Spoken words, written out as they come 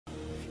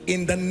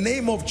in the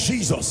name of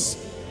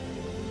Jesus.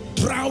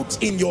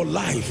 Drought in your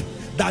life,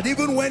 that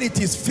even when it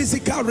is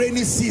physical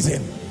rainy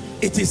season,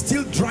 it is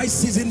still dry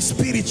season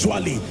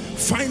spiritually,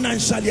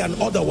 financially and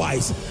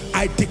otherwise.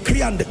 I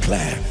decree and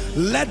declare,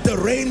 let the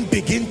rain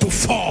begin to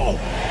fall.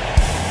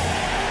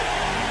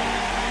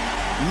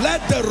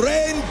 Let the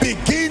rain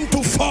begin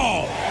to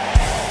fall.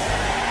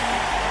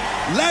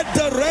 Let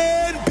the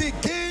rain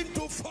begin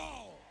to fall.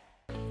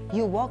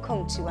 You're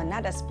welcome to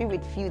another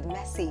spirit-filled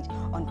message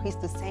on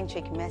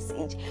Christocentric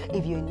Message.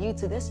 If you're new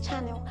to this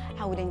channel,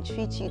 I would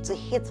entreat you to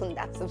hit on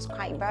that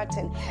subscribe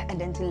button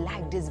and then to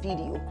like this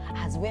video.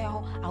 As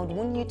well, I would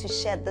want you to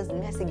share this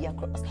message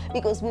across,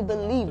 because we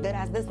believe that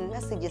as this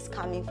message is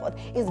coming forth,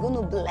 it's going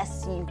to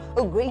bless you.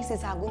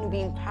 Graces are going to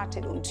be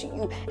imparted unto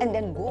you, and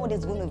then God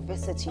is going to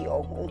visit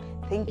your home.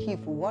 Thank you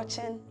for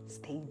watching.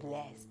 Stay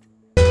blessed.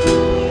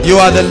 You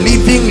are the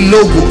living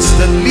logos,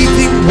 the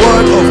living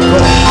word of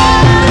God.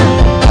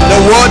 The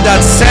word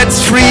that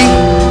sets free,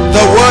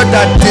 the word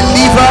that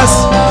delivers,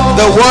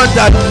 the word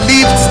that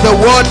lifts, the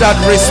word that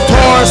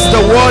restores,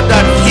 the word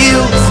that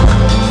heals,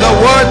 the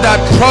word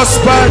that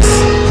prospers.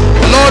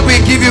 Lord,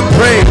 we give you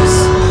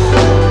praise.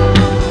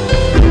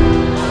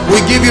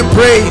 We give you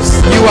praise.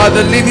 You are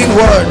the living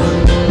word.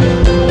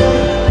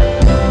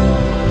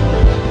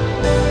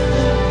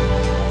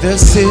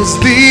 This is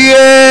the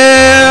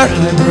air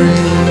I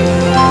breathe.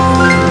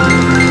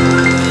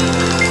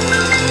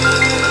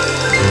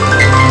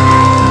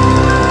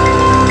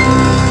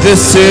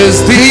 This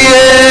is the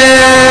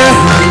air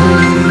I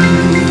breathe.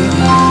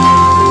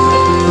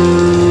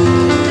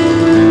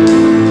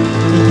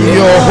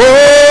 Your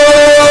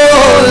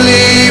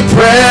holy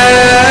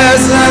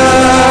presence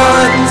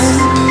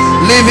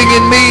living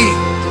in me,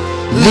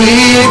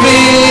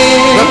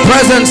 living the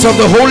presence of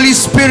the Holy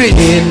Spirit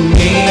in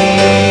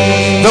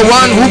me, the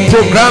one who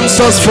programs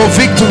us for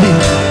victory.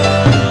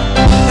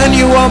 And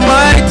you are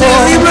my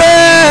daily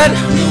bread.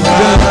 You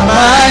are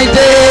my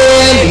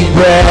daily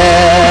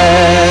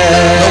bread.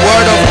 The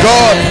word of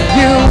God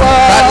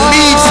that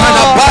lives and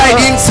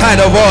abides inside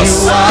of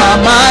us. You are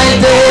my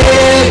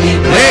daily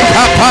bread.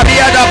 That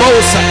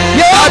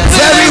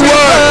very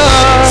word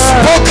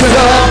spoken,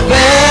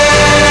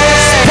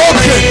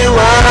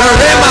 the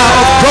rhema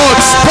of God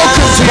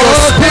spoken to your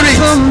spirit,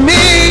 spoken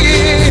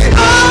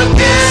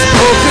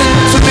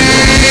to me.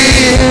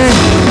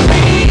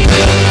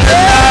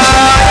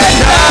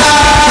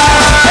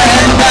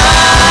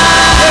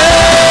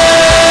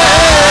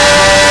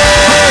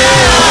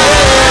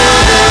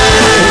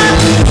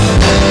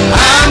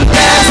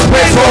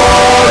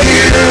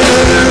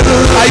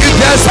 Are you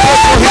desperate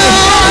for him?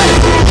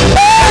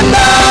 And I'm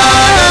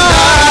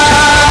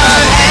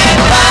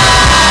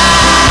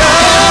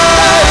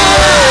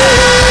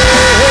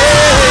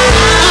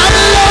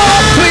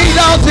lost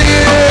without you.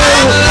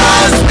 I'm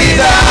lost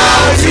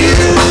without you.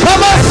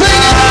 Come on, sing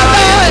it all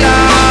night.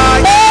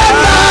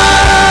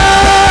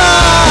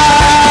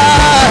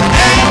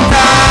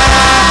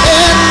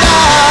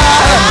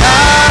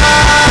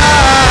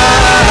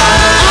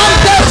 I'm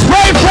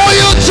desperate for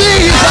you,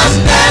 Jesus.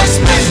 I'm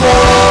desperate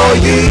for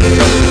you.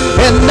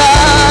 And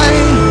I,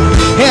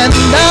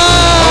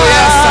 oh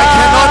yes, I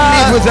cannot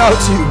live without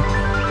you.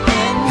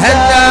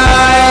 And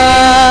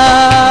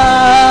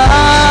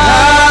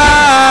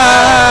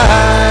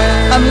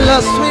I'm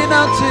lost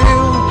without you.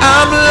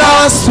 I'm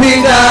lost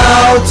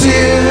without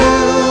you.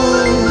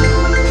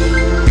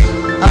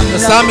 The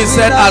psalmist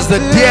said, as the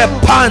deer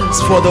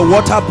pants for the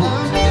water brook,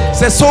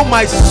 says, so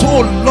my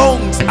soul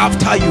longs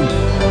after you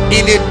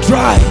in a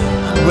dry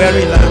and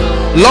weary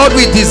land. Lord,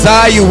 we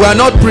desire you. We are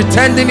not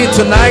pretending it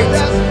tonight.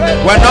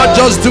 We're not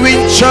just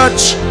doing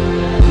church.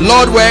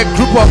 Lord, we're a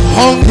group of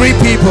hungry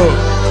people.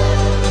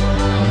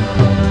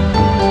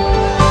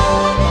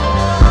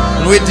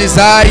 And we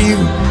desire you.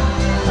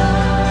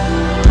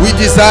 We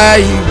desire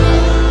you.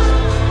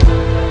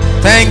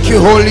 Thank you,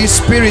 Holy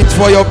Spirit,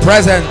 for your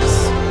presence.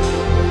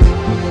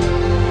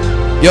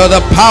 You're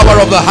the power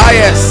of the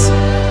highest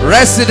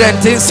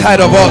resident inside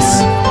of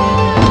us.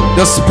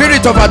 The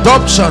spirit of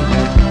adoption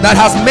that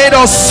has made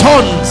us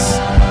sons,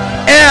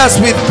 heirs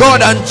with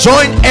God and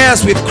joint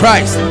heirs with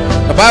Christ.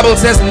 The Bible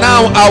says,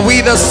 now are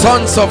we the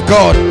sons of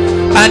God,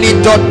 and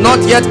it doth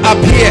not yet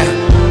appear.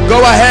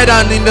 Go ahead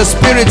and in the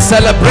spirit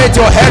celebrate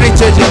your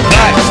heritage in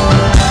Christ.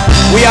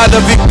 We are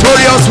the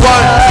victorious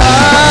ones.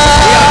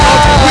 We are not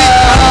weak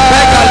and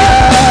beggarly.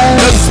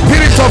 The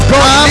Spirit of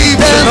God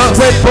lives in us.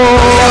 We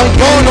are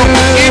born of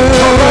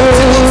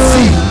incorruptible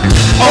seed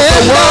of the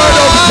word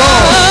of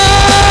God.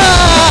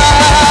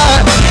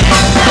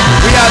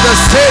 We are the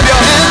Savior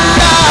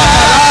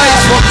that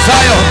arise from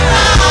Zion.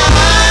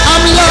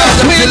 I'm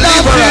lost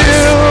without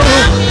you.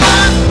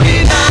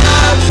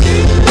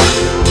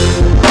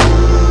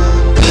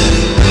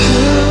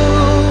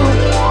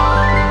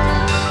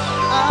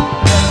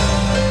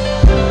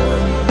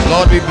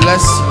 Lord, we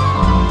bless you.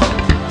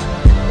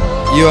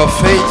 You are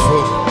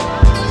faithful.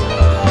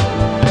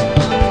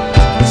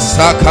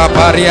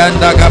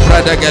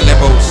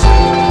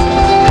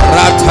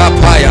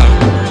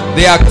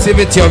 The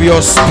activity of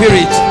your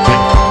spirit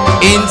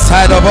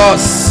inside of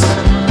us,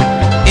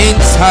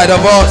 inside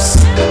of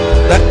us.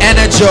 The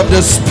energy of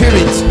the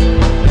Spirit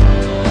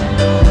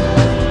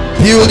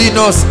building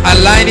us,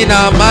 aligning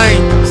our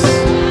minds.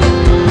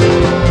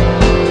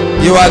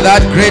 You are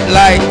that great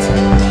light.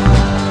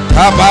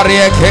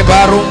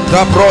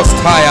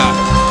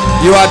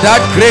 You are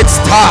that great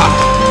star,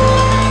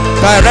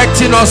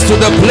 directing us to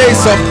the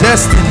place of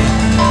destiny.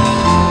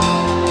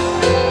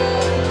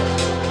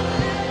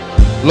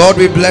 Lord,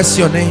 we bless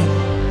your name.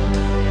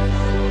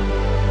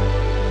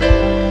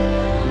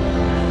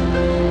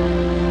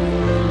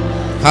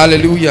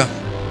 Hallelujah.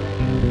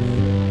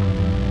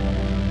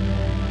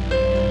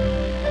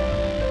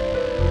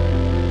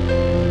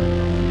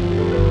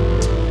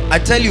 I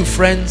tell you,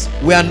 friends,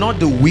 we are not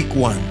the weak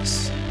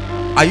ones.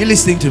 Are you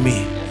listening to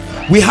me?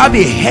 We have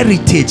a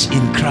heritage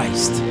in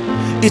Christ.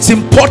 It's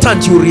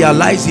important you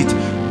realize it.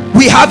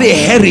 We have a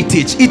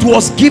heritage. It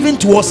was given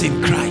to us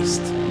in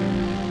Christ.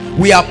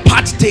 We are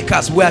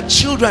partakers. We are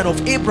children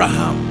of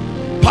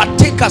Abraham,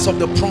 partakers of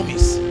the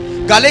promise.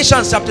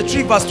 Galatians chapter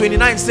 3 verse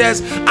 29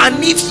 says,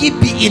 and if ye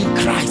be in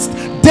Christ,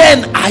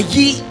 then are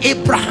ye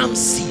Abraham's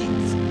seed,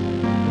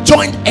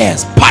 joint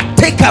heirs,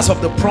 partakers of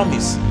the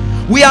promise.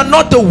 We are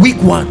not the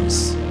weak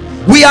ones.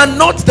 We are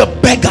not the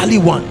beggarly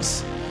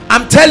ones.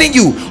 I'm telling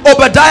you,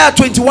 Obadiah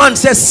 21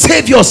 says,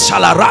 saviors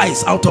shall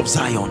arise out of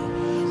Zion.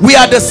 We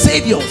are the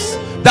saviors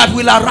that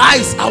will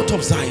arise out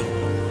of Zion.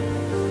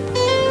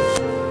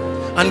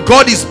 And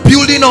God is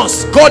building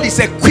us. God is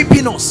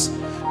equipping us,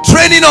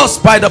 training us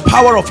by the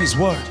power of his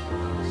word.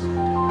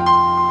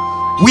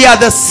 We are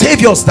the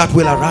saviors that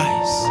will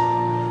arise.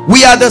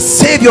 We are the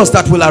saviors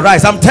that will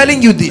arise. I'm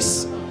telling you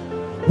this.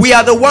 We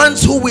are the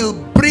ones who will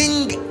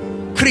bring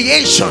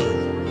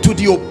creation to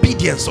the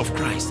obedience of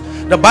Christ.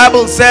 The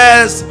Bible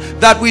says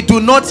that we do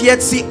not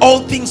yet see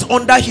all things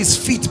under his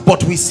feet,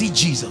 but we see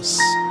Jesus,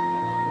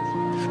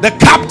 the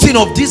captain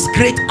of this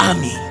great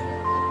army.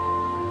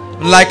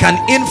 Like an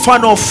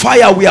inferno of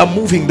fire we are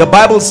moving. The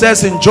Bible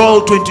says in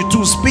Joel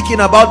 22, speaking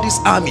about this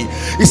army,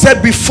 he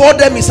said, before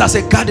them is as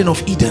a garden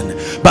of Eden,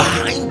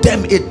 behind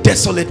them a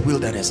desolate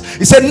wilderness.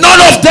 He said, none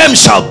of them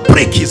shall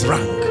break his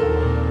rank.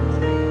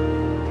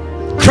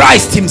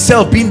 Christ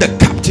himself being the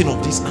captain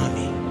of this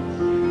army.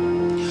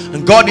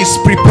 And God is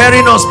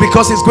preparing us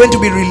because he's going to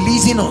be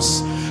releasing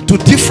us to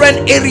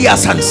different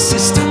areas and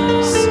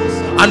systems.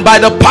 And by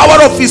the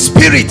power of his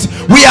spirit,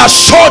 we are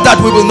sure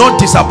that we will not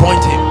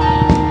disappoint him.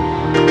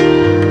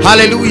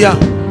 Hallelujah.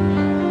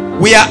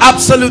 We are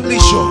absolutely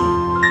sure.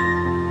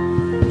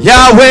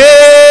 Yahweh,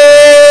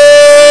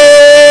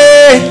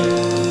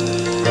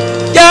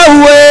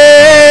 Yahweh,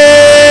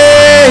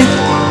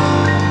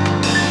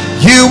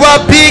 you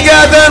are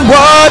bigger than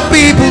what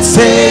people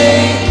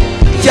say.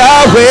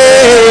 Yahweh,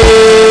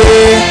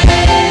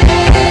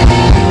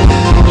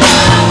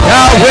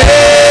 Yahweh,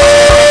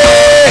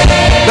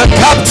 the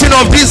captain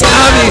of this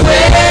army.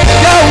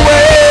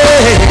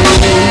 Yahweh,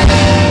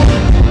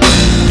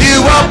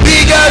 you are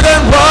bigger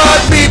than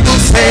what people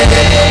say.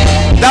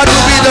 That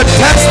will be the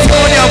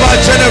testimony of our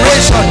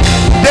generation.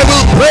 They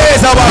will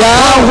praise our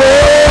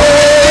Yahweh,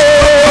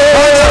 the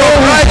banner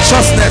of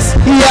righteousness,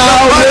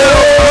 Yahweh,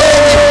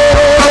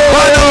 the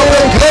banner of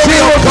the glory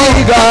of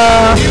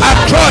God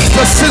across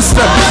the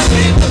system.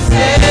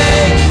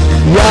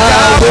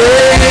 Yahweh,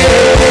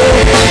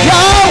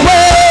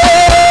 Yahweh,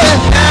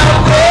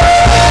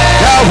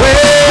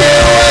 Yahweh,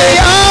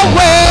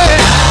 Yahweh,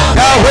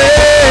 Yahweh,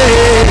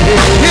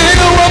 you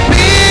are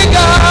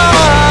bigger.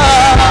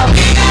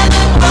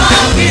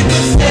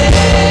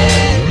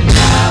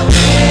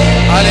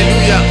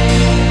 Hallelujah.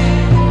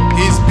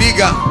 He's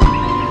bigger.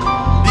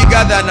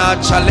 Bigger than our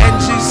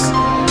challenges,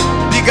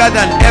 bigger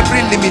than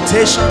every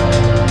limitation,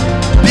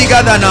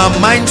 bigger than our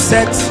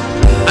mindsets.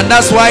 And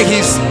that's why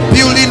he's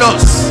building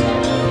us,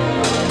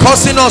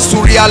 causing us to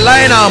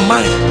realign our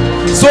mind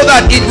so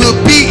that it will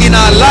be in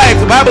our life.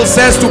 The Bible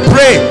says to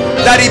pray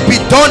that it be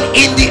done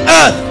in the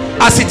earth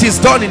as it is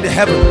done in the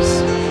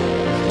heavens.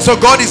 So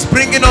God is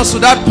bringing us to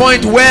that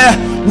point where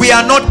we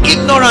are not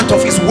ignorant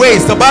of his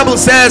ways. The Bible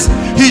says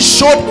he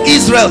showed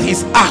Israel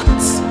his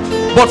acts,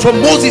 but for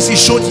Moses he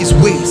showed his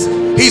ways,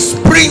 his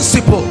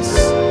principles.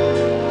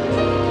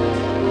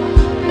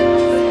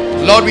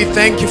 Lord, we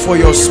thank you for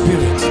your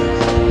spirit.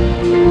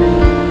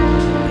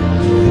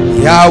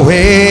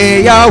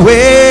 Yahweh, Yahweh,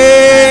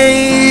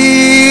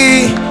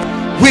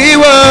 we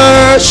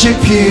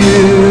worship you.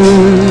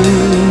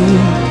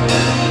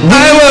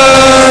 I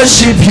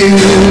worship you.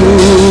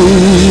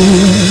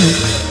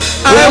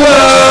 I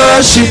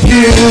worship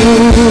you.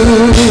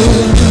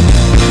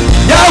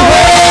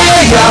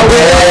 Yahweh,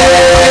 Yahweh,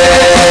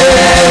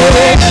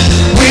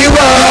 we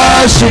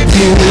worship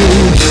you.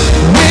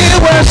 We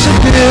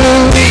worship you.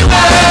 We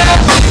worship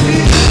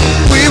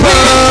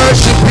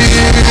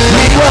you.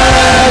 We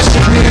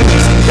worship you.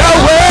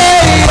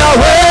 Yahweh,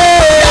 Yahweh,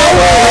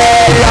 Yahweh,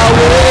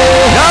 Yahweh,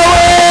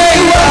 Yahweh,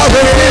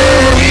 Yahweh,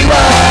 we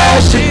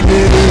worship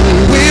you.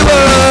 We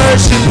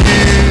worship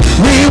you.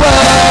 We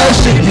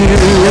worship you.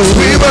 Yes,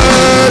 we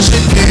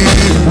worship you.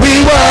 We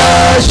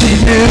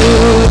worship you.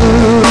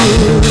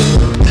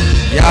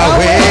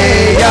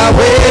 Yahweh,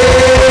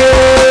 Yahweh,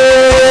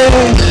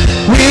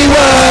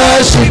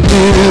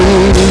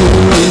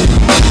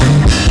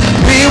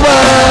 We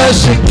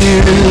worship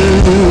you.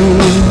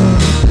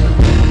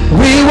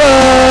 We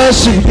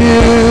worship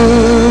you.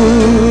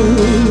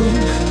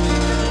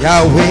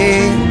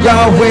 Yahweh,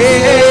 Yahweh,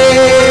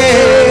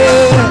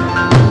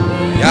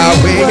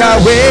 Yahweh,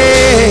 Yahweh,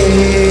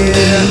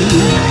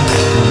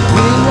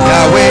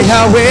 Yahweh,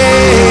 Yahweh,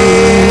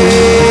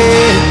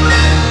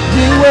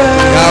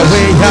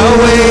 Yahweh,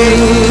 Yahweh.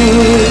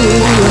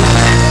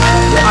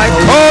 I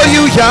call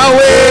you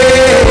Yahweh,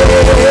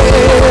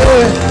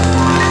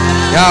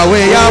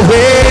 Yahweh,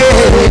 Yahweh,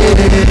 Yahweh,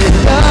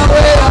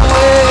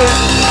 Yahweh.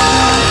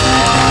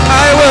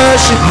 I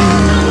worship you.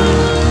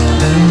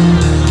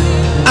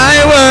 I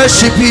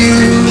worship you.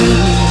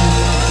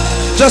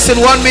 Just in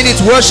 1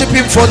 minute, worship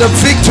him for the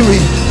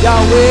victory.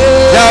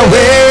 Yahweh,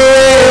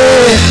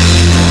 Yahweh.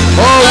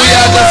 Oh, we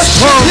are the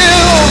strong.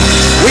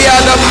 We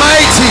are the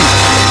mighty.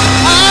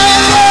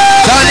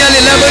 Daniel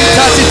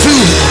 11:32.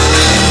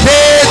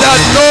 They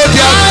that know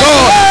their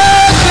God,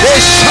 they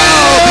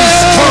shall be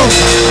strong.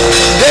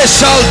 They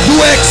shall do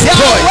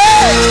exploit.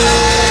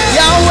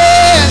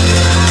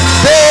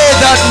 They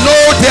that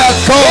know their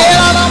God,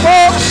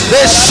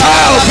 they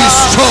shall be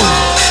strong,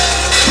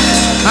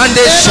 and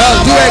they shall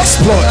do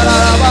exploit.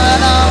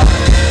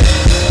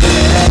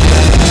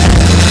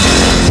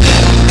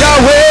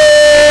 Yahweh,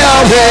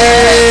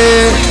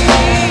 Yahweh,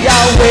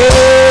 Yahweh,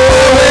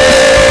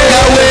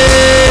 Yahweh,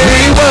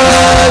 we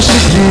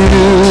worship you.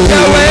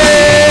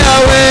 Yahweh,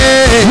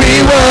 Yahweh, we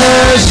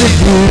worship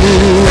you.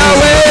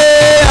 Yahweh,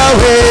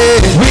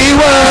 Yahweh, we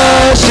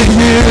worship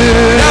you.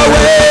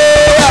 Yahweh,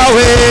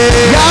 Yahweh,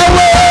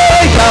 Yahweh,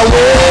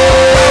 Yahweh,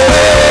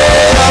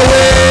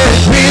 Yahweh,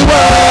 we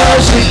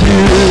worship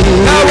you.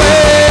 Yahweh,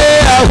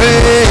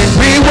 Yahweh,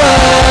 we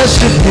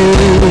worship you.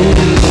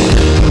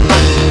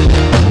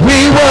 We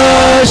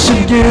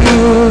worship you.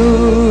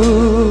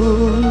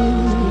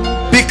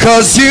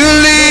 Because you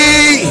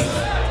live,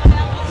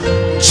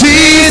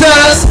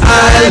 Jesus, I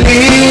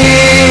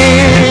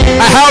live.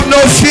 I have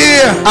no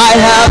fear. I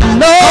have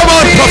no fear. Come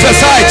on,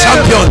 prophesy,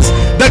 champions.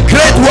 The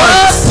great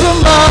ones.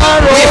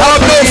 We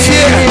have no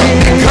fear.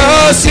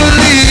 Because you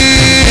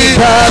live.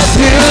 Because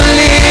you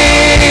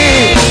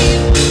live.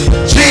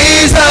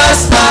 Jesus,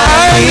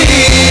 I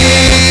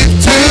live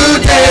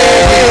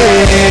today.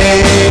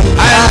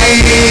 I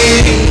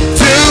live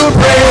to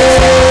pray.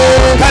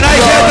 Can I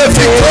hear the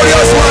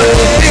victorious one?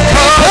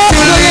 Because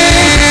you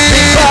live.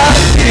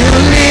 Because you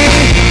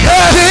live.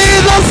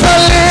 Jesus, I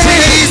live.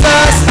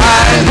 Jesus,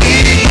 I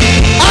live.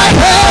 I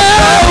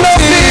have no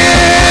fear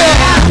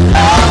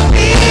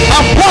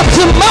of what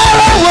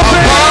tomorrow will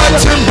bring. What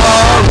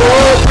tomorrow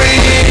will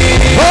bring.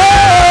 Oh,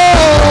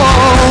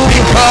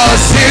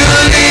 because you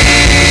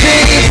live.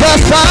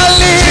 Jesus, I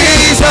live.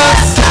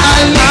 Jesus,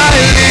 I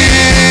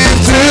live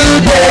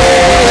today.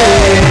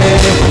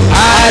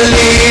 I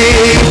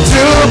live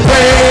to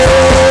pray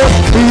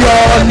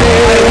your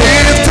name. I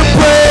live to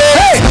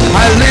pray.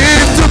 I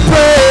live to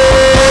pray.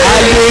 I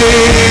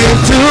live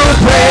to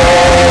pray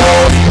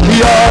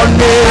your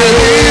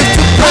name.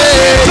 I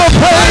live to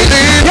pray. I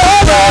live to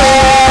pray.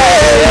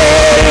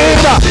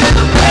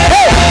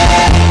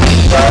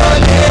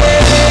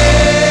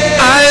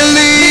 I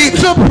live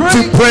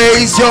to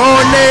praise your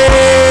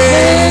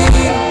name.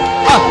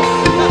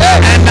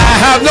 And I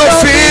have no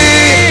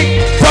fear.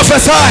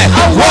 Prophesy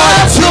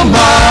what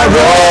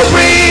tomorrow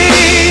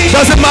brings.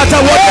 Doesn't matter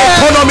what the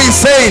economy is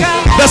saying.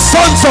 The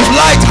sons of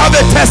light have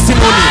a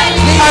testimony.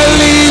 I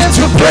live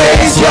to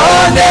praise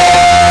your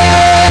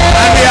name.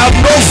 And they have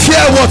no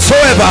fear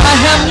whatsoever. I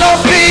have no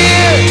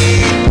fear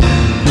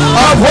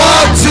of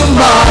what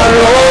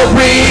tomorrow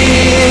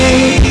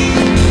brings.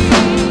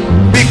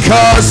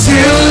 Because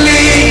you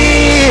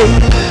live.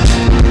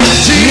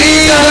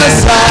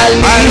 Jesus, I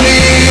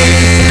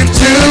live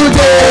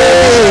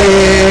today.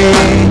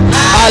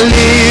 I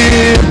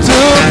live to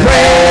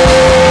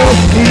pray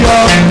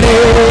your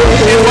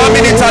name. In 1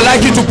 minute, I'd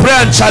like you to pray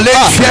and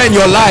challenge fear in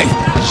your life.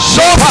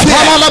 Show fear.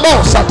 Not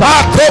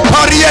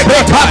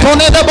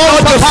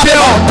the fear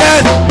of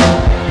death,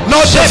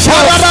 not the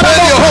fear of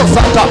failure.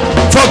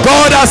 For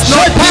God has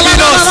not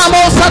given us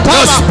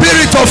the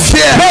spirit of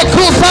fear, but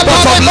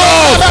of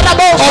love,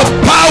 of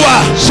power,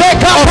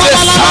 of a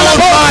sound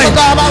mind.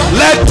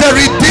 Let the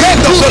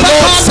redeemed of the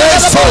Lord say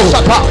so.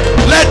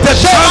 Let the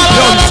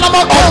champions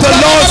of the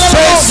Lord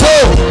say so.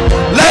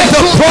 Let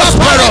the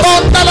prosperous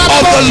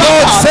of the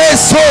Lord say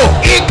so.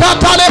 Let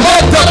the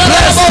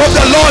blessed of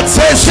the Lord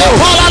say so.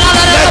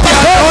 Let the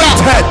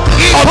anointed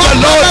of the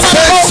Lord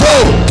say so.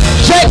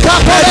 Let the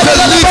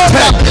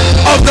lifted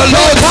of the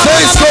Lord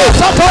say so.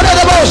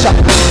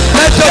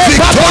 Let the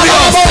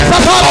victorious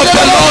of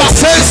the Lord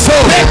say so.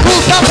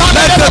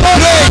 Let the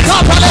great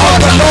of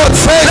the Lord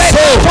say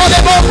so.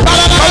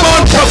 Come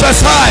on,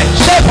 prophesy.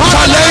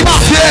 Challenge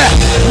fear.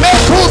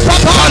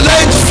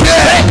 Challenge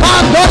fear.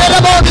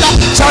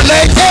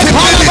 Challenge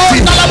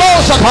timidity.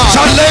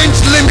 Challenge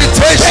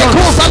limitation.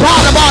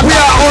 We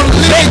are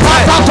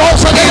unlimited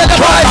in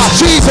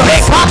Christ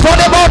Jesus.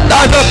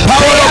 By the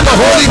power of the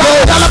Holy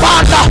Ghost.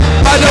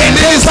 By the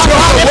ministry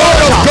of the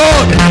word of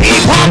God.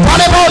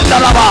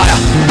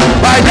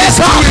 By these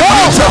two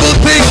immutable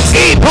things,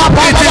 it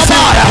is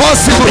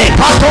impossible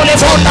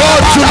for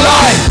God to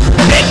lie.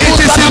 It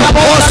is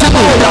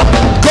impossible.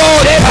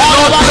 God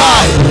cannot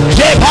lie.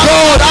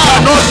 God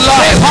cannot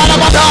lie.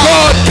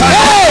 God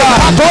cannot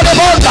lie.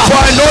 For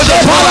I know the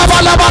thoughts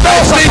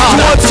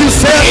towards you,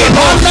 say the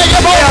Lord, they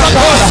are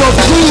thoughts of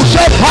good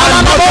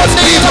and not of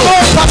evil,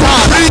 to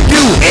bring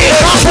you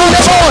a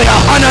future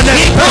and an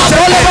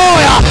expected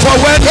end. For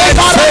when they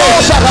say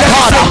there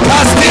is a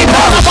casting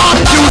down,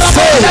 you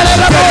say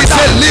there is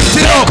a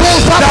lifting up.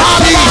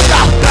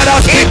 That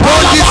has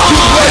begun this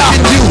good work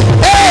in you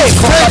is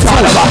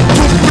faithful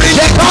to bring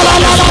you to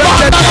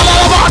unexpected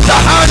end. The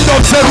hand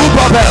of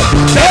Zerubbabel,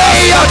 the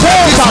hand of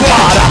this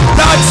word,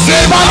 that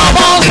same hand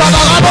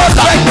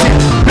perfected.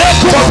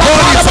 For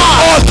God is the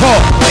author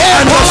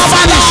and the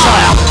finisher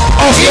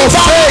of your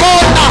faith.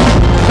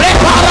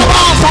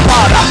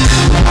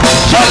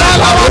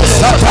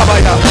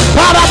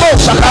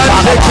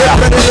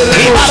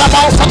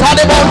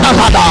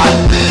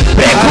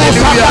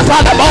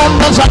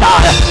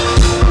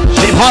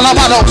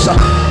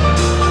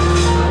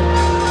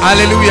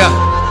 Hallelujah.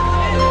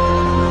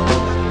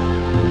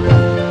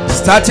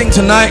 Starting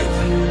tonight,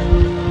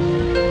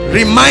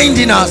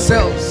 reminding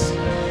ourselves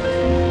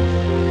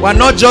we're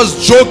not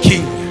just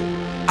joking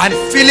and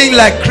feeling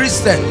like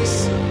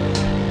Christians.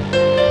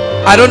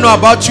 I don't know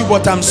about you,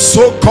 but I'm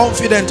so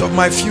confident of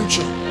my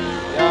future.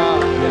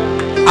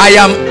 I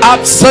am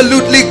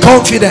absolutely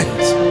confident.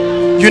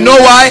 You know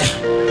why?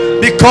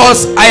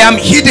 Because I am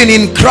hidden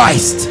in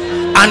Christ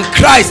and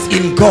Christ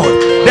in God.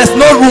 There's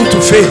no room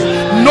to fail,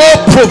 no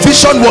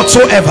provision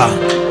whatsoever.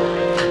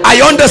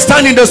 I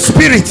understand in the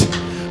spirit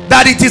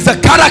that it is the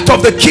character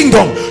of the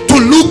kingdom to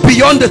look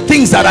beyond the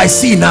things that I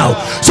see now.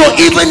 So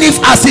even if,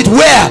 as it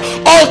were,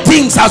 all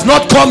things has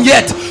not come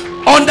yet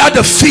under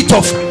the feet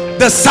of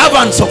the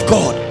servants of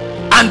God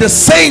and the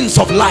saints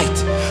of light,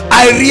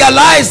 I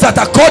realize that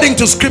according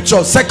to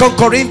scripture, 2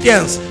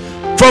 Corinthians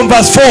from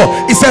verse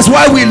 4, it says,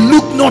 why we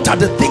look not at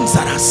the things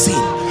that are seen,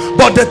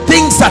 but the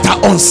things that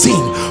are unseen.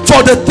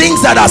 For the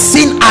things that are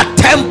seen are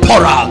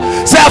temporal.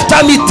 Say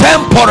after me,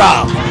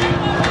 temporal,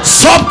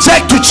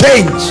 subject to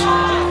change.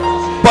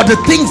 But the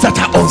things that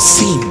are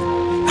unseen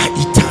are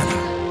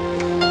eternal.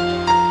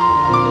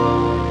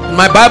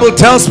 My Bible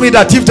tells me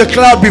that if the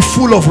cloud be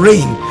full of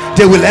rain,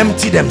 they will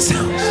empty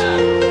themselves.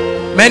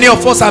 Many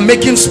of us are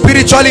making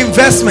spiritual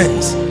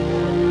investments.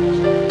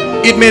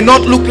 It may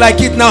not look like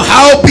it now.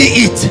 How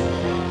be it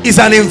is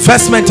an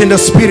investment in the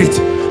spirit,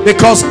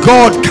 because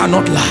God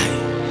cannot lie.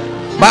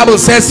 Bible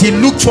says he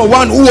looked for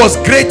one who was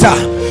greater,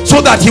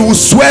 so that he would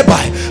swear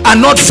by,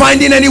 and not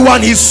finding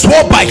anyone, he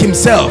swore by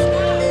himself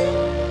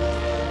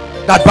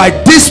that by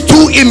these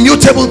two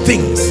immutable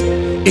things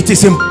it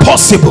is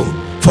impossible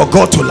for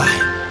God to lie.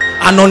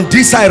 And on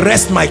this I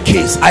rest my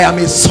case. I am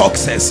a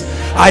success.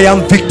 I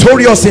am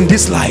victorious in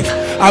this life.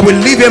 I will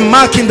leave a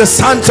mark in the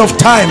sands of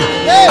time.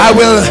 I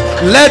will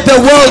let the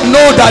world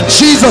know that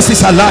Jesus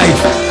is alive,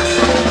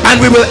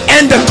 and we will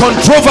end the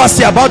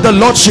controversy about the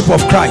lordship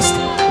of Christ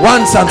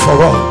once and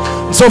for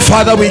all. So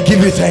Father, we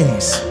give you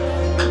thanks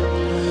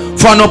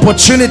for an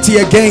opportunity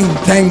again.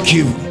 Thank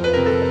you.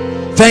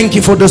 Thank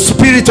you for the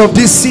spirit of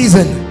this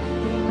season,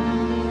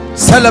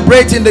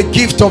 celebrating the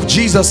gift of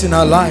Jesus in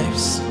our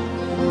lives.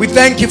 We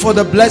thank you for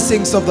the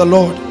blessings of the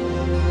Lord.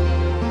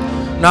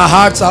 And our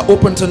hearts are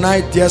open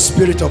tonight, dear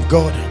Spirit of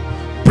God.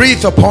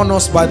 Breathe upon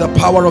us by the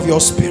power of your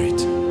Spirit.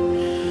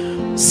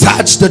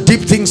 Search the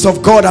deep things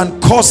of God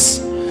and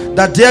cause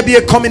that there be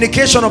a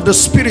communication of the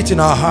Spirit in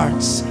our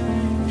hearts.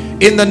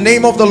 In the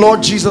name of the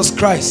Lord Jesus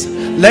Christ,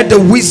 let the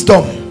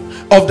wisdom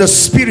of the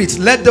Spirit,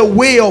 let the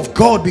way of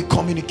God be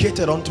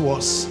communicated unto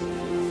us.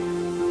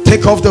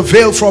 Take off the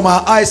veil from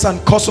our eyes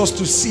and cause us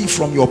to see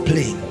from your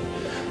plane.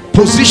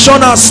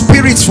 Position our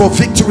spirits for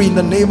victory in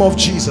the name of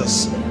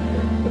Jesus.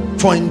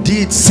 For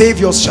indeed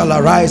saviors shall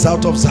arise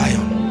out of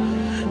Zion.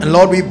 And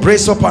Lord, we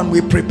brace up and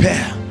we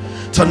prepare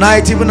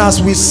tonight, even as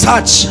we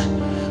search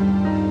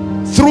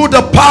through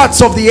the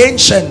paths of the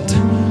ancient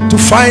to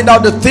find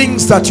out the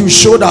things that you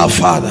showed our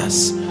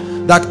fathers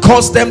that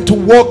caused them to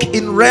walk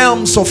in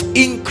realms of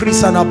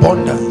increase and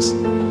abundance.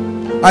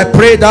 I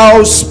pray,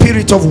 thou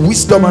Spirit of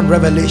wisdom and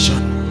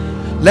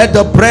revelation, let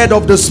the bread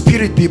of the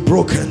Spirit be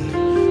broken.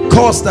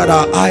 Cause that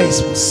our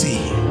eyes will see,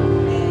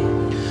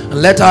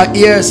 and let our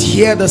ears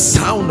hear the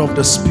sound of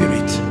the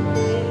Spirit.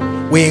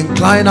 We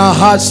incline our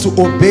hearts to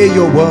obey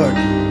your word.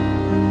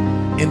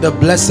 In the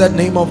blessed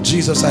name of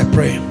Jesus I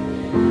pray.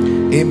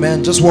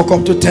 Amen. Just walk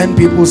up to 10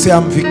 people, say,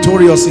 I'm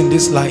victorious in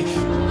this life.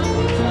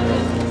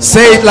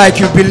 Say it like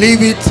you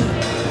believe it.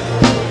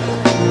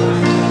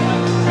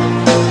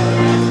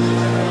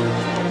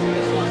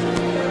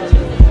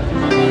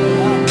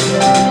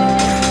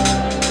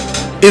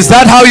 Is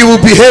that how you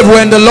will behave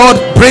when the Lord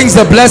brings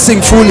the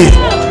blessing fully?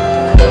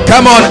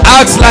 Come on,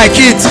 act like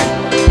it.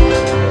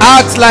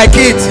 Act like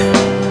it.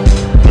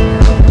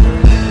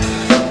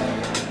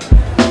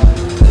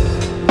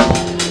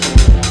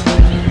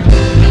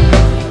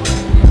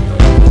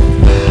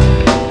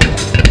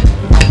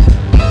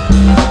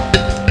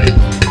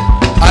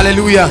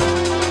 Hallelujah.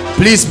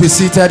 Please be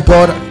seated.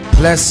 God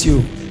bless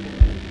you.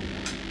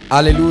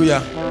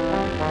 Hallelujah.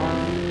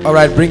 All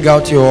right, bring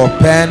out your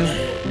pen,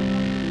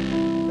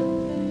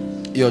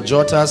 your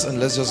jotters, and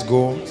let's just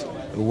go.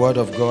 The word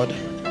of God.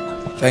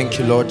 Thank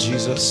you, Lord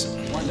Jesus.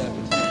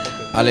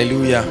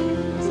 Hallelujah.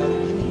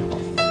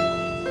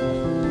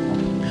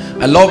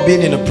 I love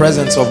being in the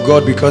presence of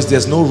God because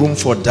there's no room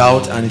for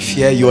doubt and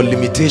fear. Your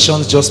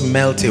limitations just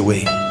melt away.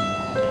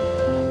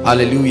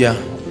 Hallelujah.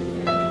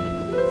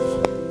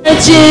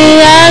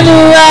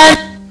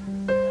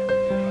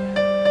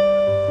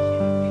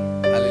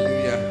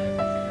 Hallelujah.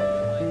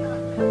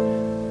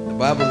 The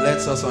Bible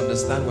lets us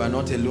understand we are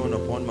not alone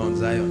upon Mount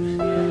Zion.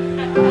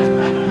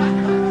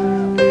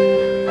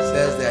 It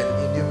says there are an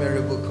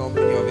innumerable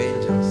company of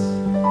angels,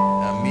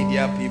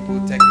 media people,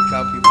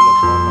 technical people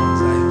upon Mount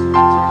Zion.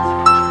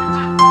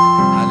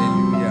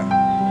 Hallelujah.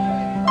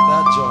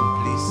 That John,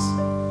 please.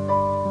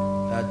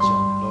 That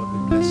John, Lord, we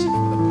bless you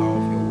for the power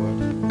of your word.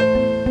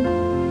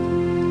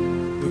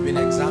 We've been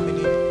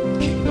examining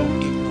kingdom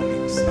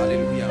economics.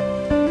 Hallelujah.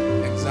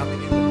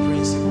 Examining the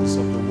principles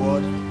of the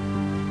word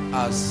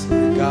as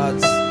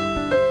regards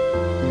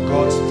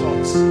God's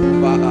thoughts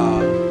about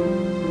our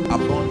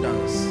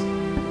abundance,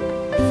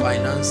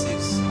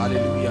 finances.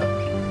 Hallelujah.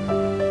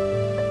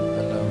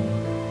 And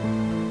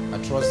I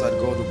trust that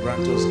God will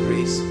grant us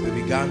grace. We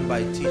began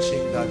by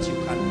teaching that you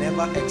can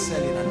never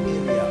excel in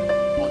an area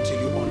until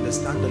you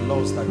understand the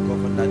laws that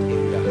govern that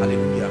area.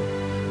 Hallelujah.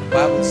 The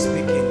Bible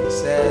speaking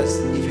says,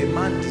 if a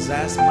man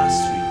desires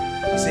mastery,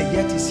 he said,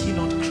 yet is he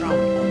not crowned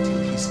until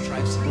he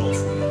strives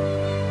lawfully.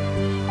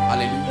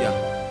 Hallelujah.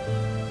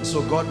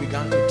 So God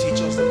began to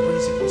teach us the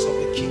principles of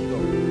the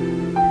kingdom.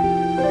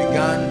 We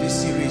began this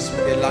series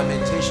with a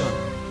lamentation,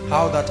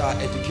 how that our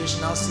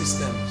educational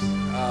systems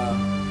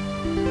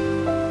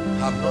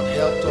have not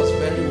helped us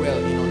very well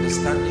in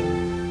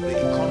understanding the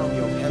economy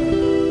of heaven.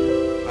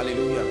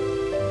 Hallelujah.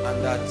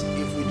 And that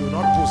if we do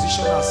not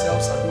position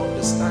ourselves and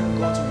understand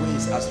God's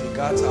ways as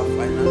regards our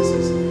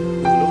finances,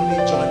 we will only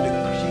join the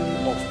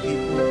queue of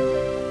people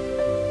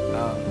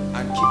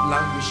and keep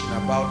languishing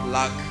about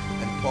lack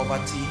and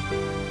poverty.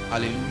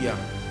 Hallelujah.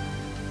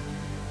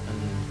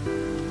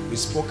 And we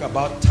spoke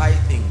about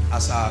tithing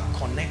as our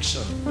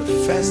connection, the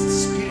first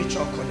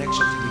spiritual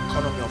connection to the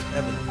economy of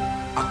heaven,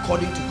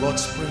 according to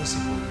God's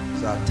principle,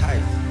 is our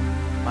tithe.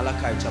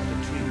 Malachi chapter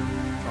 3,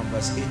 from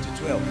verse 8 to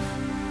 12.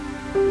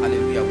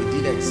 Hallelujah. We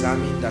did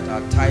examine that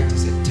our tithe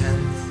is a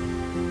tenth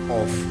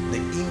of the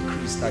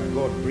increase that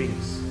God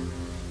brings.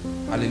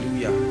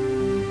 Hallelujah.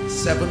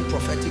 7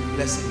 prophetic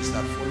blessings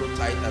that follow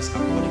tithe as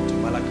according to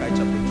Malachi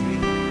chapter 3.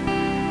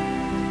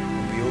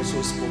 We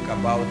also spoke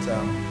about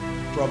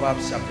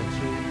Proverbs chapter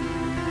 3,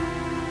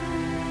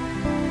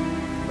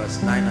 verse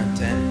 9 and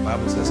 10. The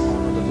Bible says,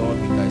 honor the Lord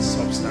with thy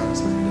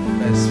substance and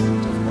the first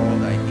fruit of all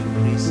thy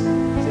increase.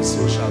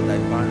 So shall thy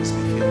barns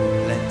be filled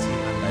with plenty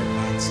and thy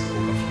vats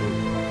overflow.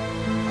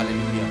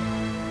 Hallelujah.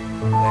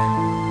 Then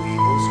we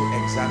also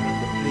examined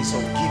the place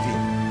of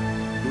giving.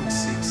 Luke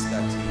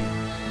 6:38.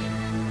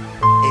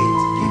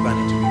 Give and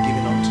it will be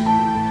given unto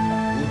you.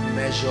 Good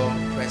measure,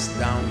 pressed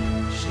down,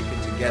 shaken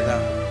together,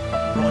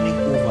 running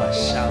over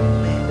shall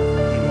men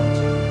give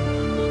unto you.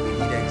 We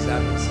did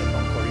examine 2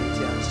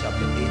 Corinthians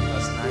chapter 8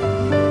 verse 9.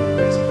 Even the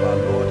grace of our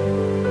Lord,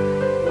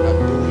 that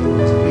though he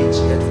was rich,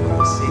 yet for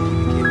your sake he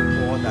became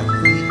poor, that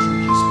we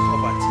through his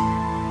poverty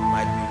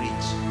might be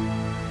rich.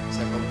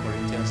 2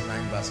 Corinthians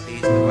 9 verse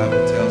 8. The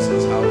Bible tells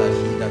us how that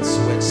he that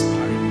soweth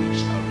sparingly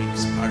shall reap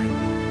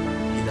sparingly.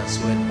 He that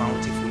soweth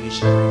bountifully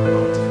shall reap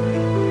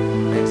bountifully.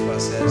 Next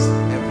verse says,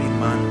 every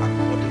man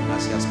according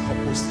as he has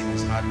purposed in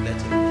his heart, let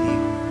him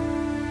give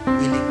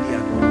willingly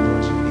and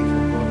ungrudgingly,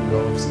 for God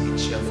loves a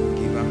cheerful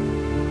giver,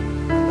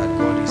 and that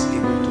God is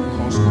able to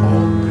cause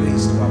all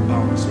grace to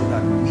abound, so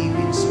that we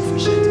being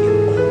sufficient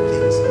in all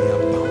things may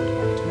abound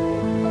unto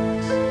all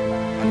things.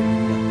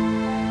 Hallelujah.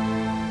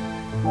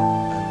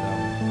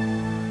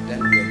 And then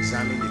we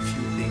examined a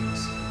few things,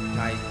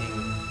 tithing,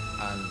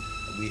 and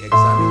we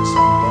examined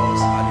some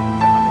laws. Hallelujah.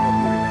 How many of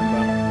you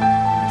remember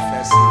the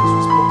first series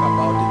we spoke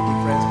about the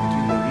difference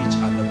between the rich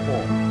and the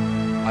poor?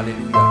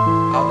 Hallelujah.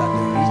 How that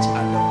the rich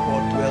and the poor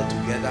dwell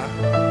together.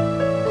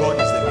 God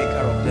is the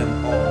maker of them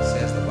all,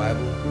 says the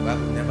Bible. The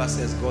Bible never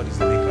says God is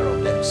the maker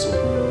of them so.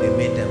 They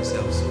made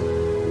themselves so.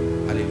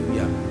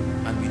 Hallelujah.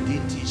 And we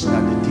did teach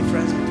that the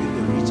difference between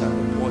the rich and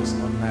the poor is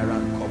not naira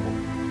and kobo.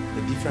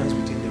 The difference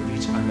between the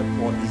rich and the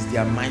poor is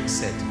their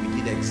mindset.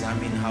 We did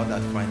examine how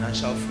that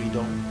financial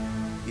freedom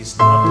is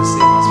not the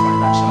same as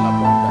financial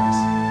abundance.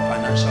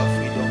 Financial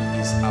freedom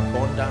is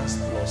abundance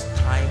plus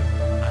time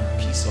and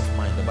peace of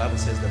mind. The Bible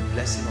says the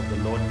blessing of the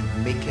Lord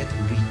maketh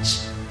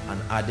rich and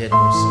added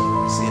no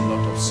sorrow. We see a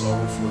lot of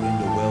sorrow following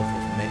the wealth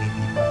of many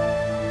people.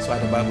 That's why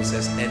the Bible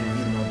says,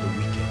 envy not the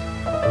wicked.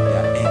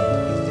 Their end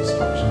is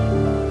destruction.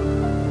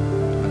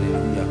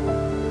 Hallelujah.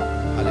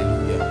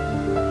 Hallelujah.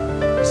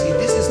 You see,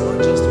 this is not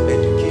just to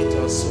educate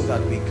us so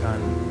that we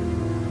can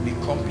be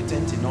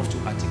competent enough to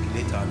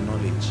articulate our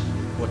knowledge,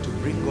 but to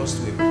bring us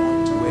to a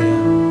point where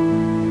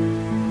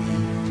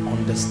we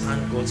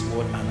understand God's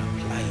word and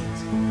apply it,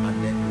 and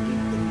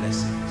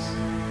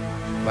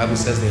The Bible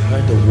says they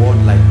heard the word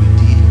like we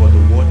did, but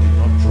the word did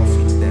not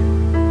profit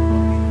them,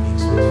 not being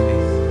mixed with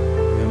faith.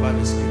 Remember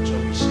the scripture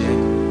we shared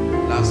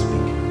last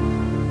week?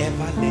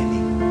 Ever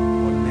learning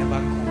but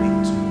never coming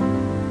to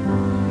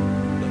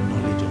the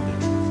knowledge of the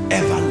truth.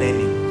 Ever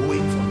learning,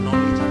 going from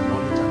knowledge and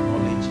knowledge and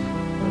knowledge,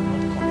 but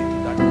not coming to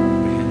that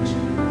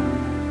comprehension.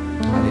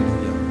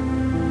 Hallelujah.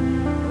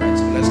 Alright,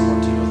 so let's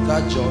continue.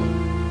 3rd John,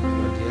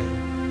 you're there.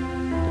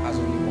 It has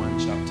only one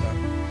chapter.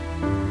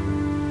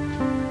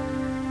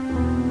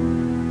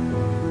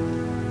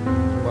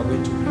 We're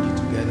going to read it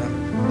together.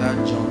 3rd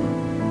John,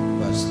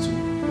 verse 2.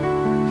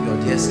 If you're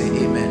there, say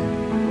amen.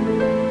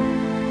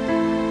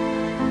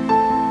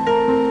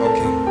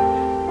 Okay.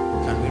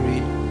 Can we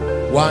read?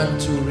 1,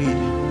 2, read.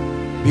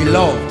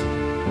 Beloved.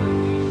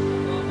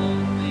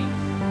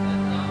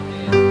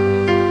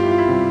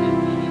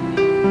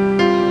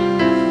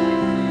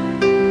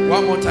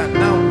 One more time.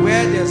 Now,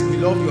 where there's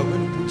beloved, you are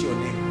going to put your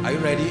name. Are you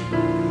ready?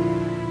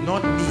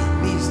 Not me.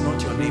 Me is not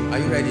your name. Are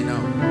you ready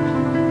now?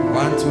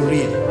 1, 2,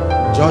 read.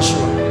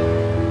 Joshua.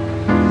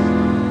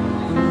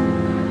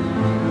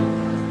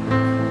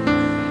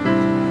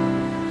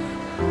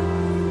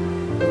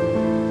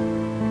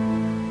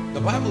 The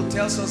Bible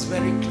tells us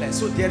very clear.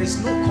 So there is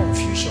no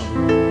confusion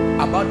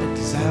about the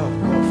desire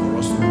of God for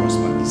us to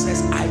prosper. It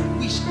says, I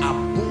wish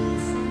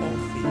above all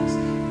things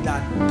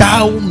that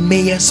thou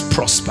mayest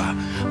prosper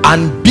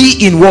and be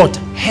in what?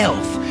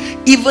 Health,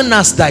 even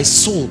as thy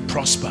soul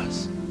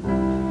prospers.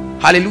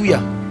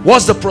 Hallelujah.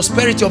 What's the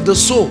prosperity of the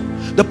soul?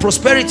 The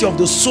prosperity of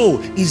the soul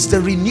is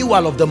the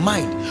renewal of the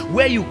mind,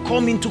 where you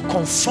come into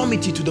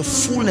conformity to the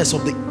fullness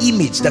of the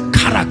image, the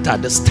character,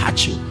 the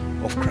stature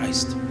of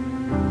Christ.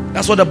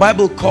 That's what the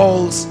Bible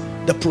calls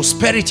the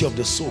prosperity of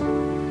the soul.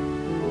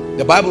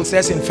 The Bible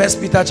says in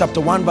 1 Peter chapter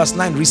 1 verse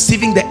 9,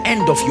 receiving the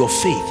end of your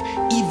faith,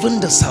 even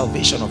the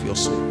salvation of your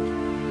soul.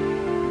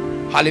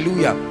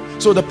 Hallelujah.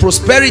 So the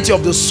prosperity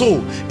of the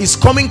soul is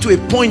coming to a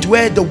point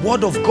where the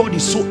word of God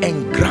is so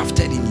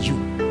engrafted in you.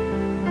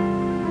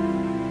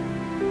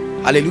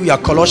 Hallelujah.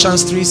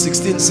 Colossians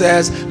 3:16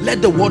 says,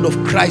 let the word of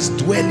Christ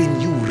dwell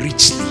in you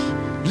richly.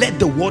 Let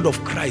the word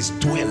of Christ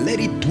dwell. Let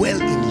it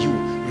dwell in you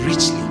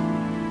richly.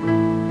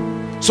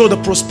 So the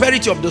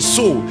prosperity of the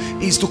soul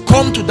is to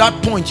come to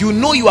that point. You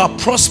know you are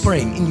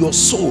prospering in your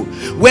soul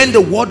when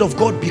the word of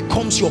God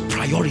becomes your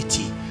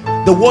priority.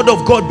 The word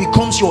of God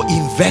becomes your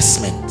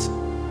investment.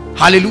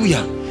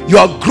 Hallelujah. You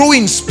are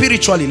growing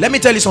spiritually. Let me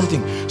tell you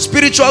something.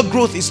 Spiritual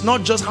growth is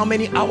not just how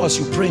many hours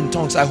you pray in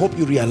tongues. I hope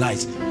you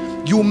realize.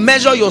 You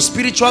measure your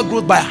spiritual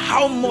growth by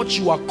how much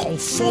you are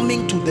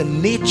conforming to the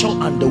nature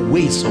and the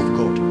ways of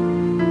God.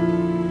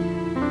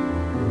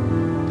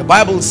 The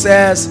Bible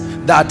says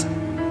that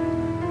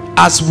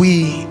as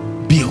we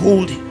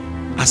behold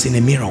as in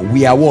a mirror,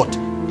 we are what?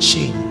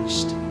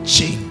 Changed.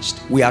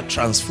 We are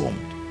transformed.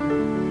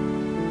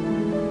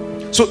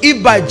 So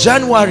if by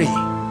January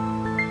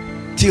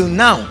till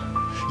now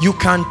you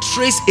can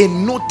trace a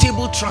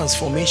notable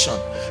transformation,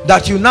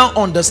 that you now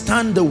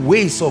understand the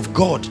ways of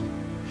God,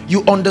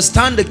 you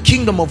understand the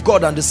kingdom of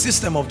God and the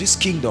system of this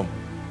kingdom,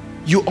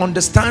 you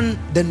understand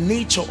the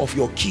nature of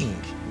your king,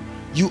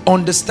 you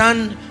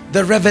understand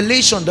the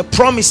revelation, the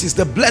promises,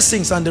 the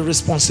blessings and the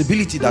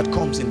responsibility that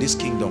comes in this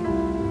kingdom,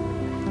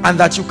 and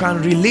that you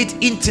can relate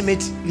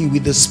intimately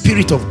with the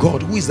Spirit of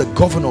God who is the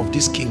governor of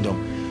this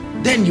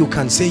kingdom, then you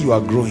can say you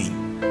are growing.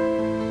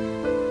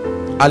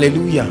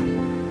 Hallelujah.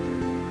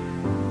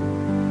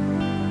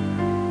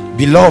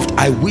 Beloved,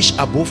 I wish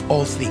above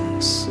all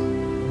things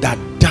that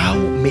thou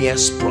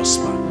mayest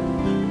prosper.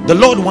 The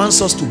Lord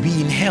wants us to be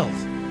in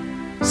health.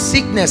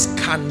 Sickness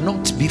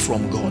cannot be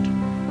from God.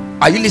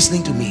 Are you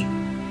listening to me?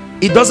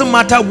 It doesn't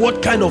matter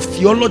what kind of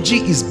theology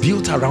is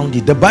built around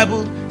it. The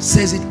Bible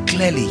says it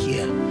clearly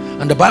here.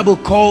 And the Bible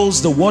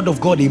calls the word of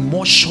God a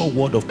more sure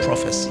word of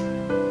prophecy.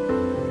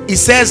 It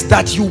says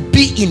that you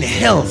be in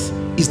health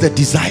is the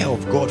desire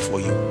of God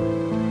for you.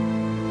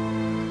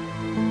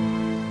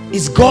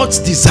 It's God's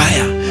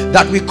desire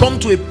that we come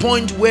to a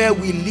point where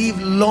we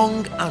live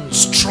long and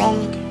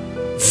strong,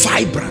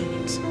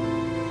 vibrant.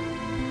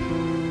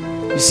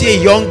 You see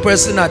a young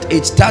person at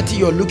age 30,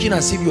 you're looking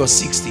as if you're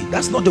 60.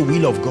 That's not the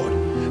will of God.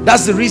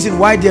 That's the reason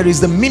why there is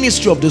the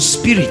ministry of the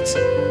Spirit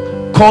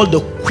called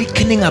the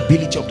quickening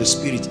ability of the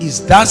Spirit.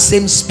 Is that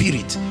same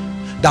Spirit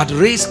that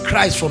raised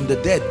Christ from the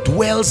dead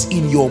dwells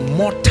in your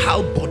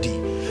mortal body.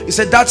 He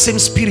said that same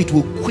Spirit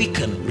will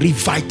quicken,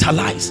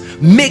 revitalize,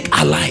 make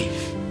alive.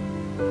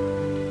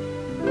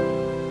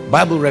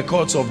 Bible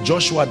records of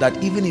Joshua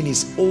that even in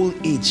his old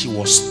age he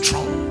was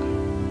strong.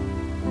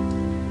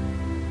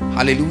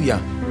 Hallelujah.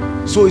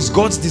 So it's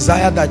God's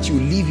desire that you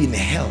live in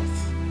health,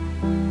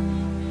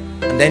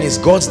 and then it's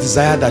God's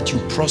desire that you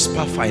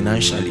prosper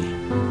financially.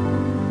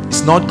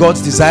 It's not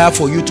God's desire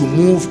for you to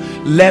move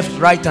left,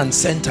 right and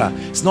center.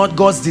 It's not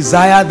God's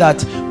desire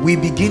that we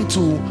begin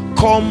to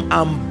come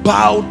and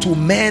bow to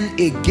men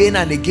again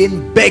and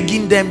again,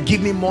 begging them,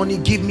 give me money,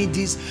 give me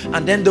this,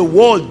 and then the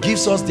world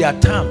gives us their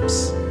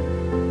terms.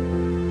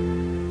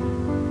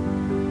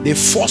 They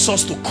force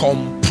us to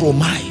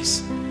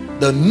compromise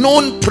the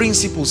known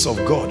principles of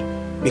God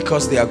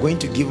because they are going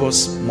to give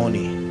us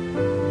money.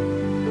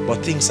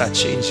 But things are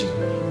changing.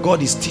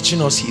 God is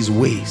teaching us his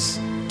ways,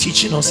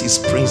 teaching us his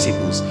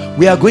principles.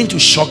 We are going to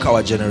shock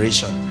our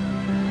generation,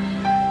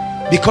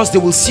 because they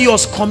will see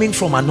us coming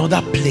from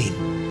another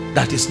plane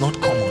that is not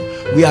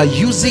common. We are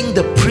using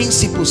the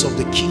principles of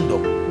the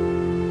kingdom.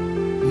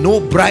 No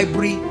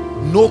bribery,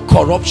 no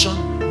corruption,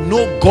 no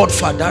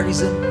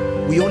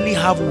godfatherism. We only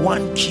have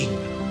one king,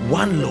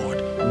 one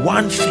Lord,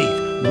 one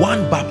faith,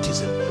 one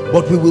baptism.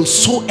 But we will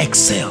so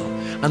excel,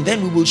 and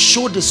then we will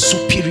show the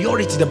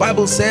superiority. The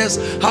Bible says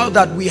how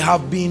that we are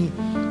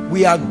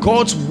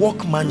God's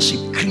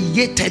workmanship,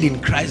 created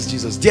in Christ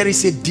Jesus. There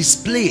is a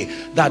display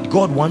that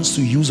God wants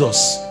to use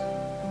us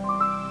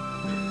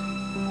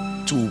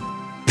to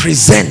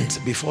present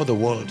before the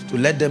world, to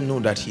let them know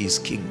that he is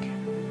king.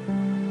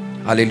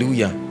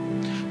 Hallelujah.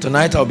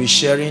 Tonight I'll be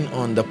sharing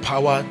on the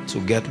power to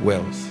get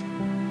wealth.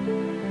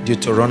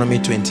 Deuteronomy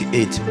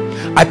 28.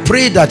 I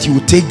pray that you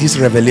will take this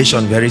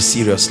revelation very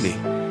seriously.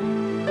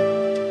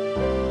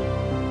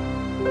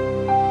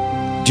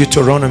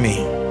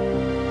 Deuteronomy.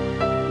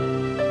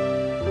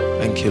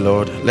 Thank you,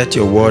 Lord. Let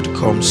your word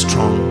come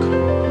strong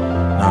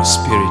in our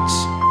spirits.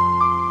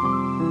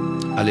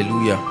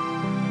 Hallelujah.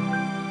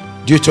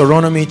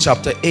 Deuteronomy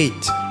chapter 8.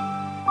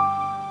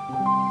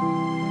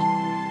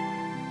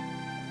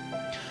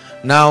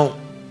 Now,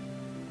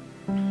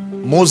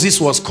 Moses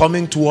was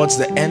coming towards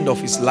the end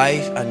of his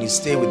life and his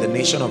stay with the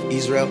nation of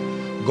Israel,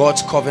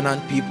 God's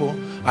covenant people.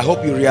 I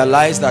hope you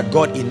realize that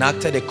God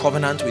enacted a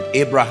covenant with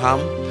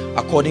Abraham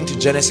according to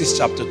Genesis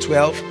chapter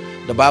 12.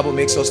 The Bible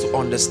makes us to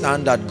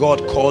understand that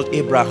God called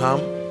Abraham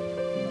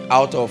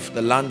out of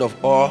the land of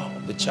Ur,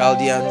 the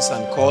Chaldeans,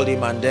 and called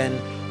him and then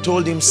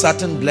told him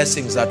certain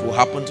blessings that will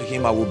happen to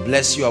him. I will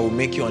bless you. I will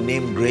make your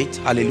name great.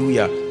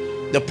 Hallelujah.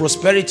 The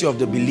prosperity of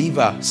the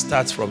believer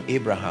starts from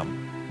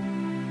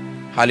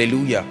Abraham.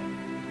 Hallelujah.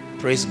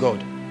 Praise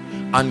God.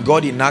 And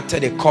God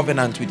enacted a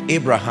covenant with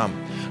Abraham.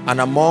 And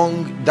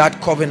among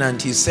that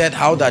covenant, he said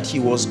how that he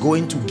was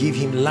going to give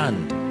him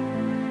land,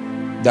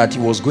 that he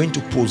was going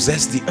to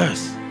possess the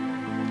earth.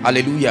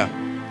 Hallelujah.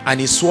 And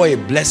he swore a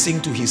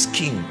blessing to his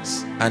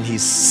kings and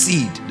his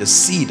seed, the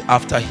seed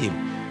after him.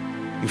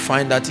 You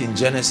find that in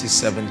Genesis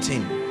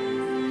 17.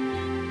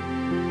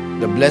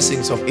 The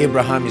blessings of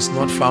Abraham is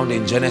not found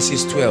in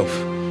Genesis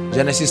 12.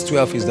 Genesis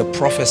 12 is the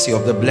prophecy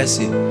of the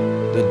blessing.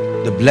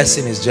 The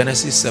blessing is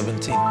Genesis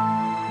 17.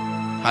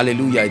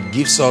 Hallelujah. It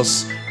gives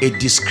us a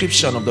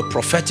description of the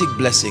prophetic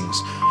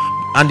blessings.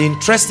 And the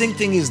interesting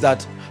thing is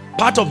that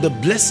part of the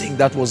blessing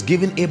that was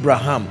given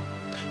Abraham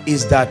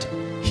is that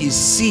his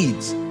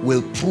seeds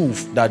will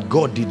prove that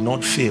God did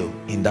not fail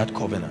in that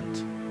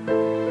covenant.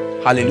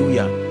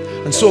 Hallelujah.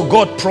 And so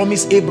God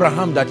promised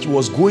Abraham that he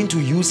was going to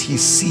use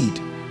his seed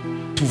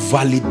to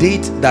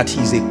validate that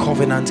he's a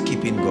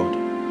covenant-keeping God.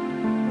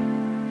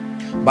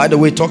 By the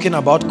way, talking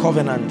about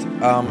covenant,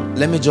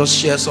 let me just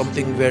share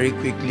something very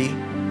quickly.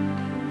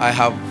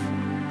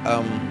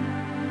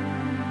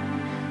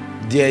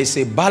 There is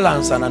a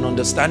balance and an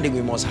understanding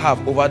we must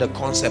have over the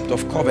concept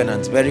of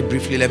covenant. Very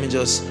briefly, let me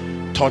just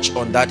touch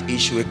on that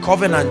issue. A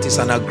covenant is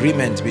an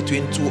agreement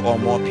between two or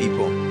more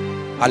people.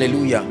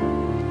 Hallelujah.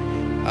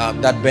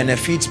 That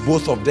benefits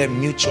both of them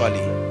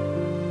mutually.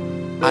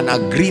 An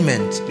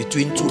agreement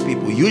between two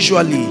people.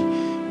 Usually,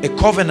 a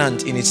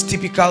covenant in its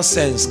typical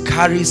sense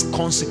carries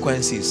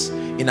consequences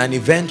in an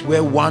event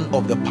where one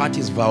of the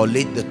parties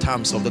violate the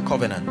terms of the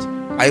covenant.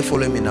 Are you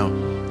following me now?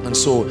 And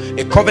so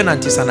a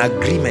covenant is an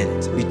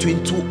agreement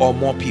between two or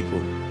more people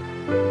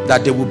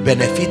that they will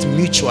benefit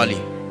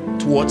mutually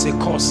towards a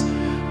cause.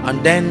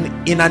 And then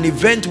in an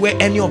event where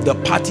any of the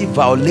party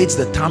violates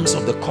the terms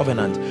of the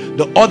covenant,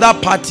 the other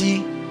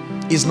party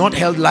is not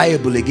held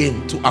liable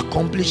again to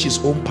accomplish his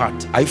own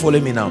part. Are you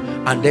following me now?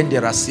 And then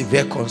there are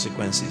severe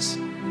consequences.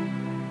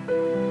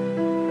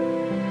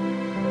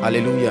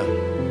 Hallelujah.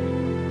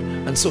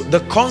 And so the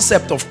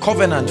concept of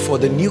covenant for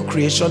the new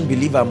creation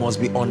believer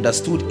must be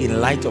understood in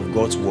light of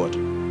God's word.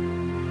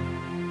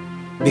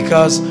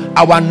 Because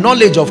our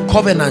knowledge of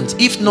covenant,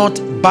 if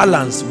not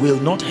balanced, will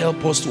not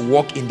help us to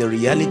walk in the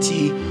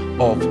reality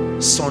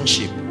of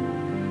sonship.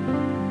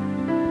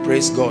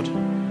 Praise God.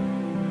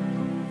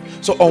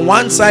 So on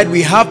one side,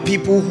 we have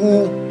people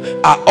who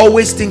are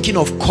always thinking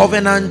of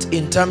covenant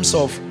in terms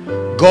of,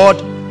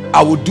 God,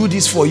 I will do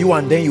this for you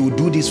and then you will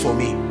do this for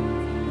me.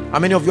 How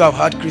many of you have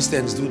heard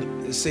Christians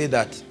say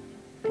that?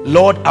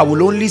 Lord, I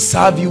will only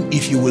serve you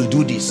if you will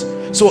do this.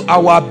 So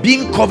our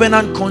being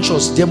covenant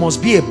conscious, there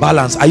must be a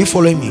balance. Are you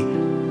following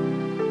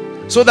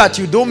me? So that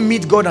you don't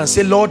meet God and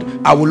say, Lord,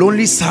 I will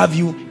only serve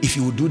you if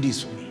you will do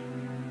this for me.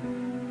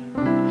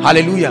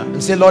 Hallelujah.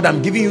 And say, Lord,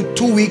 I'm giving you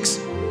 2 weeks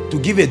to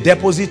give a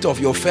deposit of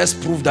your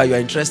first proof that you are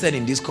interested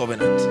in this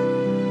covenant.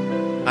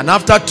 And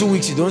after 2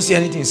 weeks, you don't see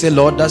anything. You say,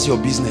 Lord, that's your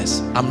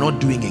business. I'm not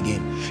doing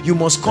again. You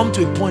must come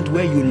to a point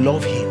where you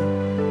love him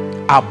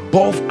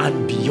above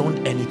and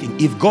beyond anything.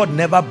 If God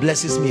never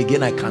blesses me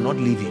again, I cannot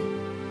leave him.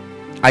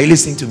 Are you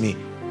listening to me?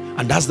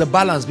 And that's the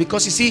balance.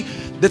 Because you see,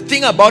 the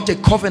thing about a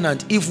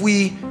covenant, if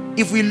we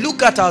if we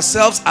look at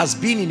ourselves as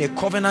being in a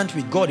covenant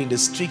with God in the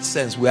strict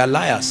sense, we are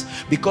liars,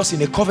 because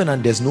in a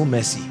covenant there's no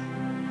mercy.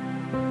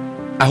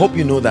 I hope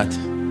you know that.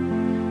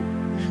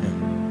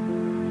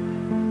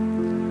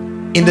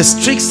 In the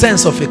strict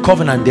sense of a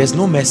covenant, there's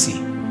no mercy.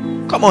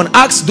 Come on,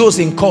 ask those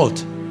in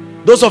cult.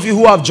 Those of you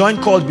who have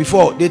joined cult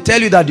before, they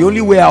tell you that the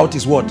only way out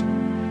is what?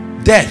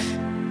 Death.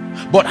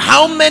 But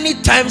how many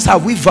times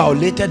have we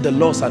violated the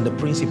laws and the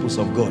principles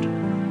of God?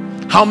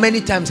 How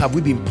many times have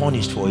we been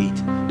punished for it?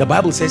 The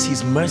Bible says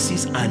his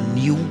mercies are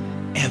new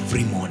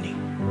every morning.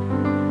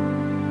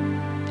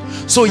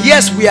 So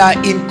yes, we are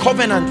in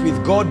covenant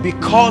with God,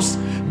 because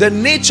the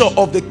nature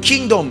of the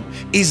kingdom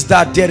is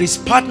that there is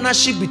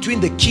partnership between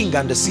the king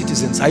and the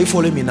citizens. Are you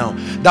following me now?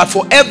 That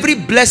for every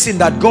blessing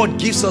that God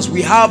gives us,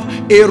 we have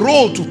a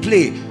role to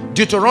play.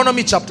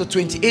 Deuteronomy chapter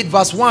 28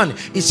 verse 1,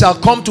 it shall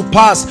come to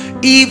pass,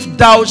 if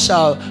thou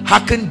shalt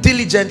hearken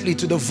diligently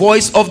to the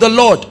voice of the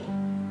Lord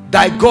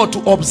thy God, to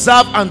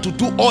observe and to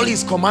do all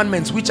his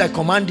commandments which I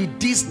commanded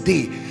this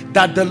day,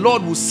 that the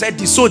Lord will set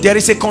thee. So there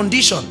is a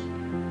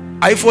condition.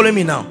 Are you following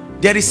me now?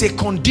 There is a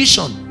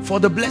condition for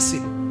the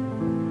blessing.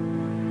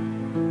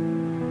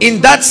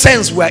 In that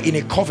sense, we are in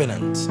a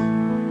covenant.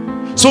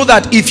 So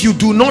that if you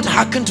do not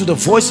hearken to the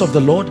voice of the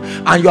Lord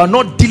and you are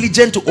not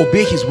diligent to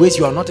obey his ways,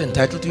 you are not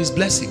entitled to his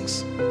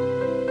blessings.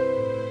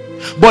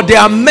 But there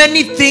are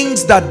many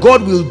things that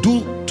God will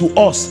do to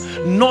us,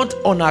 not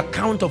on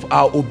account of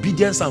our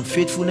obedience and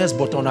faithfulness,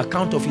 but on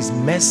account of his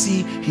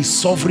mercy, his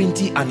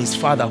sovereignty, and his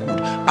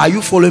fatherhood. Are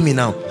you following me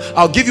now?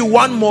 I'll give you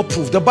one more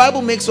proof. The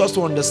Bible makes us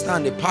to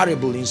understand a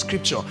parable in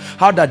scripture,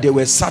 how that there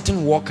were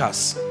certain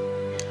workers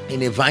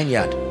in a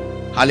vineyard.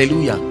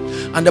 Hallelujah.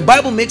 And the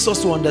Bible makes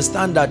us to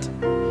understand that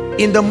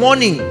in the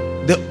morning,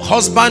 the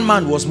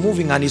husbandman was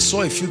moving and he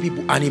saw a few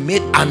people and he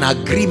made an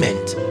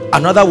agreement,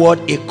 another word,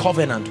 a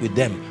covenant with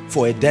them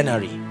for a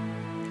denarii.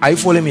 Are you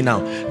following me now?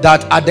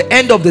 That at the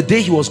end of the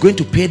day, he was going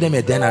to pay them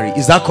a denarii.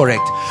 Is that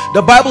correct?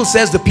 The Bible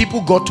says the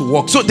people got to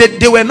work. So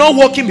they were not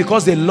working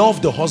because they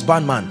loved the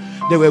husbandman.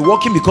 They were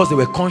working because they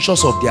were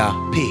conscious of their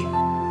pay.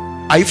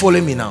 Are you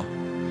following me now?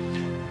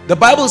 The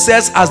Bible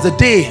says as the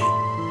day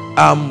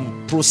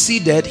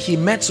proceeded, he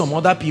met some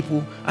other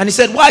people and he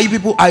said, why are you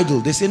people idle?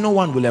 They said, no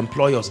one will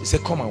employ us. He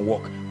said, come and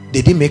work.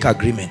 They didn't make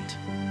agreement.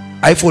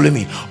 Are you following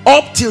me?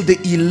 Up till the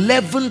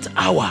 11th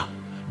hour,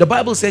 the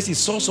Bible says he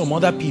saw some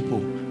other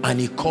people and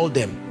he called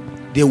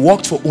them. They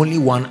worked for only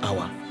 1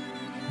 hour,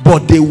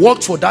 but they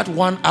worked for that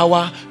 1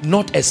 hour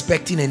not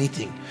expecting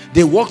anything.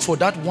 They worked for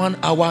that 1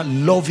 hour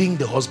loving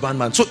the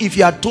husbandman. So if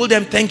you had told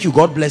them thank you,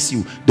 God bless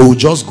you, they would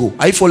just go.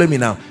 Are you following me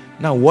now?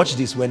 Now watch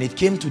this. When it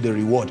came to the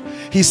reward,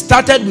 he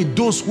started with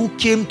those who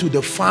came to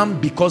the farm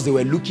because they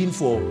were looking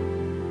for.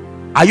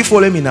 Are you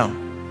following me now?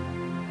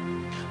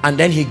 And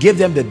then he gave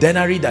them the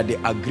denarii that they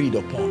agreed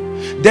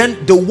upon.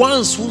 Then the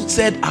ones who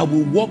said, I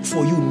will work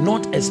for you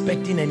not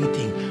expecting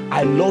anything,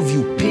 I love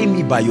you, pay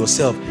me by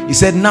yourself. He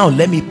said, now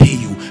let me pay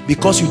you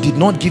because you did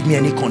not give me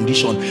any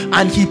condition.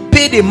 And he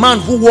paid a man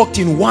who worked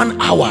in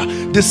 1 hour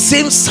the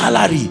same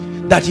salary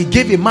that he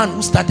gave a man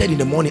who started in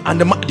the morning.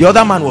 And the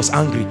other man was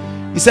angry.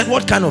 He said,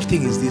 what kind of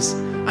thing is this?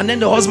 And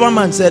then the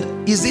husbandman said,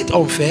 is it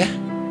unfair?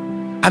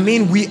 I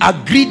mean, we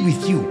agreed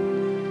with you.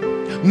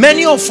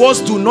 Many of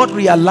us do not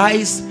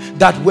realize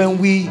that when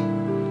we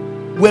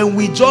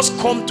just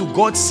come to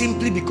God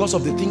simply because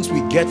of the things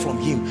we get from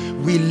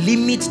him, we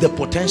limit the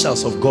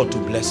potentials of God to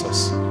bless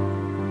us.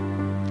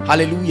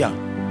 Hallelujah.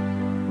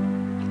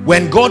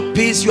 When God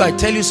pays you, I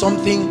tell you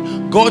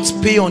something, God's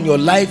pay on your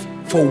life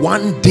for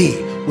 1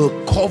 day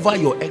will cover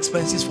your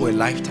expenses for a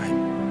lifetime.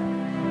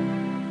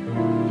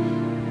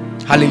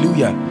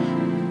 Hallelujah.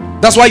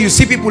 That's why you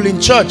see people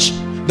in church,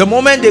 the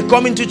moment they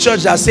come into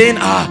church, they're saying,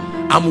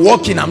 I'm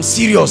working, I'm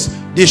serious,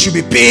 they should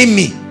be paying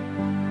me.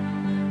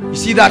 You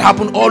see that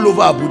happen all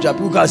over Abuja.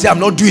 People can say, I'm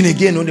not doing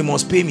again, no, they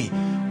must pay me.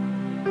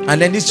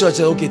 And then this church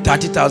says, okay,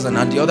 30,000,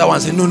 and the other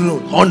one says, no,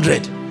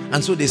 100.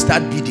 And so they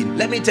start bidding.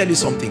 Let me tell you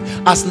something,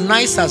 as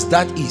nice as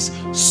that is,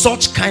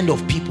 such kind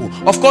of people,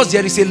 of course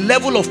there is a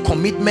level of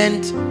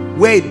commitment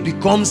where it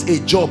becomes a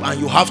job and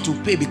you have to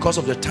pay because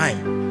of the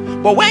time.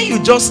 But when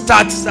you just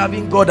start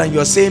serving God and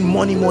you're saying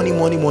money, money,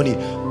 money, money,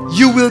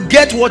 you will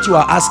get what you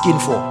are asking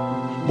for,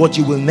 but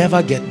you will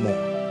never get more.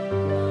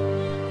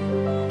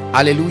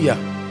 Hallelujah.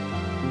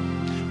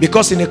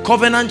 Because in a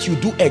covenant, you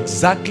do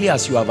exactly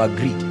as you have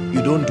agreed.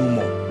 You don't do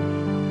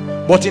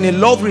more. But in a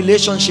love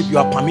relationship, you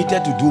are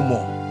permitted to do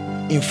more.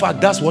 In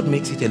fact, that's what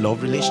makes it a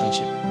love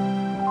relationship.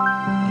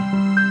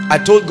 I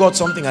told God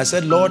something. I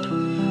said, Lord,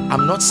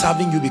 I'm not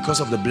serving you because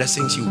of the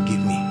blessings you give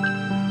me.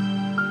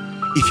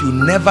 If you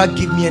never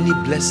give me any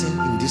blessing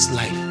in this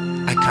life,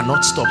 I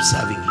cannot stop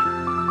serving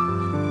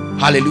you.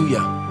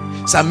 Hallelujah.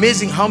 It's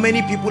amazing how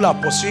many people are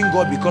pursuing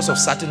God because of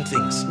certain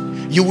things.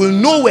 You will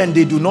know when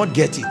they do not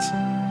get it.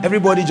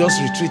 Everybody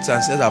just retreats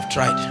and says, I've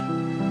tried.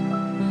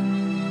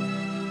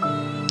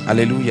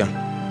 Hallelujah.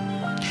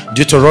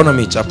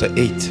 Deuteronomy chapter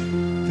 8.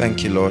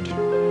 Thank you, Lord.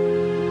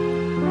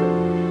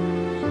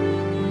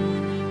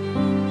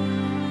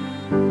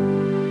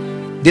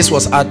 This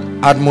was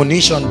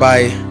admonition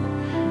by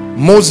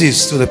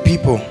Moses to the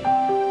people.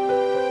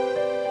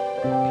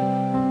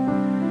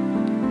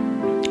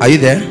 Are you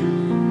there?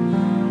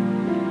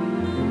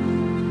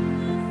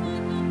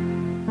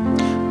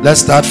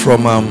 Let's start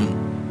from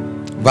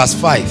verse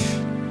 5.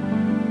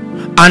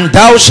 And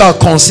thou shalt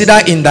consider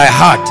in thy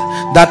heart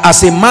that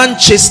as a man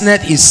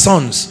chasteneth his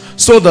sons,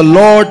 so the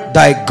Lord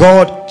thy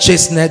God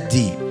chasteneth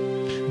thee.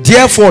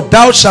 Therefore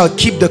thou shalt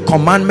keep the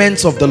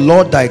commandments of the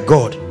Lord thy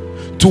God,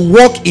 to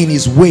walk in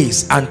his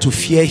ways and to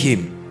fear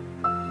him.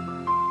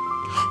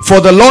 For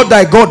the Lord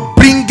thy God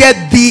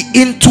bringeth thee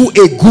into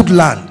a good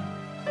land,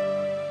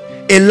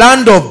 a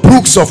land of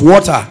brooks of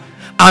water,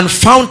 and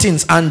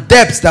fountains and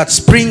depths that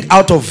spring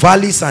out of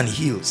valleys and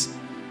hills,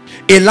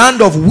 a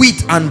land of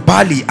wheat and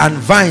barley and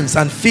vines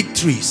and fig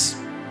trees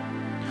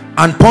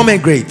and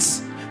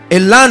pomegranates, a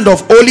land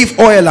of olive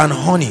oil and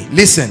honey.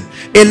 Listen,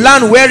 a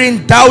land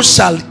wherein thou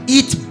shalt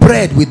eat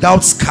bread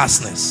without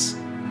scarceness.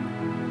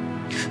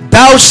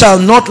 Thou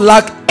shalt not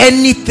lack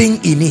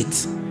anything in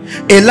it.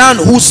 A land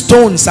whose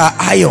stones are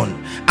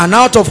iron, and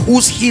out of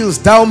whose hills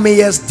thou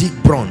mayest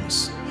dig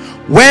bronze.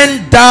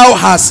 When thou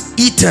hast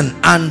eaten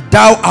and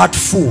thou art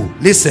full,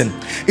 listen,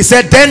 he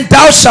said, then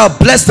thou shalt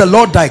bless the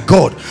Lord thy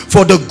God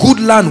for the good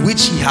land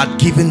which he had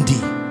given thee.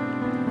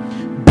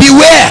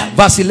 Beware,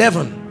 verse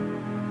 11,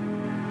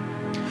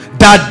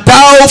 that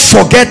thou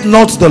forget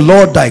not the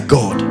Lord thy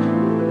God.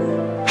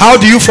 How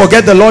do you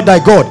forget the Lord thy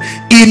God?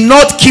 In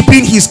not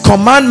keeping his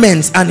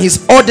commandments and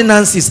his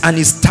ordinances and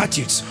his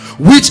statutes,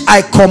 which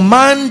I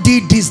command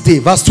thee this day.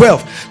 Verse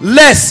 12,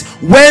 lest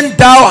when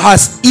thou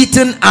hast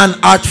eaten and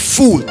art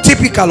full,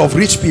 typical of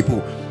rich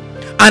people,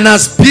 and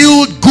hast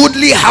built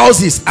goodly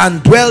houses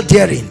and dwell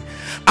therein,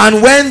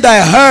 and when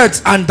thy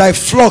herds and thy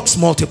flocks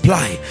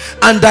multiply,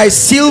 and thy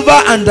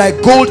silver and thy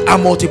gold are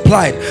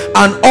multiplied,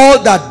 and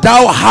all that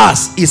thou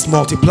hast is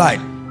multiplied.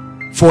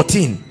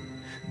 14,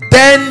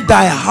 then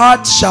thy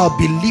heart shall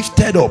be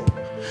lifted up,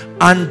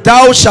 and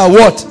thou shalt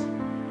what?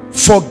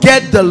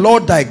 Forget the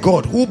Lord thy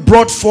God, who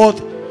brought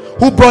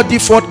thee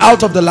forth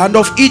out of the land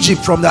of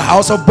Egypt from the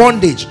house of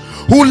bondage,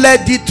 who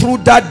led thee through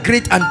that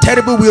great and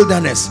terrible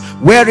wilderness,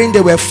 wherein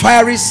there were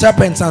fiery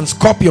serpents and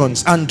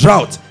scorpions and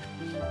drought,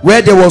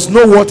 where there was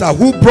no water,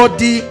 who brought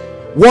thee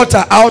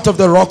water out of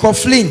the rock of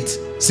flint.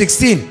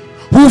 16,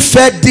 who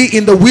fed thee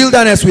in the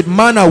wilderness with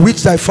manna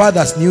which thy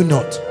fathers knew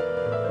not,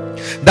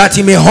 that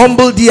he may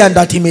humble thee and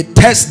that he may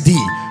test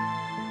thee,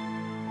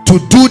 to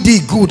do thee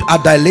good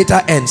at thy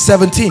later end.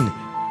 17,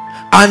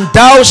 and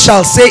thou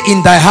shalt say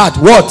in thy heart,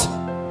 what?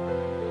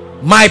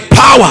 My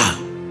power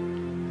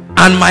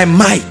and my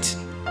might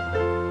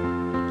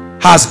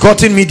has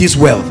gotten me this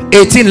wealth.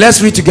 18,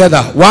 let's read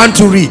together. 1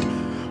 to read.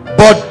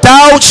 But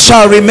thou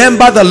shalt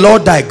remember the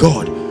Lord thy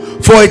God,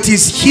 for it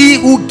is he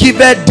who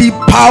giveth thee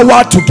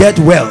power to get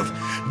wealth,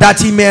 that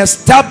he may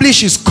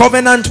establish his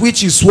covenant which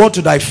he swore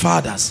to thy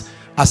fathers,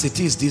 as it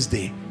is this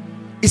day.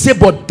 He said,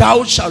 but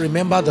thou shalt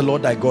remember the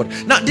Lord thy God.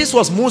 Now this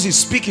was Moses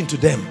speaking to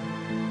them.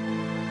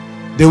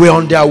 They were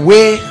on their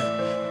way,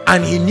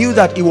 and he knew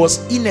that it was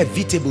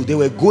inevitable. They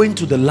were going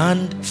to the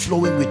land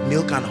flowing with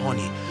milk and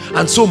honey.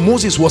 And so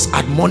Moses was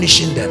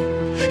admonishing them.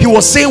 He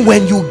was saying,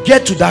 when you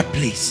get to that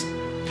place,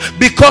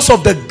 because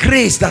of the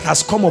grace that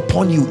has come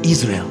upon you,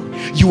 Israel,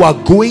 you are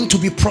going to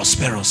be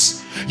prosperous.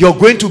 You're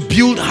going to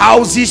build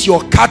houses,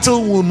 your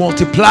cattle will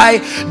multiply.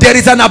 There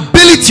is an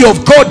ability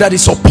of God that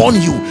is upon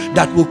you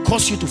that will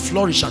cause you to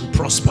flourish and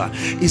prosper.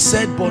 He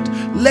said, but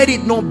let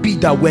it not be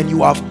that when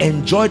you have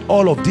enjoyed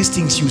all of these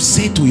things, you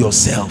say to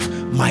yourself,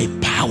 my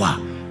power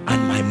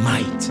and my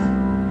might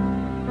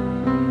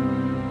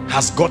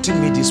has gotten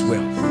me this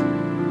wealth.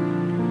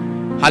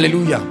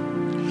 Hallelujah.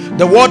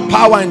 The word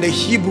power in the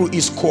Hebrew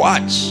is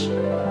koach,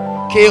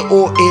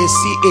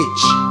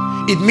 K-O-A-C-H.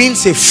 It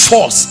means a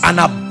force, an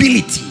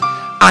ability,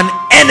 an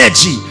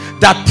energy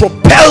that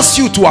propels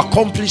you to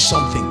accomplish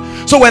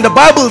something. So when the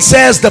Bible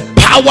says the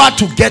power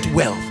to get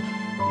wealth,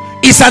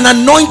 it's an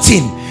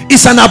anointing,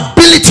 it's an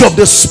ability of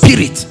the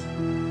Spirit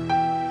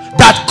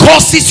that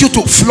causes you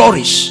to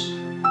flourish.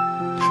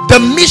 The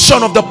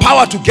mission of the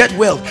power to get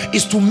wealth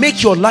is to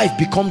make your life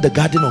become the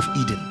Garden of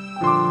Eden.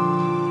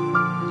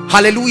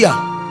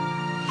 Hallelujah.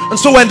 And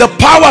so when the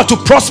power to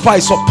prosper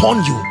is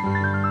upon you,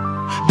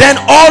 then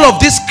all of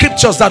these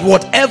scriptures that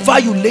whatever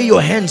you lay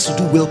your hands to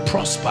do will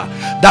prosper,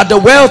 that the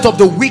wealth of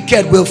the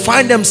wicked will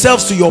find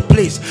themselves to your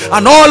place,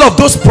 and all of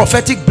those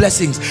prophetic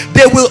blessings,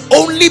 they will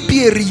only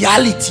be a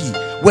reality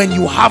when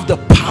you have the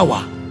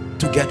power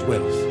to get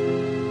wealth.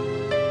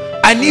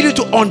 I need you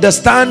to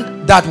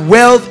understand that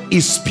wealth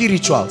is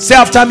spiritual. Say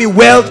after me,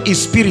 wealth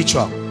is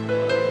spiritual.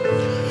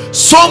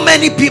 So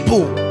many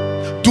people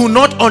do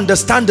not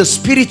understand the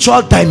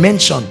spiritual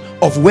dimension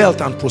of wealth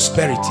and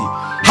prosperity.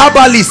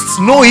 Herbalists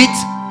know it,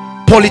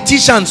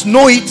 politicians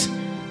know it.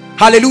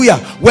 Hallelujah.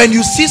 When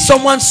you see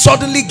someone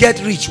suddenly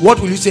get rich, what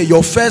will you say?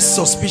 Your first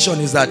suspicion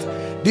is that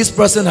this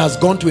person has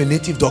gone to a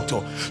native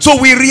doctor. So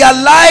we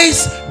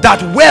realize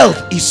that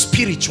wealth is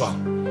spiritual.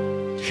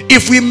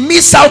 If we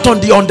miss out on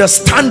the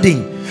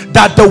understanding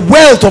that the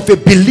wealth of a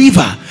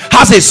believer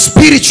has a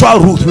spiritual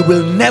root, we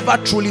will never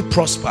truly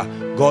prosper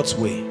God's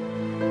way.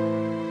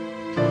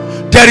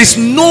 There is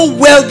no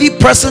wealthy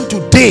person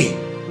today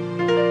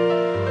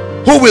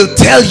who will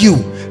tell you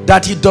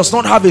that he does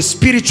not have a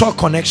spiritual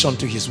connection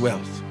to his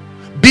wealth.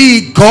 Be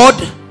it God,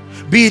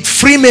 be it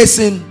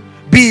Freemason,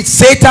 be it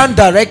Satan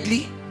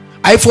directly.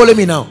 Are you following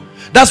me now?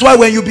 That's why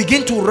when you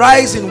begin to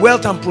rise in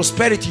wealth and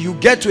prosperity, you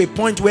get to a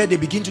point where they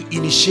begin to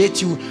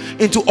initiate you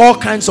into all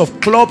kinds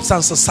of clubs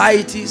and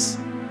societies.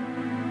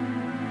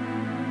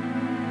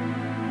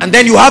 And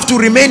then you have to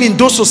remain in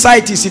those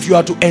societies if you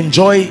are to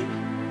enjoy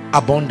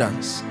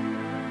abundance.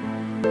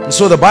 And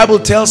so the Bible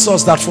tells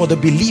us that for the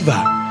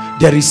believer,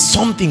 there is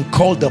something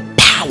called the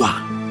power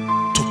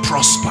to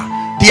prosper.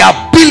 The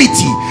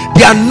ability,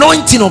 the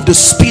anointing of the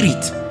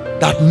Spirit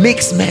that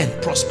makes men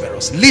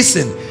prosperous.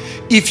 Listen,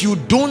 if you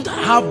don't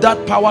have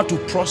that power to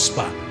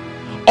prosper,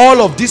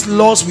 all of these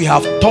laws we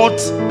have taught,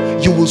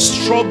 you will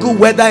struggle,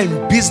 whether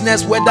in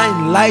business, whether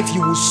in life,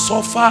 you will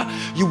suffer,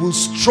 you will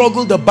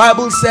struggle. The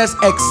Bible says,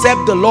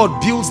 except the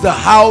Lord builds the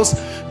house,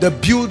 the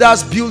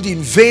builders build in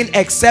vain.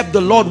 Except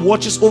the Lord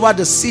watches over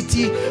the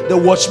city, the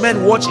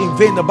watchmen watch in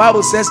vain. The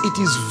Bible says it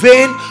is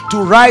vain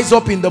to rise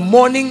up in the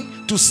morning,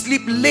 to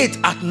sleep late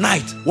at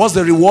night. What's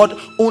the reward?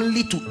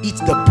 Only to eat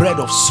the bread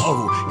of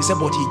sorrow. He said,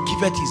 but he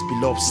giveth his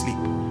beloved sleep.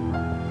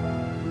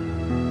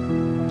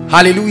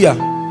 Hallelujah.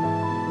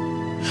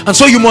 And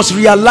so you must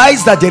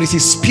realize that there is a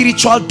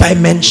spiritual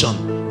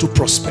dimension to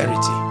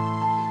prosperity.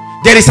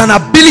 There is an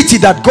ability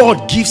that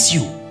God gives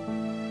you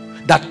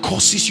that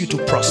causes you to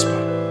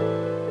prosper.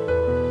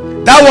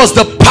 That was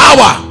the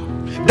power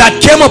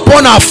that came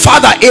upon our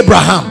father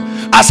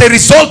Abraham as a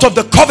result of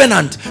the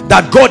covenant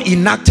that God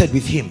enacted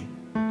with him.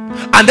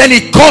 And then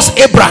it caused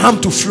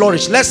Abraham to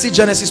flourish. Let's see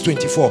Genesis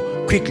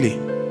 24 quickly.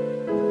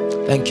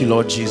 Thank you,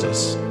 Lord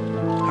Jesus.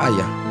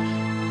 Hiya.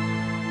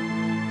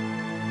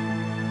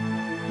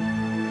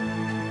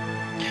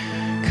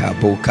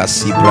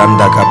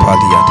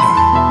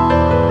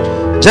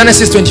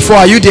 Genesis 24,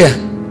 are you there?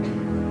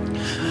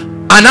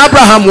 And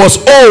Abraham was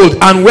old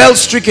and well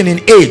stricken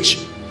in age,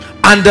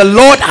 and the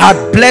Lord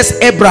had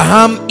blessed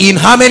Abraham in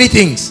how many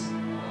things?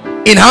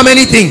 In how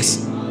many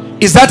things?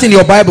 Is that in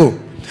your Bible?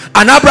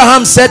 And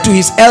Abraham said to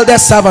his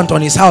eldest servant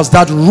on his house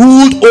that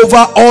ruled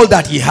over all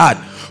that he had,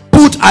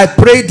 put, I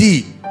pray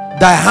thee,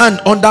 thy hand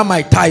under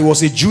my thigh. It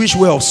was a Jewish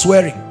way of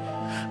swearing.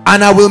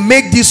 And I will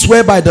make thee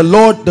swear by the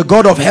Lord, the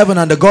God of heaven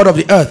and the God of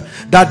the earth,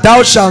 that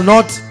thou shalt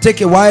not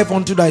take a wife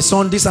unto thy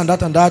son, this and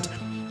that and that.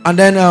 And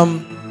then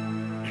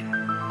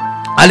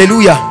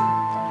hallelujah,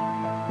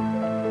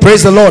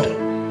 praise the Lord.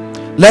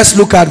 Let's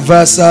look at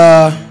verse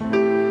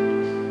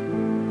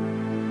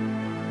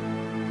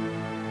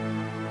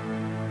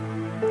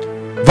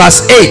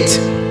verse 8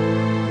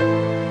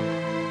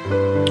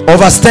 or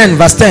verse 10.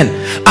 Verse 10.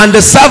 And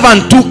the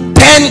servant took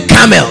 10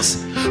 camels.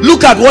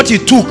 Look at what he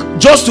took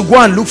just to go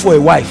and look for a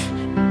wife,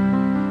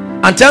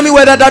 and tell me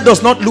whether that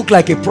does not look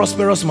like a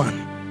prosperous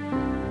man.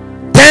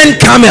 10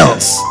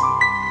 camels,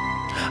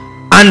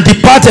 and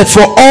departed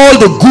for all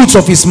the goods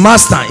of his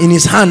master in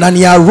his hand. And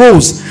he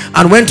arose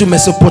and went to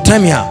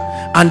Mesopotamia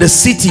and the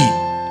city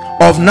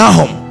of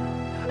Nahum.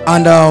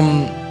 And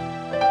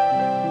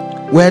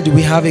where do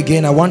we have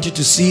again? I want you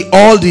to see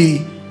all the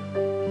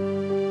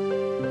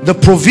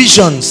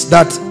provisions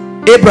that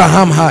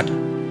Abraham had.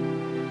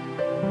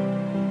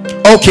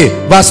 Okay,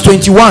 verse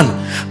 21.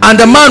 And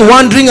the man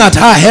wandering at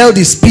her held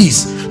his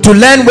peace to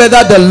learn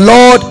whether the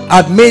Lord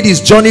had made his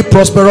journey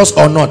prosperous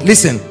or not.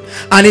 Listen.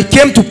 And it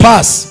came to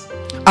pass,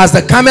 as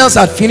the camels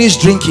had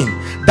finished drinking,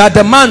 that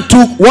the man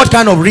took what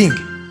kind of ring?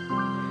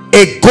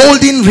 A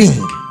golden ring,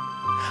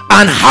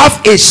 and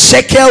half a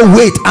shekel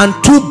weight, and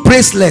 2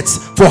 bracelets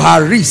for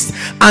her wrist,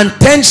 and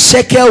 10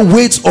 shekel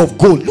weights of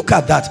gold. Look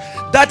at that.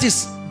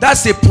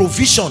 That's a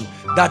provision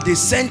that they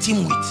sent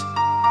him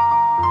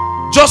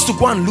with, just to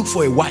go and look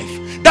for a wife.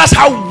 That's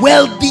how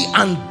wealthy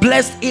and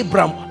blessed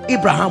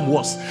Abraham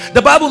was.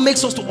 The Bible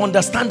makes us to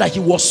understand that he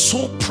was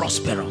so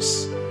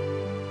prosperous.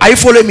 Are you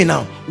following me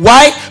now?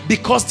 Why?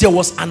 Because there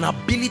was an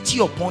ability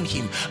upon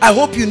him. I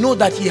hope you know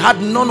that he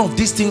had none of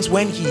these things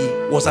when he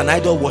was an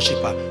idol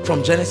worshiper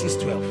from Genesis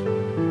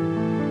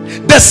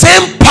 12. The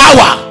same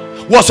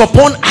power was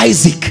upon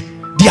Isaac,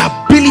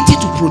 the ability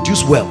to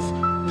produce wealth.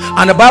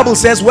 And the Bible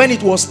says when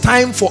it was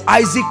time for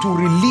Isaac to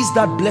release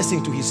that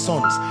blessing to his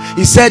sons,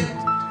 he said,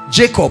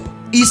 Jacob,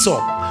 Esau,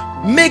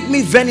 make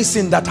me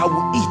venison that I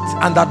will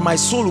eat, and that my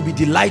soul will be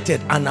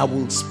delighted, and I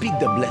will speak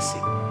the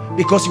blessing.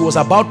 Because he was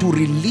about to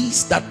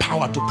release that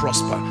power to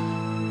prosper.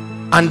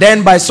 And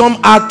then by some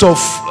act of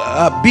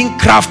being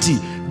crafty,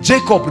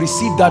 Jacob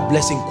received that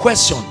blessing.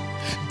 Question: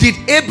 did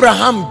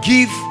Abraham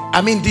give,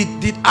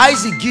 did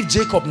Isaac give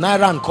Jacob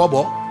naira and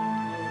kobo?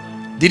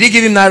 Did he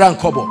give him naira and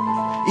kobo?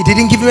 He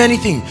didn't give him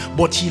anything,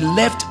 but he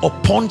left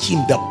upon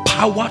him the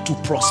power to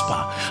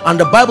prosper. And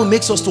the Bible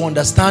makes us to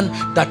understand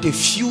that a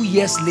few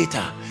years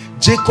later,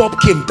 Jacob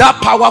came. That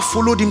power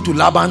followed him to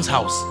Laban's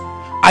house.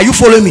 Are you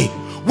following me?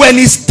 When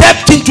he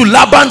stepped into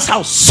Laban's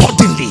house,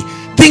 suddenly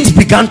things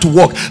began to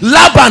work.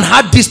 Laban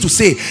had this to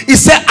say. He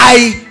said,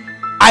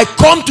 I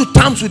come to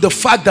terms with the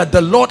fact that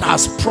the Lord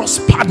has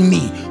prospered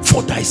me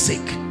for thy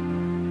sake.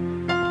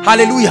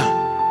 Hallelujah.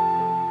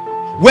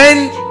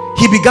 when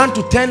he began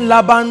to tend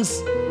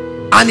Laban's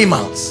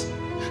animals,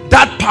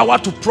 that power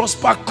to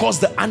prosper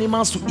caused the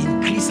animals to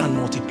increase and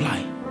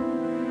multiply.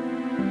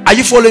 Are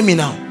you following me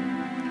now?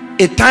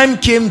 A time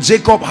came,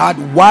 Jacob had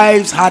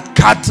wives, had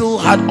cattle,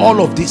 had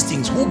all of these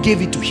things. Who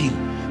gave it to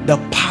him? The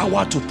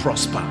power to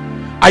prosper.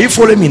 Are you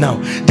following me now?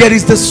 There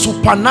is the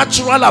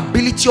supernatural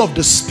ability of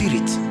the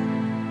Spirit.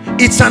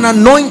 It's an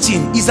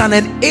anointing, it's an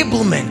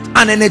enablement,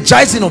 an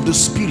energizing of the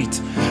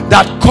Spirit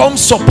that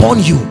comes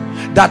upon you,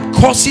 that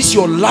causes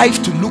your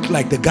life to look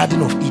like the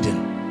Garden of Eden.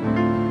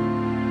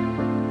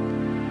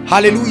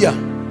 Hallelujah.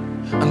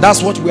 And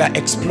that's what we are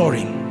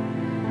exploring.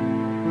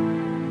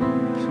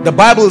 The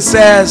Bible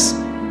says,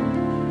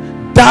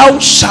 thou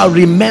shalt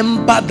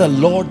remember the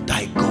Lord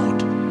thy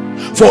God,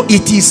 for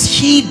it is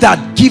he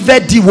that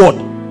giveth thee what?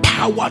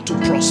 Power to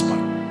prosper.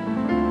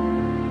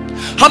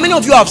 How many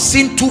of you have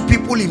seen two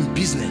people in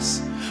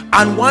business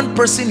and one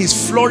person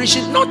is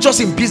flourishing, not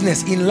just in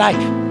business, in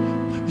life?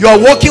 You are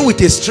walking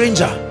with a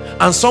stranger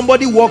and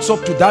somebody walks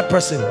up to that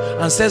person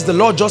and says, the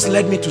Lord just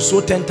led me to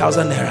sow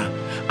 10,000 naira.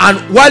 And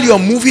while you're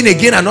moving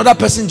again, another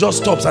person just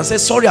stops and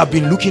says, sorry, I've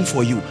been looking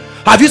for you.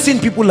 Have you seen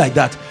people like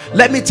that?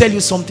 Let me tell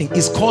you something.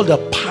 It's called the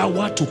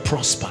power to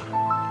prosper.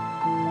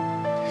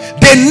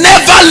 They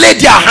never lay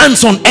their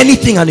hands on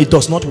anything and it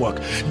does not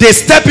work. They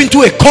step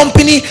into a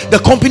company,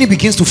 the company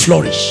begins to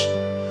flourish.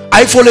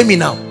 Are you following me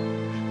now?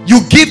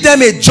 You give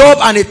them a job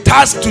and a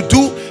task to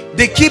do,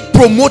 they keep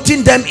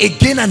promoting them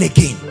again and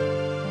again.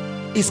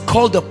 It's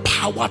called the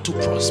power to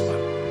prosper.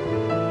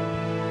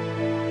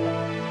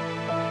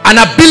 An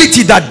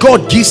ability that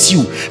God gives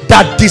you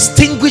that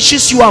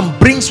distinguishes you and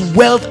brings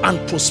wealth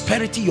and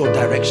prosperity your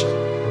direction.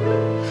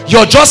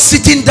 You're just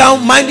sitting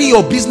down minding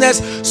your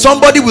business,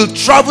 somebody will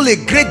travel a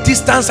great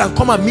distance and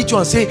come and meet you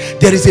and say,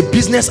 there is a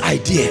business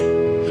idea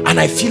and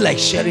I feel like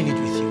sharing it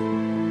with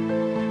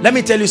you. Let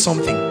me tell you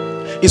something.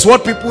 It's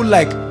what people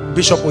like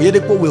Bishop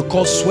Oyedepo will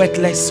call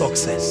sweatless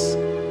success.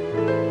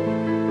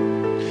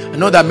 I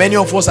know that many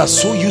of us are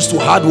so used to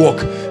hard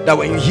work that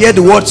when you hear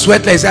the word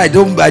sweatless, I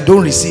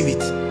don't receive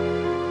it.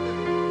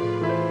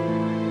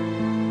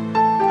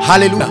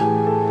 Hallelujah.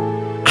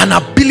 An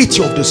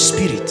ability of the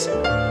Spirit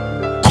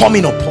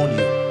coming upon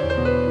you.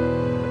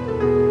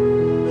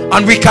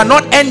 And we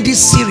cannot end this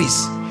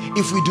series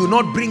if we do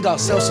not bring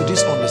ourselves to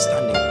this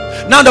understanding.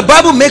 Now the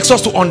Bible makes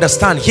us to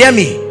understand, hear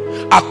me,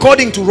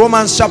 according to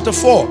Romans chapter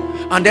 4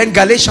 and then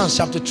Galatians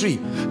chapter 3.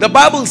 The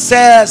Bible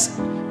says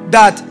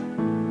that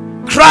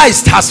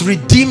Christ has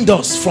redeemed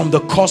us from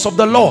the curse of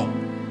the law,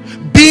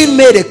 being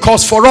made a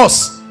curse for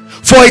us.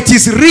 For it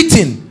is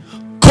written,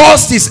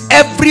 cursed is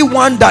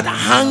everyone that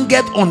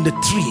hangeth on the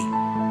tree,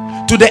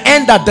 to the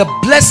end that the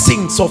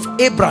blessings of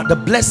Abraham, the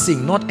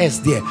blessing, not as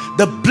there,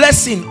 the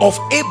blessing of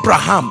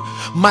Abraham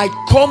might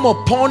come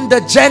upon the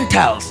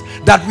Gentiles,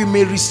 that we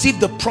may receive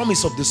the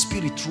promise of the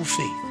Spirit through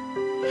faith.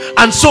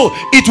 And so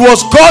it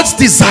was God's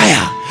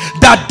desire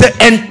that the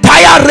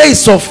entire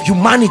race of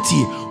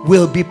humanity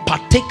will be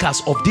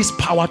partakers of this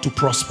power to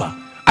prosper.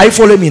 Are you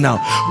following me now?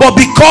 But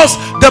because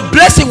the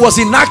blessing was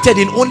enacted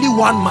in only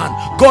one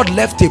man, God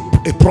left a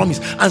promise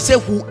and said,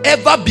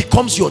 whoever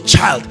becomes your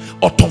child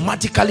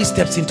automatically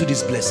steps into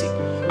this blessing.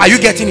 Are you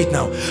getting it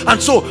now?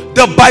 And so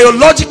the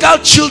biological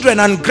children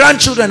and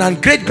grandchildren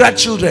and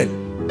great-grandchildren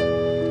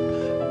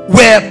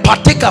were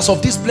partakers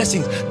of these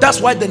blessings. That's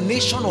why the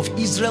nation of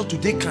Israel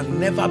today can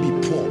never be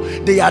poor.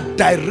 They are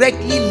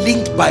directly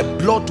linked by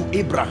blood to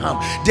Abraham.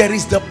 There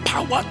is the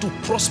power to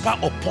prosper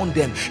upon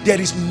them.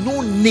 There is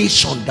no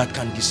nation that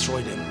can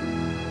destroy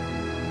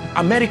them.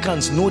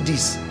 Americans know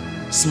this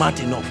smart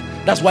enough.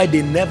 That's why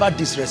they never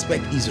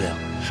disrespect Israel,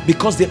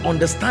 because they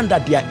understand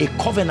that they are a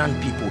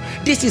covenant people.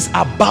 This is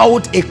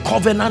about a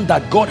covenant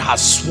that God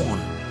has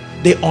sworn.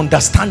 They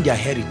understand their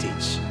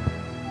heritage.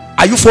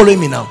 Are you following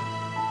me now?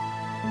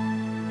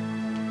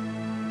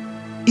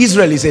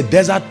 Israel is a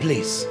desert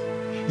place,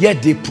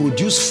 yet they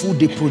produce food.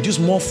 They produce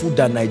more food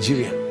than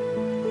Nigeria.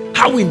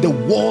 How in the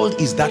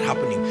world is that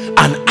happening?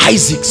 And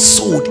Isaac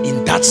sowed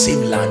in that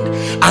same land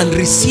and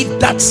received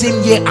that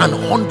same year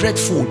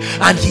 100-fold,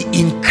 and he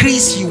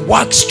increased, he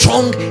waxed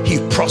strong, he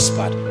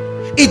prospered.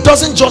 It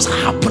doesn't just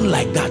happen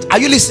like that. Are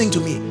you listening to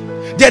me?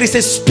 There is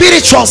a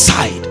spiritual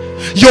side.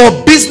 Your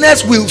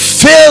business will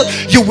fail,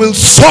 you will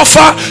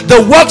suffer,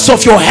 the works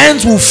of your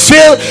hands will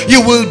fail,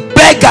 you will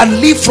beg and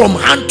live from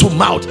hand to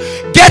mouth.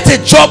 Get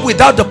a job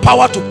without the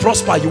power to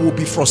prosper, you will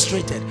be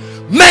frustrated.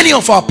 Many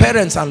of our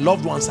parents and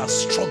loved ones are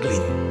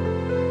struggling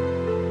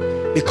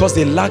because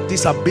they lack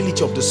this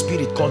ability of the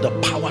Spirit called the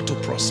power to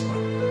prosper.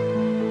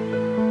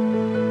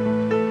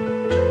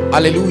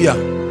 Hallelujah.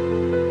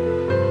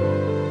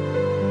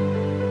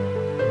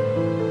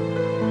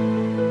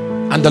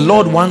 And the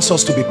Lord wants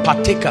us to be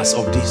partakers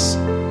of this.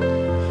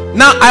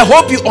 Now, I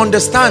hope you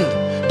understand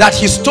that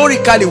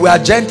historically we are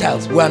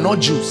Gentiles, we are not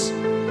Jews.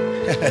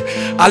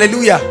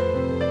 Hallelujah.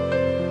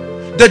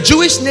 The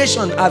Jewish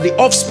nation are the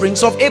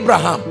offsprings of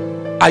Abraham.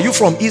 Are you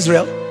from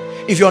Israel?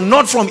 If you're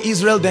not from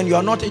Israel, then you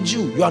are not a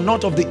Jew. You are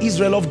not of the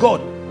Israel of God.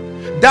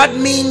 That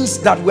means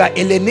that we are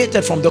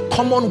alienated from the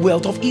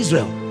commonwealth of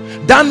Israel.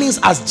 That means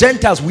as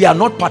Gentiles, we are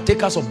not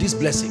partakers of this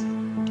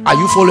blessing. Are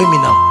you following me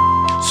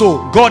now?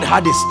 So God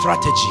had a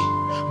strategy.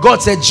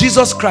 God said,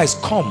 Jesus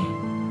Christ,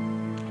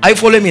 come. Are you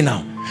following me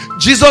now?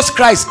 Jesus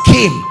Christ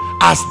came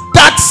as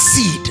that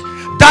seed,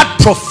 that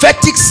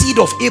prophetic seed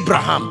of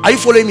Abraham. Are you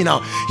following me now?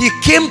 He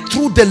came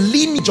through the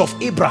lineage of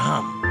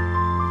Abraham,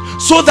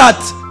 so that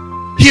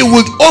he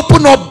would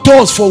open up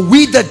doors for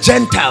we the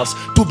Gentiles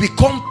to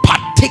become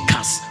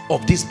partakers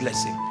of this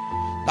blessing.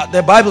 That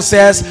the Bible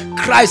says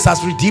Christ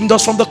has redeemed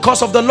us from the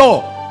curse of the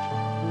law,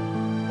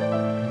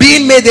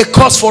 being made a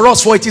curse for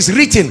us, for it is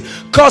written,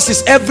 cursed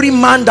is every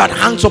man that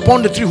hangs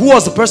upon the tree. Who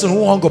was the person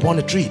who hung upon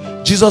the tree?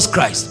 Jesus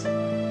Christ.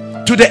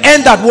 To the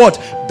end that what?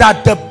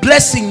 That the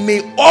blessing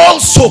may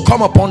also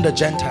come upon the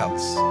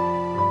Gentiles.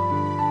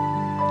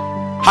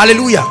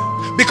 Hallelujah.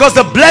 Because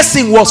the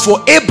blessing was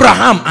for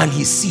Abraham and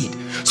his seed.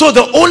 So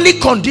the only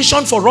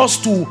condition for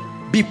us to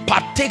be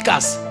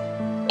partakers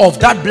of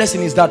that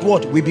blessing is that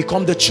what? We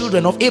become the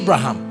children of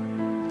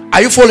Abraham.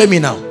 Are you following me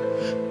now?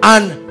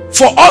 And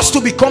for us to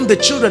become the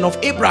children of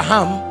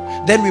Abraham,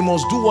 then we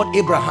must do what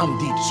Abraham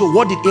did. So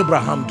what did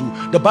Abraham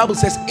do? The Bible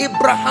says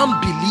Abraham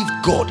believed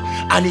God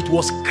and it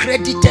was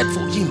credited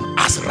for him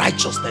as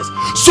righteousness.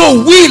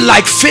 So we,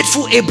 like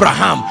faithful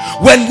Abraham,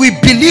 when we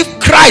believe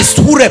Christ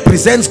who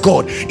represents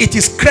God, it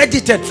is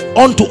credited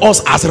unto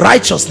us as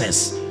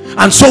righteousness.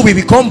 And so we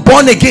become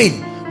born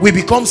again. We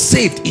become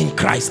saved in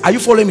Christ. Are you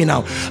following me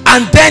now?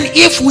 And then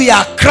if we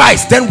are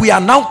Christ, then we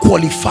are now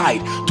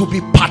qualified to be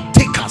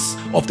partakers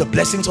of the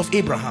blessings of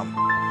Abraham.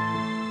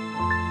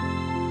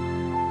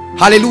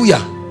 Hallelujah.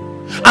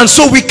 And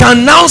so we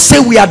can now say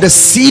we are the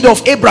seed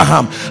of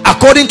Abraham,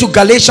 according to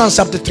Galatians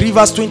chapter 3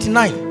 verse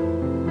 29.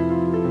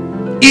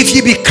 If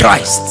ye be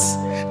Christ's,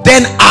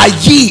 then are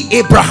ye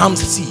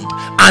Abraham's seed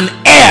and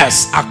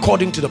heirs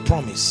according to the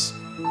promise.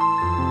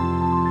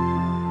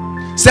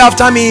 Say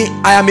after me,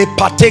 I am a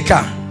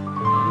partaker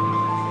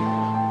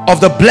of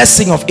the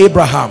blessing of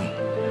Abraham.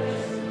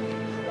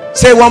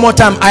 Say one more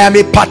time, I am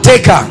a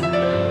partaker.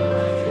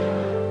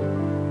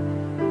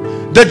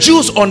 The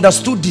Jews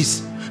understood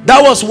this.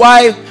 That was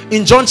why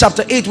in John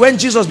chapter 8, when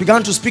Jesus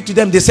began to speak to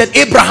them, they said,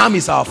 Abraham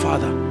is our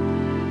father.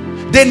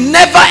 They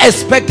never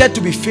expected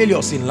to be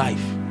failures in life.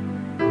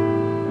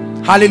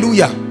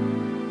 Hallelujah.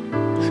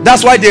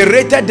 That's why they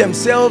rated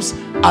themselves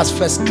as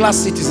first-class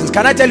citizens.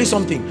 Can I tell you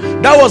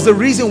something? That was the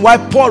reason why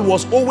Paul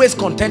was always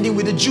contending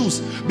with the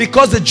Jews,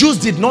 because the Jews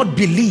did not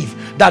believe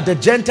that the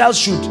Gentiles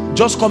should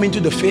just come into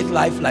the faith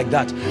life like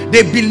that.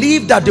 They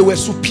believed that they were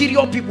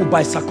superior people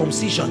by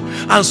circumcision,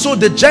 and so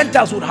the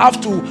Gentiles would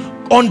have to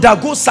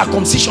undergo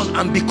circumcision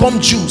and become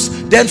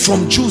Jews. Then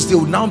from Jews they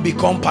would now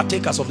become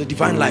partakers of the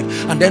divine life.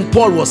 And then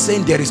Paul was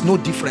saying there is no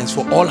difference,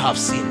 for all have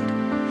sinned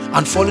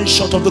and fallen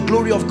short of the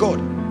glory of God.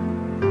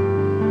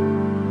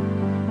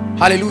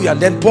 Hallelujah. And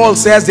then Paul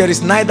says there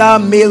is neither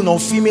male nor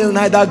female,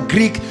 neither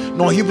Greek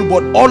nor Hebrew,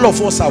 but all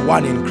of us are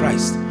one in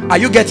Christ. Are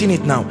you getting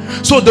it now?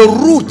 So the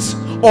root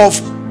of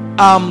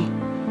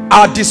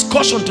our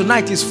discussion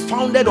tonight is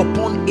founded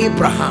upon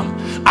Abraham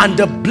and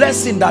the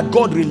blessing that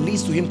God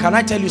released to him. Can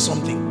I tell you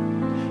something?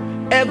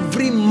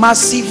 Every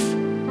massive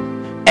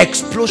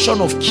explosion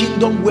of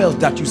kingdom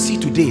wealth that you see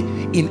today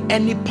in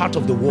any part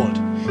of the world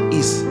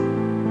is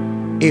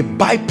a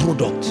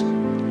byproduct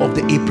of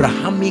the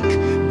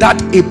that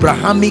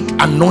Abrahamic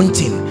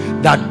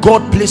anointing that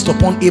God placed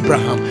upon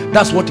Abraham.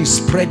 That's what is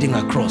spreading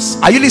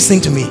across. Are you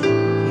listening to me?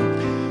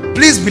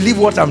 Please believe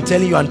what I'm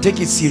telling you and take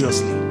it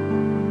seriously.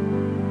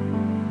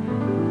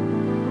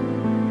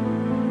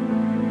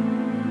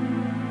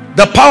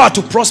 The power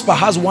to prosper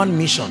has one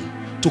mission: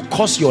 to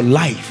cause your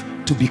life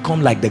to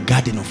become like the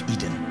Garden of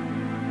Eden,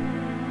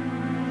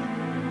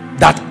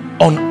 that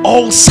on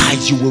all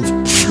sides you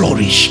will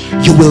flourish,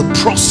 you will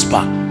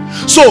prosper.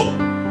 So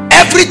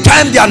every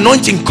time the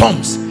anointing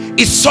comes,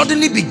 it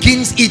suddenly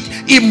begins,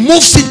 it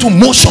moves into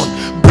motion,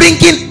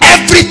 bringing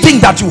everything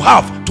that you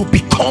have to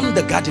become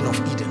the Garden of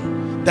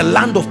Eden, the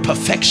land of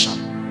perfection.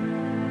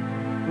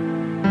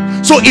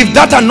 So if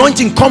that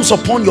anointing comes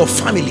upon your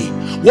family,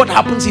 what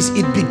happens is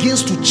it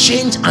begins to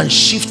change and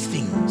shift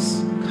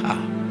things.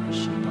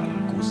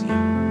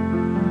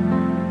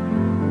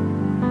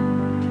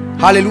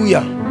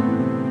 Hallelujah.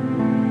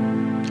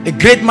 A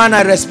great man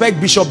I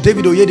respect, Bishop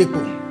David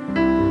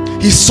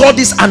Oyedepo. He saw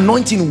this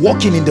anointing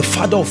walking in the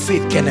father of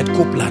faith, Kenneth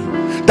Copeland,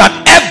 that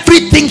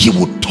everything he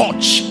would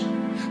touch,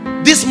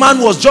 this man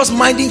was just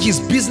minding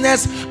his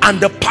business, and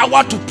the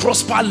power to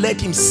prosper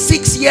led him.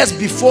 6 years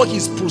before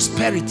his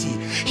prosperity,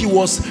 he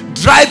was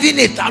driving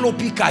a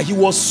talopika. He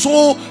was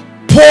so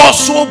poor,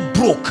 so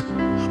broke,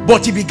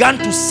 but he began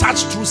to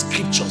search through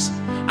scriptures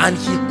and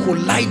he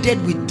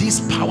collided with this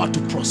power to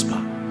prosper.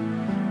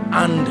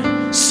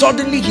 And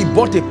suddenly he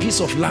bought a piece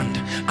of land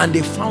and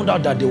they found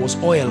out that there was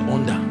oil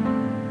under.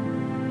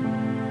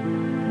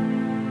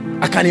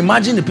 I can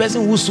imagine the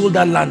person who sold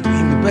that land to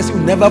him, the person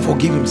will never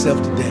forgive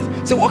himself to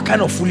death. Say, what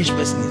kind of foolish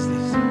person is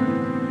this?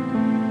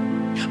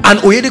 And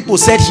Oyedepo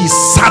said he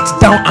sat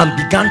down and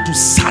began to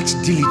search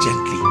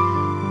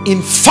diligently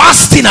in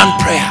fasting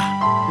and prayer.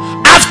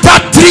 After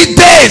After 3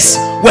 days,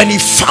 when he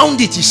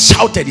found it, he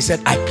shouted. He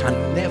said, I can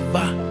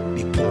never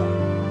be poor.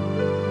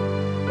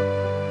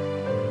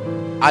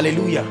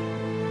 Hallelujah.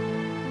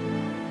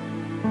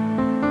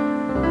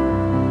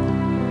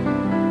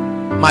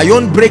 My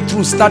own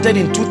breakthrough started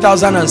in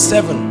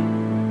 2007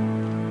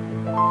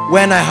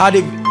 when I had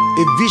a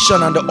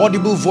vision and the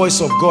audible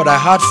voice of God. I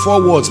heard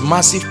 4 words: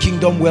 massive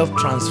kingdom wealth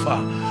transfer.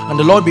 And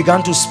the Lord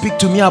began to speak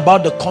to me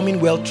about the coming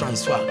wealth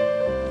transfer.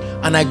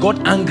 And I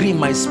got angry in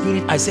my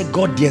spirit. I said,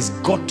 God, there's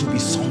got to be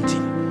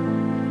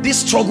something. This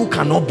struggle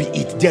cannot be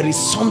it. There is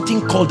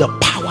something called the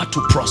power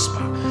to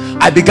prosper.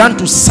 I began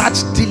to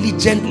search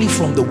diligently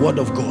from the word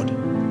of God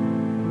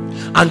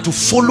and to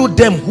follow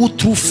them who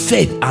through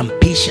faith and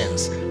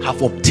patience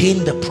have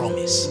obtained the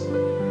promise.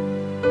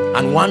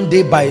 And one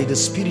day, by the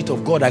Spirit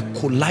of God, I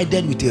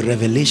collided with a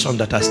revelation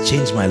that has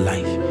changed my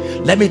life.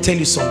 Let me tell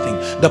you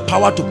something. The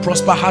power to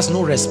prosper has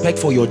no respect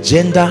for your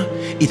gender.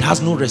 It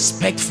has no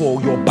respect for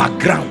your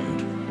background.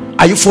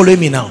 Are you following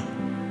me now?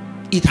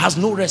 It has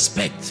no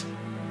respect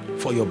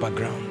for your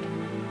background.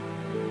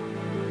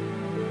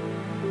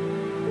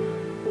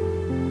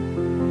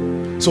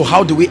 So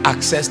how do we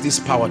access this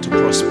power to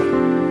prosper?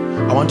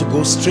 I want to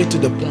go straight to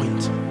the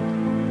point.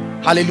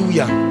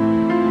 Hallelujah.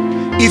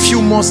 If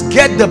you must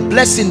get the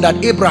blessing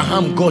that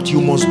Abraham got,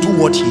 you must do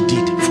what he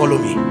did. Follow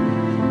me.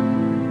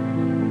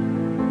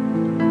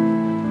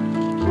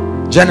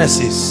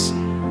 Genesis.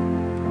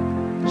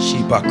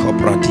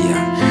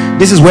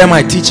 This is where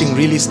my teaching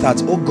really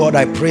starts. Oh God,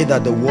 I pray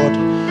that the word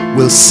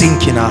will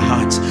sink in our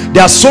hearts.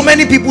 There are so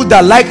many people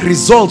that like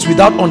results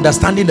without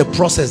understanding the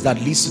process that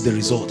leads to the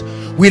result.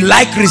 We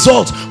like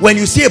results. When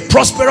you see a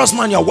prosperous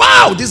man, you're,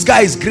 wow, this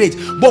guy is great.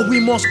 But we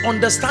must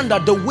understand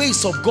that the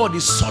ways of God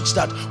is such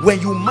that when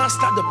you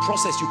master the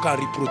process, you can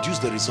reproduce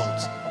the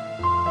results.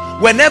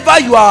 Whenever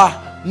you are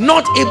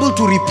not able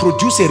to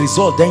reproduce a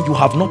result, then you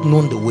have not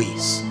known the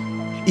ways.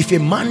 If a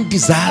man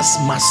desires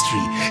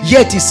mastery,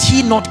 yet is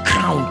he not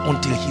crowned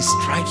until he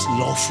strives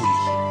lawfully.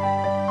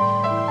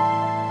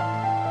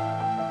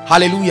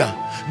 Hallelujah.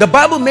 The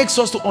Bible makes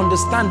us to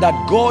understand that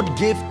God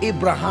gave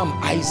Abraham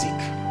Isaac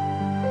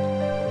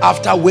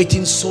after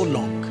waiting so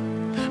long.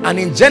 And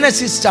in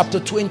Genesis chapter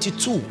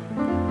 22,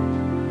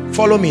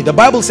 follow me, the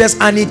Bible says,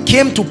 and it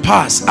came to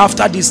pass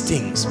after these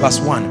things, verse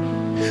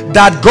 1,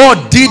 that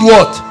God did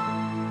what?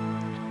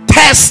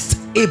 Test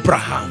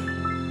Abraham.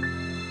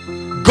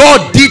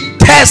 God did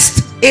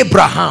test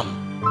Abraham.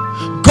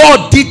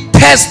 God did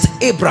test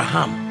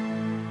Abraham.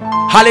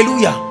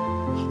 Hallelujah.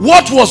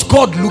 What was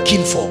God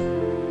looking for?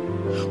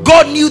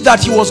 God knew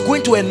that he was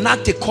going to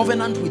enact a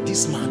covenant with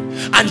this man,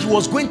 and he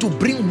was going to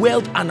bring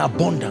wealth and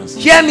abundance.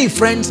 Hear me,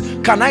 friends.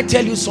 Can I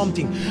tell you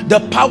something? The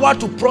power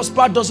to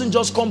prosper doesn't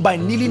just come by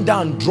kneeling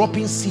down and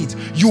dropping seeds.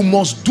 You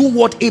must do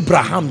what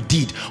Abraham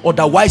did,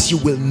 otherwise you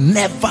will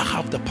never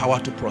have the power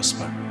to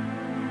prosper.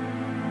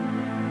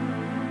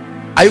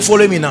 Are you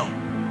following me now?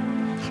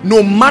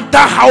 No matter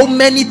how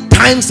many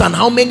times and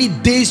how many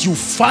days you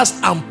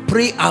fast and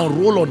pray and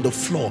roll on the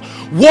floor,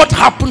 what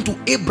happened to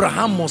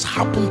Abraham must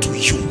happen to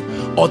you.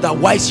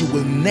 Otherwise, you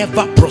will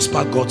never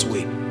prosper God's way.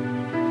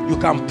 You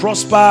can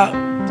prosper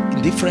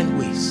in different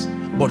ways,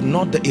 but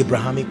not the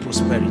Abrahamic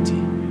prosperity.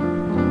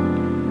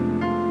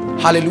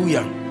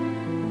 Hallelujah.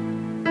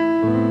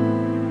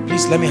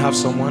 Please let me have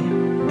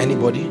someone.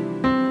 Anybody?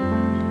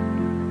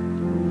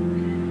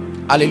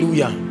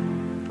 Hallelujah.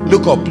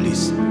 Look up,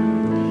 please.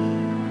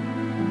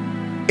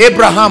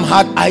 Abraham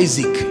had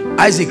Isaac.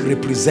 Isaac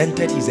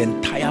represented his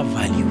entire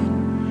value.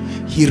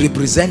 He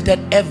represented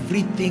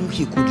everything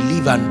he could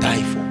live and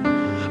die for.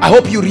 I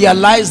hope you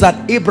realize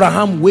that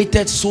Abraham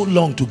waited so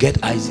long to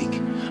get Isaac.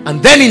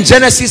 And then in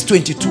Genesis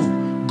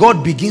 22,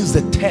 God begins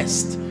the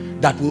test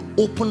that will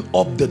open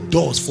up the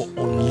doors for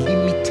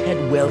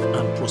unlimited wealth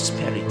and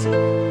prosperity.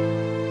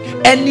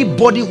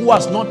 Anybody who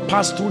has not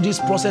passed through this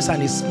process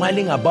and is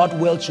smiling about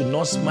wealth should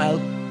not smile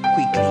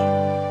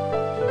quickly.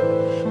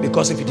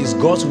 Because if it is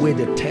God's way,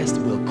 the test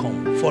will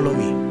come. Follow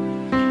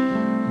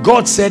me.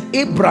 God said,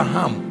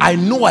 Abraham, I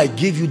know I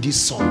gave you this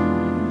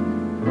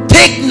son.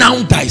 Take now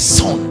thy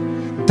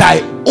son,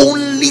 thy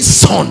only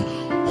son,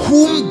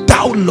 whom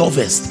thou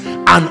lovest,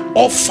 and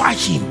offer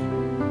him.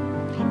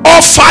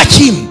 Offer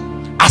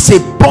him as a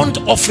burnt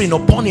offering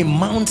upon a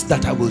mount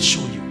that I will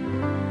show you.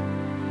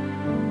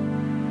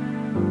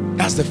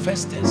 That's the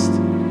first test.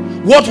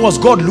 What was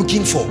God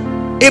looking for?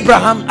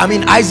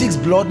 Isaac's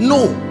blood?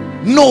 No.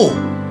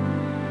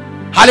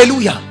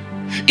 Hallelujah.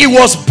 It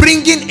was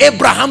bringing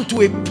Abraham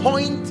to a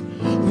point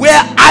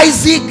where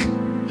Isaac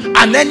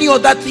and any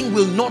other thing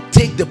will not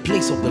take the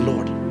place of the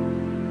Lord.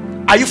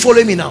 Are you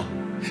following me now?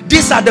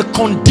 These are the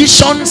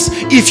conditions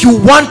if you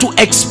want to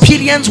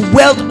experience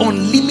wealth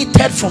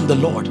unlimited from the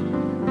Lord.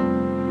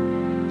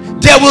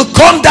 There will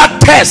come that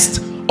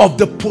test of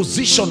the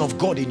position of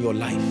God in your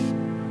life.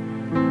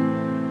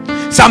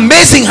 It's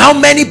amazing how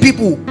many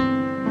people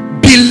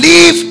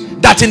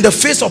believe that in the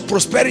face of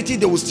prosperity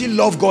they will still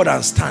love God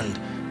and stand.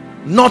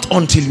 Not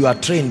until you are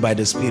trained by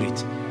the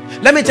Spirit.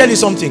 Let me tell you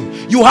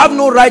something. You have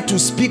no right to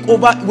speak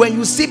over. When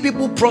you see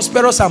people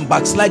prosperous and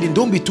backsliding,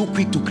 don't be too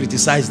quick to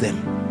criticize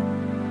them.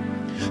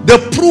 The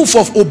proof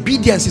of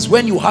obedience is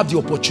when you have the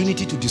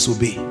opportunity to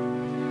disobey.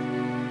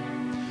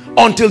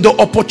 Until the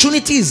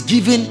opportunity is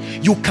given,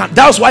 you can't.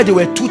 That's why there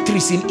were 2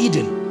 trees in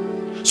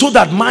Eden, so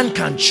that man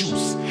can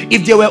choose.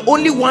 If there were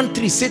only 1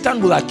 tree, Satan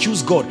will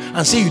accuse God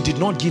and say you did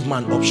not give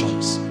man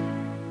options.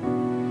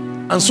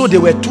 And so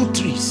there were 2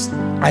 trees.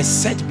 I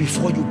set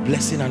before you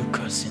blessing and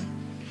cursing.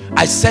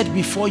 I set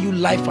before you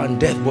life and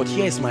death, but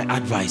here is my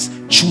advice: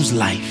 choose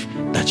life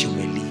that you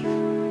may live.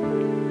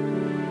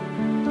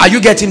 Are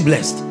you getting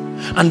blessed?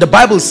 And the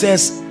Bible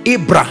says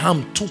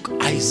Abraham took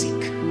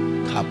Isaac.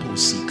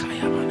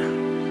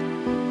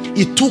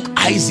 He took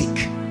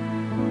Isaac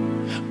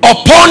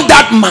upon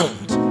that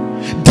mount,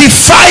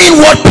 defying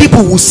what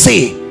people will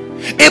say.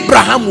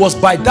 Abraham was,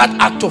 by that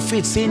act of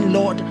faith, saying,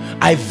 Lord,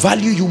 I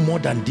value you more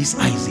than this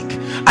Isaac.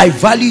 I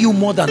value you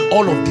more than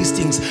all of these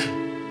things.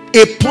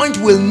 A point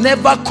will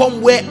never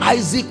come where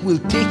Isaac will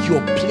take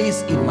your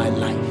place in my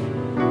life.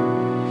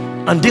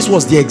 And this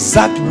was the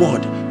exact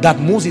word that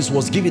Moses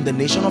was giving the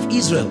nation of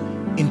Israel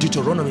in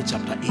Deuteronomy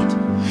chapter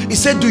 8. He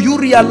said, do you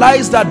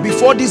realize that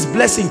before this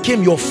blessing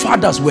came, your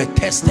fathers were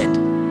tested?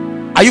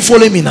 Are you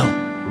following me now?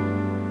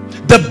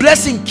 The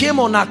blessing came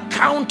on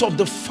account of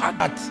the fact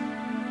that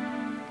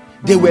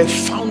they were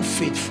found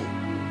faithful.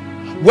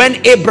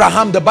 When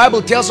Abraham, the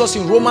Bible tells us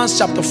in Romans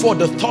chapter 4,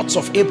 the thoughts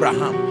of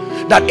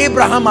Abraham, that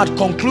Abraham had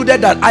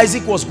concluded that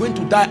Isaac was going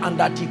to die and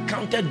that he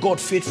counted God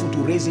faithful to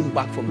raise him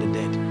back from the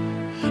dead.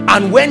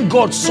 And when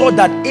God saw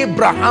that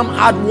Abraham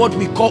had what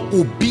we call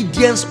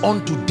obedience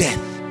unto death,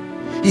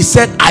 he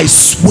said, I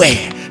swear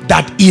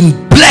that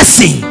in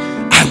blessing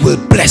I will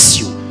bless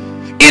you,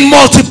 in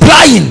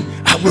multiplying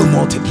I will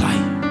multiply.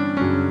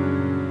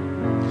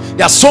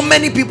 There are so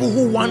many people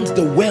who want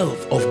the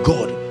wealth of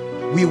God.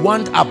 We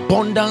want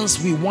abundance,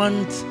 we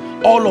want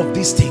all of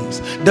these things.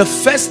 The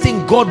first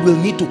thing God will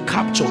need to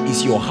capture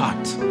is your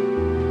heart.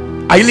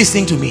 Are you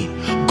listening to me?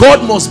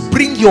 God must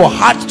bring your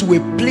heart to a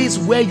place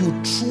where you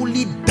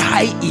truly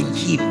die in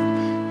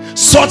him,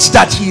 such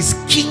that he is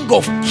King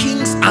of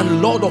kings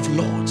and Lord of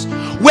lords,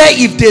 where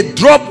if they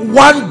drop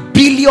 1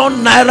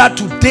 billion naira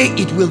today,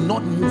 it will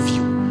not move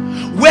you.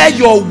 Where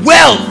your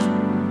wealth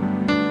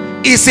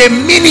is a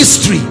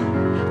ministry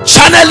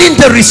channeling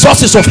the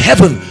resources of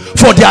heaven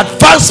for the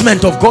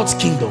advancement of God's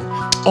kingdom.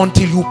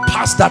 Until you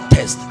pass that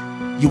test,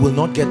 you will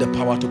not get the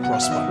power to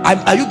prosper.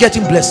 Are you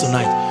getting blessed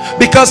tonight?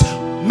 Because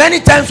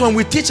many times when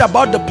we teach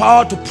about the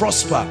power to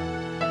prosper,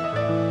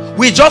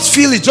 we just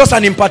feel it's just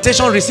an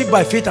impartation received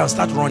by faith and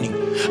start running.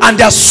 And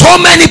there are so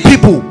many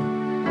people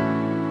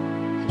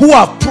who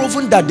have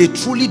proven that they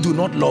truly do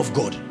not love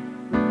God.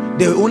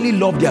 They only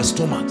love their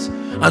stomachs.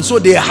 And so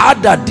they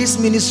heard that this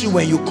ministry,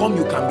 when you come,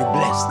 you can be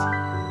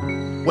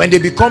blessed. When they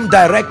become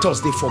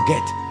directors, they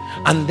forget.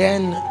 And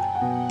then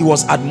he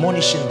was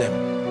admonishing them.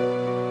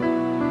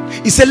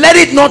 He said, let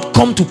it not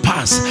come to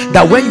pass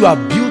that when you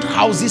have built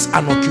houses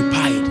and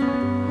occupied,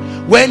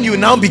 when you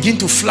now begin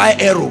to fly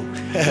arrow,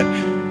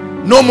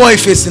 no more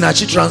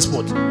Ifesinachi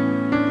transport.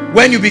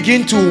 When you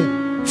begin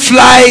to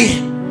fly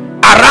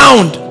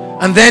around,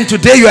 and then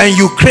today you are in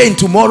Ukraine,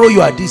 tomorrow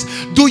you are this.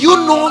 Do you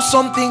know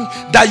something,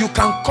 that you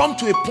can come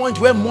to a point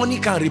where money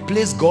can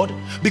replace God?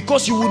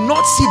 Because you will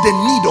not see the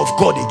need of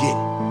God again.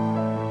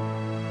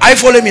 Are you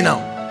following me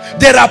now?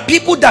 There are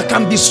people that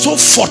can be so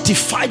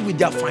fortified with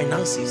their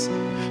finances.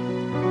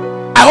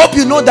 I hope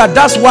you know that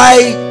that's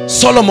why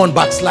Solomon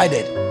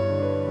backslided.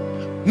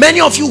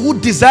 Many of you who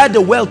desire the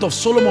wealth of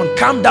Solomon,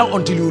 calm down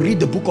until you read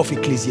the book of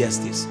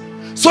Ecclesiastes.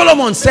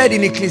 Solomon said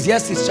in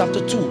Ecclesiastes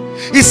chapter 2,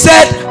 he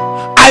said,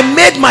 I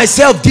made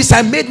myself this,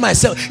 I made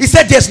myself. He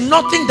said, there's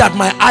nothing that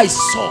my eyes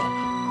saw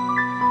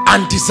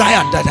and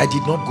desired that I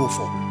did not go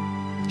for.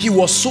 He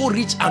was so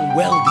rich and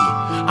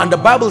wealthy. And the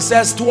Bible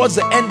says towards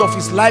the end of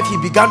his life, he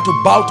began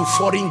to bow to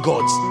foreign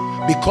gods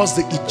because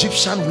the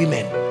Egyptian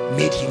women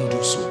made him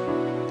do so.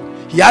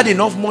 He had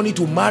enough money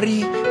to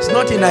marry. It's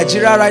not in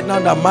Nigeria right now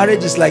that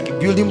marriage is like a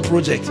building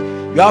project.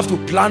 You have to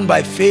plan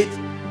by faith,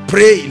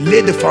 pray,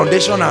 lay the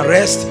foundation and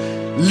rest,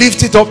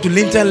 lift it up to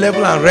lintel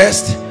level and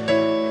rest.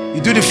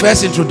 You do the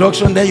first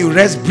introduction, then you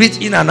rest,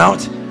 breathe in and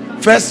out.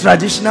 First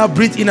traditional,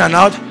 breathe in and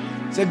out.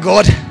 Say,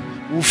 God,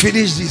 we'll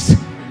finish this.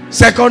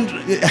 Second,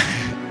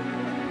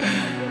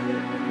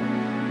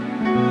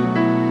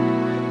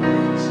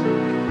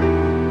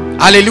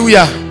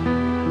 hallelujah.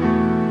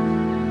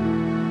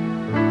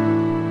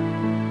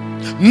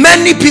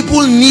 Many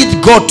people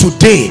need God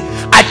today.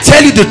 I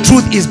tell you the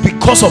truth, is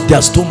because of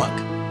their stomach.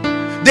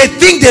 They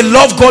think they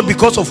love God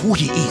because of who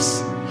he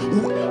is.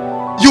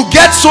 You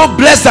get so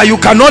blessed that you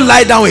cannot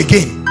lie down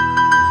again.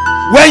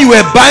 When you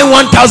were buying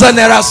 1,000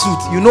 naira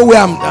suit, you know where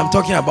I'm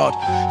talking about.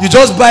 You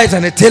just buy it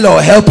and a tailor will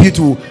help you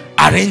to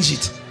arrange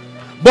it.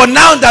 But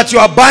now that you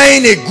are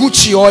buying a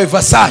Gucci or a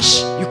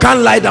Versace, you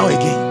can't lie down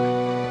again.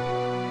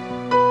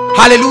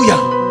 Hallelujah.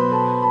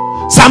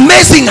 It's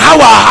amazing how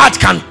our heart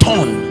can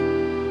turn.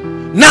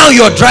 Now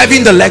you're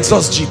driving the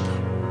Lexus Jeep,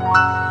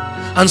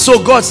 and so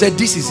God said,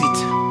 this is it.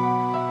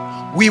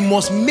 we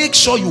must make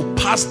sure you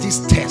pass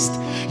this test.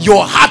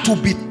 Your heart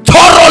will be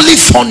thoroughly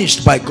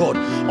furnished by God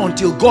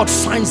until God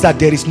finds that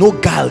there is no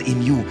guile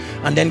in you,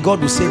 and then God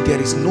will say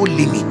there is no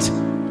limit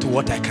to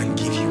what I can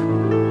give you.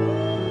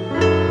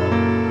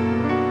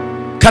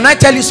 Can I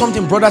tell you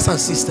something, brothers and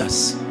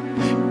sisters?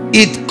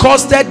 It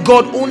costed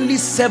God only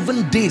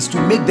 7 days to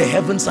make the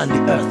heavens and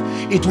the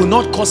earth. It will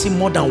not cost him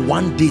more than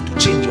 1 day to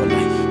change your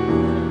life.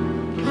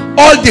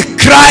 All the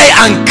cry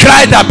and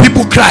cry that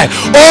people cry,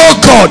 oh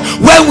God,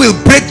 when will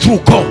breakthrough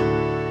come?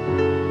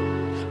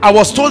 I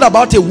was told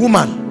about a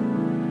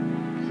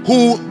woman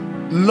who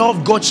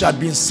loved God. She had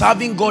been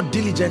serving God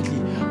diligently,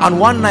 and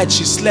one night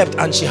she slept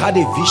and she had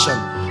a vision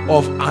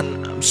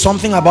of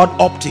something about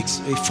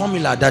optics, a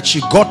formula that she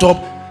got up,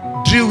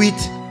 drew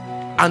it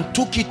and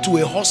took it to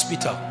a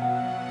hospital.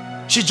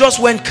 She just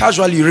went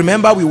casually.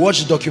 Remember, we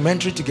watched the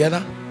documentary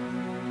together,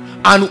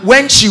 and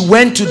when she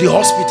went to the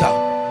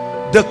hospital,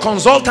 the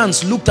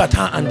consultants looked at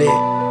her and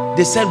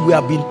they said, we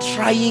have been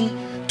trying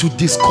to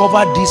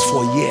discover this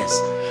for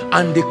years.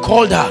 And they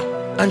called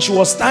her and she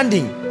was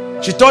standing.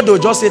 She thought they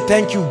would just say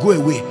thank you, go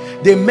away.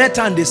 They met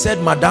her and they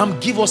said, madam,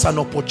 give us an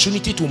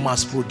opportunity to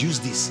mass produce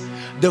this.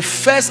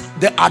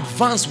 The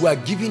advance we are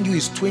giving you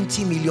is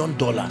 $20 million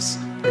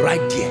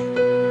right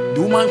there.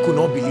 The woman could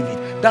not believe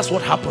it. That's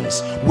what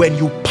happens when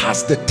you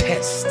pass the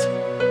test.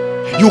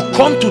 You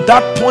come to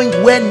that point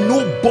where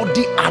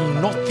nobody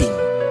and nothing.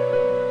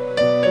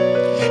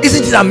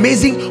 Isn't it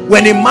amazing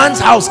when a man's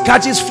house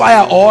catches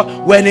fire, or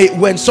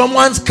when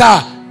someone's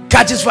car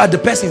catches fire, the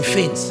person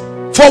faints?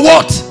 For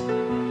what?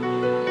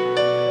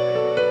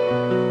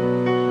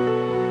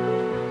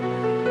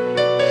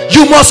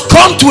 You must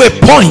come to a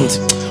point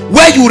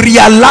where you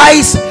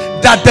realize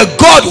that the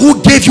God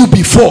who gave you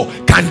before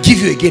can give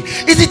you again.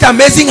 Isn't it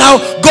amazing how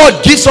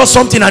God gives us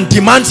something and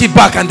demands it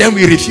back, and then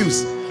we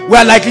refuse? We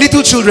are like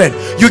little children.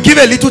 You give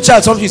a little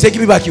child something, you say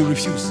give me back, you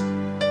refuse,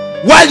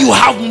 while you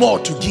have more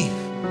to give.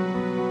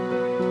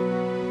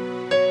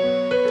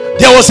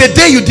 There was a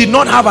day you did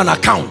not have an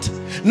account.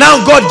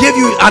 Now God gave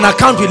you an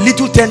account with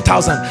little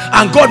 10,000,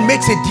 and God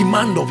makes a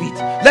demand of it.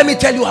 Let me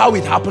tell you how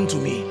it happened to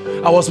me.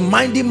 I was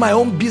minding my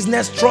own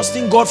business,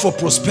 trusting God for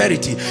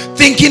prosperity,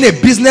 thinking a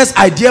business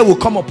idea will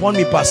come upon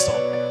me, pastor.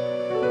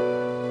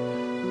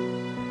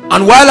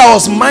 And while I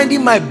was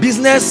minding my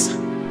business,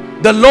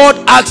 the Lord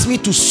asked me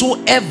to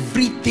sow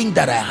everything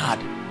that I had.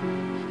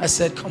 I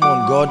said, come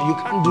on God, you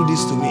can't do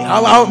this to me.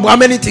 How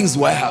many things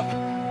do I have?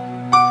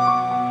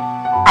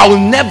 I will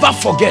never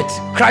forget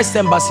Christ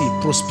Embassy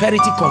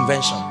Prosperity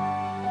Convention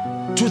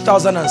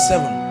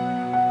 2007.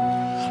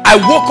 I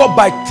woke up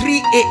by 3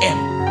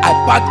 a.m. I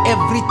packed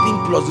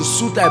everything plus the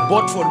suit I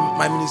bought for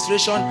my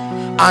administration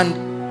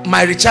and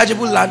my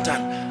rechargeable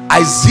lantern.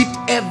 I zipped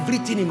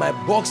everything in my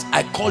box.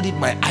 I called it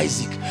my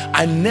Isaac.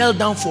 I knelt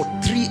down for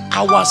 3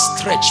 hours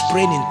stretch,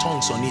 praying in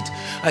tongues on it.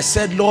 I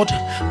said, Lord,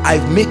 I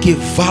make a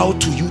vow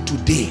to you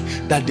today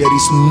that there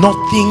is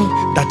nothing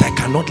that I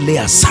cannot lay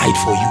aside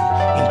for you,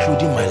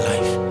 including my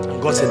life.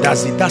 And God said,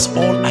 that's it. That's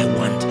all I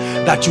want.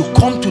 That you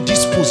come to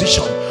this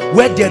position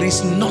where there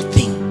is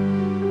nothing.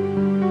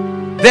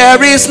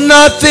 There is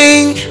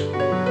nothing.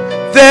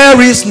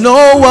 There is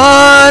no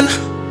one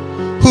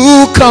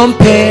who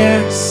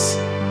compares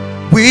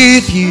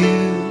with you.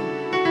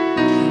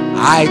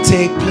 I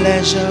take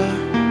pleasure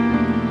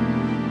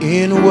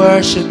in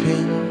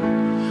worshiping.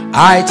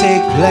 I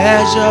take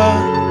pleasure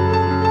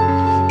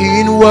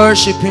in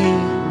worshiping.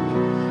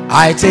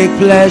 I take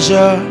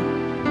pleasure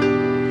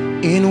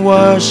in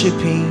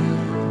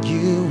worshiping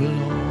you,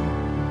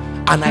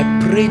 Lord. And I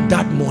prayed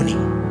that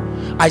morning.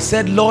 I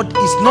said, Lord,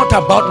 it's not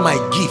about my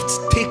gifts.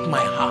 Take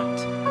my heart.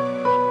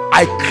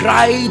 I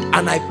cried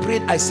and I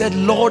prayed. I said,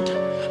 Lord,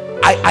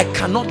 I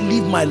cannot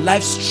live my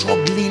life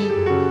struggling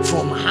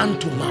from hand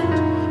to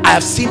mouth. I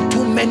have seen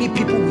too many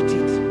people with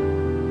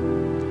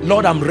it.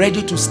 Lord, I'm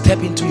ready to step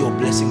into your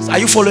blessings. Are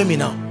you following me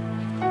now?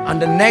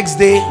 And the next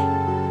day,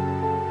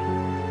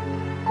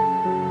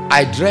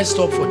 I dressed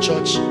up for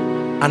church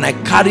and I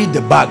carried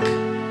the bag.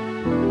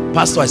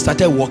 Pastor, I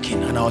started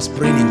walking and I was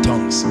praying in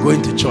tongues,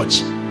 going to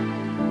church.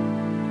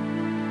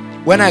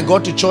 When I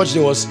got to church,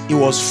 it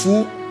was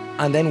full,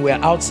 and then we're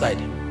outside.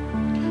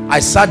 I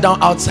sat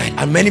down outside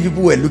and many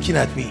people were looking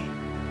at me.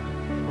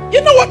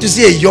 You know what to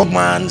see a young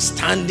man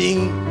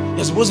standing,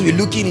 you're supposed to be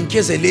looking in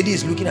case a lady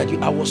is looking at you.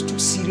 I was too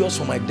serious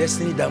for my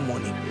destiny that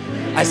morning.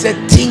 I said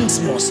things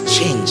must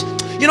change.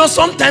 You know,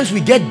 sometimes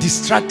we get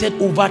distracted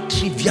over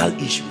trivial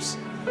issues.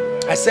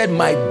 I said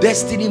my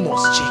destiny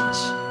must change.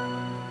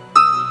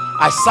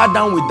 I sat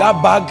down with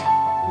that bag.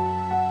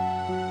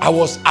 I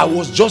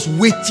was just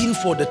waiting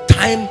for the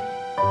time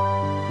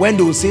when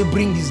they will say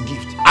bring this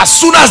gift. As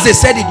soon as they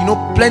said it, you know,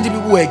 plenty of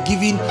people were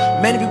giving,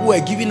 many people were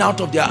giving out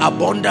of their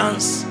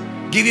abundance,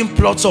 giving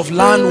plots of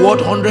land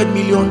worth 100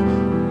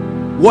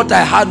 million. What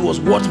I had was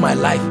worth my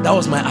life. That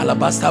was my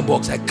alabaster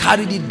box. I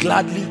carried it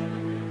gladly.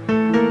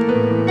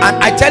 And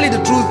I tell you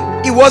the truth,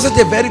 it wasn't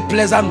a very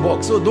pleasant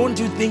box. So don't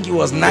you think it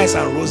was nice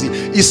and rosy.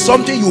 It's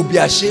something you'll be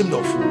ashamed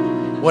of.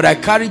 But I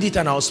carried it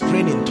and I was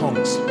praying in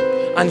tongues.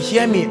 And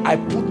hear me, I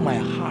put my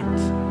heart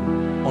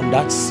on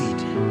that seed.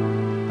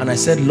 And I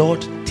said,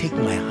 Lord, take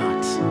my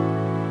heart.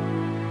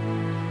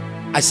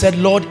 I said,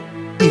 Lord,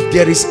 if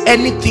there is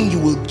anything you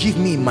will give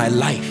me in my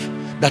life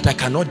that I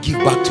cannot give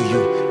back to you,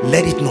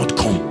 let it not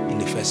come in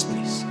the first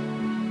place.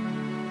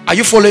 Are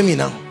you following me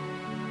now?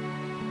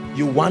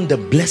 You want the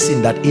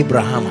blessing that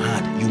Abraham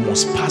had, you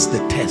must pass the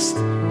test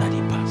that he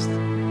passed.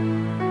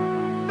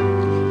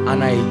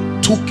 And I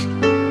took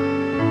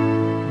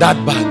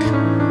that bag.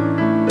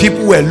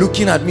 People were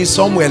looking at me,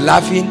 some were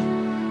laughing,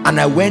 and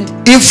I went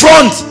in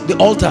front the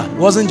altar. It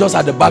wasn't just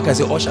at the back. I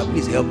said, usher,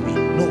 please help me.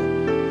 No,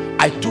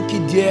 I took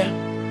it there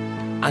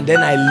and then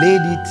I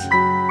laid it.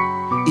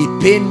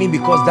 It pained me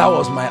because that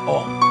was my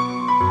all.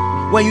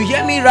 When you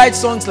hear me write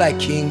songs like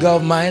King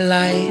of my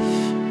life,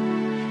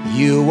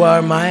 you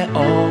are my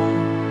all,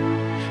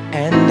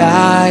 and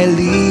I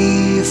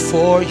live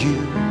for you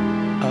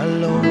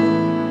alone.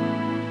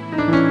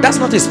 That's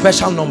not a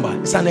special number.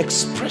 It's an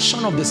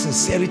expression of the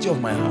sincerity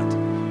of my heart.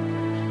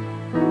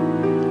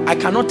 I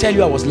cannot tell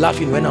you I was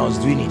laughing when I was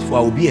doing it, for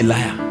I will be a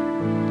liar.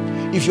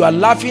 If you are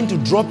laughing to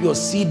drop your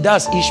seed,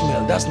 that's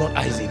Ishmael, that's not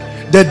Isaac.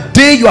 The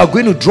day you are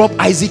going to drop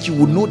Isaac, you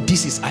will know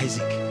this is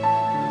Isaac.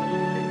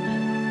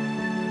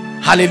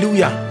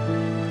 Hallelujah.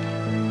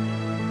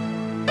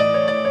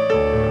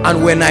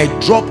 And when I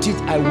dropped it,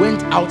 I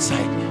went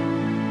outside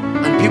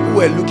and people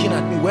were looking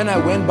at me. When I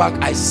went back,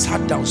 I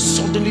sat down.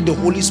 Suddenly the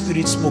Holy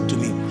Spirit spoke to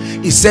me.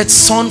 He said,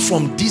 son,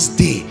 from this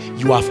day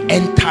you have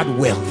entered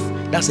wealth.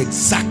 That's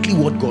exactly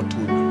what God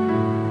told me.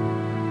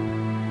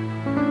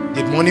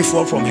 Did money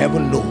fall from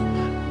heaven? No.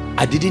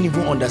 I didn't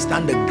even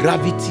understand the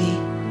gravity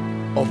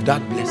of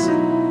that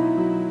blessing.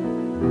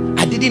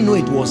 I didn't know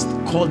it was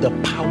called the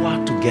power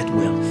to get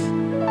wealth.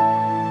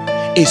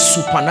 A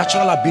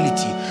supernatural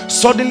ability.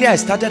 Suddenly I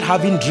started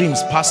having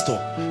dreams. Pastor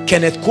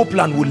Kenneth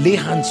Copeland would lay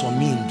hands on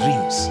me in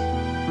dreams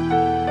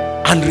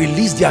and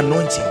release the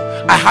anointing.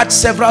 I had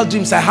several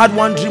dreams. I had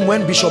one dream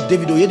when Bishop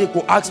David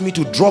Oyedepo asked me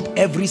to drop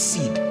every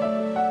seed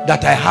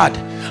that I had,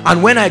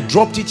 and when I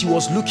dropped it, he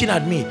was looking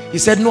at me. He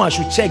said, no, I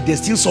should check, there's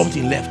still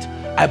something left.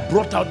 I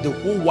brought out the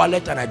whole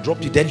wallet and I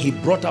dropped it. Then he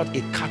brought out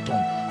a carton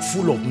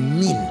full of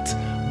mint,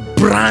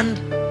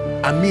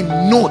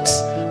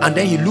 notes. And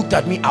then he looked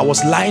at me. I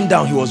was lying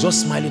down. He was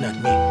just smiling at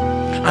me.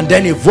 And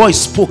then a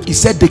voice spoke. He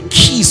said, the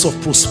keys of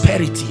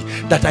prosperity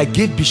that I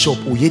gave Bishop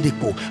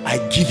Oyedepo, I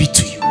give it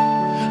to you.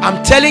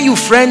 I'm telling you,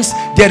 friends,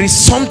 there is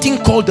something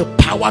called the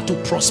power to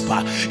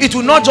prosper. It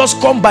will not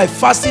just come by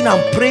fasting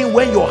and praying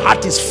when your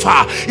heart is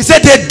far. He said,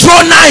 they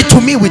draw nigh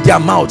to me with their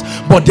mouth,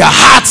 but their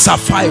hearts are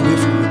far away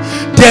from me.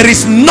 There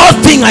is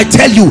nothing, I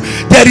tell you,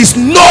 there is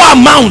no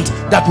amount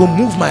that will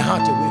move my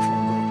heart away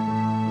from God.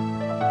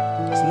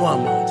 There's no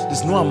amount.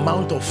 There's no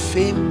amount of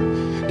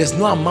fame. There's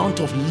no amount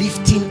of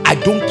lifting. I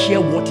don't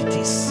care what it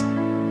is.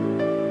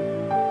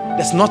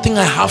 There's nothing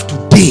I have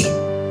today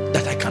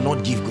that I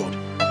cannot give God.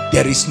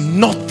 There is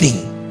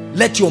nothing.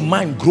 Let your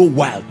mind grow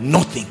wild.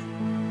 Nothing.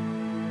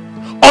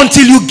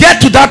 Until you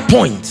get to that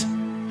point,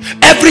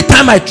 every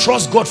time I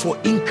trust God for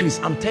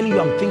increase, I'm telling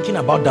you, I'm thinking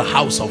about the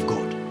house of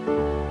God.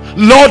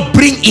 Lord,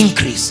 bring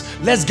increase.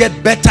 Let's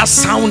get better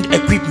sound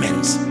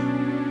equipment.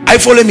 Are you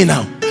following me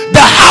now? The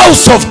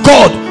house of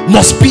God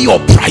must be your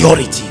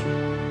priority.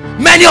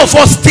 Many of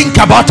us think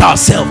about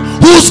ourselves.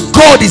 Whose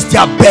God is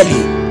their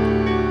belly?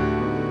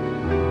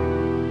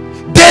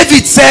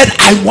 David said,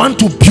 I want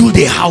to build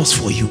a house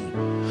for you.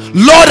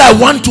 Lord, I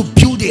want to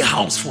build a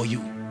house for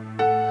you.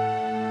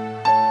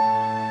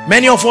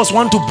 Many of us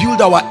want to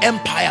build our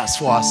empires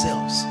for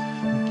ourselves.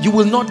 You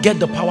will not get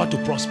the power to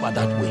prosper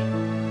that way.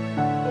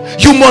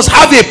 You must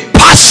have a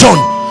passion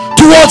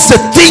towards the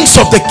things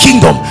of the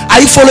kingdom. Are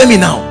you following me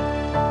now?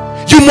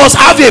 You must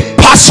have a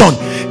passion,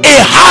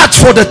 a heart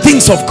for the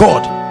things of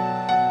God.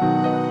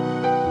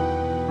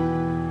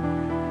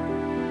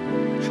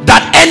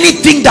 That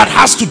anything that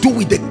has to do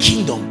with the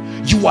kingdom,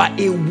 you are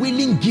a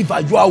willing giver.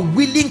 You are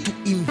willing to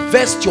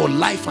invest your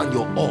life and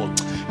your all.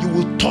 You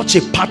will touch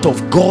a part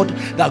of God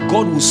that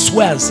God will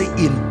swear and say,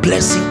 in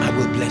blessing I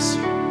will bless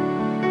you.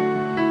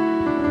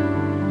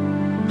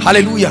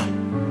 Hallelujah.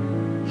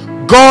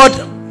 God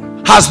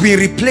has been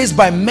replaced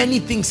by many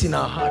things in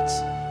our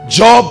hearts.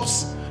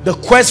 Jobs, the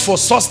quest for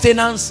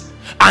sustenance,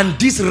 and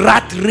this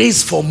rat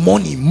race for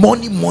money.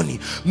 Many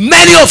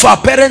of our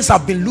parents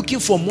have been looking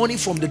for money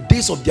from the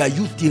days of their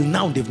youth till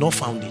now. They've not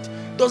found it.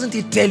 Doesn't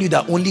it tell you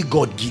that only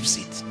God gives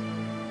it?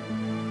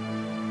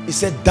 He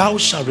said, thou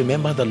shalt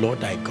remember the Lord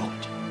thy God.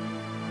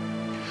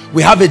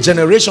 We have a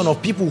generation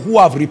of people who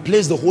have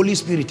replaced the Holy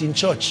Spirit in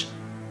church.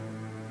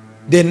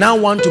 They now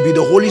want to be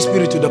the Holy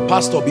Spirit to the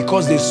pastor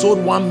because they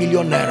sold 1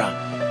 million naira.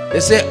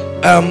 They say,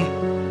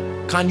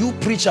 can you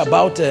preach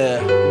about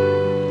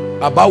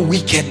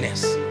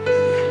wickedness?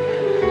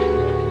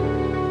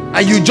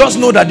 And you just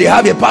know that they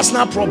have a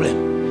personal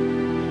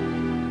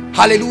problem.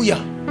 Hallelujah.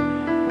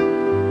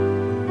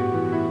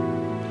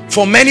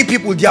 For many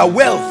people, their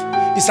wealth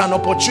is an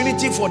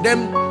opportunity for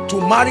them to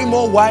marry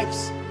more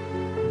wives,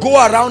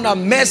 go around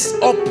and mess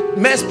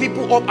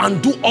people up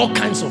and do all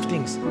kinds of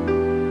things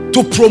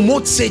to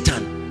promote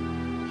Satan.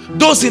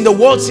 Those in the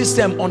world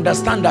system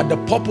understand that the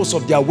purpose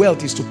of their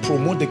wealth is to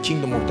promote the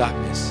kingdom of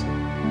darkness.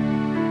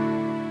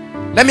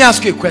 Let me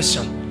ask you a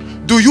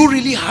question. Do you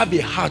really have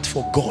a heart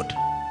for God?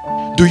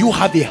 Do you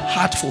have a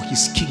heart for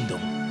his kingdom?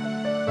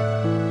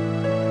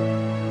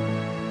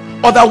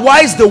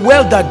 Otherwise, the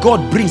wealth that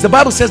God brings, the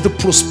Bible says the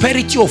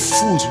prosperity of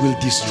fools will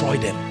destroy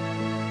them.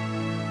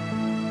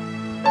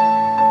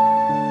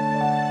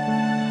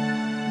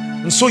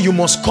 And so you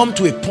must come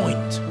to a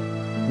point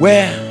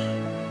where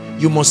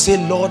you must say,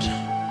 Lord,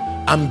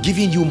 I'm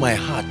giving you my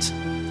heart.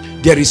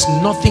 There is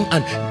nothing,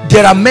 and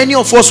there are many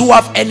of us who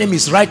have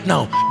enemies right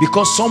now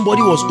because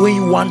somebody was owing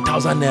you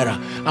 1,000 naira,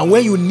 and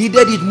when you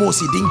needed it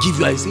most, he didn't give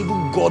you. I say,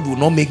 even God will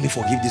not make me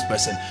forgive this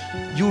person.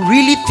 You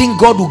really think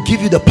God will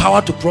give you the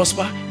power to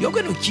prosper? You're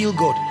going to kill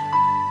God.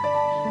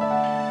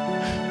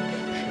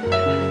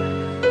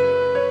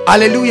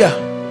 Hallelujah.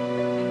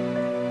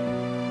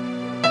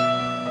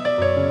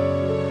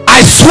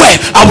 I swear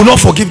I will not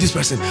forgive this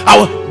person.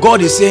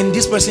 God is saying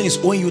this person is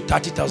owing you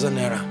 30,000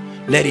 naira.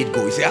 Let it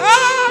go. You say,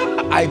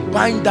 I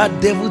bind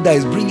that devil that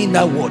is bringing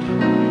that word.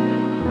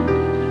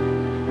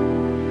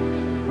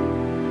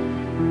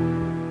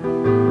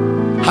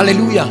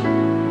 Hallelujah.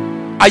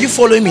 Are you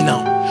following me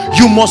now?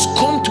 You must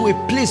come to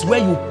a place where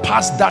you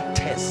pass that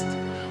test,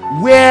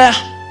 where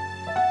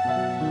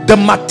the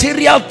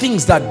material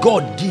things that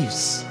God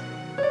gives.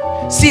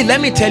 See, let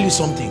me tell you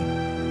something.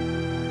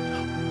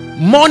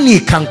 Money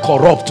can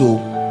corrupt. Oh,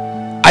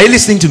 are you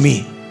listening to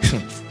me?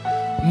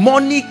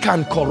 Money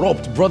can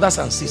corrupt, brothers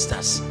and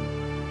sisters.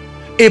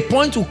 A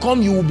point will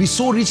come, you will be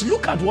so rich.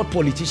 Look at what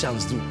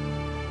politicians do.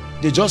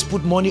 They just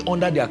put money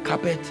under their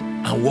carpet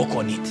and walk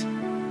on it.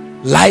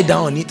 Lie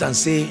down on it and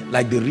say,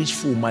 like the rich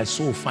fool, my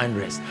soul find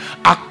rest.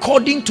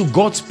 According to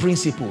God's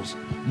principles,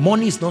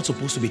 money is not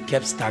supposed to be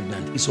kept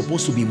stagnant. It's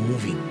supposed to be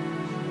moving.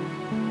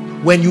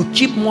 When you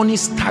keep money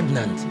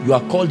stagnant, you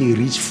are called a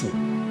rich fool.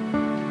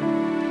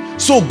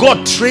 So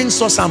God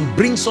trains us and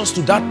brings us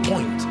to that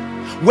point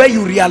where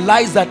you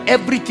realize that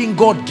everything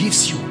God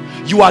gives you,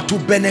 you are to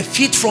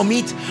benefit from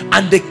it,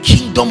 and the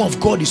kingdom of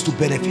God is to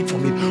benefit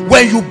from it.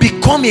 When you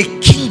become a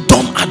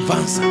kingdom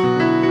advancer,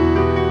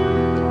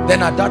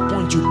 then at that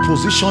point you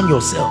position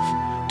yourself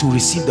to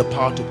receive the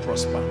power to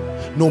prosper.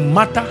 No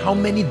matter how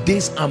many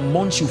days and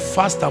months you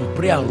fast and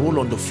pray and roll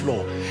on the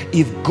floor,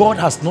 if God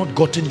has not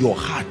gotten your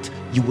heart,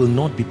 you will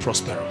not be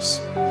prosperous.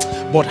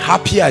 But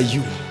happy are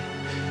you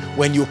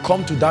when you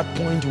come to that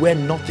point where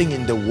nothing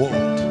in the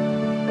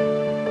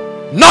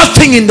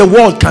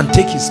world can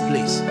take his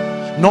place.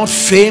 Not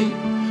fame,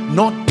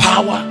 not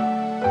power,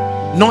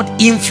 not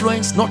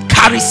influence, not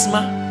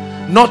charisma,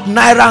 not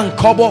naira and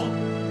kobo.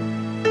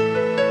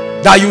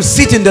 That you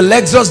sit in the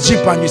Lexus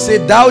Jeep and you say,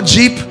 thou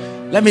Jeep,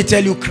 let me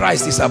tell you,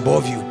 Christ is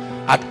above you.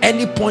 At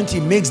any point he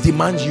makes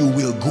demands, you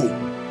will go.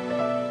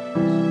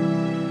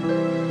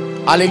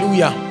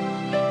 Hallelujah.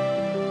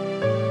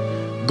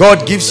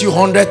 God gives you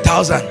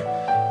 100,000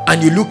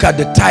 and you look at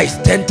the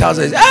tithe,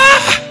 10,000.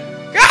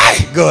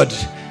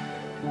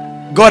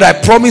 God, I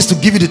promise to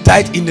give you the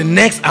tithe in the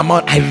next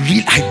amount. I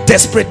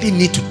desperately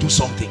need to do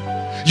something.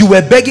 You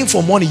were begging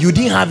for money, you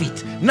didn't have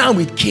it. Now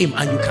it came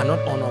and you cannot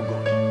honor God.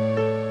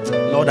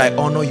 Lord, I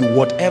honor you.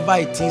 Whatever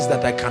it is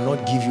that I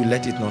cannot give you,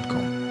 let it not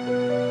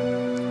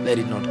come. Let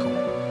it not come.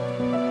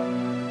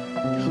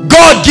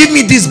 God, give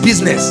me this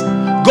business.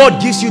 God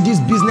gives you this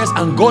business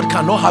and God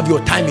cannot have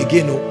your time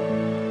again. No.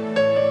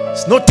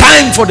 It's no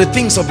time for the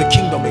things of the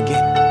kingdom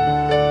again.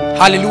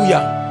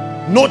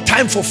 Hallelujah. No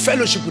time for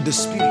fellowship with the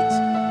Spirit.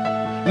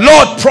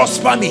 Lord,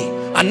 prosper me.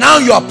 And now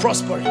you are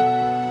prospering.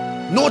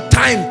 No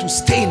time to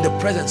stay in the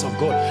presence of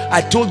God.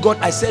 I told God,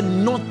 I said,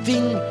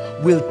 nothing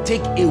will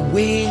take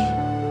away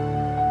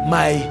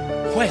my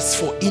quest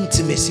for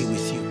intimacy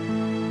with you.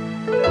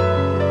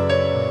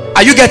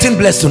 Are you getting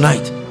blessed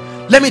tonight?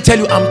 Let me tell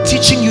you, I'm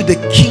teaching you the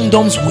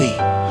kingdom's way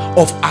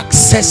of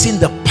accessing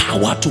the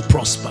power to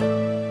prosper.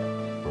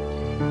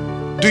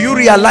 Do you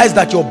realize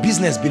that your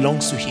business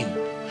belongs to him?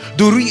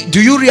 Do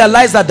you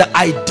realize that the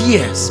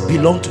ideas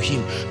belong to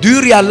him? Do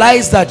you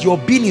realize that your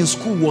being in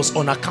school was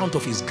on account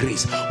of his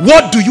grace?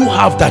 What do you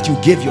have that you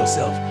gave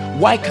yourself?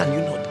 Why can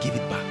you not give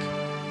it back?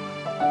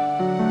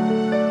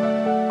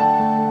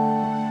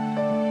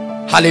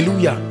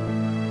 Hallelujah.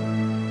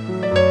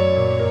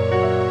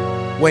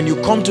 When you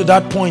come to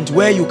that point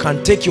where you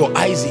can take your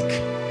Isaac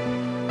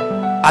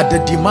at the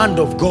demand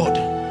of God,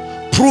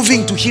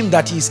 proving to him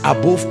that he is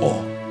above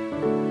all.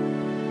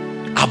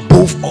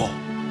 Above all.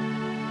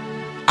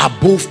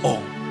 Above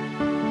all.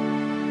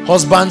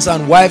 Husbands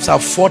and wives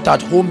have fought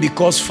at home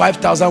because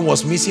 5,000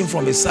 was missing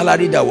from a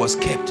salary that was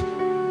kept.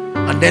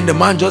 And then the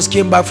man just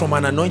came back from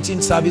an anointing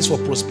service for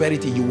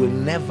prosperity. You will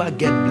never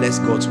get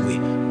blessed God's way.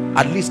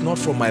 At least not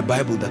from my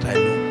Bible that I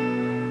know.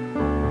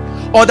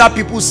 Other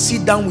people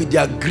sit down with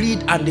their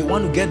greed and they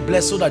want to get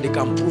blessed so that they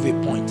can prove a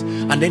point.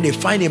 And then they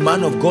find a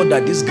man of God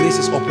that this grace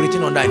is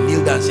operating under and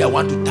kneel down and say, I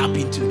want to tap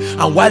into it.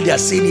 And while they are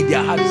saying it,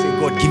 their heart say,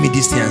 God, give me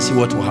this thing and see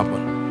what will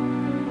happen.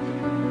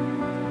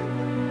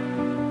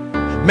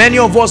 Many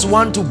of us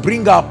want to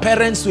bring our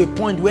parents to a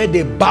point where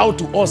they bow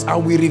to us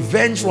and we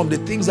revenge from the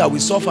things that we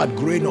suffered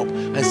growing up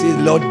and say,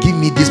 Lord, give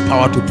me this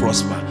power to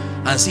prosper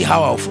and see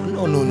how I'll...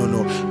 No, no, no,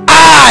 no.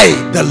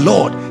 I, the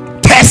Lord,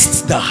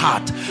 test the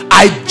heart.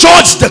 I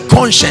judge the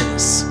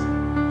conscience.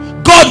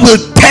 God will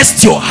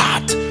test your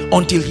heart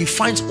until he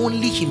finds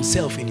only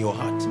himself in your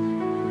heart.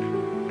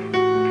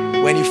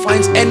 When he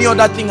finds any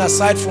other thing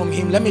aside from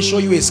him, let me show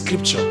you a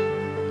scripture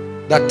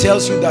that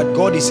tells you that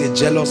God is a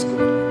jealous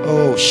God.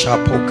 Oh,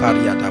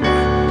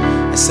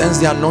 I sense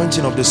the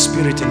anointing of the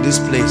Spirit in this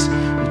place.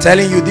 I'm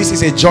telling you, this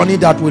is a journey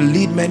that will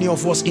lead many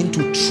of us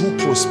into true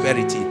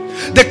prosperity.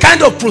 The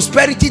kind of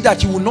prosperity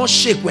that you will not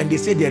shake when they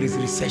say there is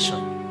recession.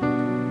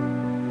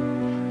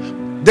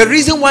 The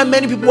reason why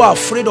many people are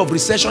afraid of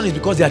recession is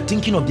because they are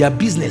thinking of their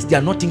business. They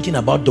are not thinking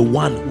about the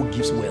one who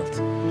gives wealth.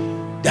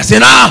 They are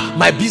saying,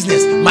 my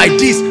business, my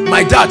this,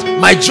 my that,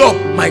 my job,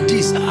 my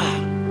this.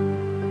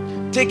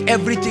 Take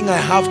everything I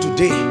have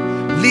today.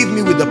 Leave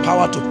me with the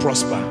power to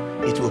prosper.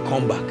 It will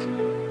come back.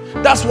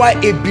 That's why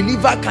a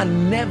believer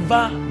can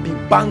never be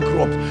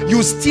bankrupt.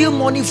 You steal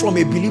money from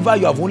a believer,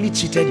 you have only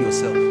cheated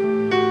yourself.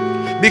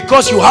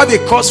 Because you have a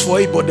cause for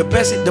it, but the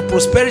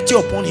prosperity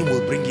upon him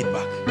will bring it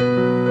back.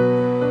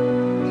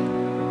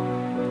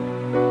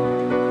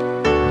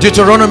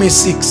 Deuteronomy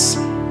 6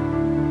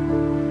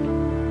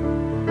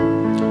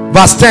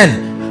 verse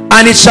 10.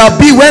 And it shall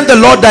be when the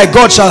Lord thy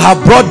God shall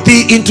have brought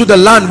thee into the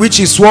land which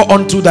he swore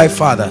unto thy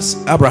fathers,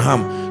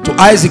 Abraham, to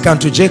Isaac,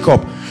 and to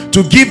Jacob,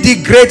 to give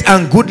thee great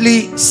and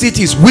goodly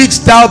cities which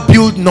thou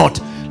build not.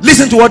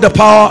 Listen to what the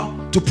power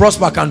to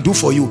prosper can do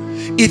for you.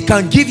 It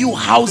can give you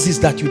houses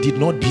that you did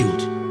not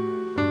build.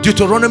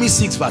 Deuteronomy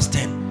 6 verse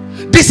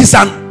 10. This is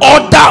an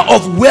order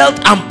of wealth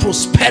and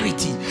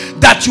prosperity,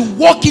 that you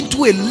walk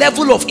into a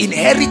level of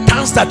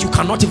inheritance that you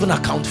cannot even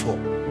account for.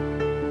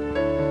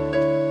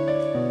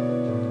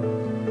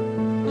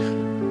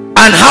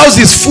 And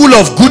houses full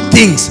of good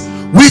things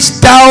which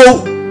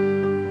thou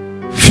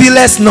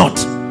fillest not,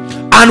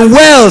 and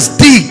wells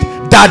digged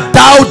that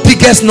thou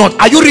diggest not.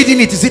 Are you reading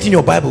it? Is it in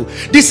your Bible?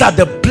 These are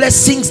the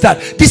blessings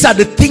these are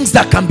the things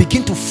that can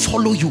begin to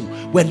follow you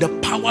when the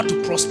power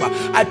to prosper.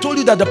 I told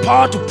you that the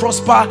power to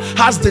prosper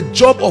has the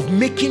job of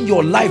making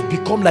your life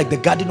become like the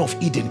Garden of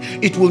Eden.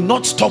 It will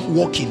not stop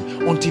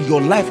working until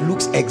your life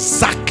looks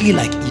exactly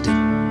like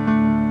Eden.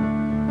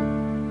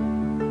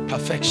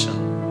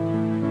 Perfection.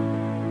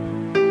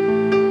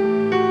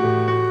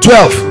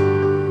 12.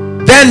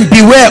 Then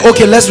beware.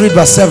 Okay, let's read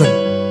verse 7.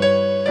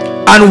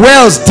 And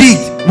wells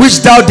digged which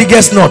thou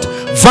diggest not,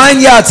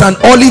 vineyards and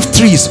olive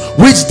trees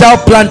which thou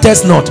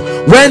plantest not,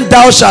 when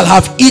thou shalt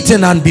have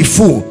eaten and be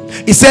full.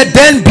 He said,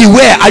 then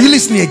beware. Are you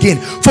listening again?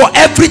 For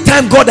every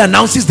time God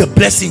announces the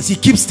blessings, he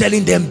keeps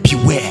telling them,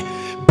 beware,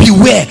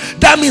 beware.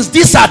 That means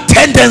these are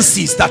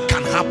tendencies that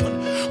can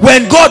happen.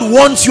 When God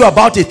warns you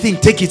about a thing,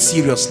 take it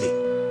seriously.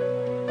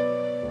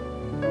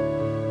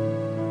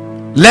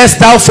 Lest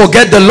thou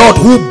forget the Lord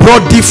who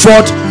brought thee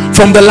forth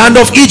from the land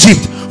of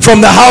Egypt, from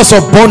the house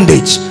of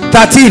bondage.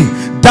 13.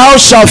 Thou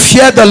shalt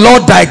fear the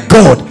Lord thy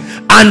God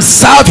and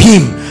serve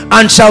him,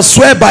 and shall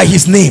swear by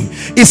his name.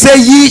 He said,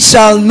 ye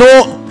shall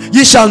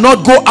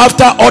not go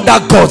after other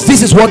gods.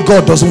 This is what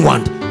God doesn't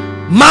want.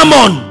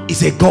 Mammon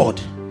is a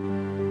god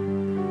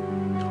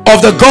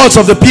of the gods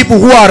of the people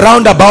who are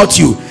round about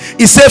you.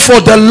 He said, for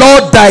the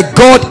Lord thy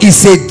God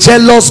is a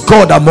jealous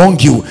God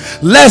among you,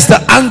 lest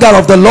the anger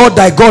of the Lord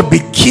thy God be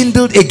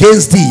kindled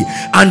against thee,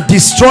 and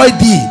destroy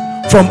thee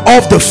from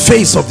off the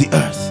face of the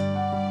earth.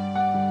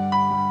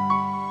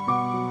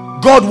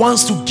 God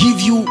wants to give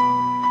you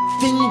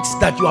things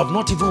that you have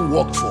not even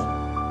worked for.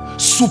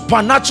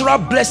 Supernatural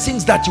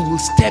blessings that you will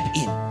step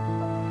in.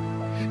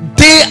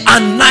 Day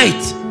and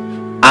night.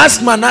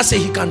 Ask Manasseh,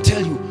 he can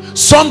tell you.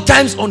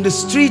 Sometimes on the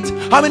street,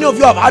 how many of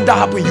you have had that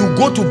happen? You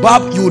go to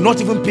Bab, you will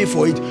not even pay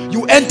for it.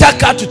 You enter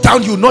car to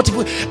town, you will not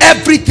even.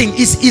 Everything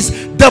is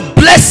the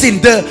blessing,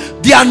 the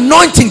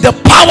anointing, the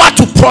power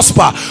to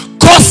prosper,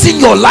 causing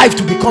your life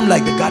to become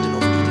like the Garden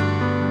of Eden.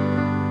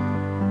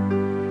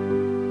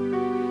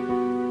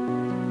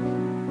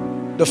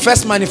 The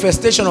first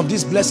manifestation of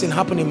this blessing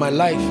happened in my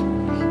life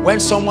when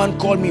someone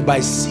called me by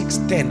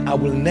 6:10. I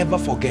will never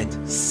forget.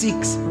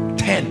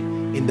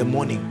 6:10 in the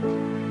morning.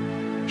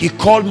 He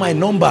called my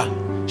number,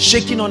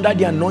 shaking under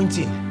the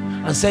anointing,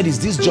 and said, is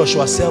this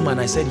Joshua Selman?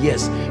 I said,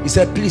 yes. He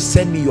said, please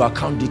send me your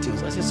account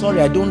details. I said, sorry,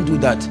 I don't do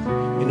that.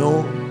 You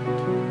know,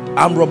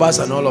 armed robbers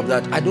and all of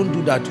that. I don't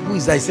do that. Who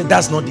is that? He said,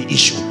 that's not the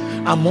issue.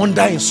 I'm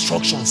under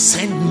instruction.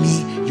 Send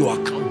me your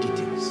account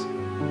details.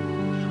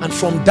 And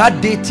from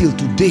that day till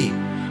today,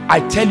 I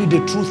tell you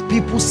the truth,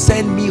 people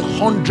send me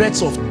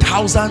hundreds of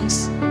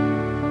thousands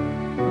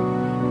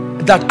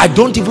that I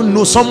don't even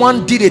know.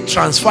 Someone did a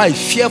transfer, a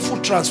fearful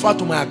transfer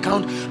to my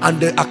account, and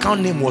the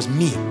account name was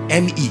me,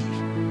 M-E.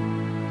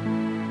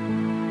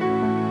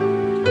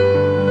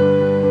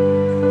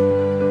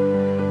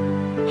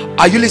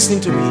 Are you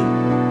listening to me?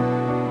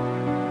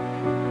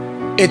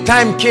 A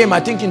time came, I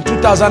think in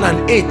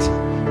 2008,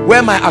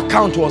 where my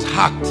account was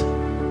hacked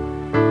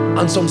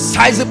and some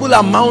sizable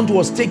amount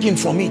was taken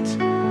from it.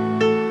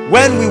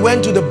 When we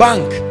went to the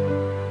bank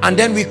and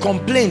then we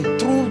complained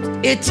through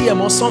ATM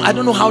or something, I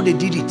don't know how they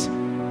did it.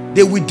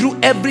 They withdrew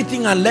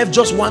everything and left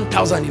just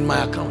 1,000 in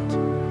my account.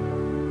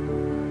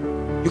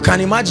 You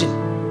can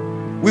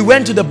imagine. We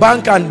went to the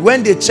bank and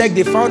when they checked,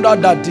 they found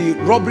out that the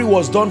robbery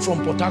was done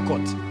from Port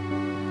Harcourt.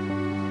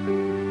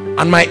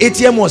 And my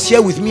ATM was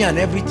here with me and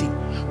everything.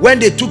 When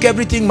they took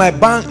everything,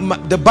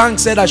 the bank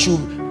said I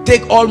should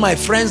take all my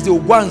friends. They will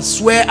go and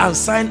swear and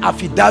sign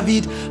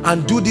affidavit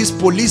and do this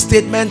police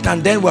statement,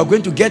 and then we're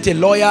going to get a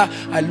lawyer.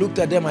 I looked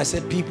at them, I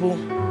said, people,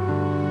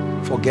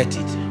 forget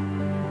it.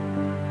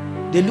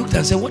 They looked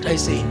and said, what are you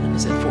saying? And I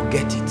said,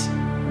 forget it.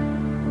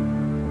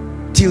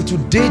 Till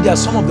today, there are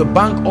some of the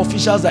bank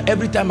officials that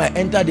every time I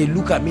enter, they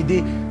look at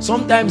me.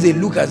 Sometimes they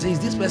look and say, is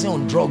this person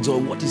on drugs or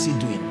what is he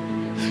doing?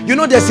 You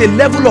know, there's a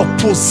level of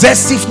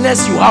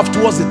possessiveness you have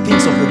towards the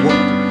things of the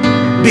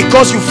world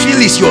because you feel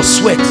it's your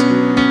sweat.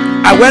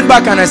 I went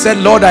back and I said,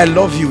 Lord, I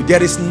love you.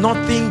 There is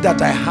nothing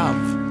that I have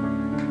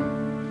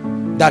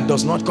that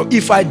does not come.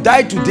 If I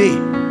die today,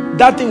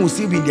 that thing will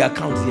still be in the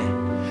account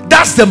there.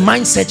 That's the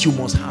mindset you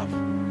must have.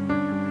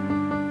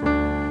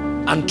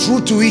 And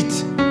true to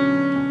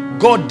it,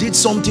 God did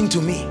something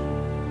to me.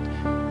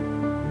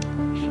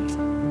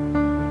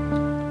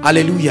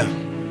 Hallelujah.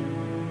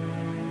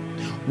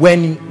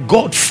 When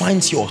God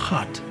finds your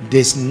heart,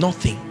 there's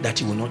nothing that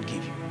he will not give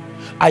you.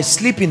 I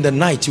sleep in the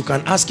night. You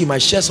can ask him. I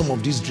share some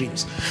of these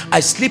dreams. I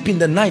sleep in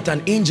the night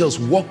and angels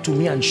walk to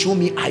me and show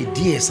me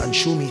ideas and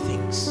show me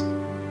things.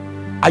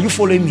 Are you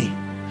following me?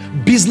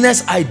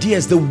 Business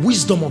ideas, the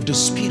wisdom of the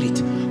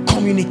spirit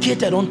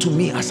communicated unto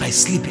me as I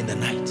sleep in the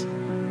night.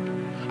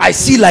 I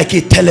see like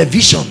a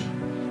television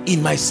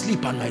in my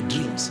sleep and my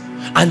dreams,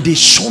 and they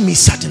show me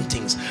certain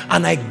things,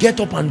 and I get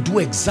up and do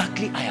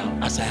exactly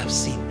as I have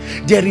seen.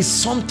 There is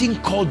something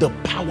called the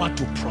power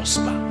to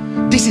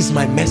prosper. This is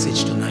my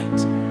message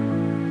tonight.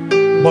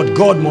 But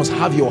God must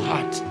have your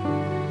heart.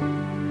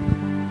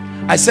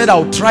 I said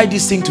I'll try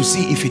this thing to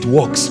see if it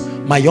works.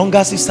 My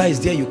younger sister is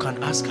there. You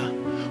can ask her.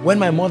 When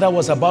my mother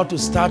was about to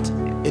start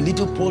a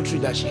little poultry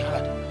that she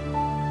had,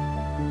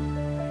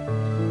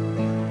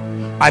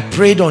 I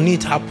prayed on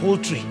it, her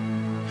poultry,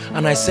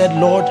 and I said,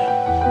 Lord,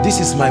 this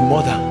is my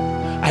mother.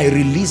 I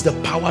release the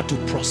power to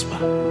prosper.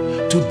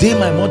 Today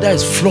my mother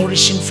is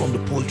flourishing from the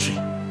poultry.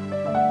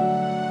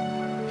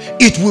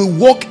 It will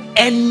work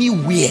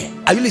anywhere.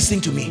 Are you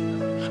listening to me?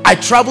 I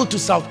traveled to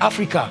South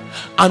Africa,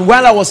 and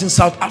while I was in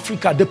South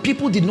Africa, the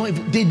people did not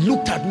even, they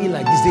looked at me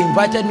like this. They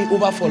invited me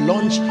over for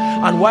lunch,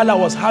 and while I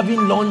was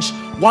having lunch,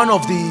 one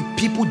of the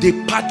people, they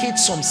packaged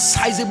some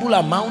sizable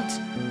amount,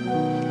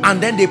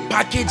 and then they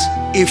packaged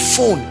a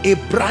phone, a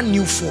brand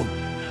new phone,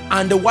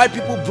 and the white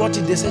people brought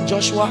it. They said,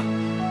 Joshua,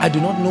 I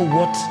do not know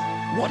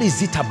what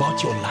is it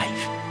about your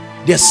life.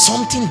 There's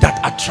something that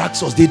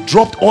attracts us. They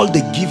dropped all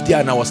the gift there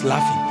and I was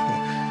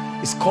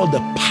laughing. It's called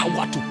the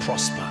power to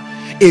prosper.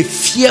 A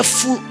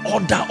fearful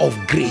order of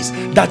grace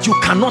that you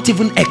cannot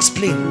even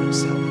explain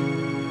yourself.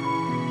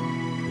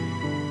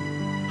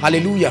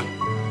 Hallelujah.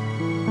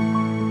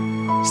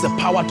 It's the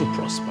power to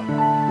prosper.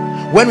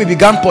 When we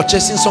began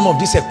purchasing some of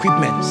these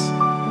equipments,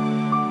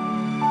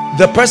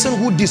 the person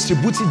who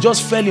distributes it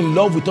just fell in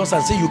love with us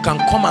and said, you can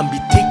come and be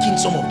taking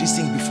some of these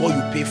things before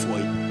you pay for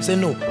it. He said,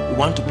 no, we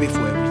want to pay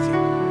for everything.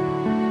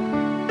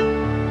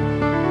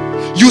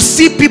 You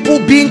see people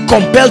being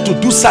compelled to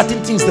do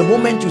certain things. The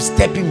moment you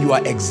step in, you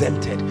are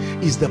exempted.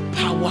 It's the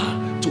power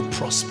to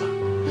prosper.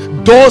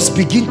 Doors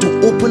begin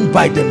to open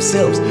by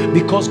themselves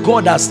because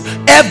God has,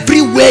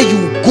 everywhere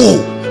you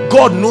go,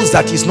 God knows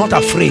that he's not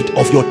afraid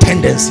of your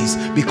tendencies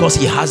because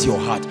he has your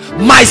heart.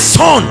 My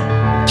son,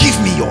 give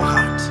me your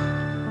heart.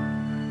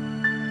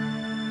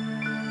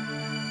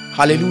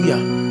 Hallelujah.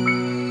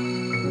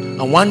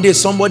 And one day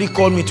somebody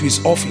called me to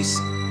his office.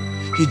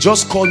 He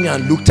just called me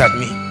and looked at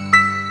me.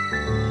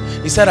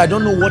 He said, I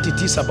don't know what it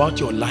is about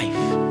your life,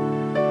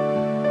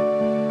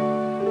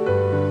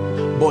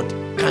 but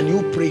can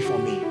you pray for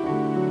me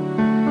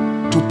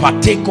to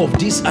partake of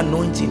this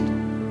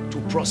anointing to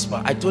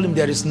prosper? I told him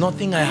there is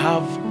nothing I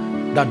have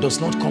that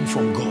does not come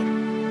from God.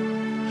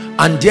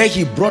 And there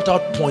he brought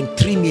out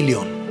 0.3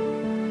 million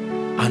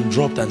and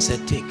dropped and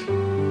said, take.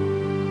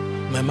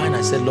 In my mind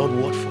I said, Lord,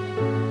 what for?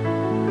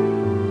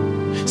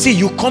 See,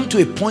 you come to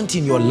a point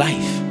in your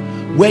life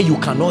where you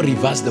cannot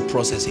reverse the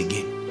process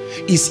again.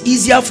 It's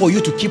easier for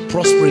you to keep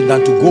prospering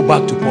than to go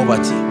back to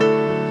poverty.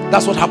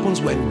 That's what happens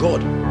when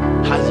God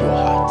has your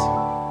heart.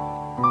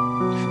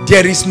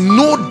 There is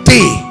no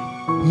day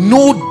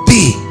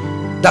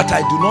that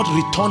I do not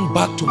return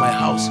back to my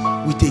house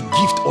with a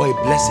gift or a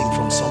blessing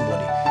from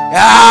somebody.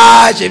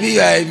 Ah, Chevi,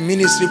 you are in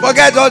ministry.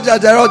 Forget all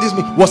that.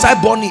 Was I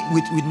born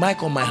with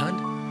mic on my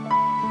hand?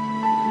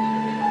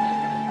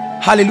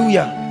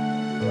 Hallelujah.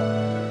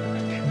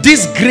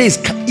 This grace,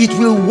 it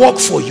will work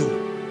for you.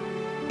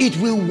 It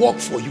will work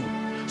for you.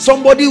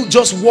 Somebody who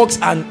just walks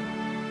and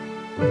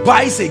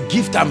buys a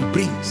gift and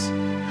brings.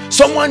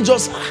 Someone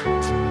just,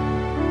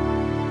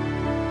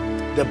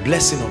 the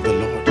blessing of the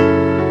Lord.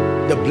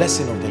 The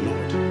blessing of the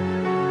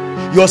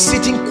Lord. You're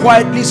sitting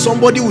quietly,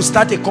 somebody will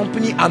start a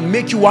company and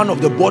make you one of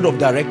the board of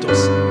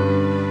directors.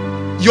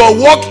 Your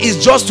work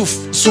is just to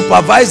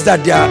supervise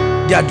that they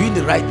are doing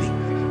the right thing.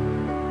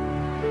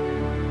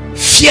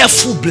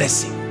 Fearful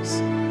blessings.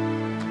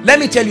 Let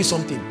me tell you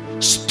something.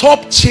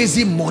 Stop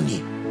chasing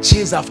money.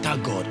 Chase after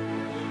God.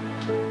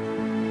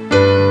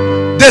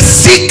 The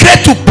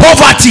secret to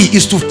poverty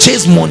is to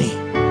chase money.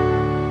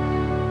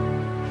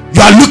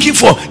 You are looking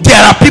for,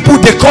 there are people,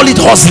 they call it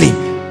hustling.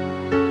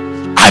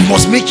 I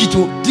must make it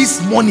to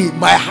this money,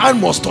 my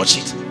hand must touch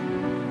it.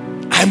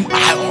 I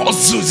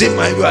hustle, say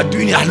you are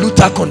doing it, I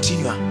luta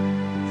continua.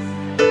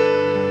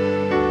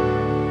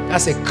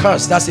 That's a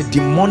curse, that's a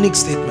demonic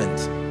statement.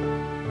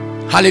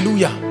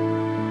 Hallelujah.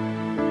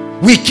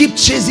 We keep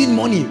chasing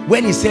money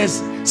when he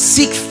says,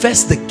 seek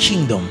first the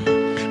kingdom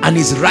and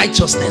his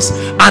righteousness,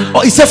 and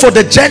he said for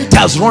the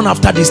Gentiles run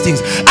after these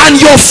things, and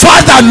your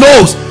father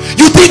knows.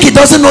 You think he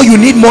doesn't know you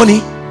need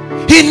money?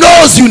 He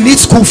knows you need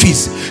school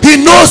fees, he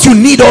knows you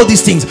need all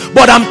these things.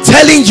 But I'm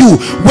telling you,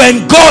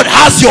 when God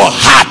has your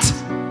heart,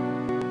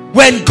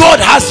 when God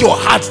has your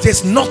heart,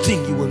 there's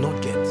nothing you will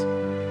not get.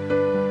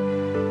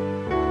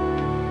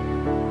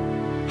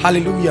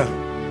 Hallelujah.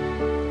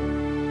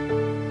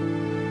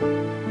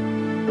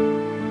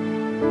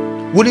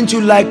 Wouldn't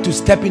you like to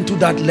step into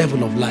that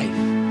level of life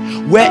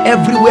where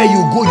everywhere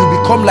you go you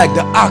become like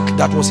the ark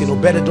that was in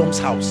Obed-Edom's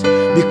house,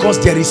 because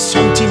there is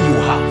something you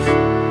have?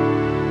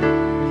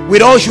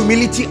 With all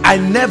humility, I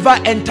never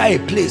enter a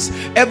place.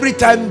 Every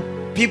time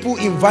people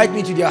invite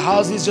me to their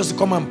houses just to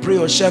come and pray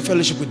or share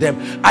fellowship with them,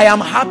 I am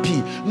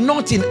happy,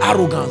 not in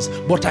arrogance,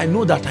 but I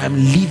know that I am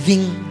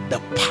living the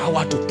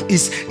power to.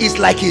 It's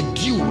like a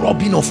dew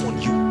rubbing off on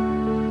you.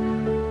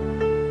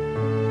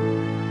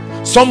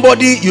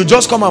 Somebody, you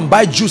just come and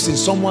buy juice in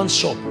someone's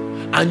shop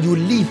and you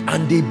leave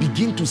and they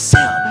begin to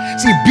sell.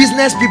 See,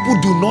 business people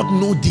do not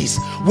know this.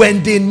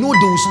 When they know,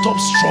 they will stop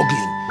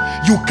struggling.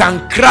 You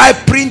can cry,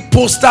 print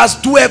posters,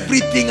 do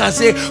everything and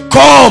say,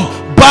 come,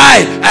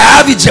 buy, I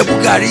have it,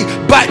 Jebugari,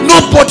 buy.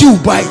 Nobody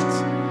will buy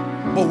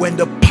it. But when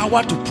the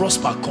power to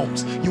prosper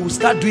comes, you will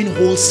start doing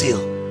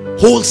wholesale.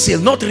 Wholesale,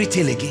 not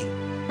retail again.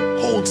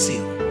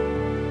 Wholesale.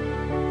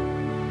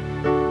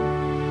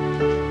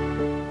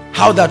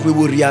 How that we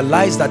will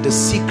realize that the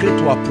secret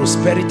to our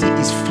prosperity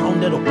is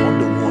founded upon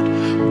the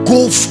word.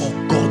 Go for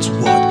God's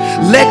word.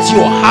 Let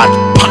your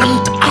heart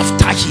pant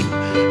after him.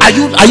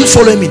 Are you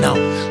following me now?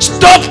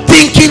 Stop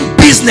thinking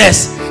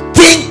business,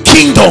 think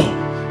kingdom.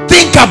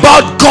 Think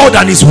about God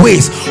and his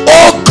ways.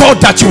 Oh God,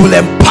 that you will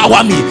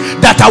empower me,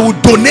 that I will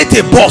donate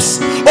a bus.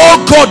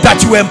 Oh God,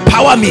 that you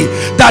empower me,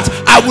 that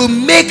I will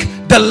make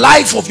the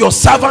life of your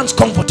servants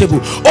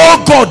comfortable.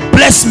 Oh God,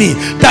 bless me,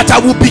 that I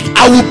will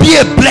be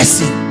a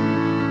blessing.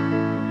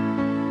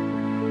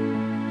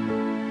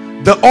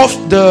 The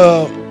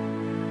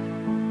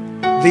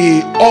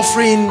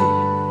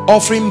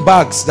offering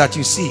bags that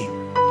you see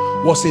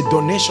was a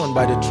donation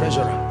by the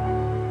treasurer.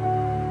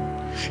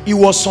 It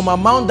was some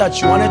amount that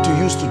she wanted to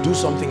use to do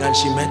something, and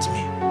she met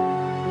me.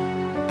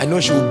 I know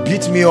she will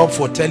beat me up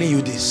for telling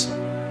you this.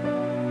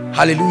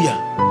 Hallelujah.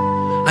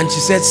 And she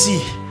said,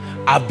 see,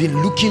 I've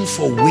been looking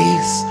for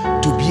ways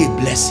to be a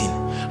blessing,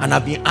 and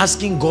I've been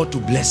asking God to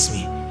bless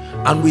me,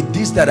 and with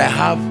this that I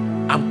have,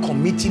 I'm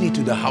committing it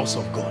to the house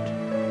of God.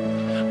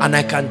 And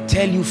I can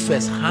tell you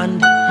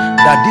firsthand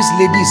that this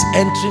lady is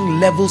entering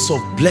levels of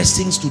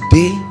blessings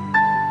today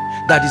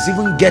that is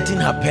even getting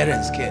her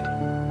parents scared.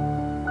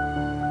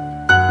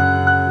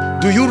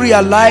 Do you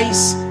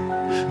realize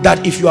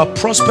that if you are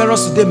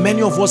prosperous today,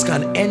 many of us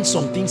can end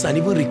some things and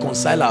even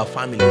reconcile our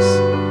families?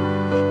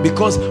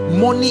 Because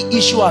money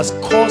issue has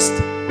caused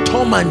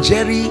Tom and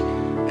Jerry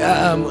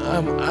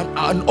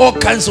and all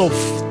kinds of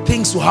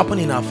things to happen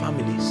in our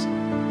families.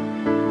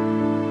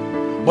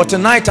 But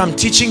tonight I'm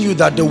teaching you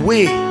that the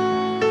way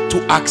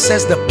to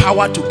access the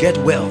power to get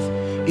wealth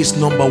is,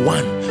 number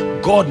one,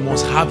 God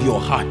must have your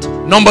heart.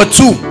 Number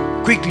two,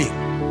 quickly,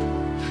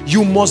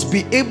 you must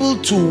be able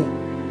to,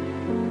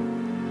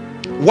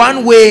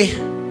 one way.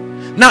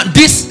 Now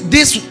this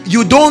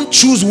you don't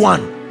choose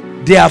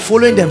one. They are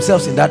following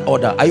themselves in that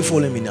order. Are you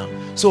following me now?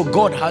 So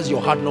God has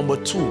your heart. Number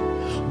two,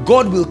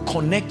 God will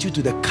connect you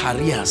to the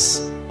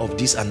carriers of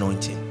this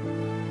anointing.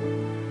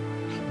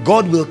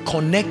 God will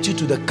connect you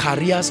to the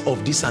carriers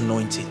of this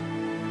anointing.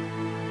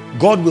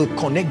 God will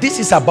connect. This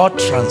is about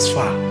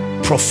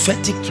transfer,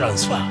 prophetic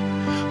transfer.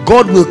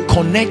 God will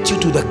connect you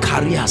to the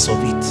carriers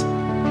of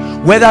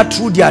it, whether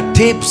through their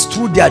tapes,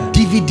 through their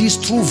DVDs,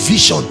 through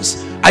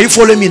visions. Are you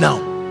following me now?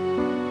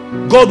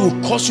 God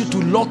will cause you to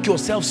lock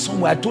yourself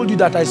somewhere. I told you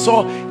that I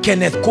saw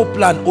Kenneth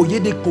Copeland,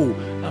 Oyedepo,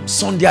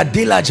 Sunday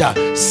Adelaja,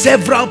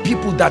 several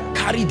people that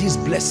carry these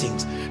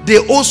blessings. They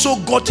also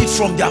got it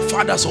from their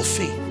fathers of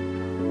faith.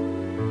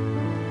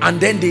 And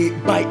then they,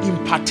 by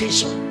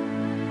impartation,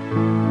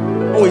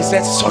 oh, he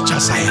said, such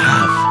as I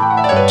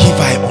have, give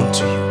I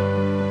unto you.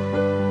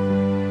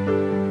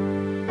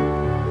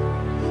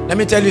 Let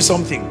me tell you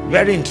something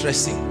very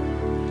interesting.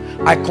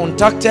 I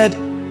contacted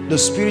the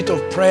spirit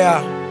of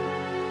prayer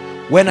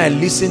when I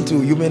listened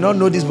to, you may not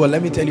know this, but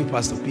let me tell you,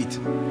 Pastor Pete.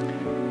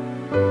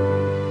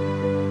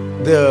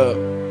 the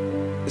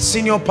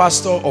senior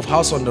pastor of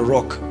House on the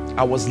Rock,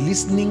 I was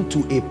listening to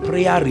a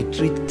prayer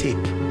retreat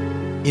tape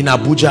in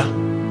Abuja.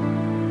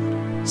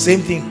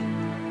 Same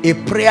thing, a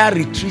prayer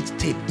retreat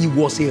tape. It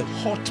was a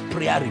hot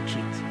prayer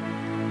retreat.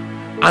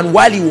 And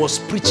while he was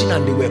preaching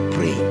and they were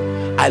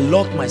praying, I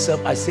locked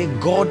myself. I said,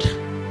 God,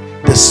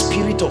 the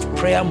spirit of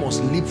prayer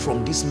must leap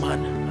from this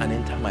man and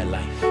enter my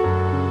life.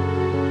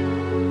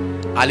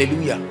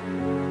 Hallelujah.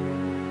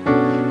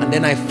 And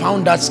then I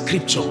found that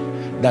scripture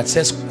that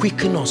says,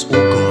 quicken us, O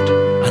God,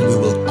 and we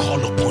will call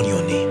upon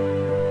your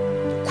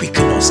name.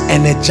 Quicken us,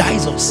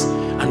 energize us,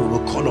 and we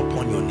will call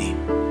upon your name.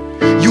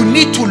 You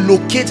need to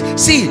locate.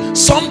 See,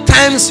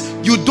 sometimes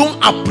you don't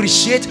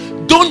appreciate.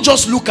 Don't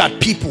just look at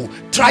people.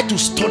 Try to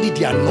study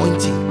the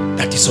anointing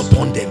that is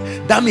upon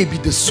them. That may be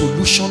the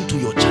solution to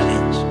your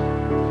challenge.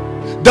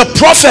 The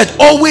prophet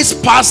always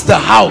passed the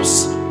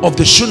house of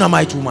the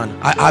Shunammite woman.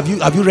 Have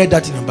you read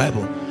that in the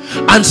Bible?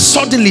 And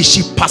suddenly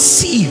she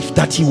perceived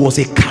that he was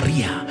a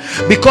carrier.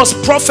 Because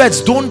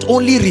prophets don't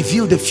only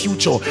reveal the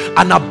future.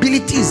 An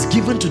ability is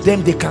given to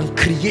them. They can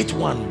create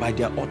one by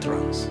their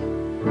utterance.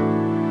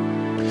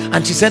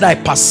 And she said, I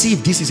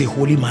perceive this is a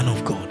holy man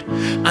of God.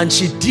 And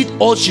she did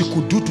all she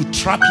could do to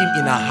trap him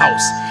in her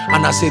house.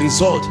 And as a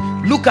result,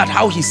 look at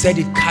how he said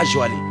it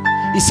casually.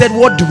 He said,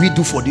 what do we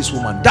do for this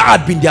woman? That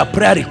had been their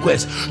prayer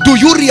request. Do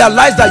you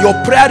realize that your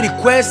prayer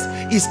request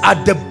is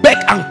at the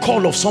beck and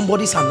call of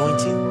somebody's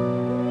anointing?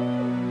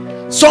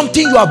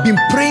 Something you have been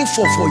praying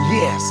for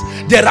years.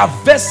 There are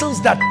vessels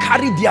that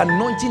carry the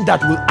anointing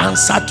that will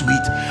answer to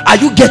it. Are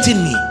you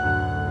getting me?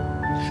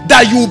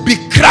 That you will be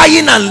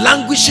crying and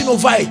languishing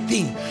over a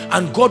thing,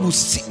 and God will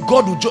see,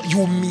 you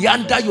will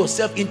meander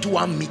yourself into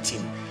one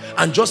meeting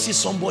and just see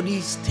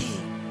somebody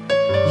staying.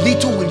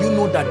 Little will you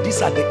know that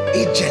these are the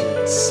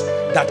agents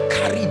that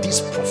carry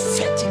this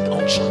prophetic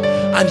unction,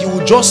 and you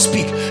will just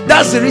speak.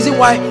 That's the reason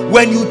why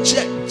when you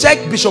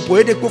check Bishop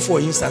Oyedepo, for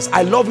instance,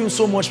 I love him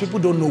so much, people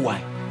don't know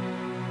why.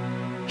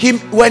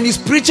 When he's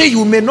preaching,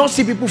 you may not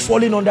see people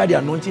falling under the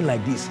anointing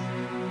like this,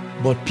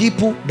 but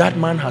people, that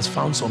man has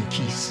found some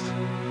keys.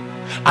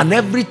 And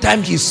every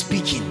time he's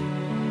speaking,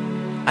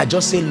 I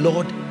just say,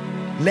 Lord,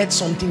 let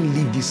something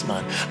leave this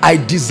man. I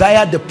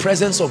desire the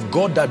presence of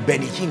God that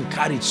Benny Hinn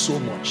carried so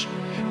much.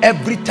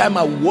 Every time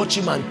I watch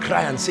him and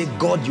cry and say,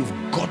 God, you've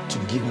got to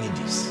give me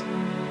this.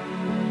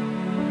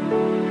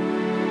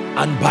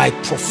 And by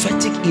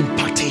prophetic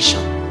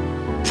impartation,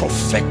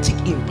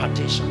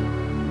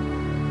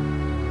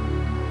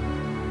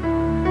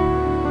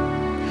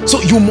 so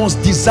you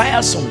must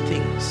desire some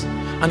things.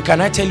 And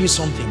can I tell you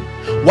something?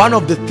 One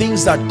of the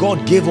things that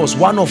God gave us,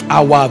 one of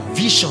our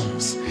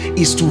visions,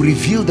 is to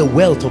reveal the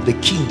wealth of the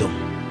kingdom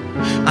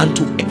and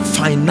to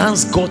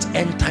finance God's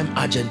end time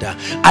agenda.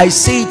 I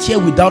say it here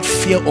without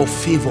fear or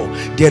favor.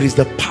 There is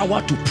the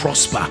power to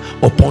prosper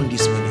upon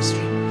this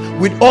ministry.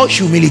 With all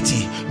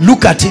humility,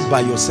 look at it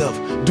by yourself.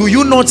 Do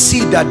you not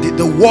see that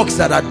the works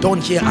that are done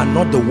here are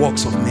not the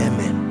works of mere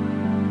men?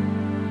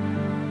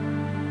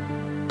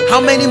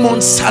 How many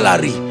months'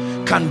 salary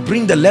can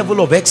bring the level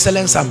of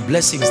excellence and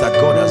blessings that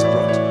God has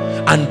brought?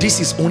 And this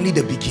is only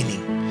the beginning.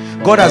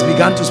 God has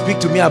begun to speak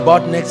to me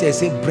about next year. He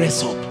said,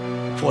 brace up,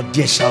 for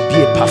there shall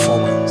be a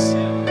performance.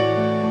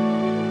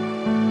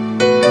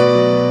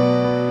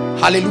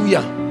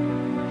 Hallelujah.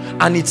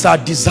 And it's our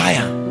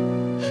desire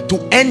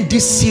to end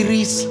this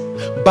series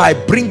by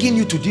bringing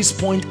you to this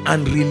point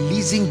and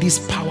releasing this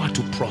power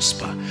to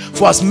prosper.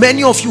 For as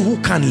many of you who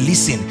can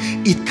listen,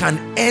 it can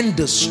end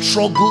the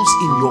struggles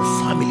in your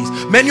families.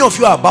 Many of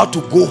you are about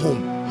to go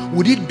home.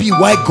 Would it be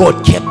why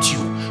God kept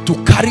you? To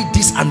carry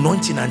this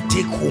anointing and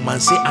take home and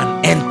say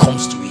an end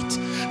comes to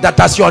it. That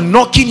as you are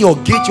knocking your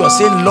gate, you are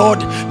saying, Lord,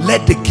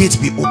 let the gates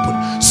be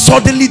open.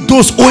 Suddenly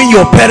those owing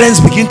your parents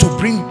begin to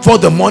bring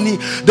forth the money.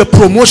 The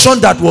promotion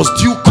that was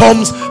due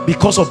comes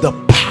because of the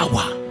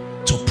power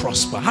to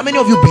prosper. How many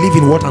of you believe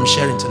in what I'm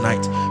sharing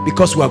tonight?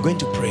 Because we are going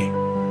to pray.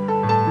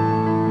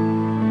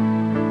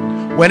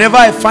 Whenever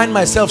I find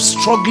myself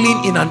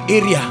struggling in an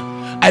area,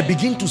 I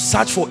begin to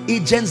search for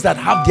agents that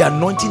have the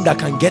anointing that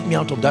can get me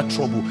out of that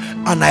trouble.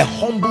 And I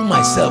humble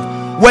myself,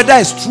 whether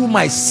it's through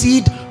my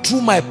seed,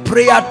 through my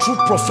prayer, through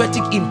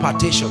prophetic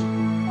impartation.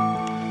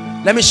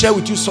 Let me share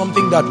with you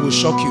something that will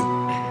shock you.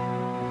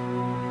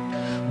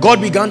 God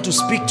began to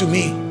speak to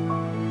me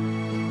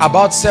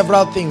about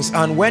several things.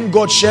 And when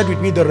God shared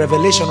with me the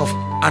revelation of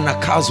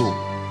Anakazo,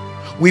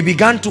 we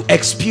began to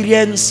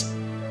experience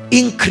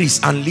increase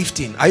and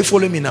lifting. Are you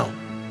following me now?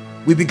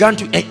 We began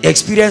to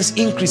experience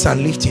increase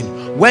and lifting.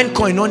 When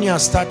Koinonia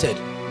started,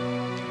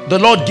 the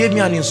Lord gave me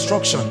an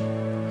instruction.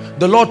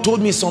 The Lord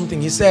told me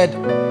something. He said,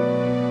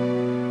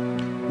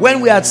 when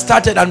we had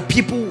started and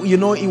people, you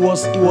know, it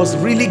was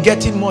really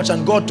getting much,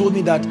 and God told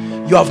me that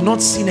you have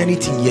not seen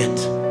anything yet.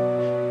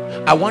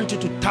 I want you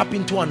to tap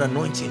into an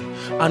anointing.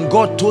 And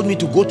God told me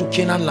to go to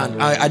Canaan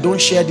land. I don't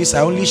share this.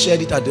 I only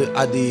shared it at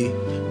the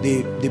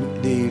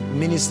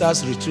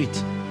minister's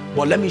retreat.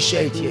 But let me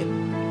share it here.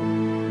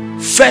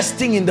 First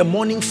thing in the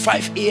morning,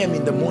 5 a.m.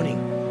 in the morning.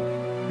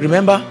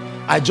 Remember,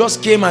 I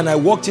just came and I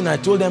walked in. I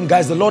told them,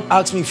 guys, the Lord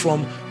asked me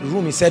from the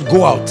room. He said,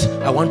 go out.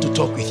 I want to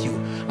talk with you.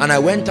 And I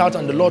went out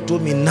and the Lord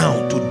told me,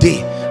 now,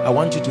 today, I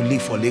want you to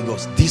leave for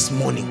Lagos this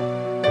morning.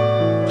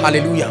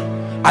 Hallelujah.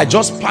 I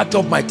just packed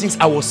up my things.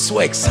 I was so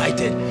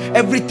excited.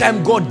 Every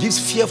time God gives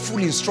fearful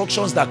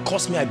instructions that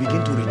cause me, I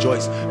begin to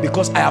rejoice,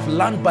 because I have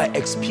learned by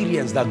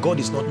experience that God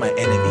is not my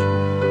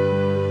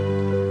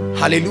enemy.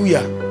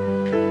 Hallelujah.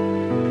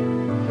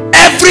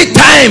 Every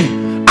time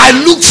I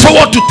look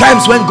forward to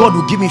times when God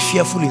will give me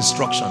fearful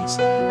instructions,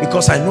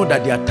 because I know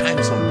that there are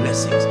times of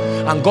blessings.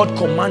 And God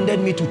commanded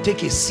me to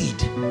take a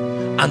seed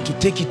and to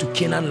take it to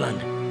Canaan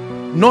land.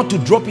 Not to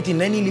drop it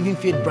in any Living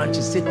Faith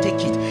branches. He said,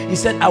 take it. He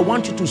said, I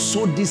want you to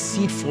sow this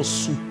seed for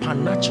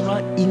supernatural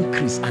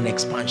increase and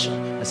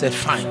expansion. I said,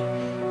 fine.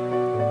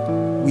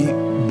 We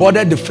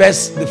boarded the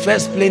first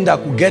plane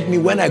that could get me.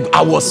 When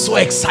I was so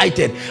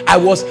excited.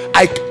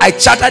 I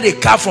chartered a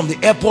car from the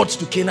airport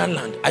to Canaan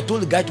land. I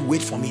told the guy to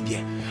wait for me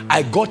there.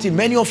 I got in.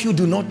 Many of you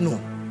do not know.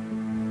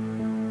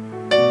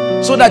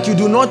 So that you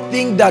do not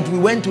think that we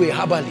went to a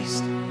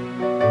herbalist.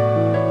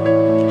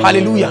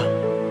 Hallelujah.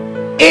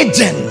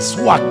 Agents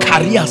who are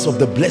carriers of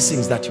the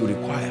blessings that you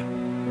require.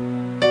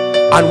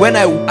 And when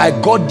I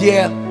got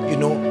there, you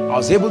know, I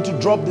was able to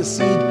drop the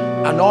seed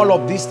and all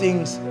of these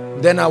things.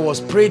 Then I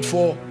was prayed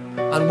for.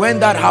 And when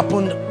that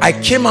happened, I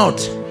came out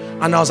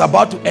and I was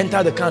about to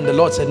enter the car, and the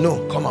Lord said,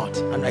 no, come out.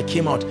 And I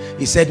came out.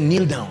 He said,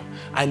 kneel down.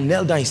 I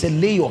knelt down. He said,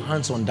 lay your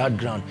hands on that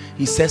ground.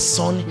 He says,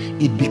 son,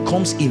 it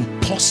becomes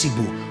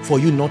impossible for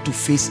you not to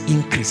face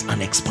increase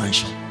and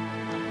expansion.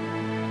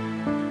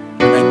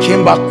 And I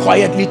came back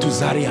quietly to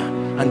Zaria,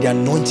 and the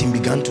anointing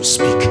began to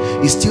speak.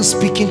 It's still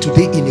speaking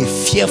today in a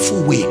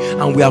fearful way,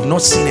 and we have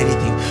not seen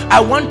anything. I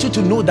want you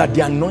to know that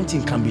the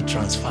anointing can be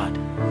transferred.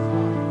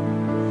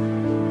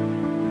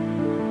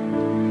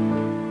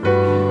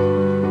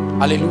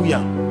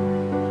 Hallelujah.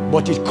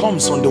 But it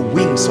comes on the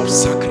wings of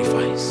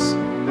sacrifice.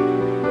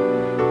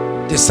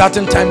 At a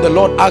certain time, the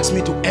Lord asked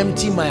me to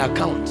empty my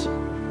account,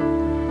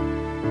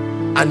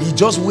 and he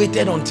just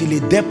waited until a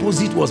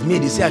deposit was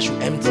made. He said I should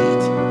empty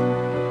it.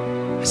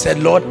 I said,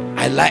 Lord,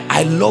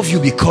 I love you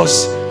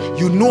because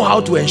you know how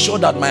to ensure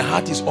that my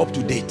heart is up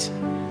to date.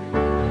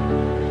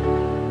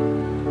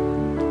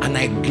 And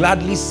I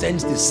gladly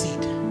sent the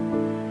seed.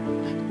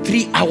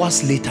 3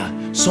 hours later,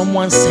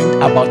 someone sent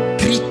about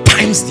 3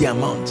 times the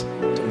amount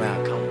to my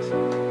account.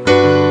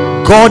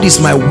 God is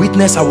my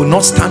witness. I will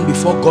not stand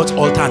before God's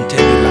altar and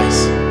tell you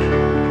lies.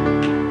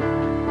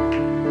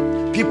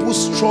 People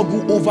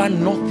struggle over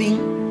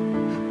nothing,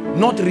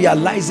 not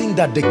realizing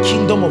that the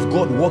kingdom of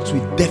God works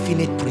with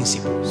definite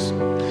principles.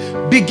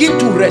 Begin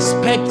to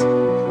respect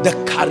the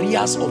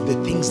carriers of the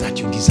things that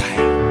you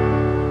desire.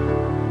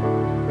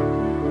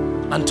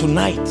 And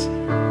tonight,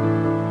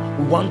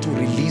 we want to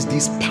release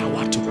this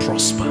power to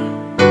prosper.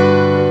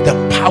 The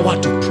power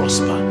to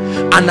prosper.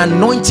 An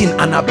anointing,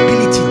 an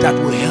ability that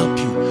will help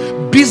you.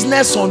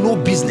 Business or no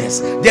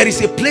business, there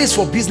is a place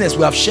for business.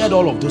 We have shared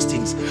all of those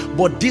things.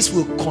 But this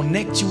will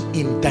connect you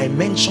in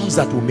dimensions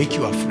that will make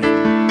you afraid.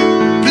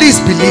 Please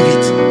believe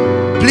it.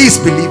 Please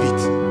believe it.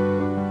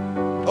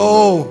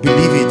 Oh,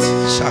 believe it.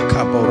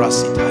 Shaka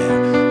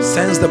Borasitaya.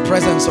 Sense the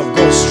presence of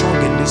God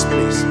strong in this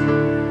place.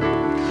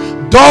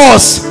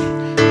 Doors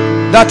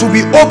that will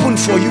be opened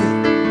for you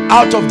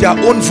out of their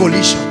own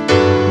volition.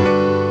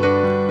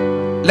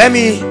 Let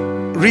me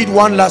read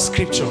one last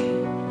scripture.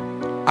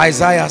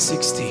 Isaiah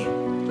 60.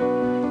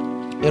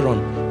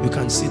 Aaron, you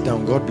can sit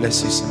down. God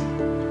bless you, son.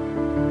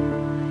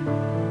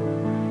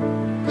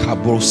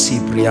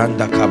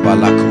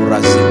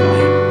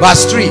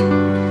 Verse 3.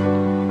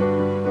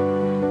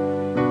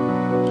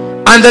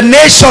 And the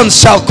nations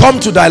shall come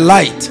to thy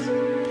light,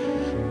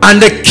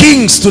 and the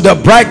kings to the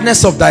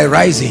brightness of thy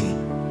rising.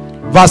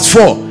 Verse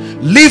 4.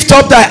 Lift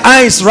up thy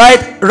eyes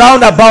right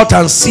round about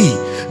and see.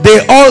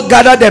 They all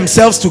gather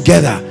themselves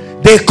together.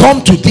 They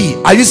come to thee.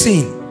 Are you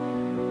seeing?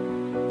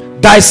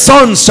 Thy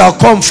sons shall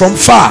come from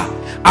far,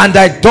 and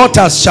thy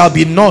daughters shall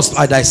be nursed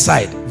at thy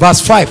side.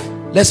 Verse 5.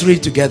 Let's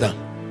read together.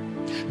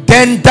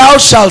 Then thou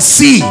shalt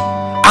see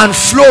and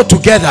flow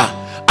together,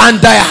 and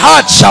thy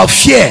heart shall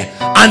fear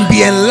and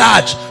be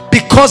enlarged,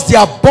 because the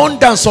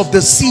abundance of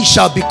the sea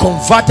shall be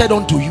converted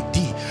unto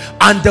thee,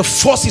 and the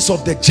forces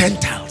of the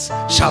Gentiles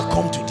shall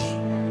come to thee.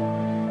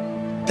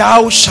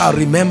 Thou shalt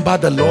remember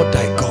the Lord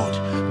thy God.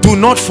 Do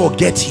not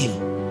forget him.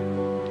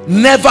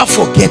 Never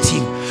forget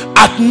him.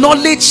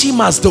 Acknowledge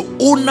him as the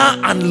owner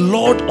and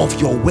Lord of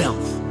your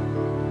wealth.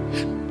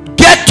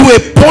 Get to a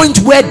point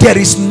where there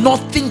is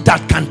nothing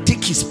that can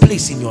take his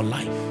place in your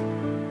life.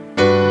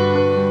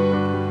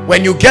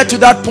 When you get to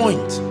that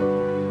point,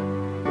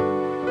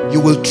 you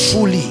will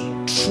truly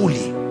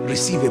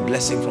receive a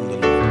blessing from the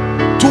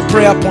Lord. 2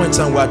 prayer points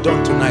and we are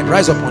done tonight.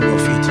 Rise up on your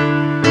feet.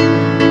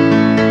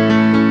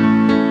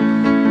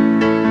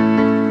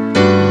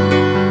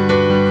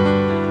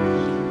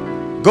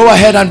 Go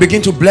ahead and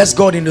begin to bless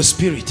God in the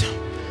spirit.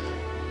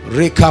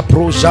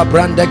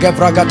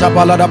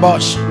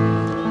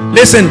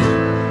 Listen,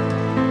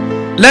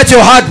 let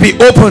your heart be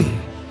open.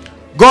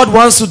 God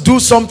wants to do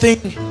something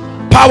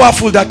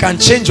powerful that can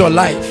change your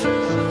life.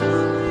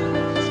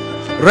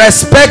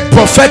 Respect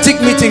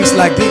prophetic meetings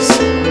like this.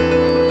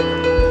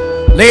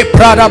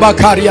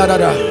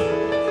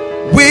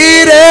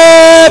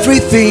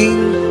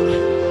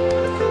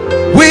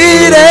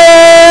 With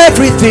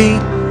everything,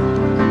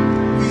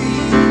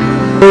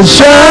 we'll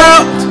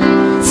shout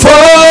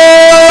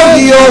for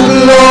your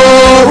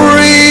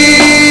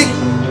glory.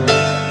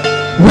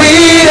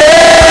 With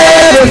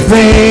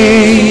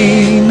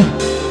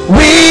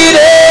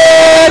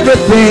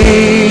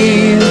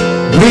everything,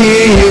 we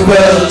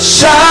will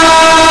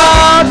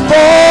shout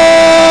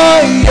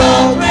for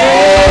your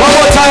glory. One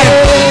more time.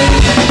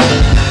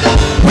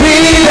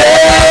 With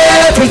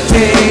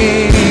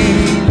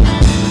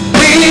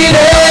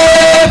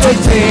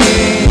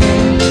everything,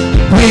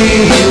 we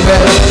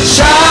will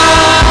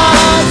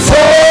shout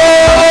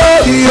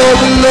for your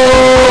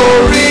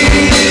glory.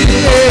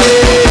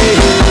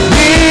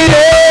 With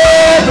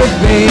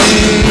everything,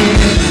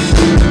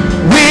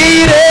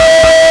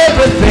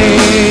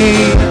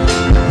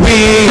 we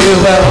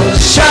will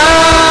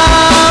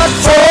shout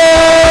for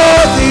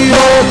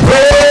your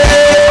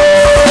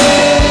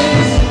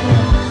praise.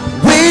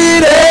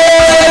 With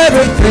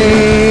everything,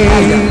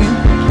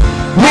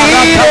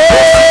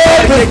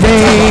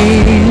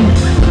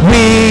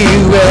 we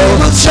will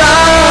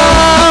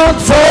shout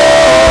for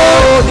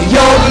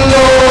your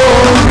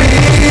glory.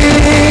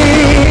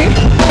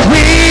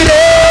 With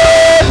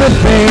everything,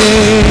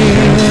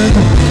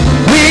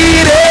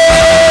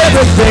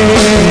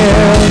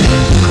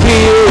 we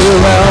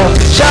will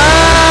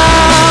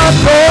shout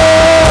for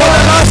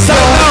your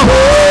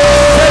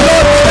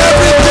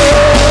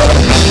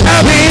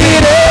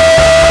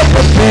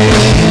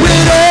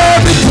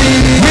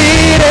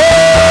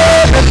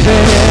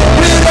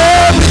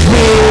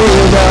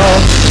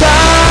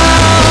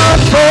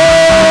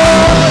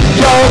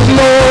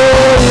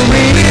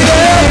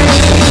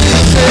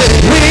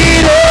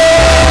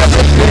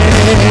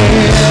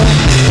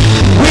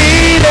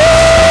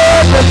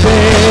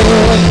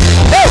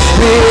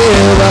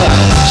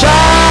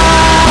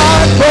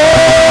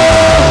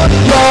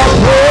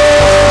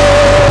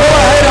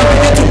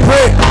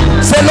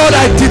Lord,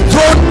 I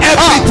dethrone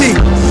everything.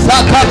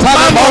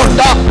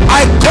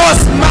 I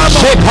cause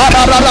mammon.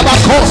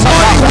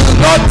 Money will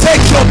not take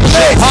your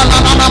place in my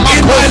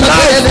life.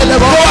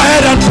 Go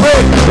ahead and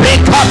pray.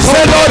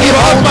 Say, Lord, you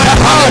have my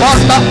heart.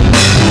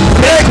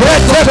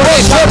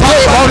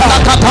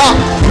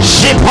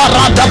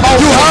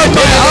 You have my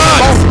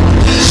heart.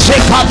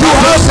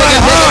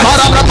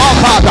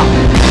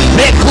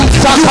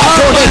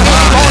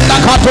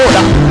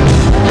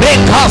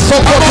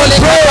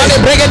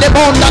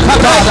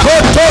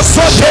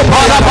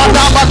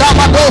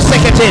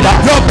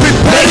 You're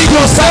preparing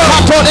yourself to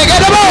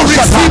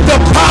receive the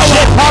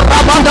power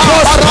to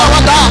prosper.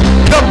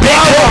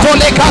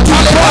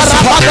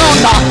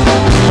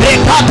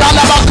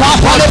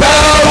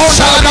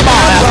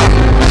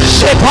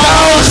 The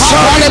power to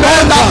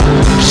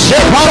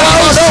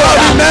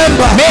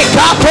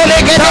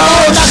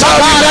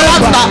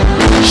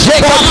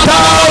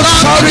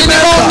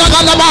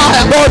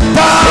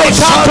it's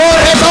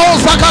not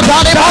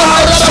about the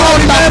power to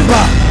prosper.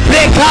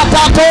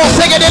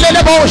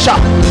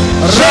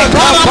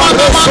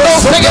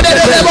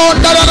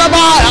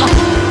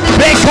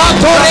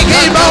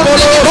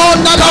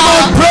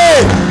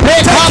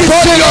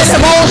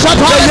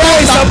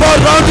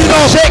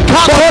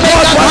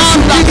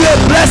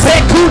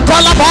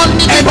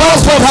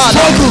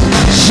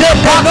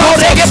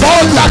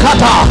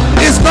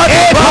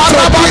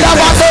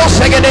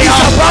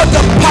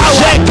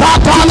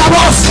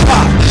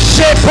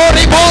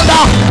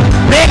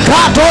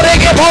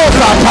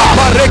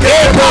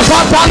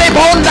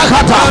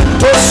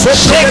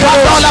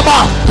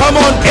 Come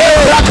on, pray.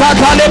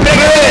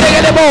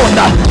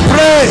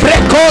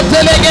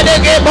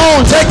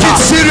 Take it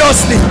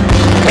seriously.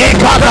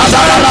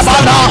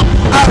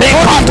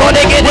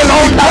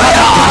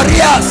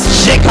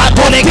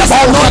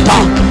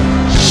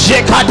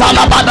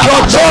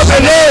 Your job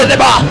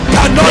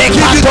cannot give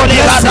you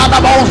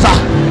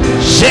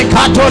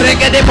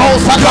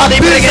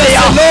the blessing.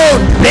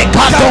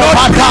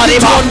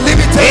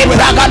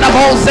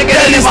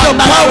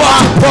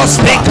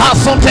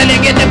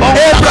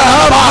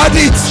 Abraham had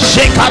it.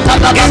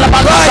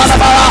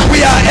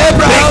 We are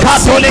Abraham's.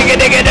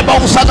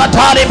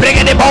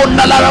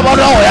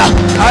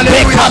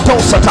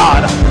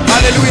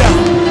 Hallelujah.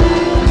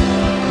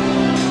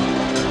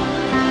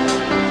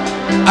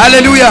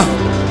 Hallelujah.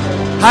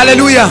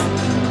 Hallelujah.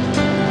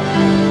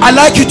 I'd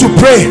like you to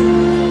pray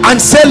and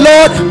say,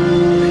 Lord,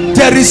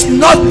 there is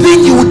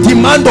nothing you would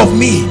demand of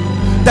me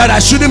that I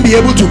shouldn't be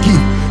able to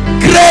give.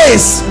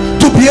 Grace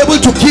to be able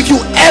to give you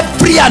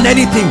every and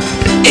anything,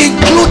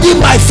 including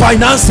my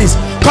finances.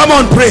 Come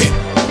on, pray.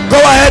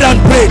 Go ahead and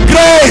pray.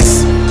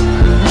 Grace,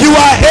 you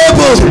are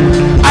able.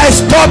 I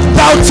stop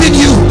doubting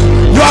you.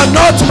 You are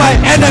not my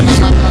enemy,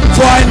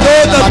 for I know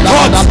the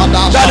thoughts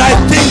that I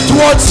think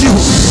towards you.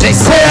 Say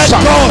it,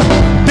 God.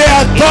 They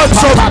are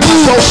thoughts of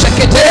good.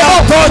 They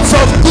are thoughts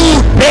of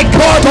good.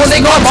 God is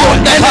not your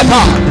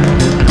enemy.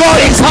 God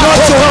is not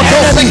your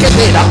enemy.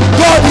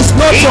 God is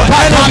not your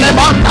enemy.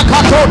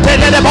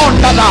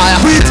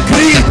 With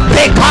greed,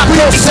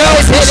 with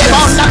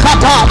selfishness,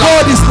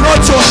 God is not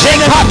your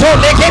enemy.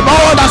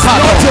 God is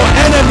not your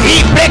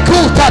enemy.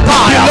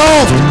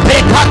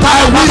 Beloved,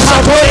 I wish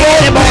above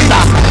all things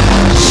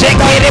that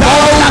thou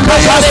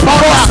mayest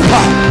prosper,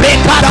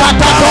 that thou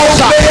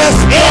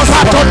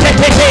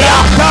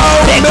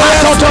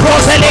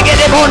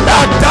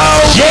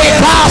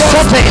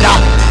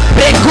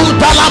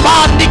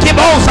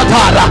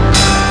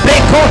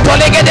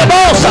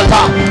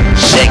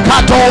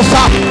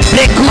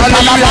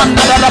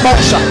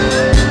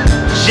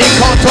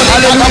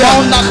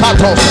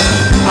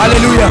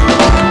hallelujah.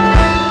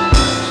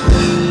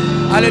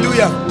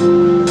 Hallelujah.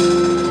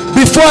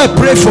 Before I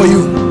pray for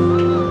you,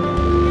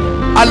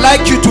 I'd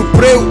like you to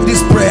pray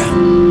this prayer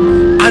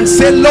and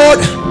say, Lord,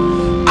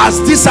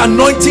 as this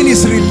anointing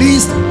is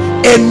released,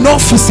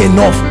 enough is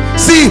enough.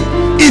 See,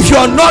 if you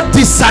are not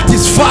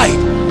dissatisfied,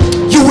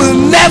 you will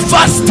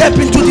never step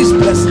into this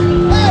blessing.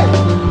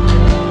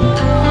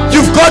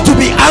 You've got to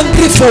be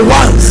angry for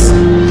once,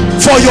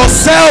 for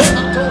yourself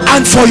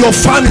and for your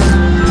family.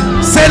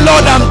 Say,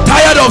 Lord, I'm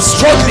tired of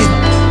struggling,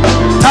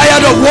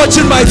 tired of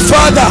watching my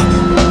father,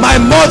 my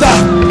mother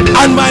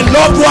and my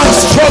loved ones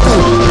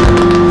struggle.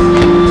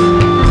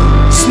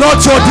 It's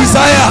not your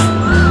desire.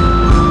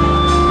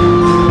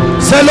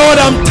 Say, Lord,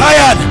 I'm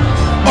tired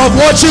of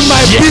watching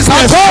my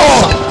business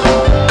fall.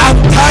 I'm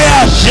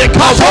tired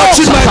of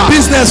watching my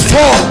business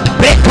fall.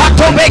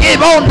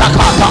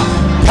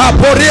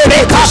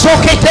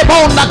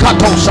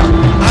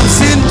 I'm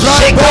seeing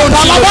dry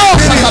bones in the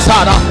spirit.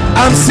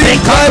 I'm seeing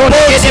dry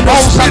bones in the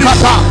spirit.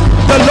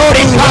 The Lord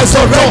will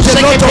resurrect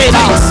a lot of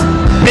things.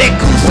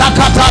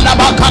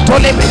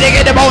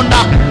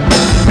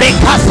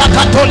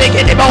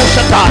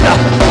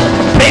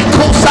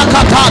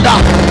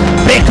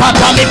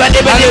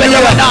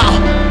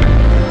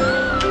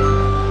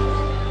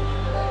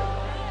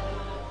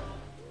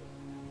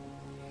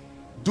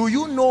 Do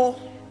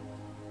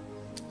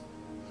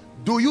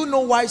you know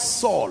why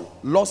Saul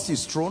lost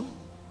his throne?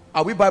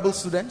 Are we Bible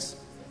students?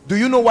 Do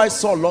you know why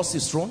Saul lost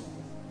his throne?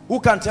 Who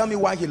can tell me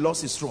why he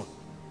lost his throne?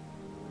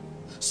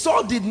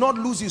 Saul did not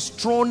lose his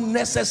throne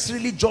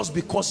necessarily just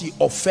because he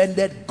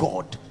offended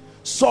God.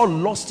 Saul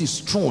lost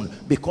his throne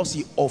because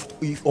he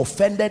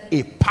offended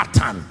a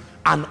pattern,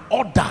 an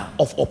order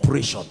of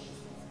operation.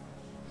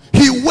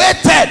 He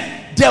waited.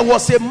 There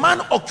was a man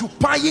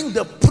occupying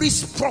the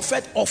priest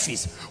prophet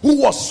office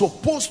who was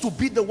supposed to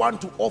be the one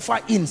to offer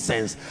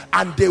incense,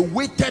 and they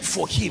waited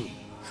for him.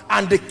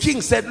 And the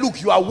king said,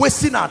 look, you are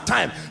wasting our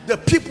time. The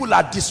people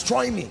are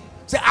destroying me.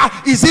 Say,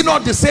 is he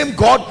not the same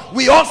God?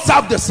 We all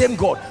serve the same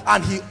God.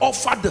 And he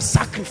offered the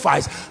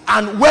sacrifice.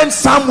 And when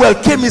Samuel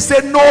came, he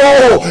said, no,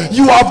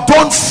 you have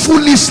done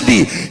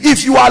foolishly.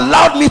 If you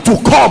allowed me to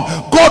come,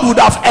 God would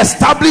have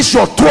established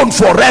your throne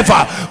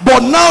forever.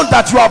 But now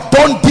that you have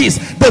done this,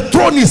 the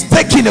throne is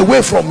taken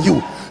away from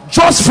you,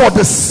 just for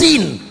the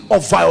sin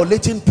of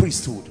violating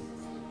priesthood.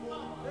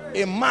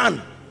 A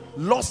man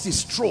lost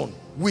his throne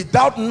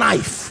without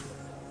knife.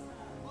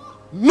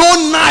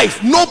 No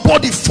knife,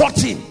 nobody fought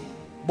him,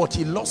 but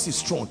he lost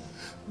his throne.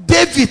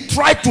 David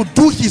tried to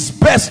do his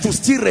best to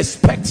still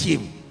respect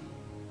him.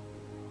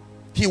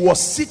 He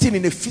was sitting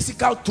in a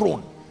physical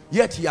throne,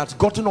 yet he had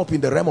gotten up in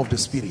the realm of the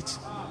spirit.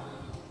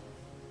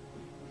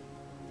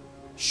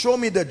 Show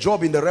me the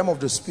job in the realm of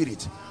the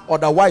spirit.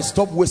 Otherwise,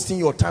 stop wasting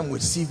your time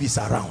with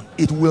CVs around.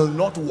 It will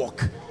not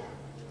work.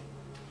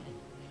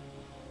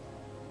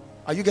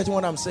 Are you getting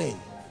what I'm saying?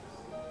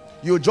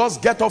 You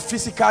just get up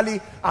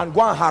physically and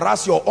go and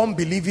harass your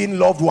unbelieving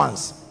loved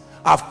ones.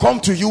 I've come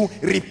to you,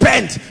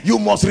 repent. You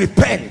must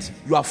repent.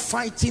 You are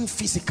fighting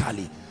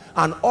physically,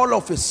 and all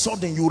of a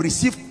sudden you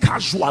receive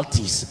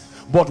casualties.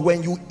 But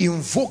when you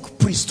invoke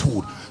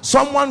priesthood,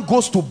 someone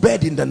goes to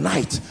bed in the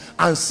night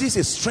and sees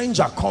a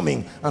stranger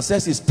coming and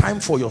says, it's time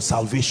for your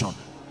salvation,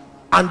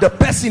 and the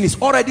person is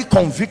already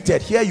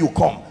convicted. Here you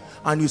come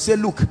and you say,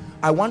 look,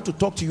 I want to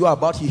talk to you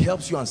about. He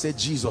helps you and says,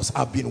 Jesus,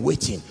 I've been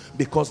waiting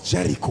because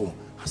Jericho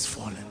has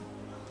fallen.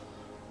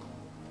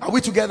 Are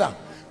we together?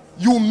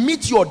 You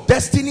meet your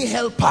destiny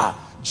helper.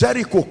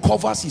 Jericho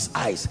covers his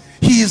eyes.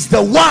 He is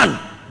the one,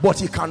 but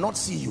he cannot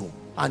see you,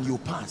 and you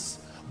pass.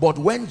 But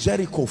when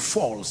Jericho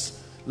falls,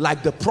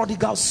 like the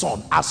prodigal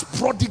son, as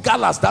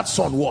prodigal as that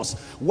son was,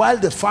 while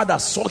the father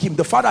saw him,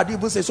 the father didn't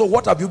even say, so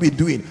what have you been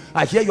doing?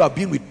 I hear you have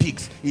been with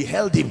pigs. He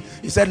held him.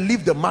 He said,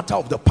 leave the matter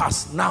of the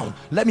past. Now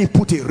let me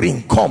put a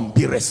ring. Come,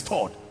 be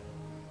restored.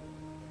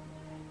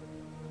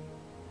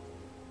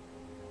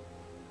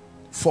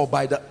 For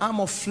by the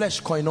arm of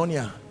flesh,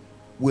 koinonia,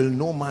 will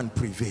no man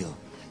prevail.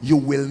 You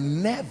will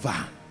never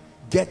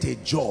get a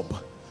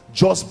job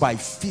just by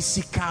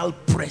physical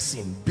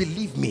pressing.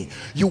 Believe me,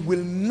 you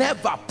will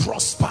never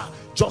prosper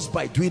just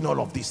by doing all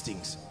of these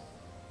things.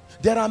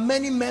 There are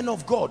many men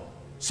of God.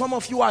 Some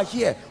of you are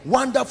here,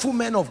 wonderful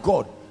men of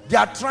God. They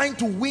are trying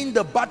to win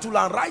the battle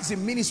and rise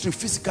in ministry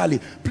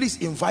physically.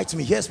 Please invite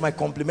me. Here's my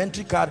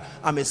complimentary card.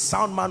 I'm a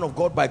sound man of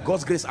God. By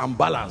God's grace, I'm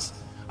balanced.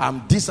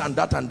 I'm this and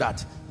that and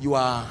that. You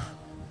are,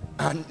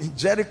 and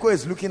Jericho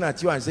is looking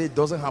at you and say, it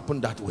doesn't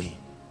happen that way.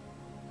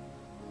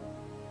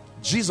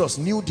 Jesus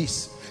knew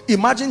this.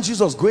 Imagine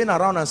Jesus going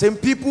around and saying,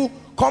 people,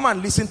 come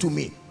and listen to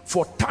me.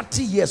 For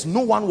 30 years,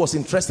 no one was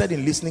interested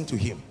in listening to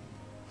him.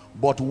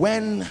 But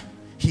when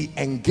he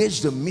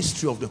engaged the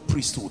mystery of the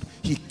priesthood,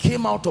 he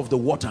came out of the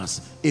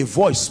waters, a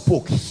voice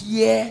spoke,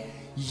 hear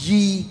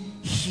ye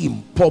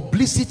him.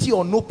 Publicity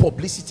or no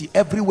publicity,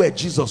 everywhere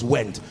Jesus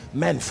went,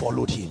 men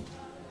followed him.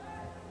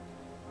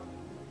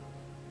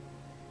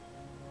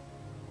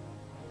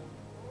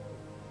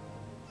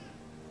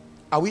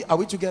 Are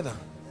we together?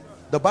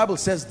 The Bible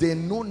says they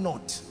know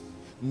not,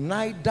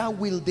 neither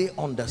will they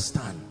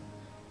understand.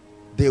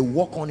 They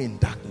walk on in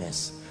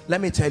darkness.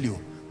 Let me tell you,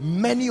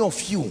 many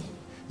of you,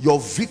 your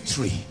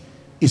victory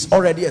is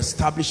already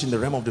established in the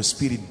realm of the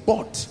spirit,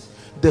 but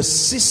the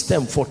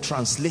system for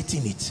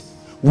translating it,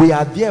 we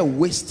are there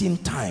wasting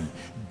time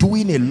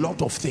doing a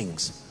lot of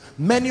things.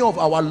 Many of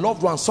our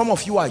loved ones, some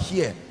of you are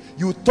here,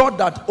 you thought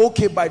that,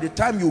 okay, by the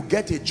time you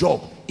get a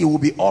job, it will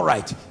be all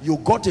right. You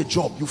got a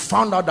job, you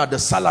found out that the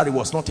salary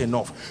was not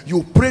enough.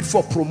 You prayed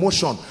for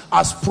promotion.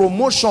 As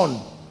promotion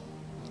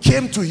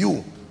came to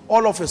you,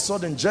 all of a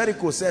sudden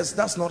Jericho says,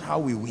 that's not how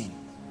we win.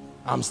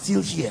 I'm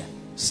still here,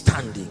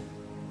 standing.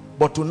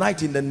 But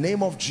tonight, in the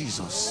name of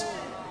Jesus,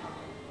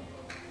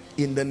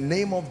 in the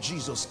name of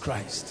Jesus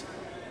Christ,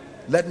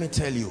 let me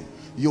tell you,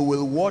 you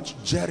will watch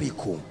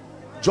Jericho,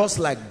 just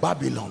like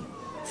Babylon,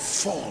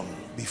 fall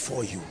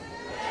before you.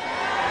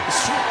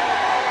 It's true.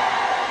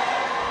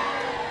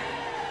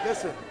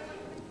 Listen,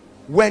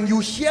 when you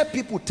hear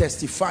people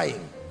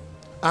testifying,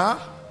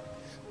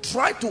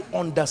 try to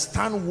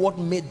understand what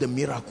made the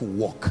miracle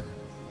work,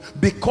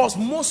 because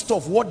most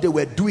of what they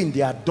were doing,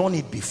 they had done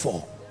it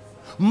before.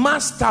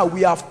 Master,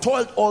 we have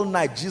toiled all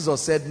night.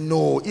 Jesus said,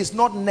 no, it's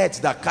not net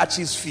that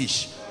catches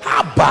fish.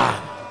 Haba,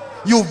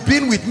 you've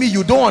been with me,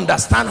 you don't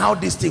understand how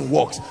this thing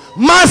works.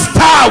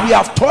 Master, we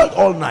have toiled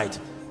all night.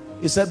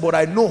 He said, but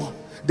I know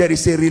there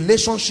is a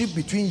relationship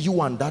between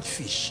you and that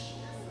fish.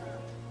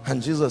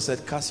 And Jesus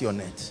said, cast your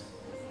net.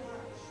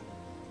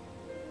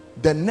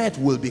 The net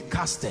will be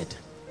casted,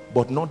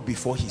 but not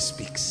before he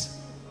speaks.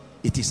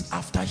 It is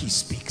after he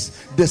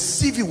speaks. The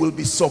CV will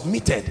be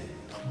submitted,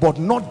 but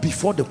not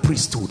before the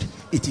priesthood.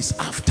 It is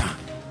after.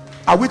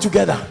 Are we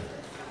together?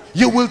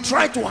 You will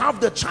try to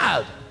have the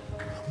child,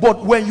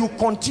 but when you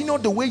continue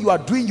the way you are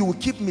doing, you will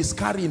keep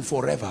miscarrying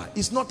forever.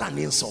 It's not an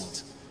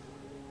insult.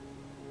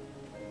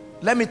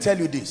 Let me tell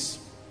you this.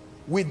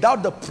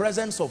 Without the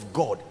presence of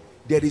God,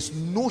 there is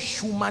no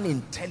human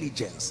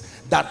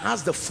intelligence that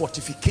has the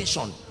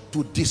fortification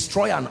to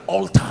destroy an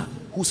altar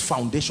whose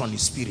foundation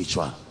is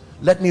spiritual.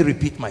 Let me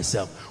repeat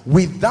myself.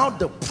 Without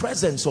the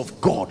presence of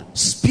God,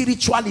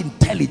 spiritual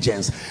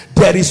intelligence,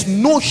 there is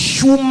no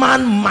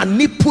human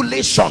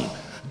manipulation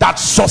that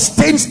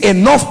sustains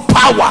enough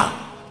power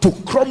to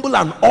crumble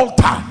an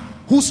altar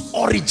whose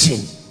origin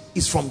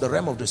is from the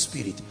realm of the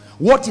spirit.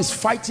 What is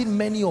fighting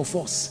many of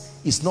us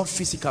is not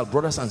physical,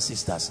 brothers and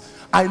sisters.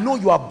 I know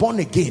you are born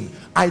again.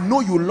 I know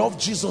you love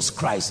Jesus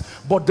Christ,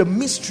 but the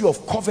mystery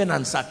of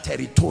covenants are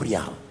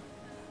territorial.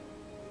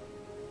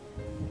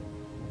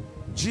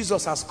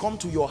 Jesus has come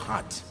to your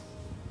heart,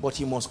 but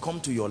he must come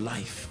to your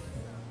life.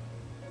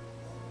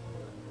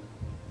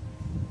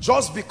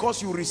 Just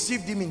because you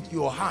received him into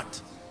your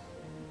heart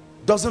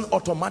doesn't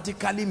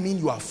automatically mean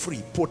you are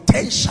free.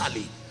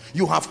 Potentially,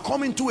 you have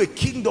come into a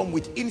kingdom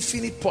with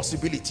infinite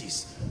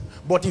possibilities.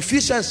 But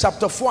Ephesians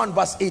chapter 4 and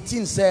verse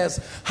 18 says,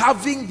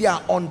 having their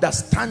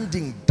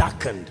understanding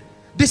darkened.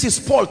 This is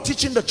Paul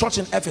teaching the church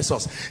in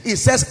Ephesus. He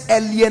says,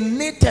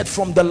 alienated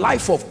from the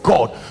life of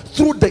God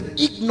through the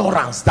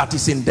ignorance that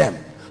is in them.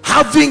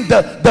 Having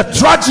the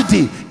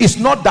tragedy is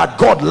not that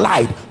God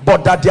lied,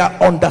 but that their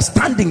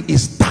understanding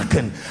is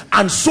darkened.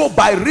 And so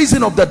by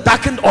reason of the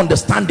darkened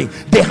understanding,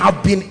 they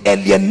have been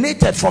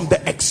alienated from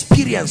the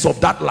experience of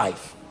that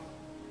life.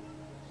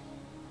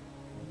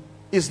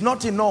 It's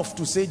not enough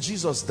to say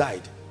Jesus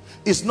died.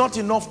 It's not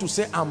enough to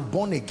say I'm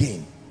born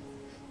again.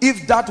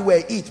 If that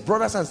were it,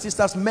 brothers and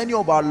sisters, many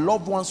of our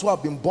loved ones who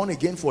have been born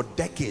again for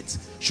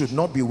decades should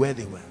not be where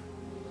they were.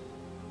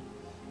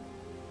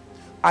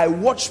 I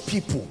watch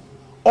people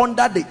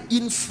under the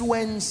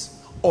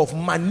influence of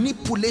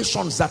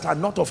manipulations that are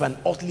not of an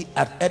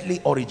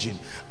earthly origin,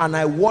 and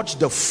I watch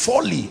the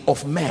folly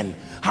of men,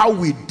 how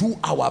we do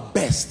our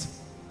best.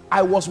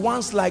 I was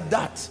once like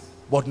that,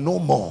 but no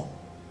more.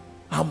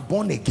 I'm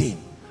born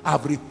again.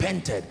 I've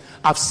repented.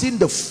 I've seen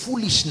the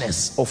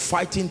foolishness of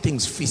fighting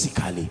things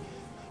physically.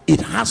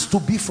 It has to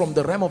be from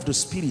the realm of the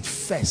spirit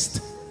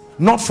first,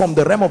 not from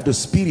the realm of the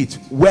spirit,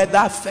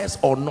 whether first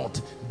or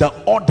not. The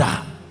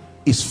order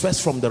is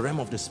first from the realm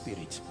of the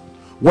spirit.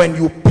 When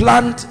you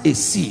plant a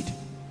seed,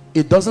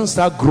 it doesn't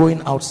start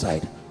growing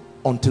outside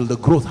until the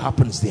growth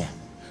happens there.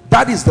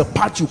 That is the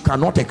part you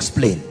cannot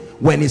explain.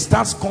 When it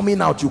starts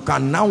coming out, you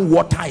can now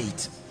water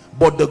it,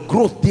 but the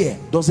growth there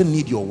doesn't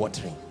need your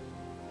watering.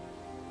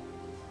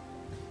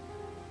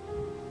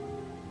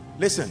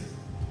 Listen,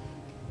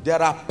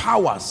 there are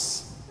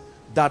powers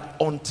that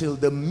until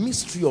the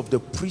mystery of the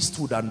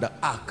priesthood and the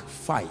ark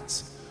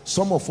fights,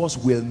 some of us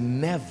will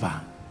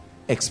never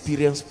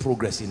experience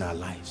progress in our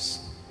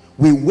lives.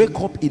 We wake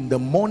up in the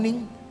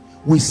morning,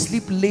 we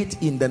sleep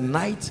late in the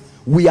night,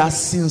 we are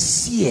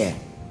sincere,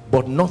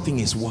 but nothing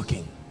is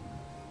working.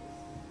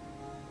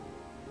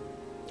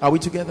 Are we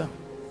together?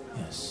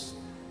 Yes.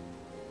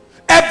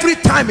 Every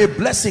time a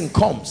blessing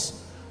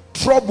comes,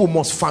 trouble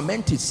must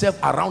ferment itself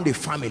around a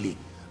family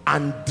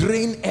and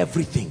drain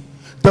everything.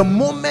 The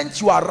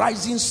moment you are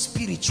rising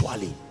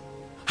spiritually,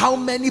 how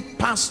many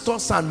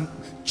pastors and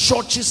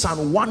churches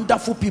and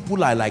wonderful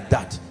people are like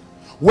that?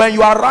 When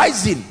you are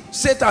rising,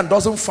 Satan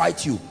doesn't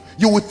fight you.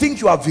 You will think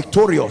you are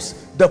victorious.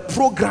 The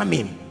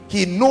programming,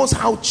 he knows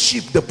how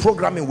cheap the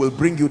programming will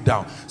bring you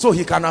down, so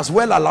he can as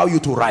well allow you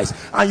to rise.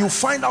 And you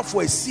find out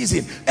for a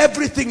season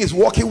everything is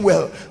working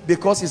well,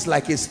 because it's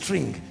like a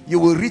string. You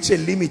will reach a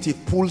limit,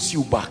 it pulls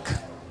you back.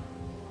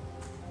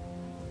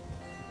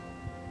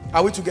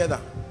 Are we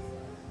together?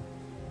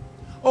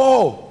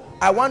 Oh,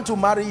 I want to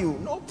marry you.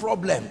 No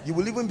problem. You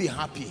will even be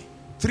happy.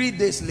 3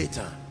 days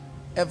later,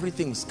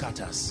 everything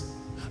scatters.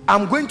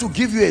 I'm going to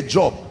give you a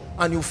job,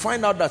 and you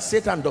find out that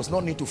Satan does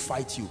not need to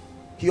fight you.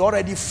 He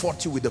already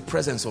fought you with the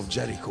presence of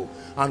Jericho.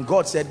 And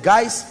God said,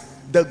 guys,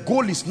 the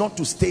goal is not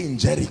to stay in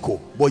Jericho,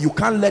 but you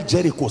can't let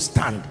Jericho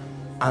stand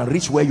and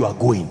reach where you are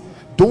going.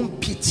 Don't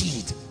pity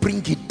it,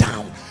 bring it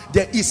down.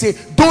 There is a,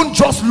 don't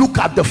just look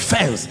at the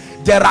fence.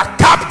 There are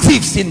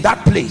captives in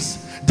that place.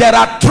 There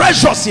are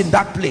treasures in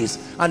that place.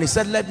 And he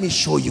said, let me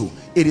show you.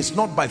 It is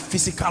not by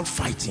physical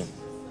fighting.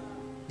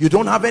 You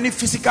don't have any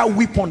physical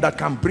weapon that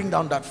can bring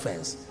down that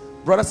fence.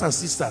 Brothers and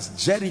sisters,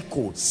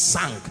 Jericho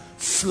sank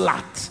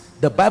flat.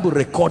 The Bible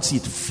records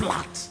it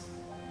flat.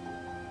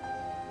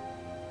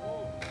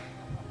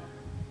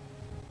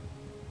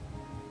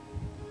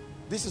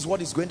 This is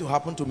what is going to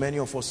happen to many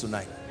of us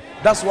tonight.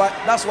 That's why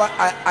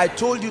I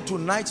told you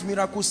tonight's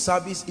miracle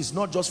service is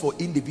not just for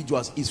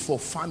individuals, it's for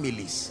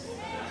families.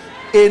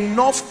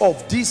 Enough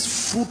of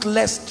this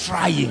fruitless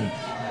trying,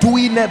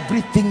 doing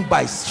everything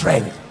by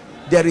strength.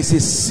 There is a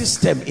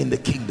system in the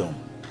kingdom.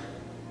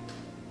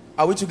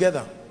 Are we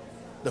together?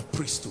 The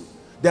priesthood.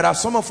 There are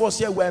some of us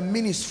here, we're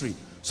ministry.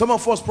 Some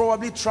of us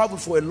probably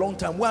traveled for a long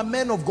time. We're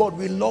men of God,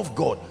 we love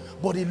God,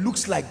 but it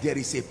looks like there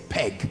is a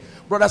peg.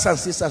 Brothers and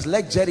sisters,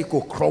 let Jericho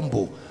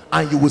crumble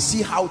and you will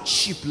see how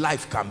cheap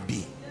life can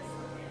be.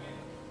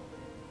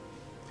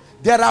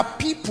 There are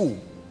people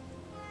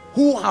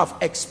who have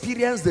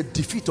experienced the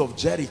defeat of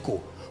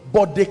Jericho,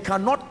 but they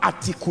cannot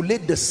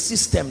articulate the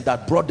system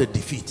that brought the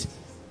defeat.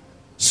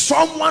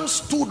 Someone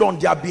stood on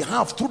their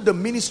behalf through the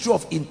ministry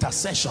of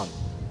intercession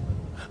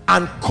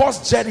and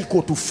caused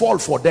Jericho to fall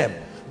for them.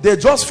 They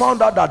just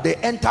found out that they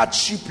entered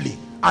cheaply,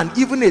 and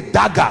even a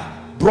dagger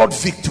brought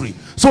victory.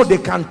 So they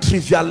can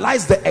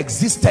trivialize the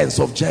existence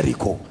of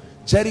Jericho.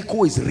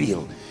 Jericho is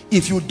real.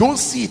 If you don't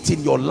see it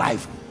in your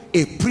life,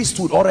 a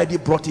priesthood already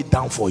brought it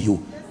down for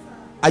you.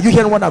 Are you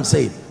hearing what I'm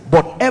saying?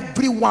 But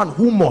everyone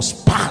who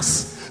must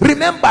pass.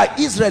 Remember,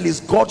 Israel is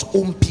God's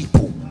own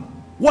people.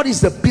 What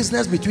is the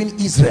business between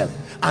Israel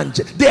and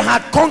they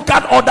had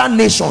conquered other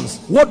nations?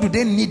 What do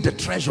they need the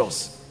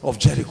treasures of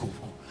Jericho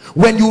for?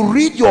 When you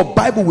read your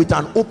Bible with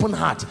an open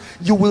heart,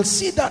 you will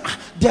see that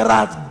there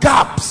are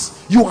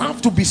gaps. You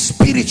have to be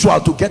spiritual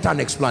to get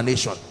an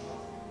explanation.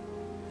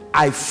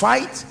 I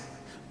fight,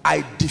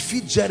 I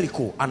defeat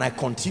Jericho, and I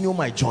continue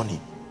my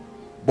journey.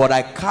 But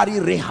I carry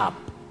Rahab.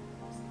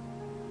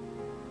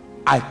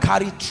 I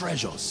carry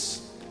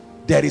treasures.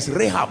 There is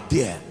Rahab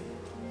there.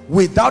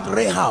 Without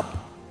Rahab,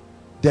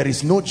 there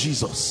is no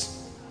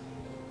Jesus.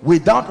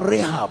 Without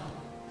Rahab,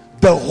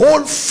 the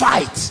whole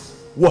fight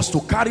was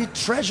to carry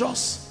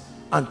treasures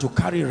and to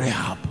carry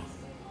Rahab.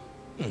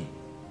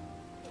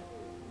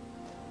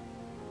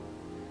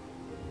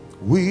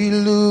 We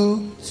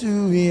look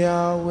to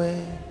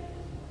Yahweh,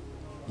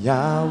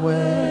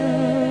 Yahweh.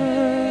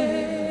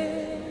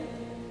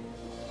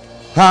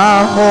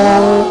 Our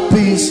hope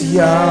is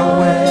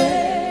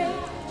Yahweh,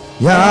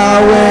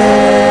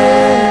 Yahweh.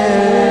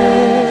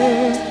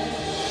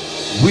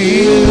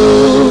 We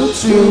look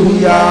to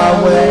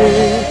Yahweh,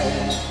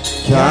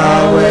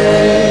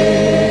 Yahweh.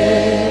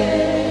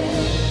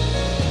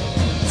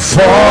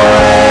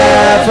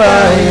 Forever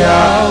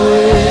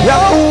Yahweh,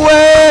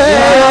 Yahweh,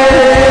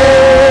 Yahweh.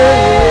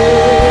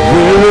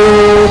 We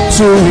look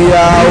to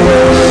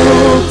Yahweh,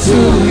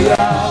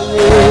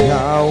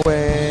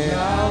 Yahweh,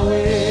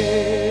 Yahweh.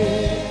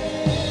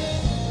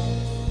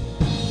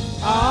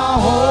 Our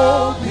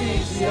hope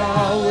is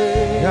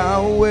Yahweh,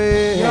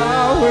 Yahweh,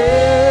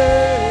 Yahweh.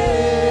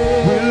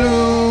 We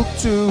look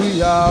to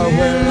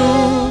Yahweh,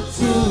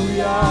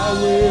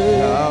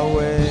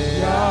 Yahweh,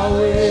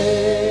 Yahweh.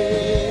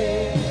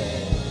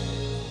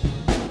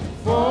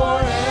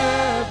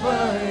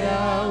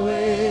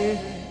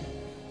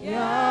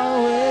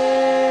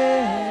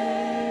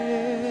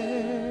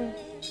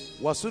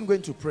 We're soon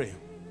going to pray.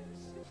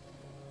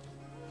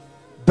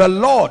 The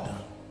Lord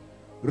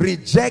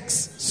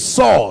rejects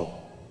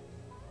Saul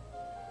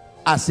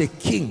as a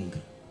king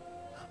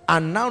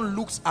and now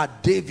looks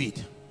at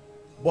David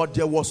but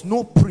there was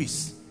no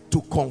priest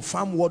to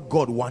confirm what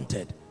God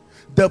wanted.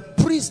 The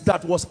priest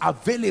that was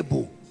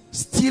available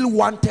still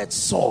wanted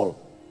Saul,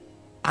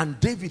 and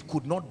David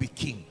could not be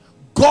king.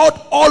 God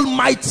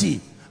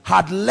Almighty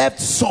had left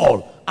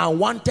Saul and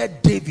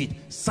wanted David.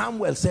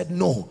 Samuel said,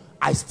 no,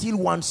 I still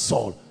want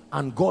Saul,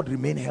 and God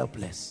remained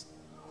helpless.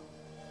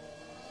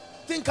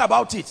 Think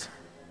about it.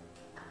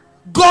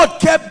 God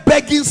kept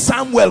begging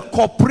Samuel,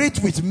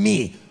 cooperate with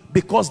me,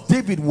 because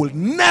David will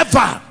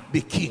never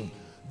be king.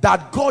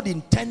 That God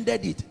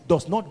intended it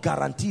does not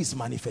guarantee its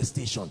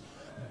manifestation.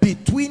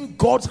 Between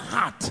God's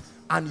heart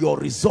and your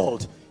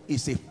result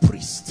is a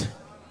priest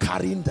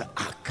carrying the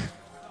ark.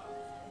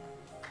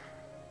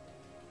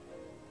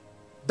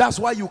 That's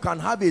why you can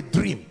have a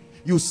dream.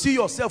 You see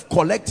yourself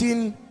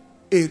collecting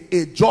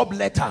a job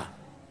letter.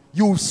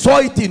 You saw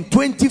it in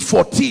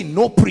 2014,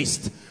 no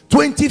priest.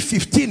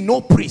 2015,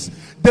 no priest.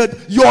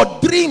 That your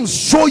dreams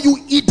show you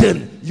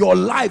Eden, your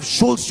life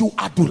shows you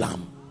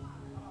Adullam.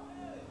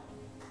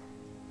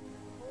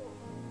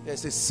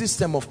 There's a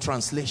system of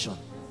translation.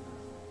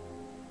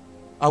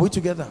 Are we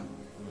together?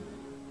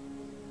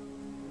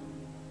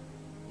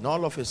 And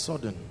all of a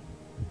sudden,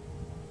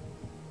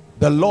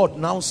 the Lord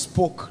now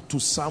spoke to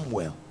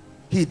Samuel.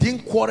 He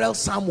didn't quarrel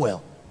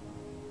Samuel.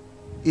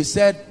 He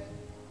said,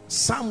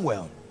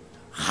 Samuel,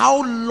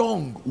 how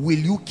long will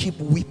you keep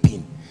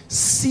weeping,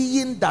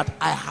 seeing that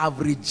I have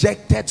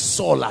rejected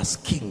Saul as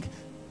king?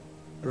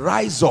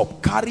 Rise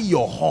up, carry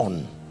your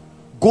horn,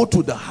 go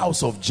to the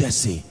house of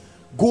Jesse,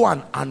 go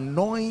and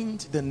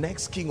anoint the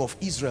next king of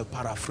Israel,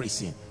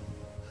 paraphrasing.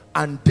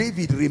 And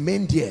David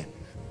remained there.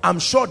 I'm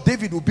sure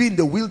David will be in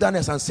the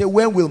wilderness and say,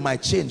 when will my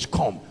change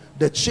come?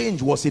 The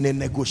change was in a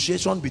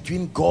negotiation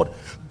between God.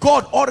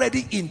 God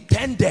already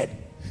intended,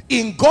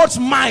 in God's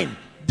mind,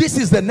 this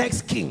is the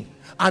next king.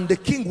 And the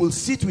king will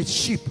sit with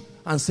sheep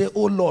and say,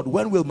 oh Lord,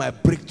 when will my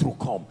breakthrough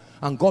come?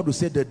 And God will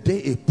say, the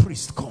day a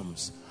priest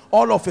comes.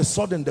 All of a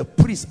sudden, the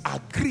priest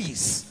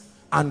agrees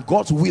and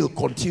God's will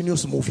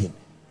continues moving.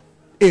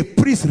 A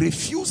priest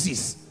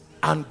refuses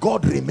and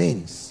God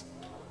remains.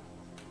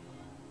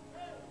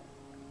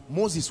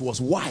 Moses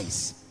was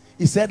wise.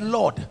 He said,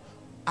 Lord,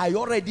 I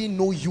already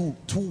know you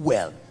too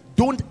well.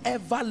 Don't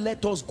ever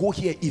let us go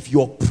here if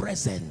your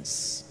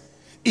presence.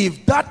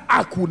 If that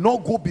ark will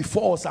not go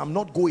before us, I'm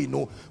not going.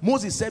 No.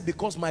 Moses said,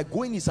 because my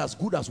going is as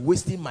good as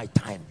wasting my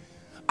time.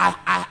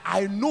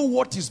 I know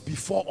what is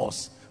before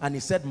us. And he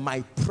said,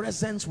 my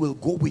presence will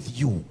go with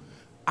you.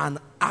 And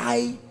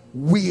I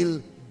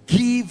will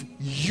give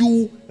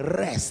you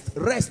rest.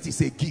 Rest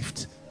is a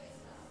gift.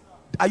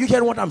 Are you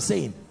hearing what I'm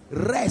saying?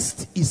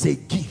 Rest is a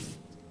gift.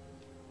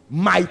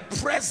 My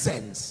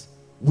presence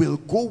will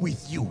go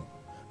with you,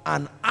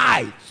 and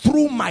I,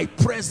 through my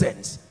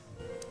presence,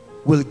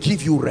 will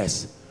give you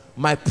rest.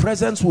 My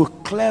presence will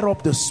clear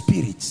up the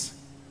spirits,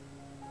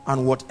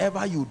 and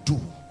whatever you do.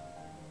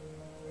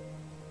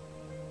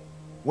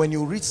 When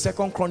you read 2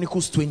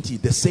 Chronicles 20,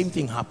 the same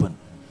thing happened.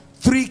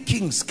 3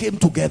 kings came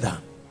together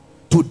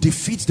to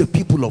defeat the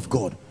people of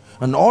God,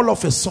 and all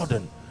of a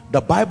sudden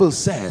the Bible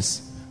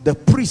says the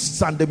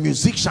priests and the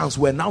musicians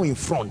were now in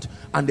front,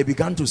 and they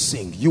began to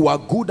sing, you are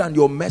good and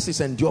your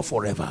mercies endure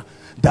forever.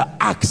 The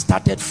ark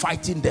started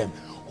fighting them.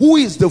 Who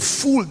is the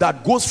fool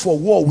that goes for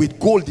war with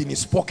gold in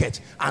his pocket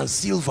and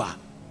silver?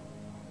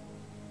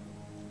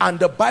 And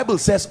the Bible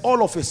says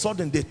all of a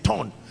sudden they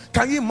turn.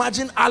 Can you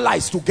imagine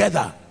allies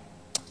together?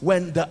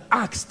 When the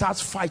ark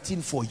starts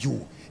fighting for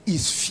you,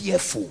 is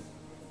fearful.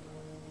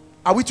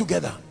 Are we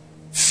together?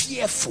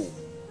 Fearful.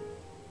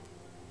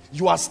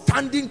 You are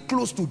standing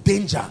close to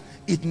danger.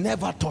 It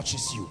never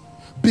touches you.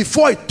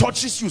 Before it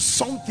touches you,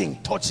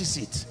 something touches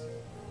it.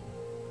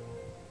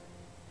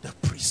 The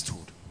priesthood.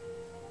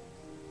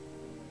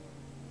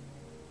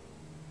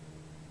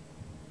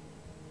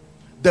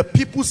 The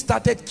people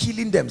started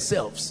killing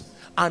themselves,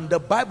 and the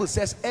Bible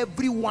says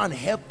everyone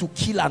helped to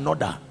kill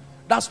another.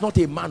 That's not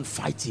a man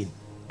fighting,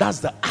 that's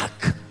the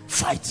ark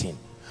fighting.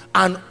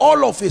 And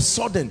all of a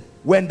sudden,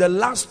 when the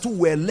last 2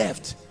 were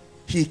left,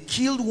 he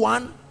killed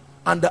one,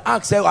 and the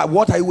ark said,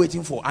 what are you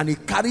waiting for? And he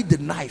carried the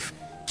knife,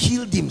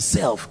 killed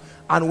himself.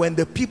 And when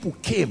the people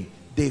came,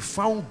 they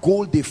found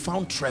gold, they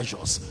found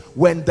treasures.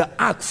 When the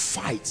ark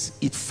fights,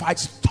 it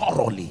fights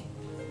thoroughly.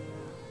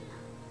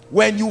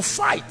 When you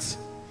fight,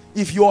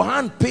 if your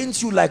hand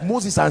pains you like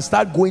Moses and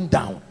start going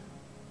down,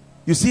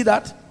 you see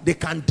that? They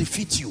can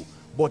defeat you.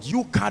 But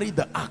you carry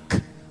the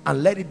ark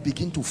and let it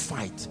begin to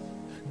fight.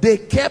 They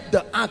kept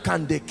the ark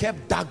and they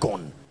kept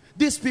Dagon.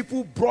 These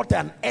people brought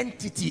an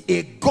entity,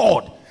 a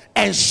god,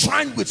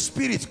 enshrined with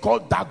spirits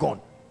called Dagon.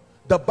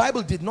 The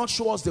Bible did not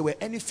show us there were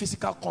any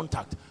physical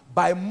contact.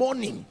 By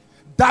morning,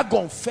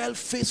 Dagon fell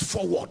face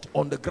forward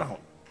on the ground.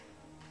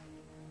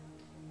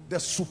 The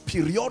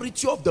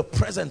superiority of the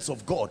presence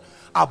of God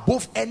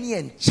above any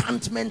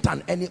enchantment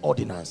and any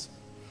ordinance.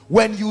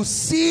 When you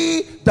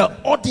see the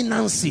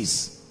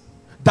ordinances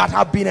that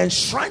have been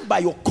enshrined by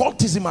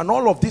occultism and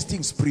all of these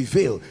things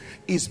prevail,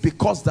 is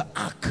because the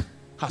ark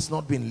has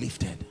not been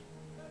lifted.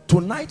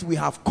 Tonight we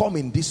have come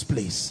in this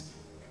place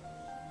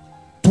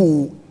to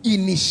to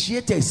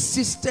initiate a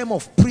system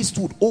of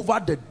priesthood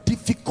over the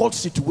difficult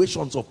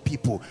situations of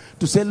people.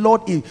 To say,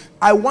 Lord,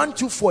 I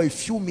want you for a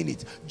few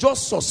minutes,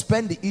 just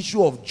suspend the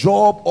issue of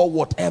job or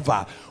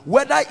whatever.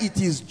 Whether it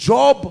is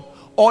job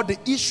or the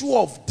issue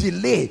of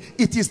delay,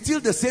 it is still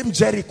the same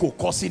Jericho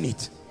causing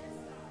it.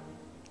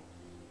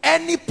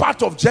 Any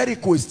part of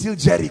Jericho is still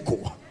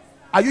Jericho.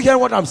 Are you hearing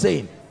what I'm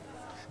saying?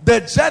 The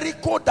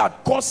Jericho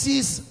that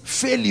causes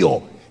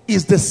failure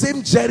is the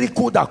same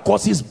Jericho that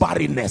causes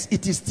barrenness.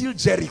 It is still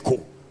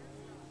Jericho.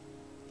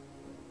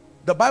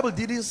 The Bible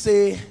didn't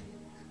say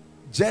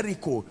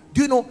Jericho.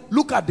 Do you know,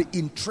 look at the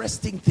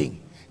interesting thing.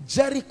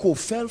 Jericho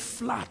fell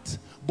flat,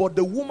 but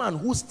the woman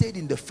who stayed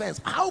in the fence,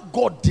 how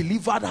God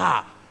delivered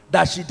her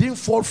that she didn't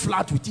fall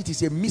flat with it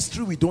is a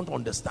mystery we don't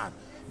understand.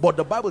 But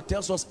the Bible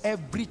tells us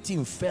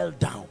everything fell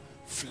down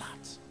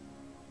flat.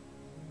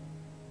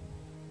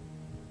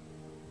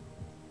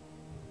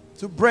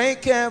 To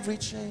break every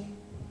chain,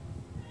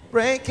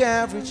 break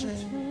every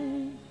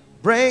chain,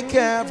 break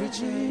every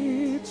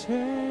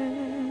chain,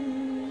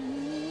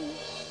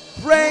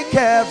 break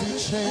every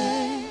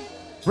chain,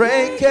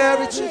 break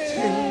every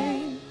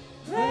chain,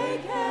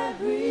 break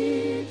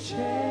every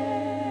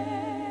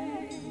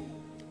chain.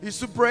 Is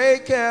to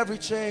break every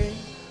chain,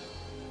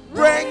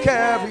 break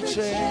every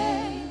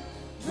chain,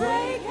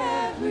 break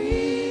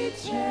every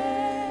chain,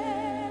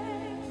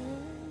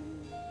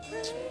 break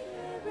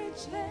every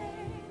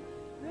chain,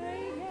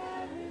 break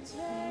every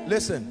chain.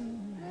 Listen.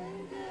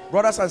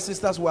 Brothers and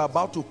sisters, we're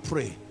about to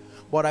pray,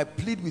 but I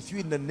plead with you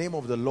in the name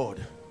of the Lord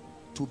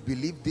to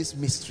believe this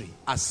mystery,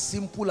 as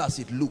simple as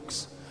it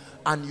looks,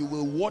 and you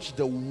will watch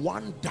the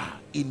wonder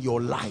in your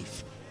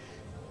life.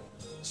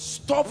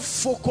 Stop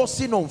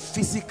focusing on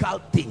physical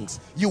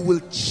things. You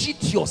will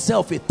cheat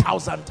yourself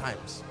 1,000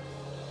 times.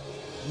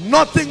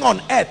 Nothing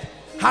on earth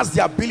has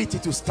the ability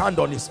to stand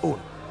on its own.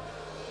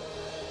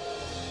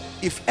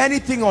 If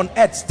anything on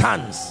earth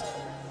stands,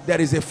 there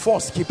is a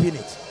force keeping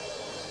it.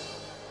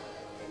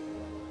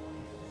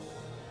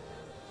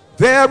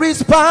 There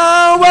is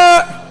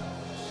power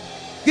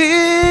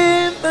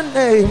in the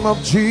name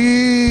of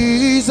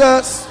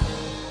Jesus.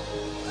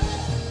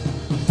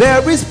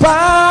 There is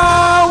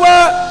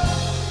power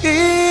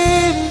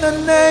in the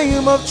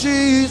name of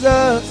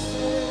Jesus.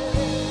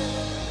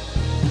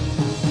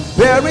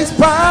 There is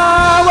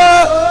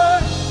power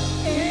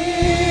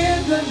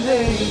in the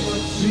name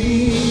of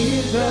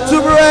Jesus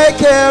to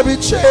break every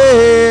chain.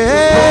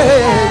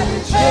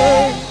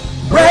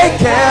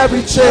 Break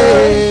every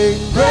chain,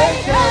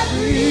 break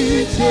every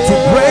chain, to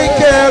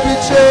break every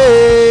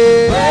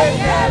chain, break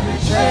every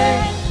chain,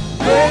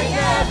 break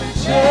every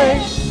chain,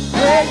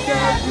 break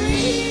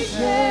every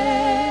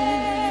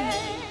chain.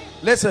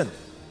 Listen,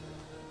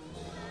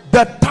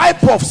 the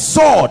type of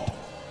sword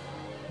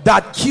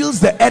that kills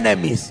the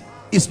enemies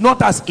is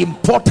not as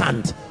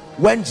important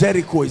when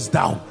Jericho is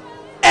down.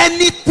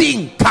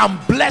 Anything can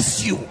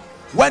bless you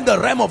when the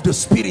realm of the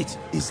spirit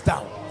is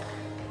down.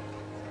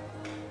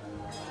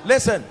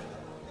 Listen,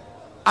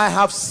 I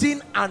have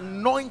seen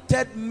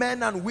anointed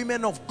men and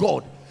women of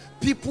God,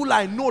 people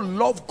I know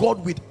love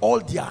God with all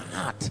their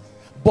heart,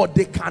 but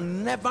they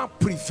can never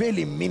prevail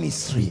in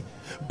ministry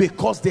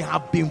because they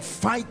have been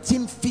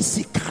fighting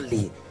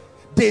physically.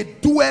 They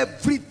do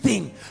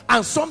everything,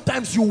 and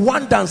sometimes you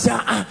wonder and say,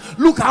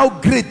 look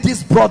how great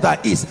this brother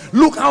is,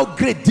 look how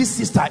great this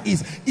sister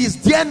is.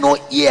 Is there no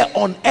ear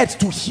on earth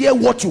to hear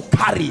what you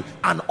carry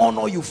and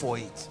honor you for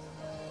it?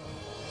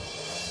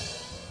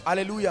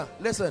 Hallelujah.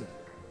 Listen,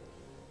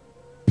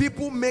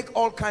 people make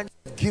all kinds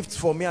of gifts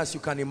for me, as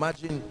you can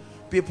imagine.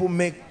 People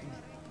make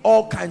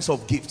all kinds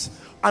of gifts,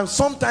 and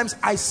sometimes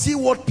I see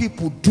what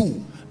people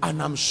do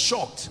and I'm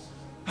shocked.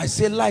 I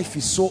say, life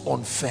is so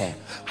unfair.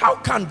 How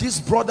can this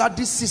brother,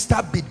 this sister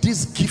be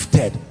this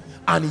gifted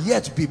and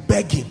yet be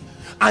begging?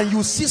 And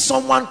you see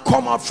someone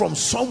come out from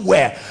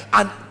somewhere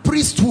and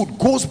priesthood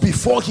goes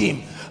before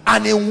him,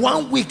 and in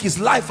 1 week his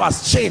life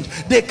has changed.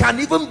 They can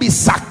even be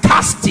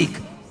sarcastic.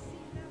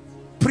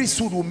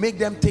 Priesthood will make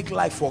them take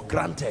life for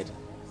granted.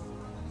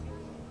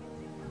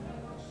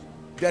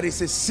 There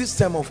is a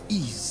system of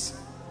ease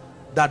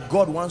that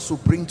God wants to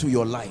bring to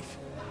your life.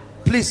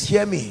 Please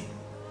hear me.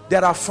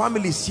 There are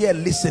families here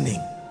listening.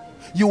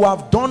 You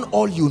have done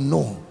all you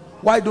know.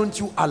 Why don't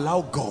you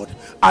allow God?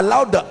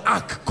 Allow the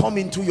ark come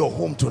into your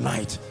home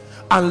tonight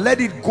and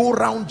let it go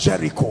round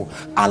Jericho.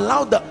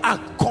 Allow the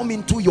ark come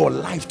into your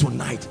life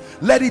tonight.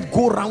 Let it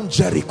go round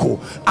Jericho,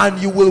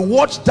 and you will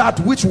watch that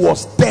which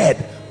was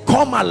dead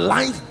come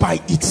alive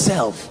by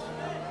itself.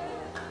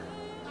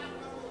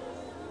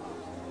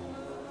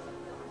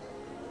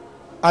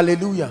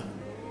 Hallelujah.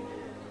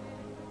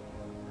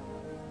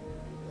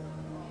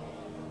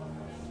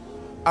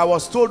 I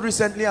was told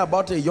recently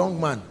about a young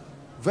man,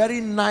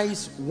 very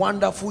nice,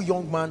 wonderful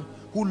young man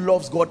who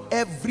loves God.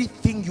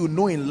 Everything you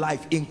know in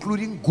life,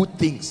 including good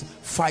things,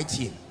 fight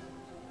him.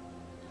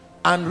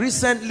 And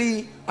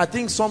recently, I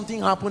think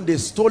something happened. They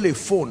stole a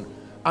phone,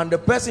 and the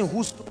person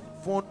who stole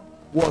the phone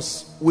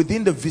was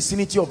within the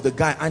vicinity of the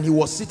guy, and he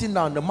was sitting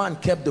down. The man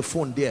kept the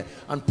phone there,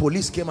 and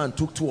police came and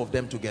took two of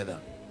them together.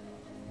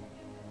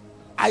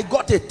 I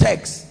got a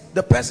text.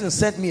 The person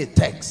sent me a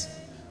text.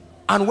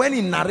 And when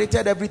he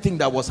narrated everything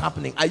that was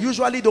happening, I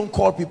usually don't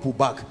call people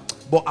back.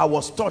 But I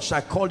was touched.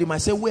 I called him. I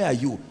said, where are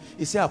you?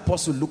 He said,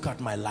 Apostle, look at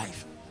my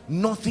life.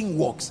 Nothing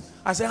works.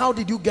 I said, how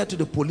did you get to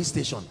the police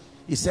station?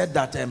 He said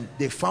that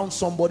they found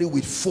somebody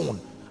with phone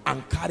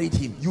and carried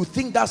him. You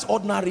think that's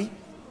ordinary?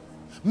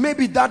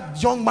 Maybe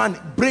that young man,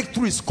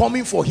 breakthrough is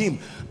coming for him.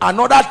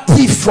 Another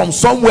thief from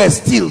somewhere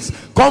steals,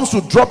 comes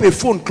to drop a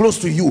phone close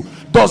to you.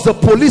 Does the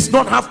police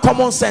not have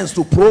common sense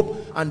to probe?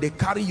 And they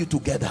carry you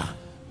together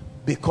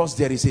because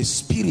there is a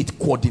spirit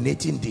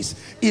coordinating this.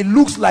 It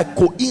looks like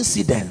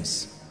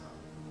coincidence.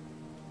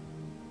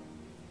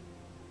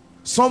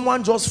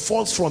 Someone just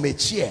falls from a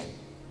chair,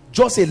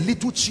 just a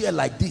little chair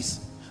like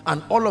this,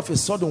 and all of a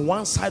sudden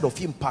one side of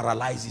him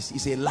paralyzes.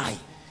 It's a lie.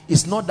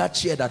 It's not that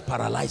chair that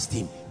paralyzed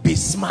him. Be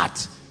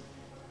smart.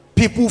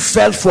 People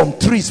fell from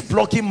trees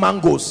plucking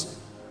mangoes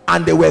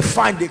and they were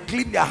fine. They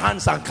cleaned their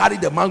hands and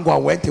carried the mango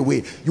and went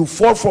away. You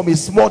fall from a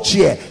small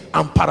chair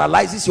and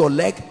paralyzes your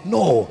leg?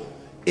 No.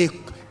 A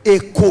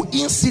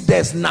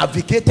coincidence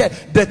navigated.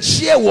 The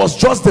chair was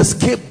just the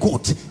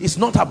scapegoat. It's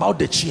not about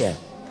the chair.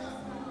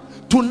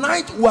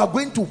 Tonight we are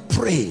going to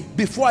pray.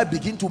 Before I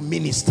begin to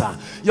minister,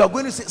 you are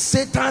going to say,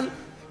 Satan,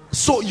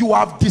 so you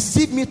have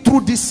deceived me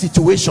through this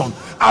situation.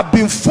 I've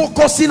been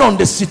focusing on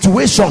the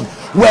situation,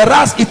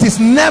 whereas it is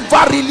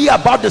never really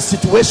about the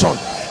situation.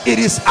 It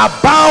is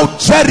about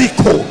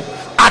Jericho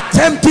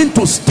attempting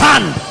to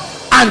stand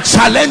and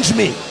challenge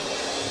me.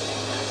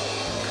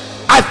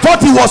 I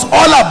thought it was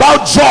all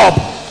about job.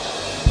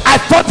 I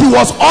thought it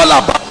was all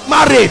about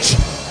marriage.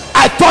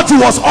 I thought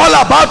it was all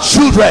about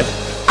children.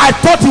 I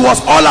thought it was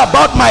all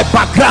about my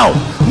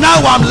background. Now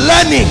I'm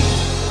learning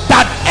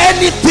that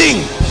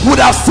anything would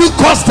have still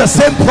caused the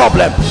same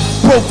problem,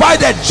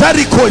 provided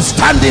Jericho is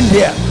standing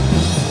there.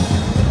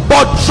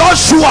 But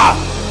Joshua,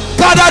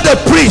 gather the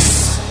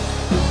priests.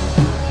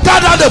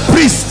 Gather the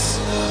priests.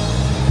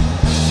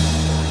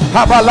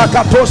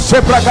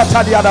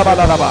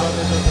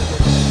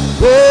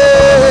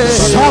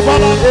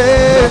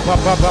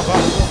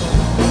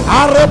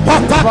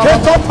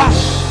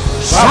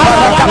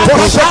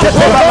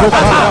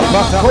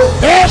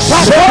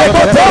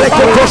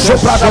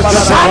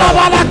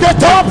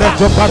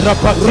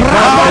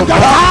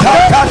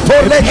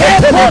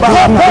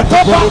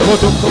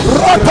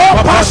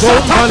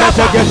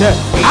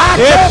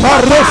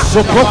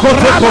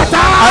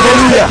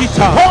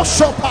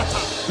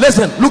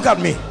 Listen, look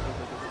at me.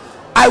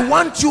 I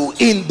want you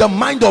in the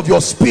mind of your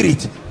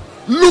spirit.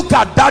 Look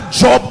at that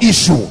job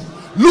issue.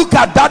 Look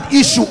at that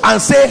issue and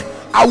say,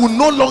 I will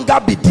no longer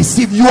be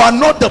deceived. You are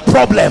not the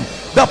problem.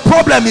 The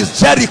problem is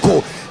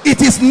Jericho. It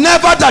is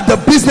never that the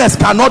business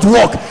cannot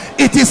work.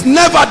 It is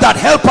never that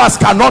helpers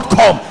cannot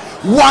come.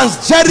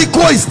 Once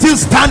Jericho is still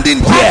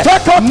standing here,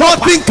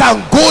 nothing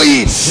can go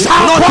in,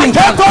 nothing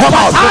can come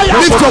out.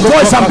 Lift your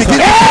voice and begin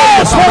to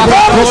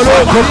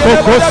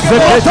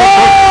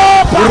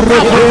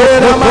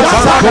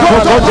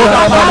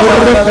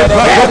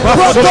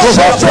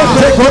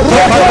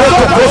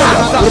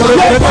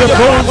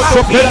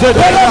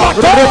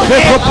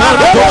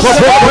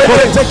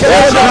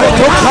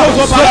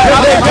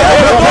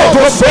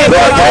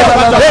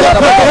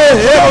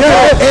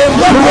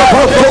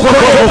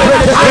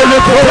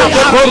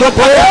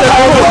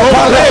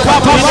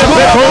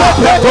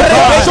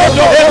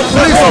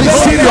please be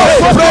serious.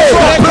 Pray,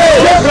 pray.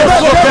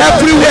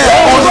 Everywhere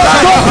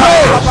online,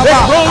 pray.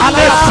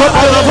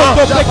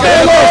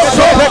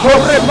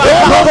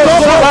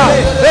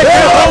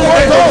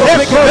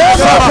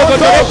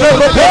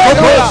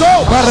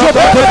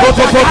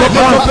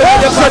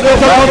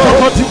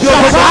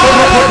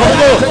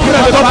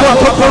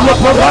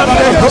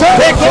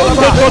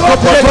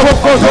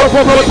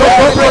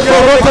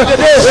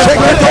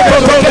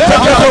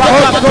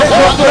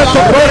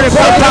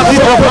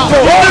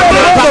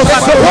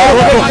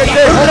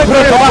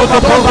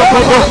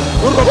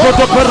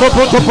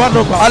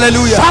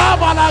 Hallelujah.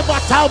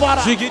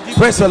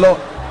 Praise the Lord.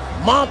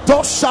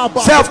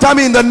 Say after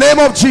me, in the name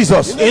of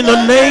Jesus. In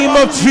the name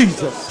of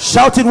Jesus.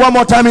 Shout it one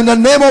more time, in the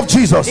name of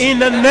Jesus. In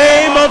the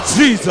name of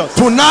Jesus.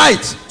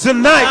 Tonight,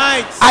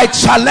 I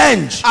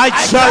challenge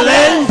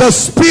the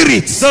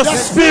spirits,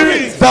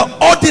 the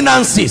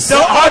ordinances,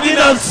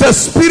 the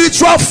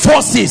spiritual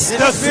forces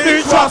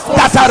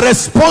that are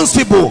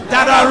responsible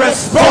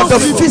for the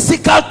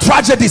physical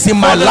tragedies in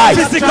my life.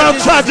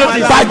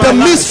 By the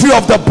mystery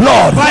of the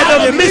blood,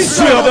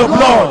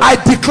 I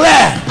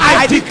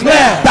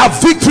declare that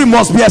victory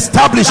must be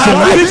established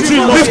tonight. Lift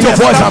your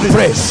voice and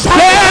pray.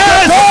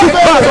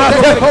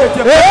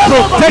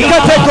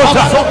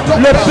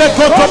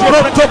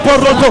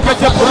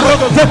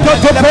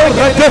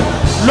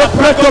 Le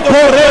prêtre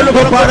pour le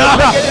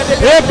parada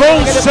et bon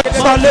c'est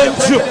talent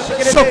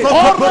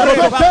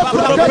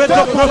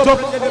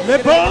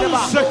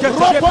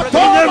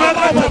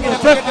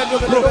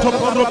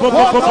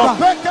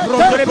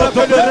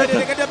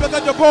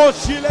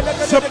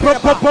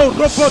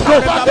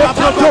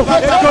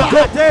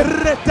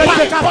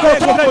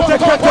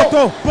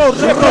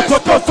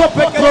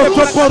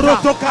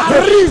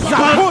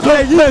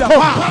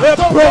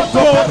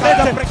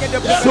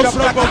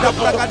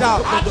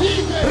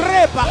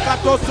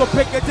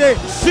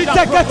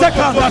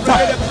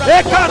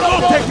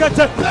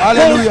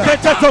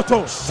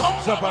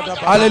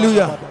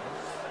Hallelujah.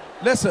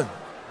 Listen,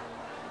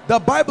 the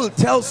Bible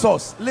tells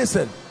us,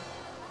 listen,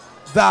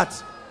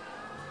 that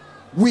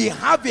we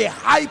have a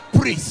high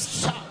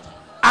priest,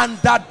 and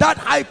that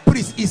high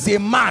priest is a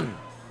man.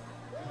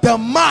 The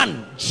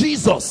man,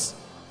 Jesus,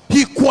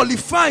 he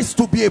qualifies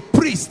to be a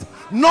priest,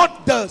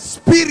 not the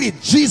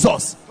spirit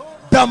Jesus.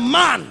 The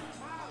man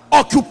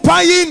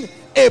occupying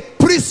a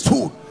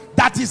priesthood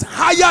that is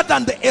higher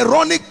than the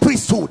Aaronic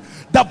priesthood.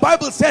 The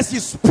Bible says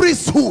his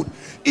priesthood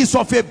is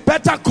of a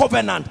better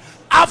covenant,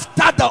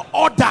 after the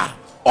order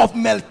of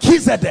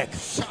Melchizedek,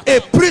 a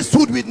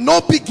priesthood with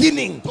no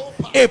beginning,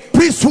 a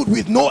priesthood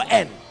with no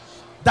end.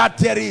 That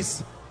there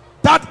is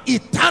that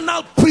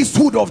eternal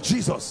priesthood of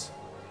Jesus.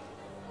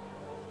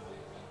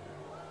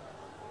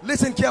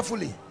 Listen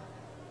carefully.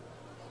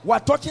 We're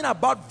talking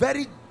about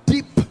very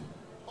deep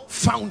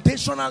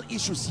foundational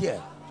issues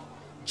here.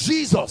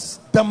 Jesus,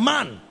 the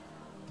man,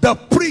 the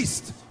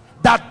priest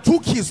that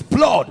took his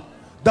blood,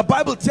 the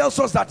Bible tells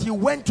us that he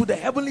went to the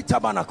heavenly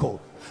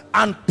tabernacle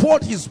and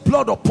poured his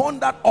blood upon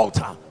that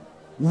altar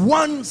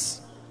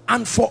once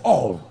and for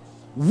all.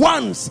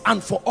 Once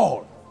and for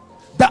all.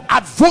 The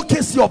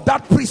advocacy of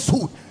that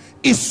priesthood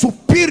is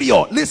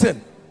superior.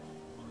 Listen,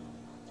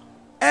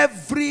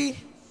 every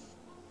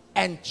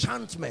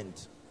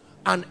enchantment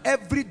and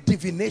every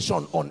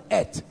divination on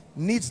earth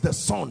needs the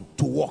sun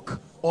to work,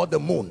 or the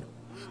moon.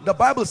 The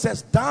Bible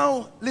says,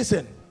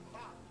 listen,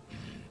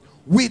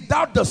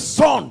 without the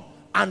sun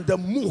and the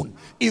moon,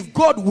 if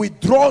God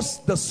withdraws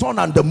the sun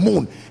and the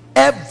moon,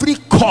 every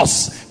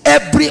curse,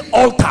 every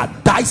altar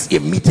dies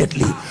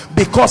immediately,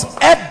 because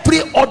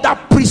every other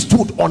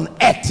priesthood on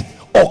earth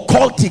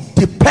occultic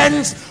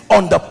depends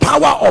on the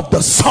power of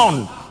the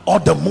sun or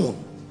the moon.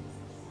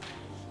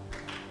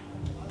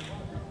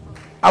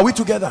 Are we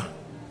together?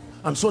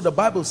 And so the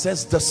Bible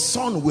says the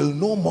sun will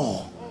no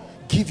more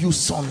give you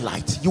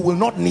sunlight. You will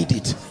not need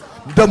it.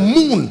 The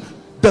moon,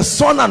 the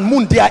sun and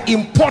moon, they are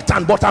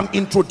important, but I'm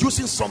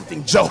introducing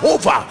something.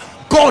 Jehovah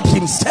God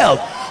himself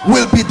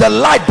will be the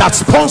light that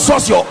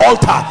sponsors your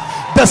altar.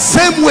 The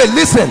same way,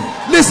 listen,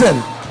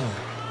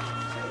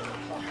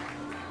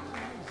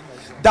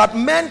 that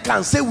men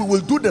can say we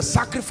will do the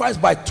sacrifice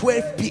by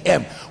 12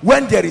 p.m.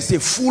 when there is a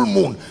full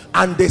moon,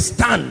 and they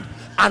stand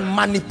and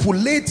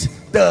manipulate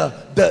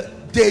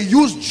they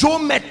use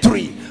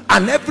geometry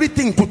and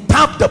everything to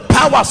tap the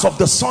powers of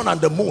the sun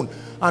and the moon,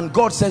 and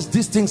God says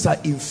these things are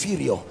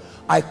inferior.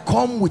 I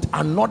come with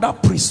another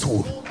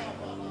priesthood,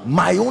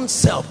 my own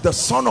self, the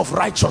Son of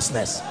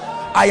Righteousness.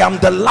 I am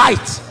the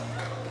light.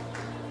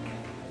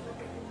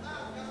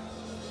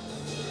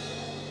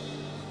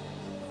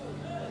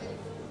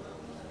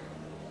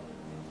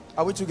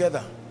 Are we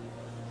together?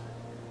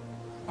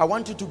 I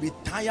want you to be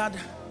tired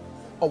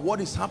of what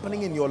is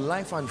happening in your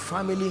life and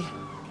family.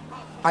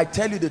 I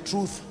tell you the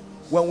truth,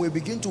 when we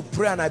begin to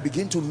pray and I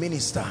begin to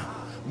minister,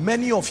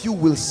 many of you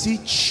will see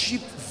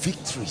cheap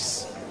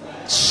victories.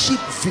 Cheap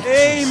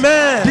victories.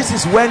 Amen. This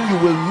is when you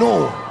will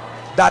know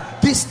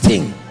that this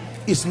thing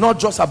is not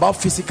just about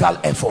physical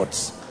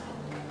efforts.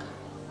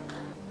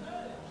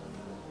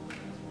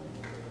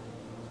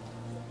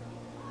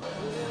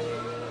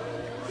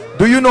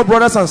 Do you know,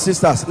 brothers and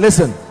sisters,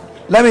 listen,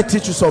 let me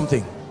teach you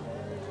something.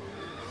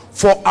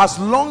 For as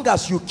long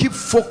as you keep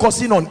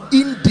focusing on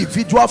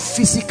individual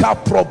physical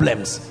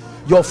problems,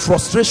 your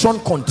frustration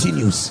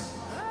continues.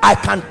 I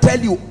can tell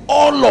you,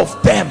 all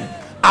of them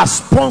are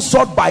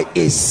sponsored by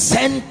a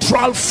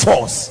central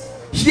force.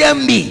 Hear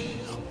me,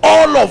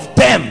 all of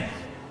them.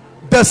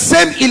 The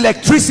same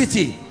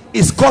electricity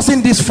is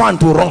causing this fan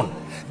to run.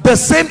 The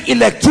same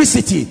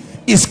electricity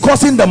is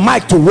causing the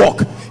mic to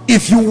work.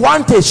 If you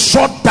want a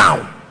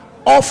shutdown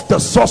of the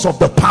source of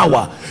the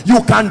power,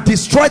 you can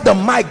destroy the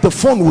mic, the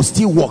phone will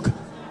still work.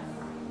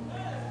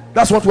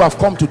 That's what we have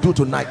come to do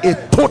tonight, a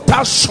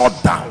total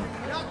shutdown.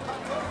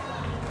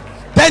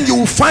 Then you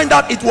will find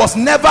out it was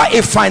never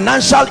a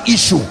financial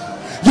issue.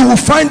 You will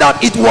find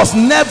out it was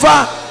never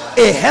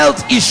a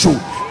health issue.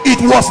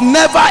 It was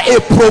never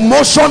a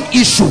promotion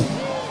issue.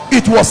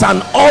 It was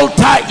an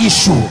altar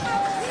issue.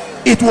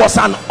 It was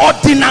an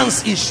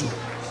ordinance issue.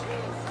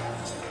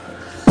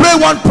 Pray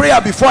one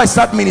prayer before I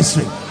start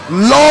ministering.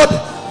 Lord,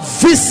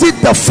 visit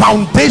the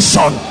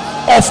foundation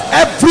of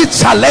every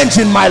challenge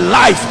in my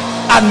life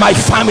and my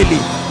family.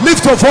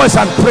 Lift your voice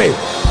and pray.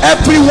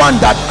 Everyone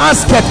that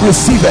asketh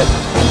receiveth.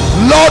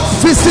 Lord,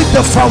 visit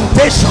the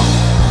foundation.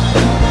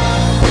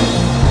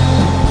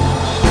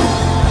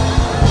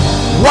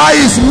 Why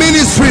is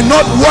ministry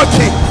not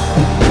working?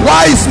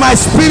 Why is my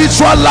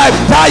spiritual life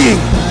dying?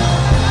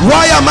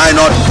 Why am I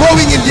not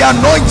growing in the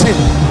anointing?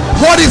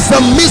 What is the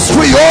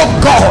mystery, oh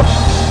God?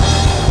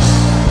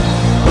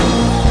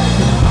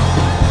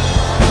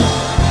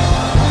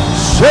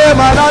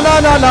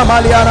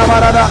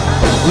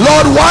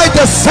 Lord, why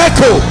the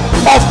circle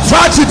of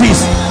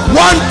tragedies,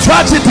 one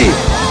tragedy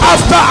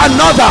after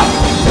another,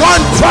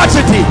 one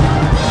tragedy?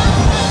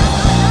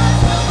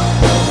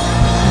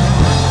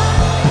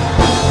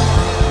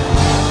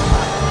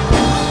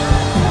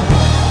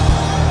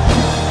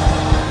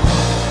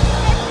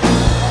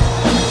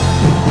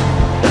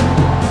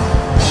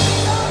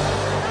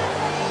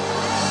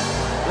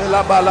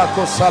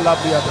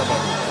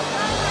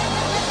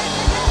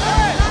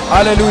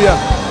 Hallelujah.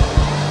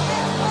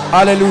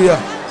 Hallelujah.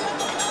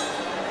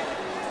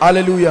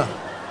 Hallelujah.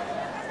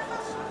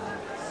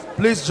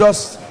 Please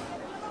just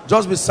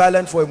be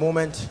silent for a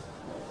moment.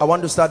 I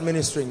want to start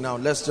ministering now.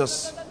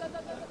 The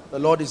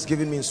Lord is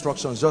giving me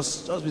instructions.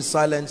 Just be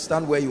silent.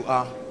 Stand where you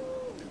are.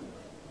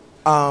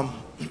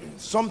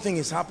 Something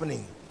is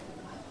happening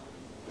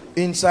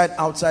inside,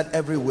 outside,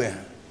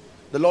 everywhere.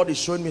 The Lord is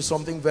showing me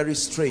something very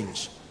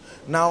strange.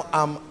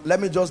 Now, let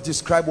me just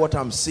describe what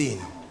I'm seeing.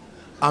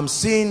 I'm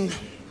seeing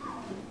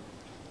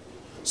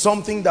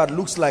something that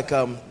looks like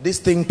this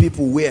thing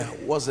people wear.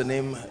 What's the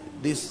name?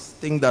 This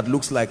thing that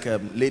looks like a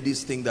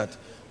ladies thing that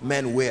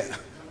men wear.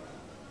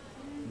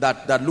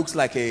 That looks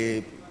like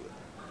a,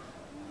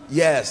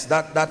 yes,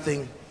 that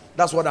thing.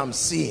 That's what I'm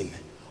seeing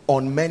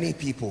on many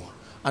people.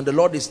 And the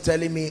Lord is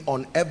telling me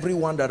on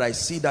everyone that I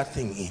see that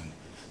thing in,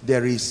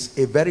 there is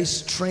a very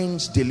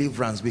strange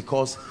deliverance,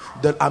 because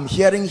I'm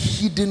hearing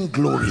hidden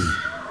glory.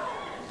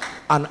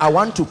 And I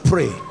want to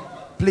pray.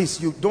 Please,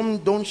 you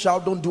don't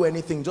shout, don't do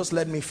anything, just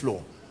let me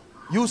flow.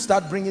 You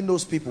start bringing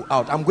those people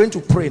out. I'm going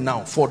to pray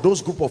now for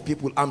those group of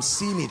people. I'm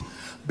seeing it,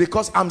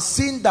 because I'm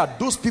seeing that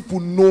those people,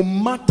 no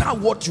matter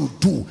what you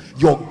do,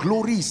 your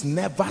glory is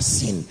never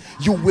seen.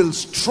 You will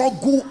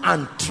struggle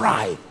and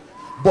try,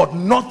 but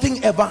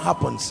nothing ever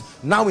happens.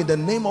 Now, in the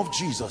name of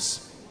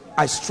Jesus,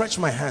 I stretch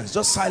my hands.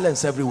 Just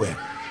silence everywhere.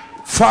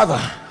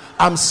 Father,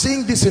 I'm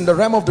seeing this in the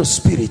realm of the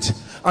spirit,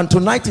 and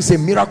tonight is a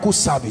miracle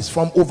service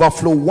from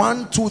Overflow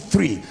 1, 2,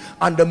 3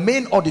 and the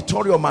main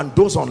auditorium and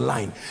those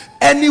online.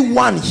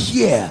 Anyone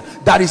here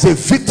that is a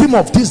victim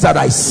of this that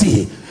I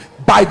see,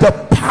 by the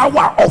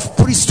power of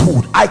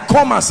priesthood, I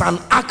come as an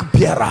ark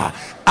bearer,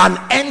 an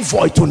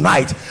envoy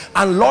tonight,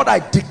 and Lord, I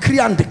decree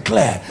and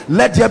declare,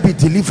 let there be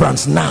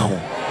deliverance now,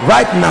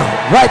 right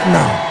now, right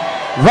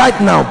now,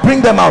 right now.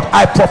 Bring them out.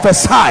 I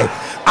prophesy,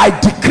 I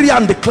decree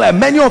and declare,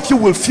 many of you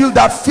will feel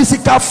that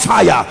physical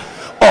fire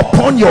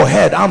upon your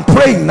head. I'm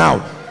praying now,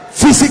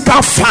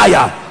 physical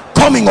fire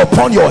coming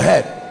upon your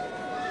head.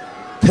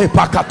 Let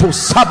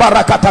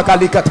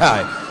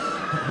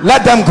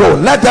them go,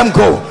 let them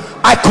go.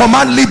 I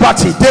command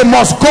liberty. They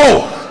must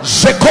go.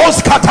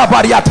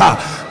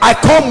 I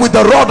come with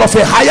the rod of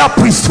a higher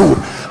priesthood.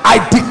 I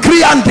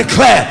decree and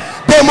declare,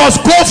 they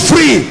must go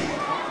free.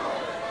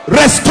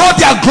 Restore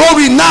their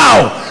glory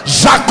now.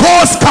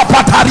 Jakos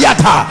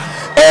kapatariata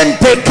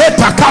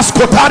enteketa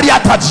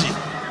kaskotariataji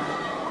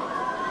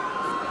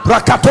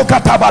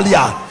brakatoka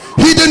tabalia.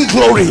 Hidden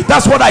glory,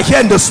 that's what I hear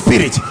in the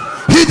spirit.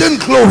 Hidden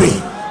glory,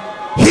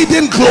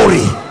 hidden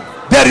glory.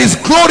 There is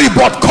glory,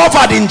 but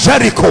covered in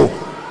Jericho,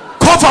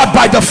 covered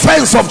by the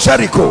fence of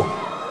Jericho.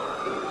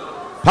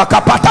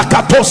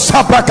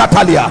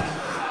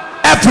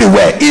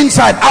 Everywhere,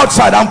 inside,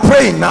 outside. I'm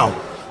praying now.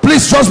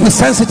 Please just be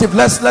sensitive.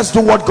 Let's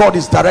do what God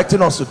is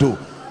directing us to do.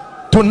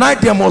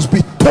 Tonight there must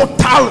be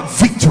total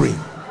victory.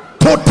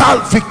 Total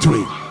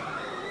victory.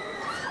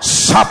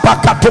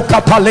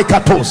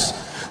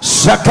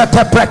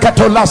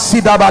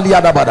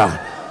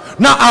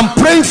 Now I'm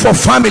praying for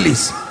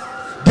families.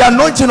 The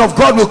anointing of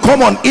God will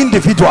come on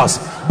individuals,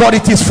 but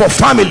it is for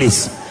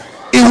families.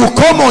 It will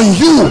come on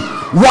you.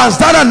 Once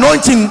that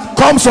anointing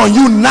comes on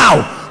you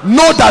now,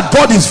 know that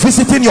God is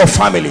visiting your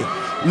family.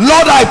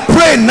 Lord, I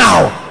pray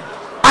now,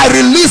 I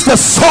release the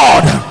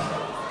sword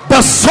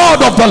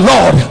of the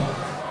Lord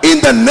in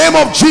the name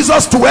of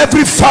Jesus to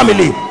every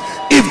family.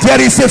 If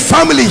there is a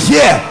family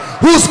here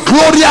whose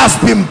glory has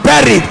been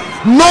buried,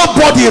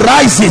 nobody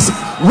rises,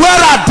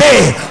 where are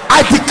they?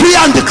 I decree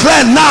and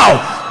declare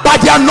now, by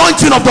the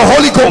anointing of the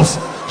Holy Ghost,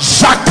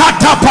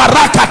 Shakata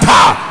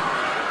Parakata.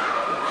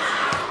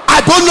 I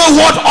don't know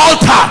what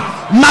altar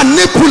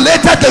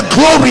manipulated the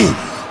glory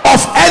of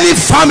any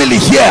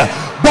family here,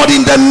 but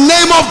in the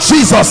name of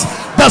Jesus,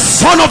 the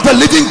Son of the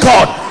living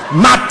God,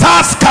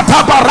 Matas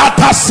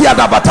Katabarata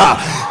Siadabata,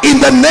 in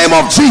the name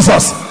of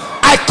Jesus,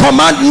 I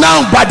command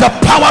now by the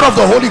power of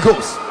the Holy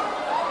Ghost,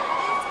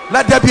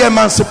 let there be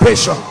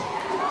emancipation.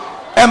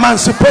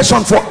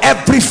 Emancipation for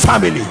every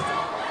family.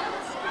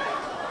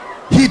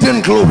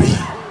 Hidden glory,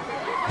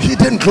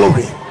 hidden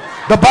glory.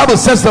 The Bible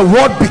says the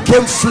word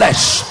became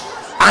flesh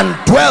and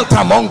dwelt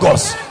among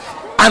us,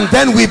 and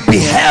then we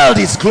beheld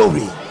his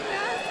glory.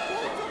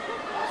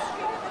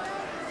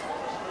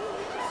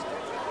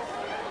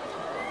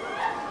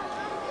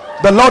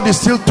 The Lord is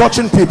still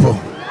touching people.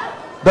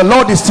 The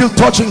Lord is still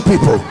touching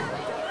people.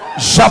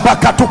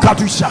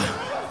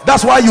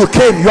 That's why you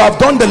came. You have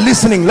done the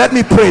listening. Let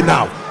me pray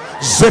now.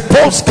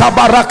 Zepos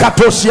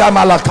kabarakatosia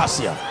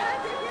malakasia.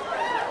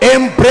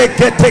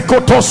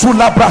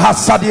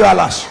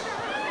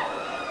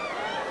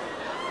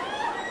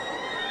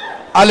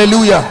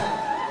 Hallelujah.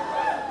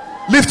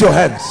 Lift your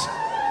hands.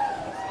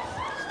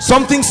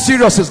 Something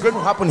serious is going to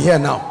happen here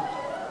now.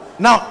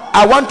 Now,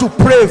 I want to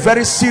pray a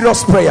very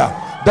serious prayer.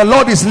 The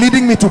Lord is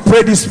leading me to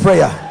pray this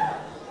prayer.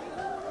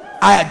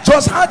 I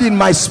just had in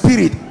my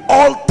spirit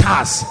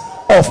altars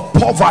of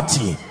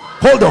poverty.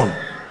 Hold on.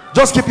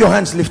 Just keep your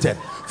hands lifted.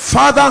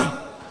 Father,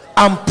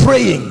 I'm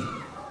praying.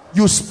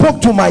 You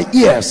spoke to my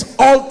ears,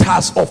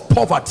 altars of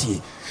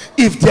poverty.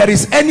 If there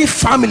is any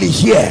family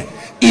here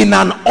in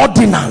an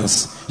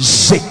ordinance,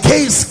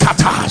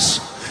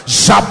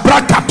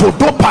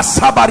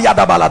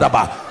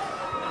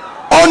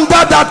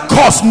 under that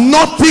cause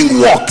nothing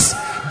works,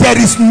 there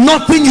is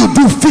nothing you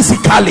do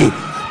physically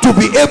to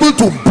be able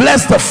to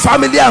bless the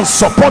family and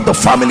support the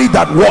family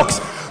that works.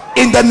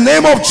 In the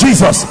name of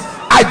Jesus,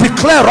 I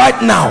declare right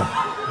now,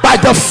 by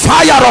the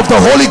fire of the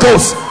Holy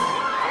Ghost,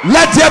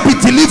 let there be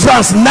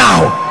deliverance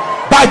now.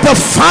 By the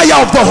fire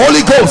of the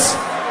Holy Ghost,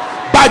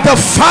 by the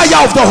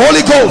fire of the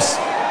Holy Ghost.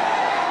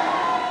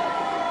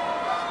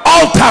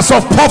 Altars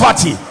of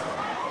poverty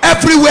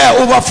everywhere,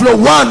 overflow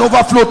 1,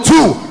 overflow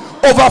 2,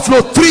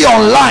 overflow 3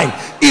 online.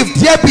 If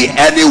there be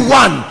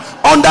anyone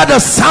under the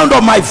sound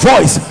of my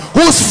voice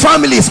whose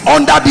family is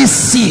under this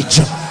siege,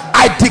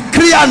 I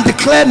decree and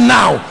declare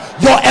now,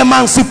 your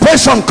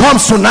emancipation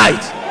comes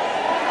tonight.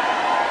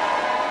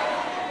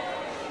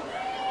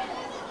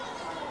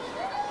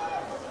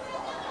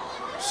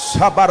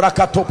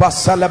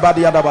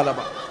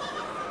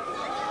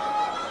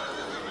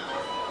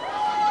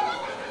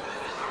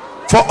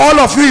 For all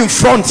of you in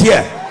front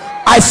here,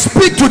 I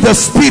speak to the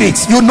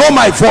spirits. You know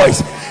my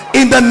voice.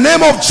 In the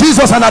name of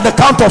Jesus, and at the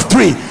count of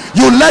 3,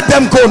 you let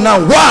them go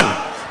now. 1,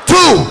 2,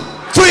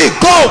 3,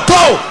 go,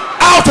 go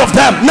out of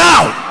them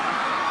now,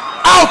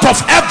 out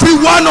of every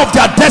one of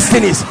their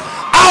destinies,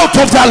 out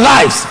of their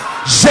lives.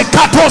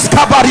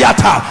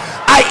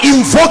 I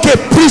invoke a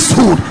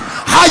priesthood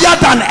higher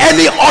than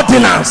any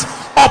ordinance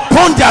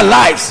upon their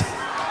lives.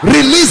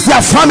 Release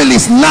their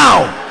families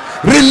now,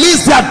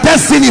 release their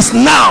destinies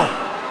now.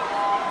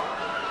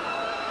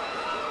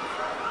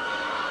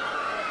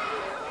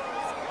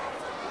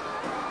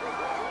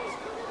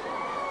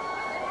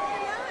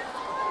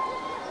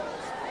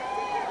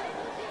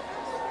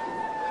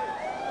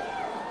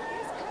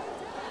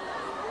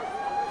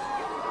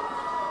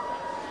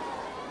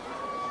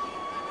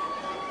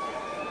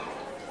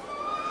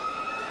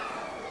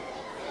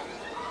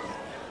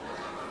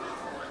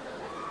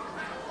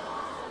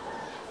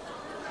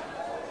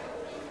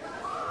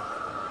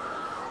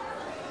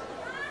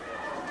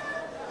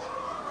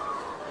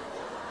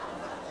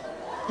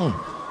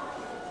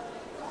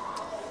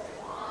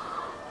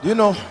 You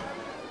know,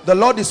 the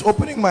Lord is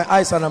opening my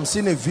eyes and I'm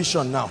seeing a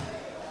vision now.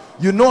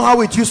 You know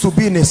how it used to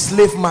be in a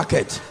slave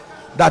market,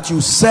 that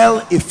you sell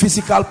a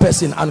physical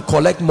person and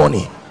collect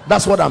money?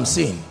 That's what I'm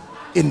seeing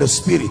in the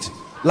spirit.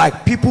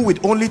 Like people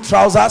with only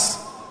trousers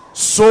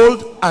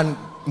sold and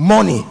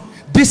money.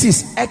 This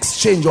is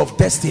exchange of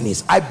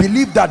destinies. I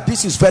believe that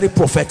this is very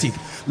prophetic.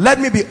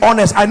 Let me be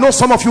honest, I know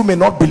some of you may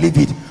not believe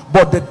it,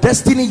 but the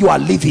destiny you are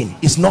living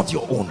is not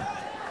your own.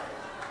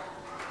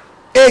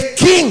 A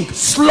king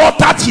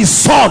slaughtered his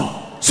son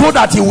so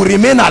that he will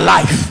remain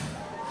alive.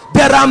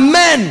 There are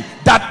men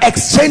that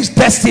exchange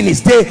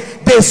destinies.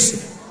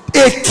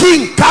 A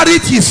king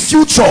carried his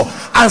future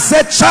and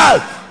said,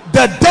 child,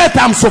 the death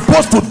I'm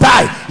supposed to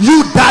die,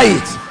 you die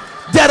it.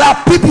 There are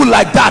people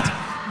like that.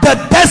 The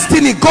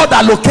destiny God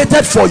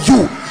allocated for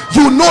you,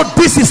 you know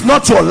this is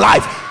not your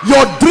life.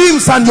 Your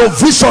dreams and your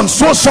vision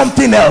show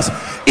something else.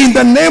 In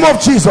the name of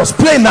Jesus,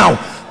 play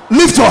now.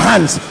 Lift your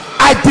hands.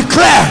 I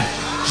declare,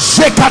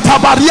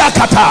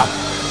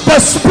 the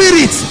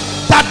spirits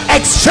that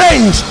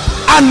exchange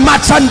and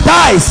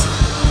merchandise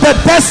the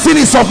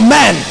destinies of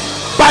men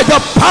by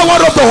the power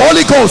of the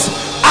Holy Ghost,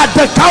 at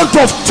the count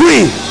of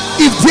 3,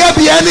 if there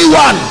be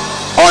anyone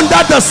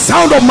under the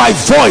sound of my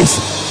voice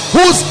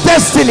whose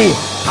destiny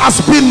has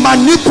been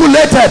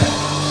manipulated,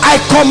 I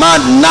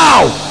command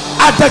now,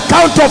 at the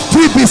count of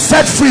 3, be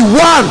set free. 1,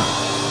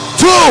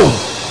 2,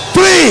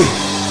 3.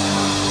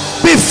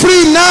 Be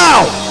free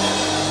now.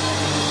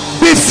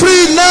 Be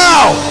free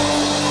now.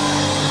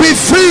 Be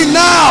free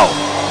now.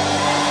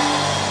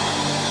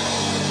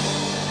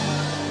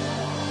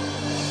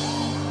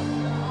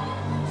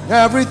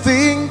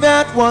 Everything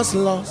that was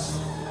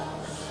lost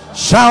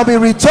shall be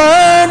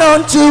returned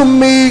unto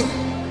me.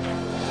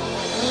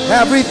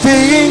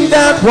 Everything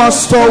that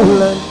was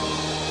stolen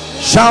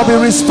shall be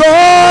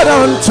restored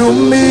unto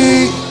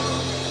me.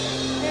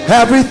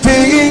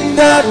 Everything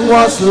that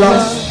was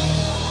lost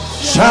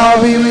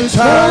shall be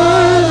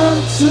returned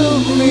unto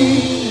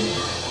me.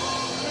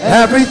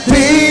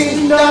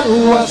 Everything that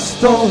was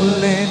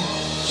stolen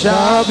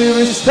shall be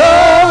restored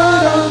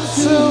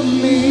unto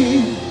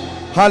me.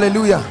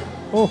 Hallelujah.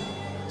 Oh,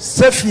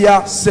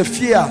 Sephia,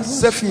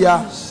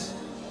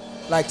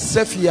 like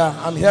Sephia.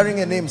 I'm hearing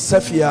a name,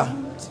 Sephia.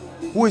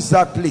 Who is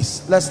that,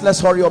 please?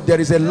 Let's hurry up. There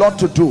is a lot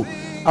to do.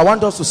 I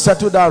want us to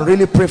settle down,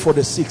 really pray for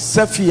the sick.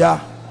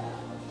 Sephia.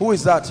 Who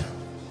is that?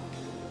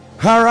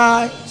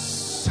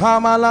 Arise.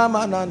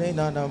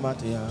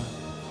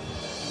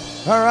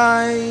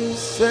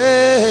 Arise,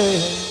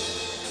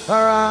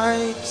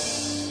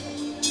 arise.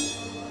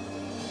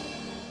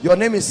 Your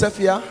name is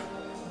Sophia.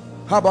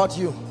 How about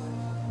you,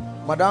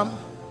 madam?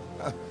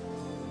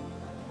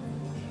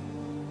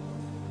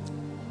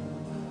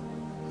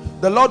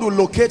 The Lord will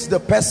locate the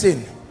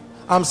person.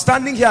 I'm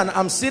standing here and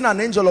I'm seeing an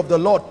angel of the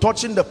Lord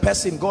touching the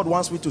person God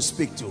wants me to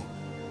speak to.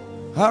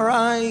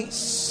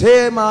 Arise.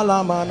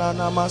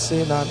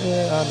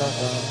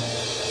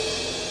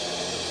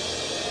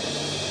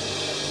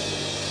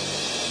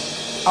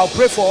 I'll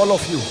pray for all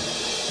of you,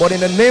 but in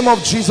the name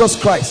of Jesus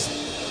Christ,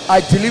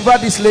 I deliver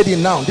this lady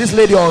now. This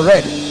lady on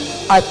red,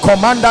 I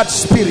command that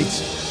spirit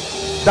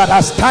that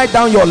has tied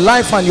down your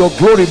life and your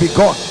glory be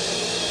gone.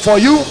 For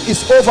you,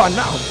 it's over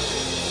now.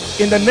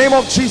 In the name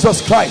of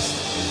Jesus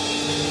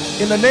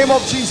Christ, in the name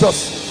of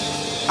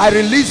Jesus, I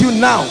release you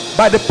now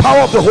by the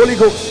power of the Holy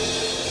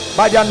Ghost,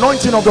 by the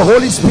anointing of the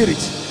Holy Spirit.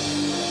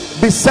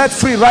 Be set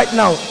free right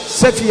now.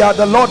 Sophia,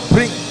 the Lord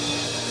bring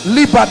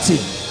liberty.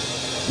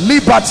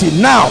 Liberty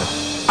now.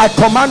 I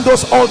command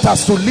those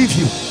altars to leave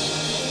you.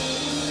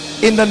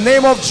 In the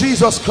name of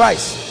Jesus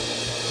Christ,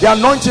 the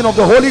anointing of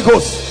the Holy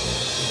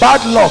Ghost.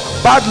 Bad luck,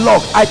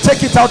 I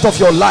take it out of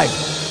your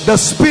life. The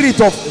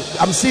spirit of,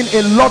 I'm seeing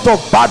a lot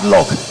of bad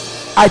luck,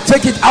 I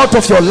take it out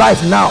of your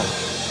life now.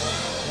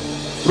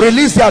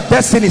 Release their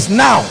destinies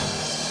now,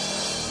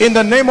 in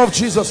the name of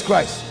Jesus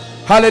Christ.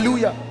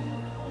 Hallelujah.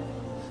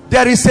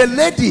 There is a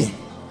lady,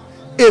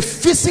 a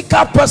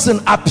physical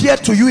person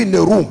appeared to you in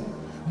the room.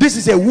 This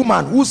is a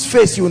woman whose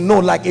face you know,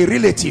 like a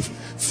relative.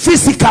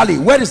 Physically,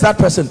 where is that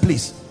person,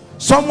 please?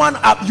 Someone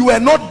you were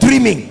not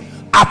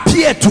dreaming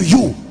appeared to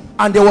you,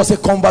 and there was a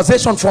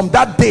conversation. From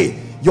that day,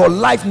 your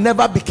life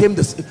never became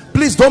this.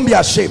 Please don't be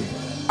ashamed.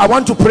 I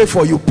want to pray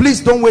for you.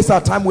 Please don't waste our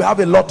time. We have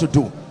a lot to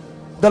do.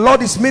 The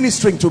Lord is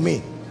ministering to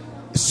me.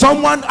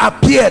 Someone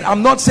appeared.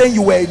 I'm not saying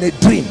you were in a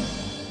dream.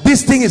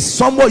 This thing is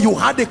someone, you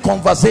had a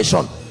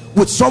conversation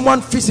with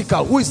someone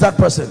physical. Who is that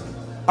person?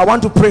 I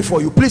want to pray for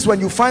you. Please,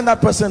 when you find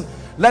that person,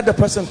 let the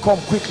person come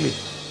quickly.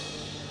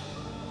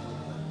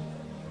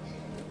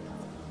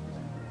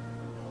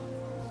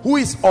 Who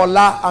is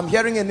Ola? I'm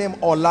hearing a name,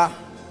 Ola.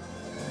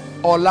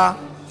 Ola.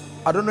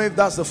 I don't know if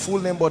that's the full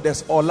name, but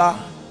there's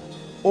Ola.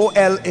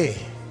 O-L-A.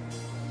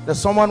 There's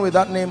someone with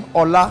that name,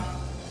 Ola.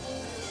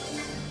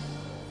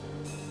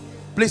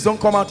 Please don't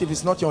come out if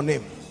it's not your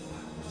name.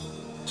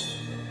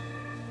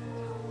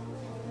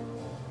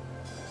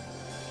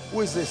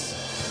 Who is this?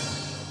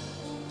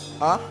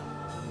 Huh?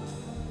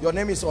 Your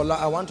name is Ola.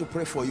 I want to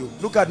pray for you.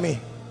 Look at me.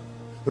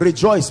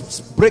 Rejoice.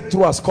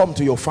 Breakthrough has come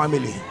to your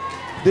family.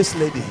 This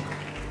lady,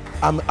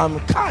 I'm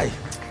Kai.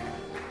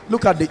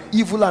 Look at the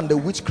evil and the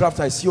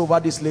witchcraft I see over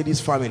this lady's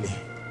family.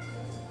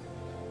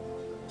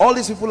 All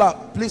these people are,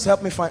 please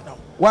help me find out.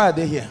 Why are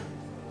they here?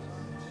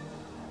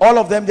 All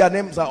of them, their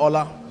names are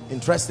Ola.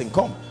 Interesting.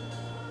 Come.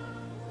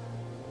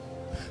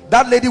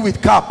 That lady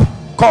with cap,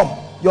 come.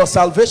 Your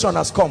salvation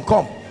has come.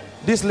 Come.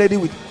 This lady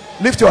with,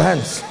 lift your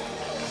hands.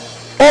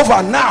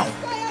 Over now.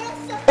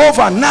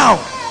 Over now.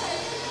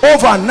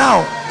 Over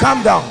now.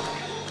 Calm down.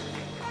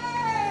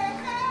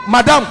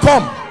 Madam,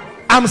 come.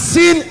 I'm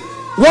seeing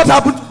what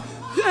happened.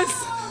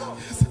 Yes.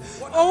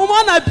 A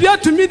woman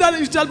appeared to me that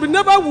it shall be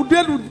never would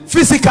deal with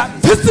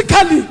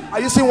physically.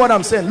 Are you seeing what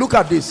I'm saying? Look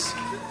at this.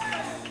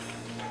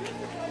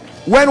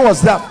 When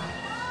was that?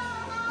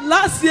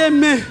 Last year,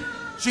 May.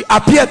 She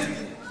appeared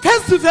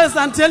face to face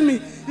and tell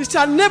me it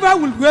shall never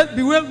will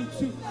be well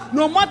with you.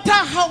 No matter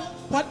how,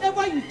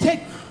 whatever you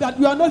take, that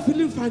you are not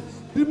feeling fine,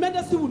 the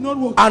medicine will not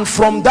work. And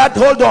from that,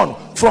 hold on,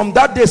 from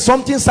that day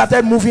something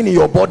started moving in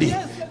your body.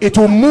 Yes. It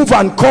will move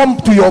and come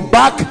to your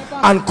back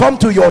and come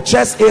to your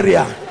chest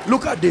area.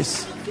 Look at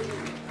this.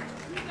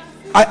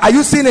 Are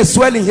you seeing a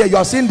swelling here? You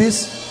are seeing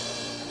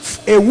this?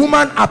 A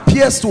woman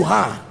appears to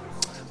her.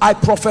 I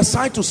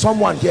prophesy to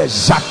someone here.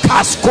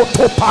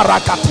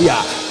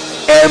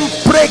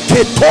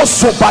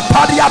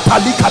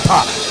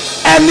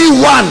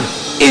 Anyone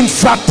in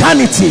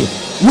fraternity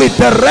with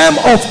the realm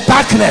of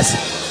darkness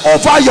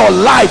over your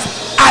life,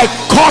 I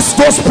curse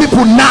those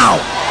people now.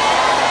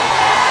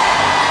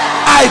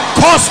 I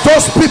curse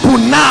those people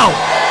now.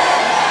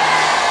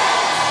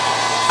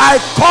 I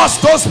curse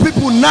those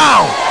people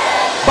now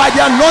by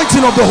the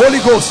anointing of the Holy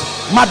Ghost.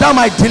 Madam,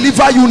 I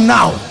deliver you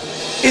now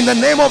in the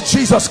name of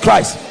Jesus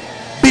Christ.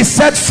 Be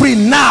set free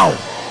now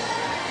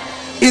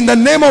in the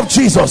name of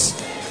Jesus.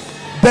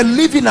 The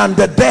living and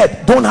the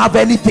dead don't have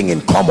anything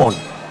in common.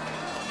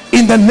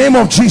 In the name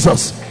of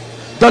Jesus,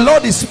 the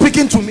Lord is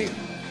speaking to me.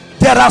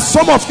 There are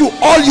some of you,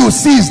 all you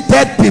see is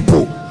dead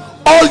people.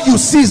 All you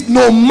see is,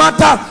 no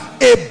matter,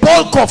 a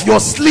bulk of your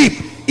sleep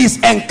is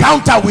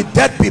encounter with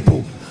dead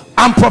people.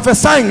 I'm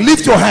prophesying.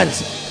 Lift your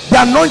hands.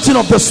 The anointing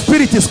of the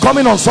Spirit is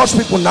coming on such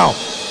people now.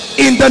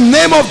 In the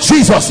name of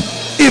Jesus,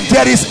 if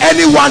there is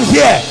anyone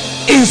here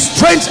in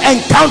strange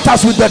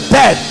encounters with the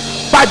dead,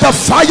 by the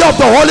fire of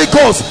the Holy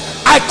Ghost,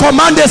 I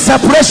command a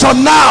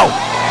separation now.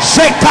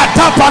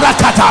 Shekata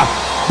parakata.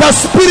 The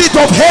spirit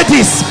of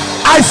Hades,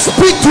 I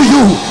speak to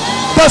you.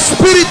 The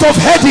spirit of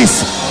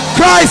Hades,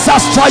 Christ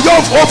has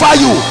triumphed over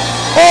you.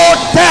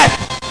 Oh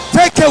death,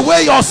 take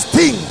away your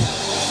sting.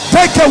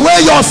 Take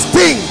away your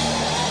sting.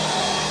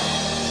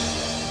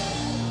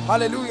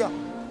 Hallelujah.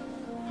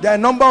 There are a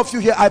number of you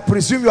here. I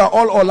presume you are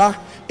all Ola,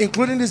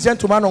 including this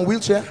gentleman on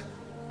wheelchair.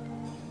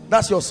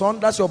 That's your son,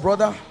 that's your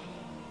brother.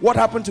 What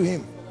happened to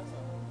him?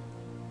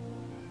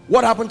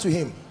 What happened to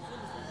him?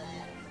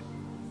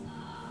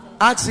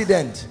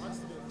 Accident.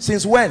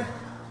 Since when?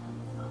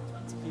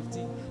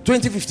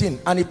 2015.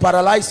 And it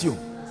paralyzed you.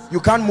 You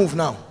can't move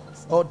now.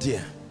 Oh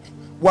dear.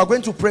 We are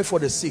going to pray for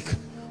the sick,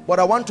 but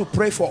I want to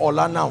pray for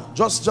Ola now.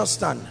 Just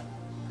stand.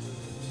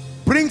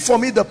 Bring for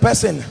me the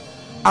person.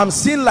 I'm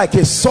seeing like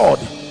a sword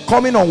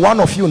coming on one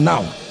of you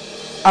now.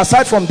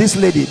 Aside from this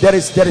lady, there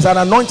is an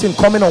anointing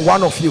coming on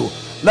one of you.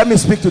 Let me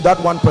speak to that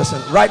one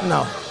person right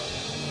now.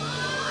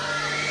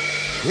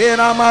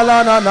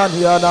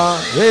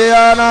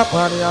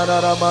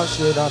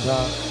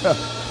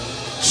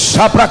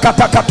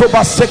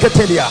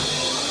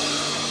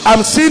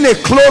 I'm seeing a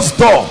closed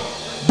door.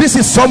 This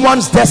is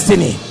someone's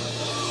destiny.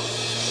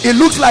 It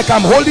looks like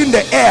I'm holding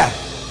the air,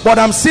 but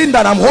I'm seeing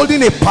that I'm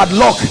holding a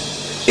padlock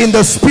in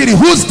the spirit.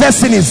 Whose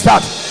destiny is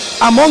that?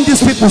 Among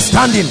these people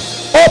standing.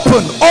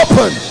 Open,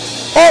 open,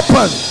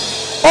 open,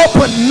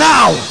 open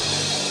now.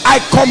 I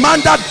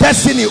command that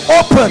destiny,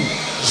 open.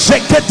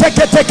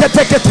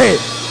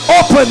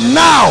 Open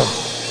now.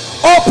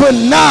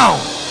 Open now.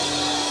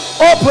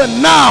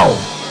 Open now.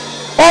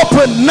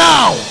 Open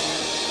now.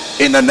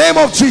 In the name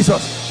of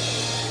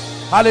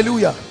Jesus.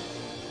 Hallelujah.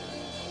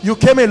 You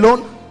came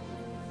alone?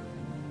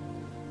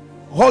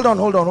 Hold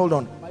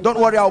on. Don't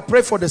worry, I'll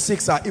pray for the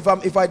sick, sir.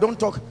 If I don't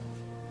talk,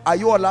 are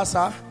you Allah,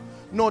 sir?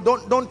 No,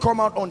 don't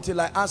come out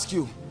until I ask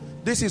you.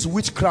 This is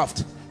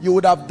witchcraft. You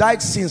would have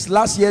died since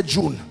last year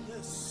June.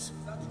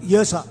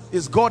 Yes, sir.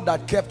 It's God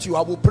that kept you.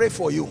 I will pray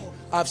for you.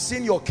 I've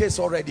seen your case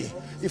already.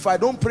 If I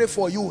don't pray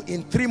for you,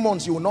 in 3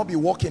 months you will not be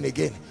walking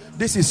again.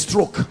 This is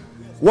stroke.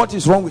 What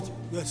is wrong with you?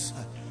 Yes,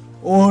 sir.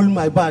 All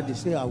my body.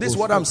 This is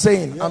what I'm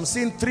saying. Yes. I'm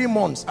seeing 3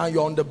 months and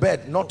you're on the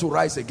bed, not to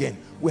rise again.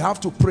 We have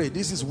to pray.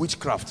 This is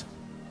witchcraft.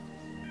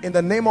 In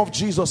the name of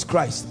Jesus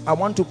Christ, I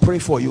want to pray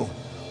for you.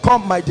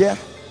 Come, my dear.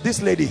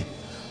 This lady,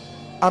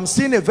 I'm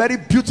seeing a very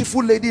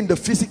beautiful lady in the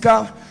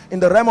physical. In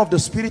the realm of the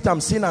spirit,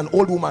 I'm seeing an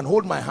old woman.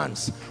 Hold my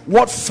hands.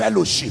 What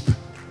fellowship.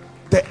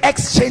 The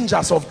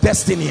exchangers of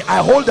destiny.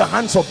 I hold the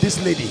hands of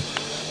this lady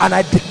and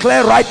I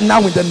declare right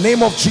now in the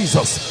name of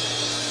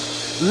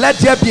Jesus, let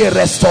there be a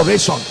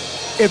restoration.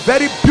 A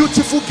very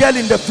beautiful girl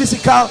in the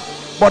physical,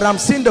 but I'm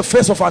seeing the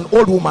face of an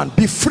old woman.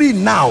 Be free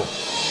now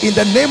in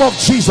the name of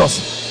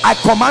Jesus. I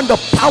command the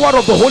power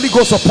of the Holy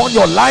Ghost upon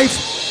your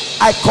life.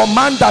 I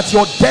command that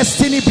your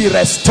destiny be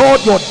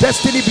restored. Your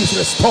destiny be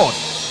restored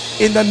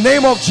in the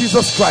name of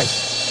Jesus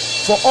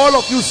Christ. For all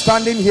of you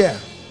standing here,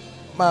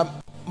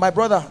 my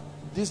brother,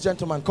 this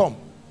gentleman, come.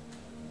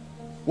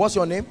 What's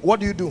your name? What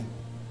do you do?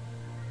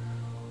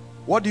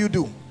 What do you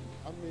do?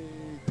 I'm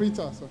a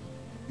printer, sir.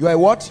 You are a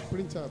what?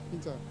 Printer.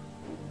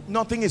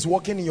 Nothing is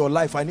working in your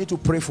life. I need to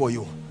pray for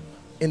you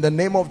in the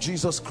name of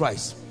Jesus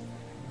Christ.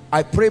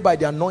 I pray by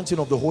the anointing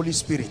of the Holy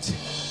Spirit.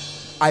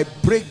 I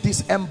break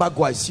this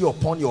embargo I see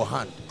upon your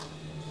hand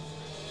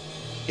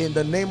in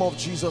the name of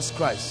Jesus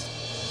Christ.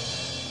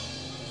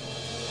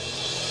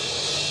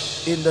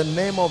 In the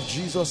name of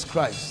Jesus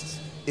Christ.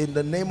 In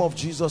the name of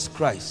Jesus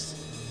Christ.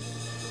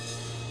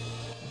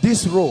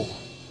 This row,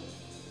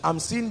 I'm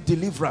seeing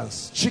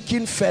deliverance.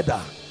 Chicken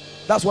feather.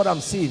 That's what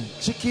I'm seeing.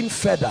 Chicken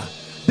feather.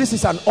 This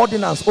is an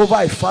ordinance over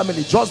a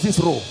family. Just this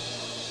row.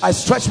 I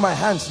stretch my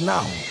hands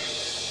now.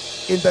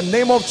 In the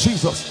name of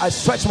Jesus, I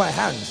stretch my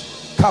hands.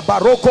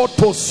 Kabaroko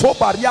to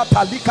sobaria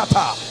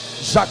talikata.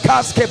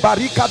 Jakaske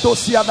barikado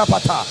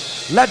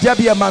siadapata. Let there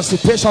be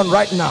emancipation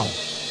right now.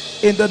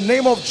 In the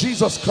name of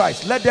Jesus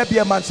Christ. Let there be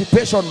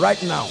emancipation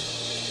right now.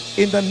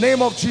 In the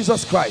name of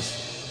Jesus Christ.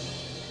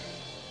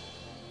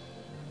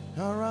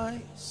 All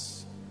right.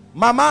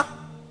 Mama,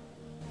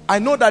 I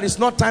know that it's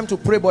not time to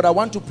pray, but I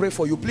want to pray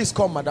for you. Please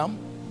come, madam.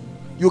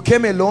 You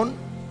came alone?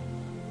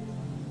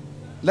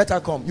 Let her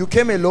come. You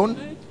came alone?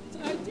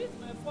 I did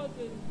my first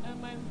day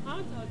and my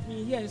aunt had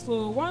been here.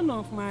 So one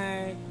of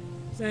my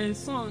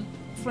son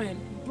friend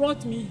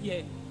brought me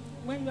here.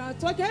 When you are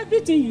talking,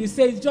 everything you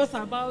say is just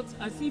about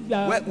as if you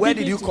are. Where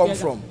did you come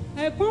from?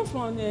 I come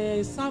from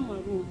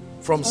Samaru.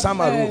 From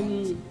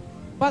Samaru?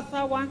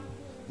 Basawa.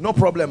 No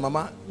problem,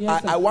 Mama.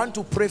 Yes, I want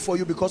to pray for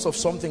you because of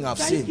something I've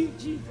seen. Thank you,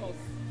 Jesus.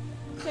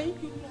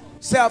 Thank you, Lord.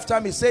 Say after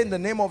me, say in the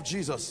name of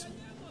Jesus.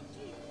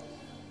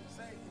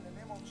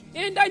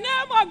 In the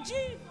name of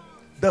Jesus.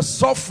 The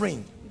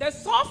suffering. The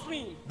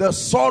suffering. The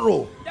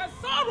sorrow. The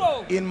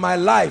sorrow. In my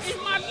life.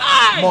 In my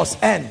life.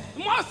 Must end.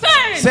 Must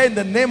end. Say in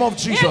the name of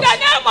Jesus. In the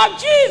name of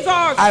Jesus.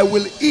 I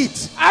will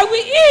eat. I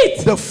will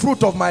eat. The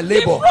fruit of my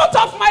labor. The fruit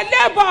of my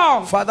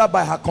labor. Father,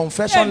 by her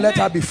confession, Amen. Let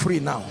her be free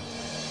now.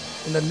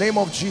 In the name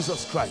of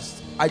Jesus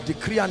Christ, I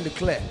decree and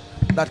declare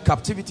that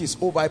captivity is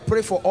over. I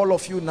pray for all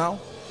of you now.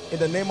 In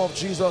the name of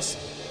Jesus.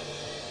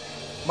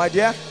 My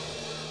dear,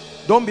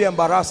 don't be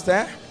embarrassed.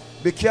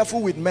 Be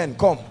careful with men.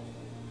 Come.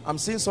 I'm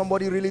seeing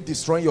somebody really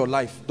destroying your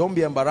life. Don't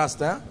be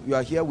embarrassed. You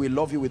are here, we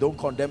love you, we don't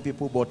condemn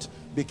people, but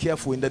be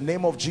careful. In the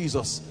name of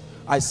Jesus,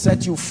 I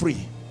set you free.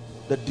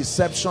 The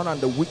deception and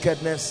the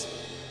wickedness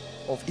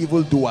of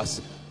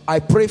evildoers. I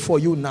pray for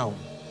you now.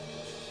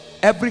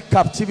 Every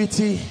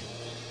captivity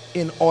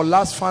in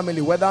Ola's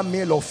family, whether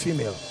male or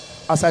female,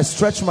 as I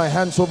stretch my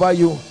hands over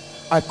you,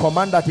 I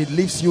command that it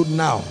leaves you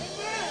now.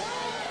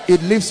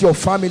 It leaves your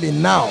family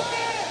now.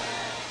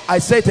 I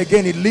say it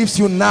again, it leaves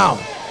you now.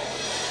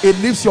 It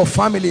leaves your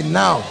family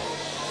now.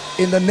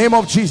 In the name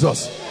of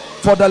Jesus.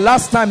 For the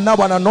last time now,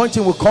 an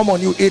anointing will come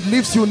on you. It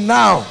leaves you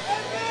now.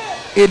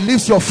 It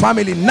leaves your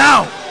family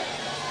now.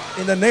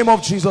 In the name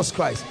of Jesus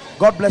Christ.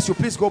 God bless you.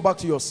 Please go back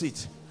to your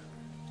seat.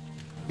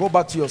 Go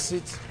back to your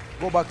seat.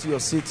 Go back to your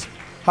seat.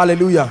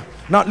 Hallelujah.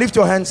 Now lift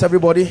your hands,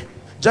 everybody.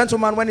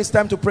 Gentlemen, when it's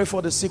time to pray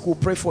for the sick, we'll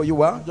pray for you.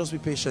 Just be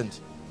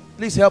patient.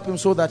 Please help him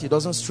so that he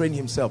doesn't strain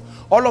himself.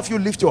 All of you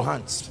lift your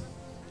hands.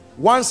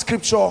 One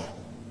scripture,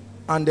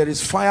 and there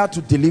is fire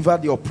to deliver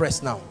the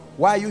oppressed now.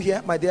 Why are you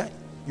here, my dear?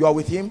 You are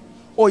with him?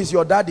 Oh, is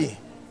your daddy?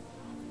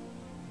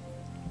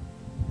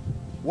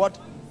 What?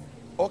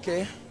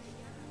 Okay.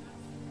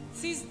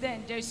 Since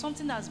then, there is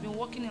something that has been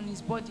working on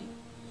his body.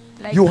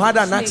 Like you had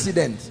an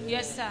accident?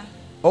 Yes, sir.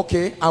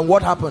 Okay, and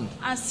what happened?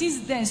 And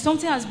since then,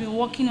 something has been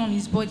working on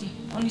his body,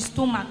 on his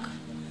stomach,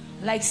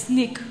 like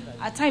snake.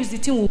 At times, the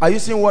thing will... Are you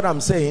seeing what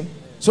I'm saying?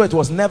 So it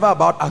was never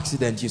about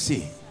accident, you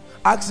see.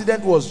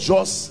 Accident was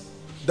just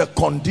the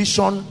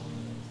condition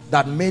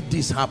that made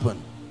this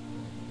happen.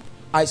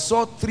 I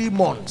saw 3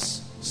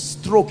 months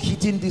stroke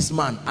hitting this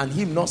man and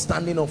him not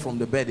standing up from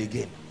the bed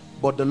again.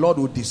 But the Lord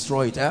will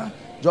destroy it.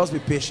 Just be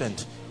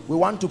patient. We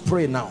want to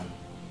pray now.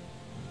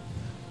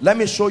 Let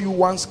me show you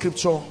one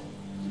scripture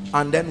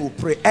and then we'll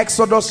pray.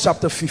 Exodus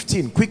chapter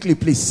 15. Quickly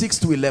please, 6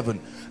 to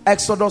 11.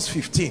 Exodus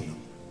 15.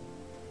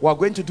 We're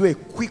going to do a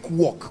quick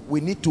walk. We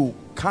need to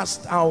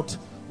cast out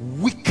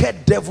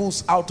wicked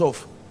devils out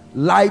of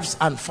lives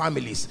and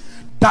families.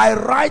 Thy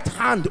right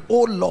hand,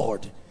 O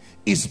Lord,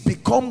 is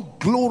become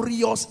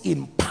glorious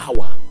in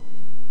power.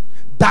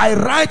 Thy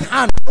right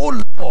hand,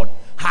 O Lord,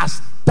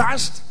 has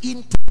dashed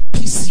into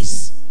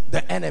pieces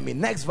the enemy.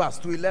 Next verse,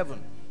 to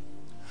 11.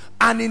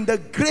 And in the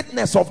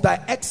greatness of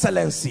thy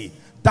excellency,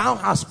 thou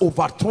hast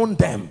overthrown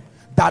them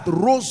that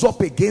rose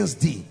up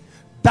against thee.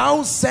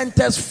 Thou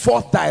sentest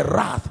forth thy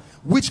wrath,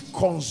 which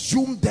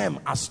consumed them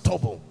as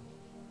stubble.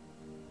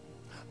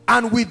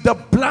 And with the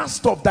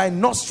blast of thy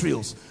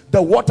nostrils,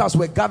 the waters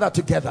were gathered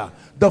together.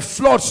 The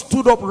flood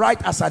stood up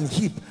right as an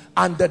heap,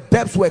 and the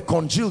depths were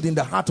congealed in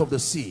the heart of the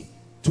sea.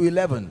 To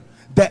 11.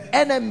 The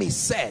enemy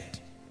said,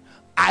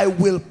 I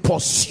will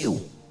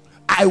pursue,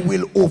 I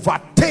will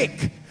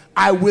overtake,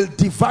 I will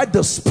divide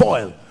the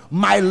spoil.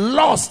 My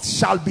lust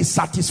shall be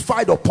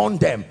satisfied upon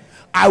them.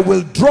 I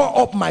will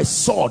draw up my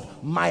sword,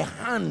 my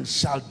hand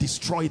shall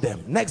destroy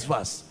them. Next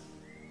verse.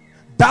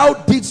 Thou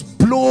didst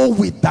blow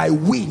with thy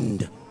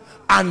wind,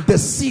 and the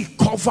sea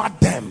covered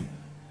them.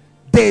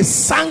 They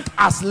sank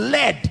as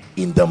lead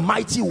in the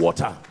mighty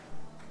water.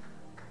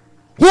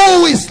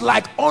 Who is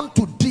like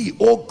unto thee,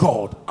 O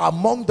God,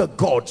 among the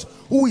gods?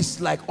 Who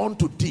is like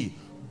unto thee?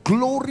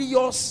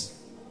 Glorious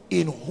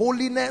in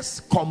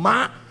holiness,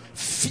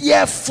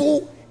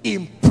 fearful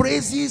in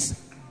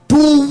praises,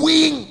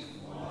 doing,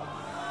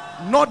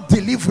 not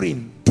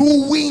delivering,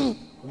 doing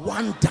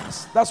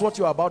wonders. That's what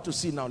you're about to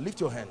see now. Lift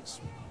your hands.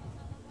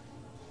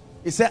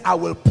 He said, I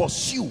will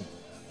pursue,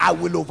 I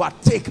will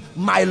overtake,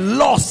 my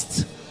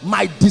lust,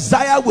 my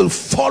desire will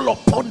fall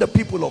upon the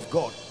people of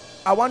God.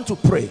 I want to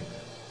pray.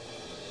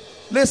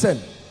 Listen,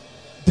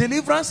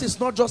 deliverance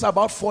is not just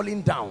about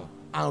falling down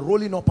and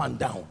rolling up and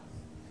down.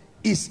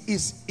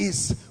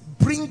 Is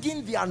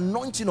bringing the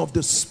anointing of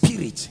the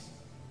Spirit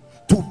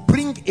to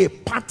bring a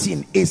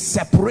pattern, a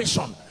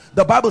separation.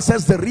 The Bible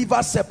says the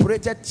river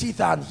separated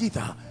thither and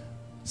hither.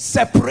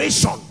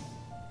 Separation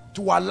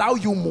to allow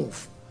you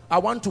move. I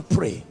want to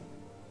pray.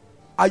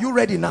 Are you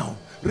ready now?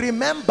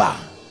 Remember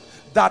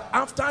that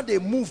after they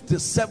moved the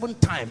 7th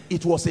time,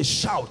 it was a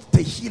shout,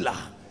 Tehillah.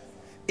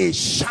 A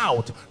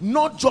shout,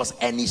 not just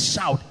any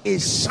shout, a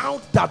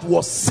shout that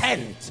was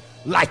sent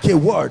like a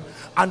word.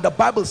 And the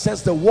Bible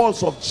says the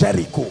walls of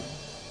Jericho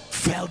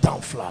fell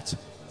down flat.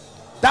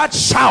 That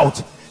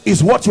shout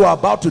is what you are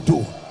about to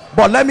do.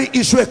 But let me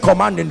issue a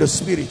command in the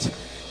Spirit.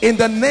 In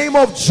the name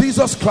of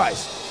Jesus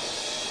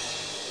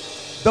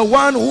Christ, the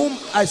one whom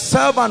I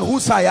serve and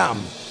whose I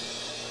am,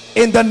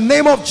 in the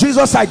name of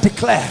Jesus, I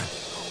declare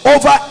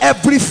over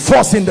every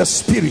force in the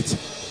Spirit,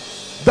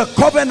 the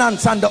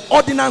covenants and the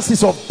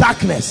ordinances of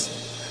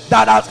darkness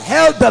that have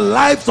held the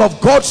lives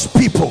of God's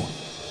people,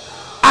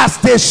 as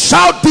they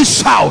shout this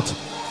shout,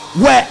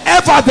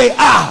 wherever they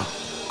are,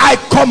 I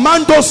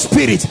command those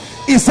spirits.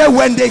 He said,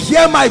 when they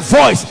hear my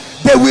voice,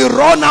 they will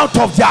run out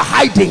of their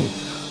hiding.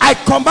 I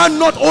command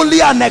not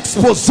only an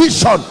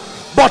exposition,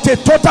 but a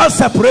total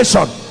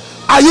separation.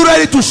 Are you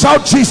ready to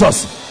shout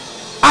Jesus?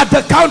 At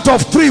the count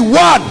of 3,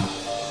 1,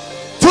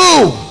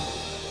 2,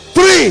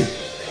 3.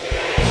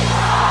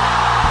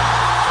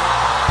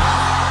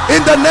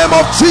 In the name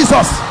of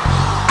Jesus,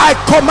 I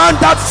command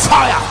that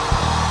fire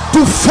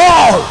to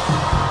fall.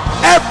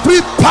 Every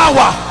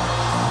power,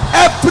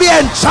 every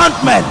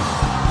enchantment,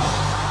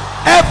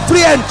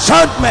 every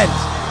enchantment,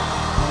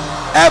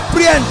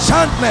 every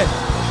enchantment,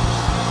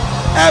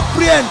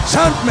 every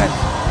enchantment,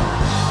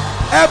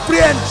 every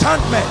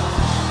enchantment,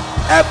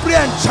 every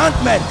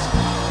enchantment,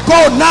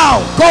 go now,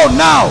 go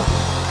now,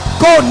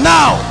 go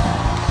now.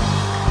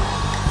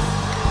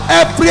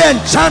 Every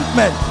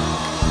enchantment,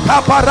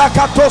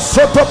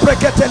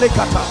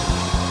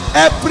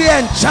 every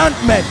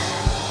enchantment,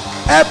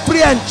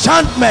 every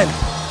enchantment,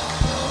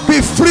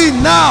 be free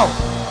now.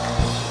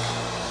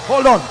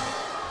 Hold on.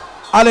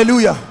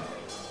 Hallelujah.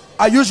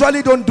 I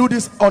usually don't do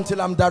this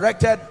until I'm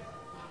directed.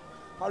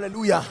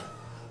 Hallelujah.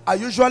 I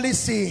usually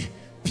see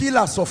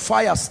pillars of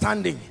fire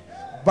standing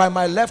by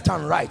my left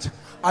and right.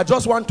 I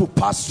just want to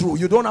pass through.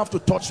 You don't have to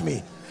touch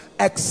me,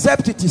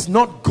 except it is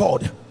not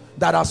God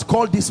that has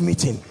called this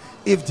meeting.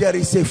 If there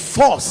is a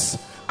force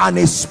and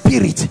a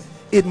spirit,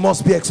 it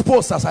must be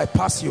exposed as I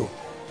pass you.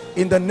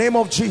 In the name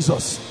of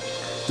Jesus.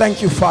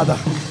 Thank you, Father.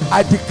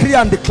 I decree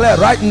and declare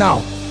right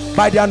now,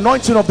 by the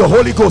anointing of the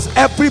Holy Ghost,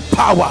 every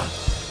power,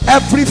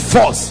 every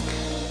force,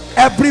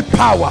 every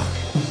power,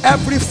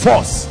 every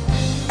force,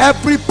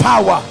 every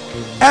power,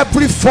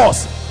 every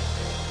force,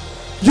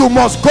 you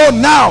must go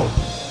now.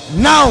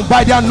 Now,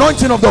 by the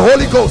anointing of the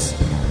Holy Ghost,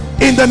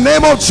 in the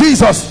name of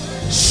Jesus.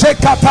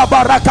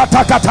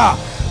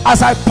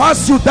 As I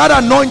pass you, that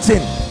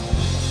anointing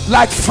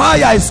like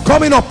fire is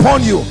coming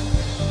upon you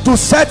to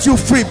set you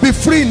free. Be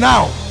free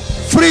now.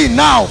 Free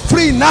now,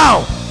 free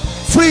now,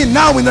 free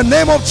now in the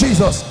name of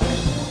Jesus.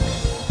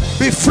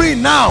 Be free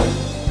now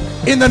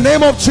in the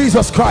name of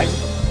Jesus Christ.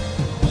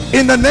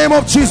 In the name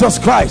of Jesus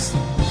Christ.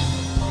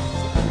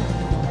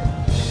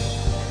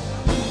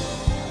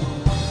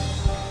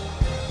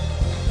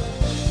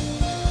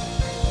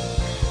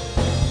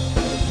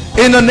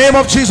 In the name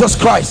of Jesus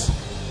Christ.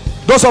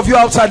 Those of you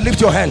outside, lift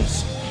your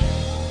hands.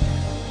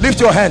 Lift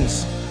your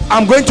hands.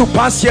 I'm going to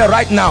pass here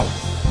right now.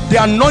 The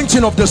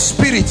anointing of the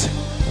Spirit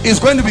is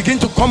going to begin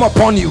to come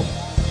upon you.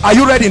 Are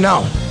you ready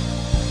now?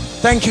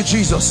 Thank you,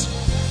 Jesus.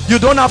 You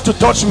don't have to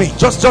touch me.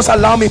 Just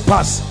allow me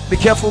pass. Be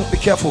careful, be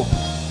careful.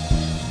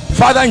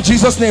 Father, in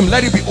Jesus' name,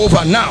 let it be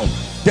over now.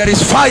 There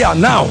is fire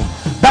now.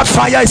 That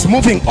fire is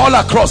moving all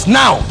across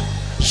now.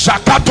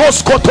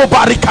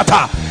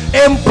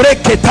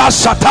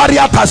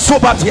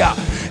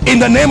 In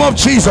the name of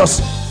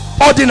Jesus,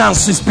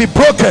 ordinances be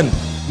broken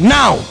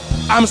now.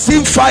 I'm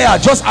seeing fire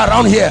just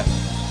around here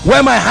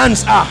where my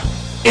hands are.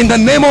 In the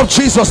name of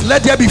Jesus,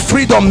 let there be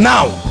freedom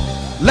now.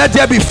 Let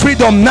there be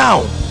freedom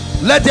now.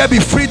 Let there be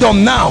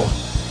freedom now.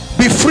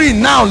 Be free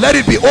now. Let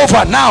it be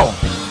over now.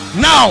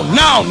 Now,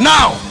 now,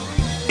 now.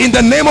 In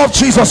the name of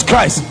Jesus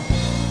Christ.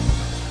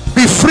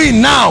 Be free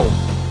now.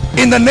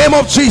 In the name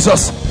of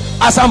Jesus.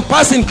 As I'm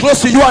passing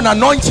close to you, an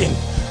anointing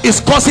is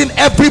causing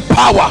every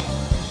power.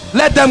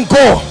 Let them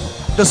go.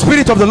 The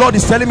Spirit of the Lord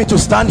is telling me to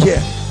stand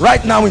here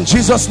right now in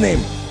Jesus'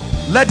 name.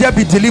 Let there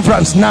be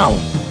deliverance now.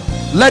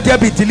 Let there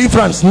be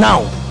deliverance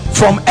now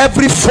from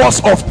every force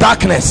of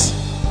darkness.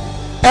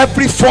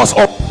 Every force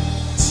of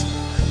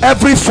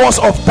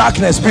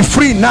darkness, be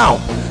free now.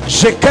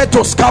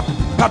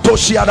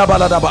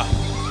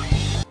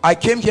 I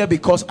came here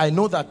because I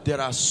know that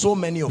there are so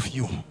many of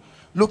you.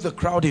 Look, the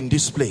crowd in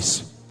this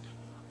place.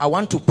 I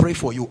want to pray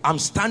for you. I'm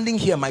standing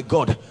here, my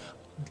God.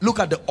 Look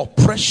at the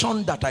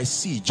oppression that I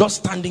see just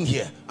standing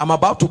here. I'm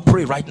about to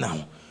pray right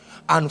now.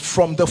 And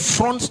from the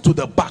front to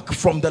the back,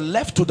 from the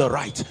left to the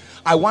right,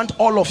 I want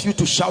all of you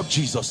to shout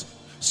Jesus.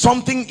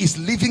 Something is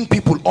leaving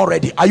people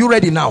already. Are you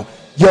ready now?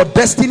 Your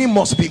destiny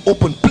must be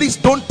open. Please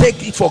don't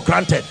take it for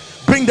granted.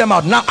 Bring them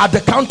out now at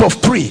the count of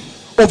 3.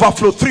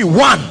 Overflow 3.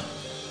 1,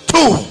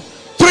 2,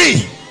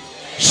 3.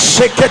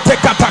 Shekete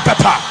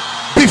katakata.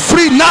 Be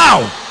free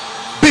now.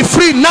 Be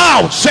free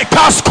now.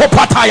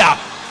 Shekaskopataya.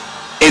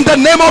 In the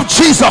name of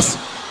Jesus,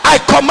 I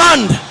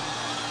command.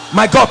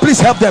 My God, please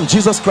help them.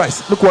 Jesus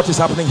Christ, look what is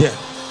happening here.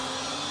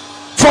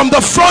 From the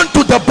front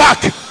to the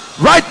back,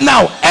 right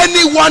now,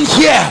 anyone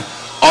here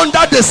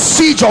under the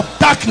siege of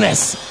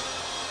darkness,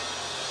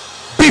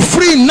 be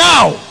free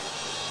now.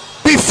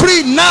 Be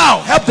free now.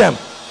 Help them.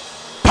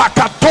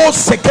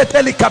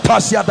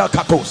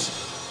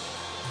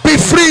 Be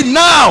free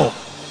now.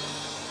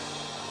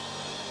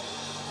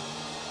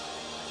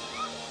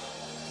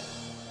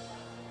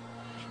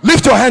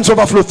 Lift your hands,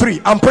 overflow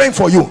 3. I'm praying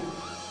for you.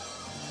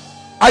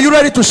 Are you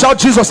ready to shout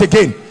Jesus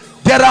again?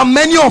 There are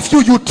many of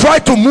you, you try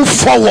to move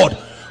forward,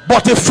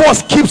 but a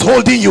force keeps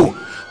holding you.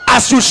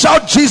 As you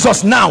shout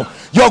Jesus now,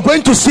 you're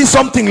going to see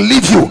something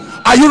leave you.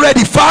 Are you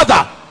ready?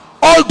 Father,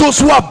 all those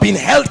who have been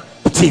held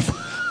captive,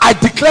 I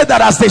declare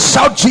that as they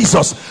shout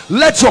Jesus,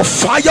 let your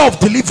fire of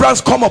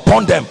deliverance come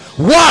upon them.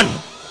 1,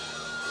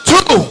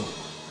 2,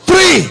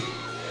 3.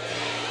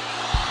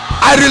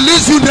 I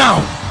release you now.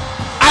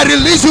 I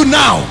release you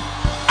now.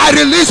 I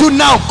release you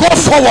now. Go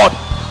forward.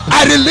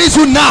 I release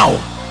you now.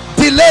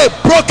 Delay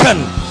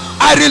broken.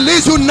 I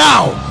release you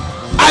now.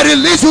 I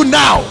release you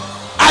now.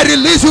 I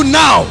release you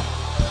now.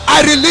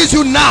 I release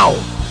you now.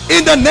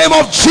 in the name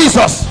of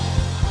Jesus.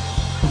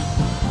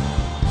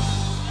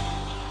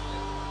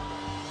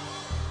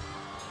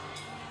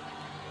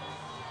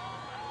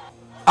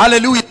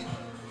 Hallelujah.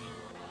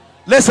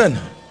 Listen,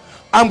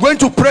 I'm going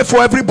to pray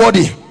for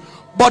everybody,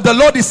 but the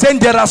Lord is saying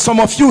there are some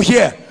of you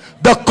here,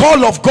 the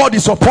call of God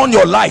is upon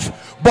your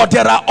life, but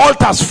there are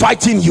altars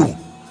fighting you.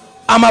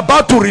 I'm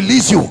about to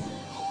release you.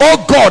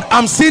 Oh God,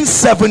 I'm seeing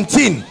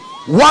 17.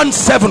 Where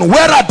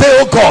are they,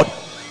 oh God?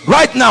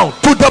 Right now,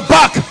 to the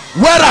back,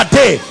 where are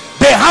they?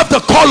 They have the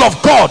call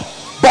of God,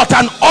 but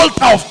an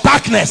altar of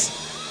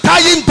darkness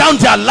tying down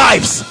their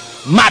lives.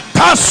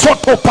 Mata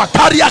soto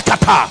pakaria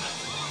kata.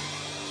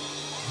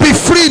 Be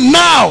free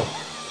now.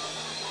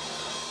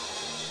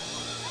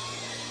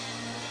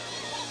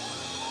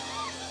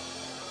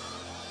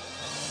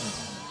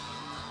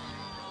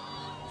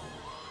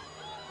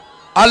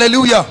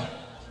 Hallelujah.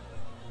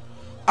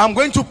 I'm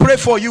going to pray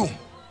for you.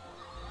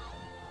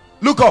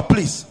 Look up,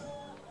 please.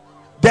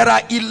 There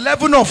are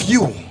 11 of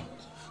you.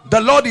 The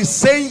Lord is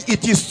saying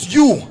it is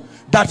you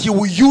that He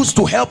will use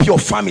to help your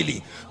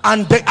family.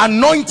 And the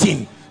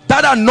anointing,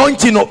 that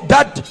anointing of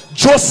that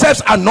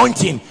Joseph's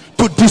anointing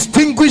to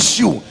distinguish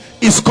you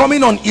is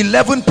coming on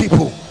 11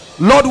 people.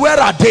 Lord, where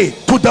are they?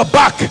 To the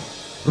back,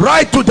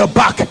 right to the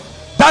back.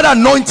 That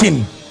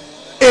anointing,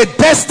 a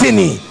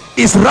destiny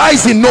is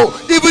rising. No,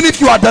 even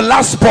if you are the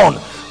last born,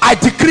 I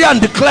decree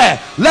and declare,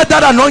 let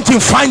that anointing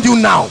find you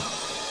now.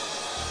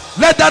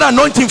 Let that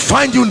anointing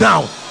find you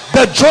now.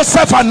 The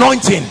Joseph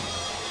anointing,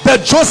 the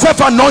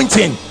Joseph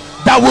anointing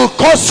that will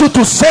cause you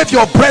to save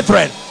your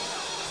brethren.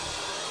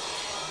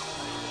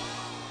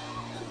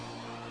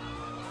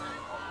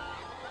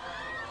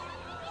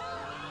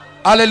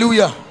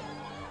 Hallelujah.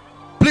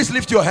 Please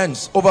lift your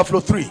hands. Overflow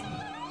 3.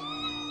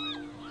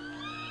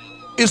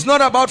 It's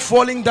not about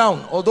falling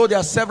down, although there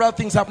are several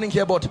things happening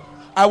here, but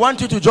I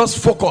want you to just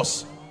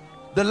focus.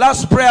 The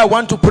last prayer I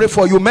want to pray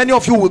for you, many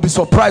of you will be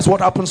surprised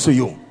what happens to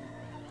you.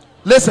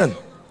 Listen,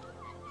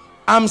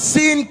 I'm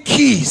seeing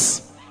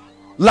keys,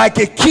 like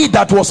a key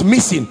that was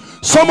missing.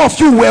 Some of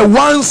you were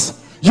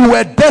once, you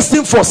were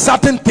destined for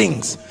certain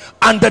things,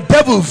 and the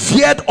devil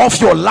veered off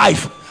your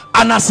life,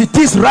 and as it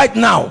is right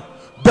now,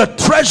 the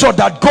treasure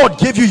that God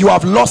gave you, you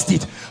have lost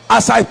it.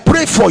 As I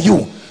pray for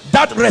you,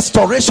 that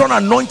restoration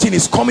anointing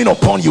is coming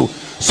upon you.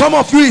 Some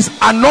of you is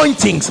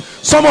anointings,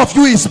 some of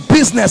you is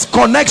business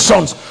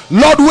connections.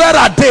 Lord, where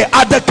are they?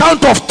 At the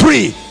count of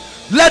 3,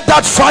 let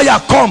that fire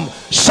come.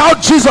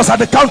 Shout Jesus at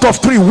the count of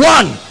 3. 1,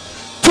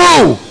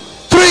 2,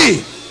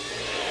 3.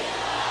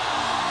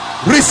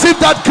 Receive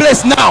that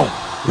grace now.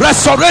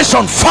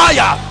 Restoration,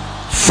 fire,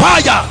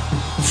 fire,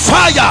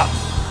 fire.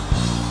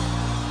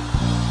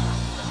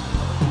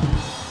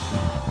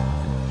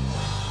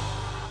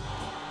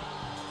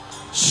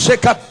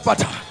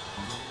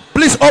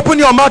 Please open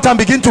your mouth and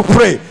begin to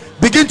pray.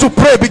 Begin to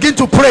pray. Begin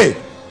to pray.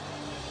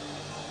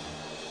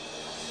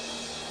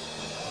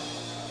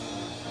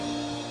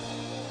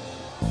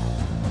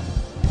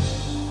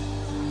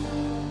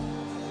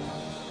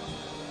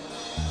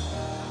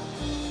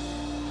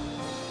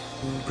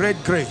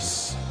 Great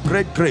grace,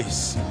 great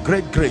grace,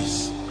 great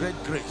grace,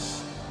 great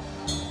grace.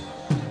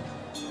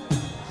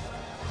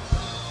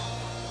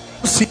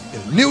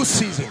 New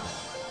season.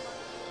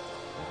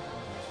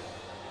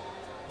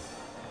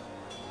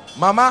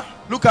 Mama,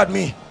 look at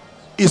me.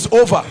 It's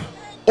over.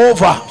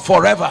 Over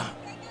forever.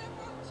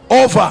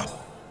 Over.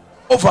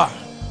 Over.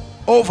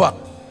 Over.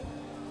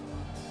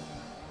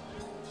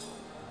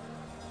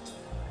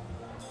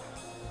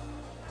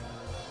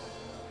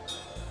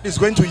 He's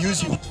going to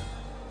use you.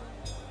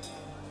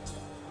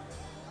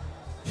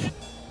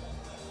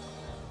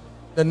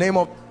 In the name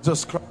of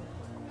Jesus Christ.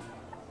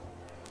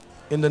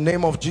 In the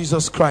name of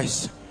Jesus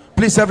Christ.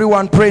 Please,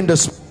 everyone pray in the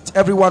spirit.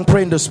 Everyone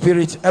pray in the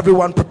spirit.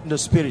 Everyone pray in the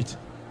spirit.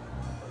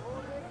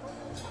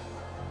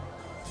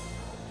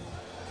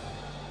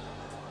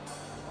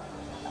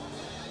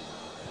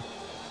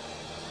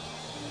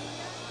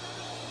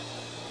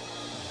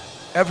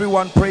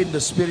 Everyone pray in the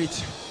spirit.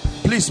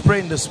 Please pray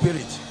in the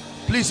spirit.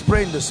 Please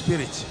pray in the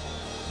spirit.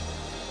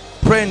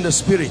 Pray in the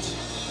spirit.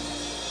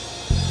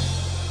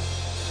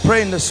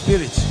 Pray in the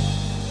spirit.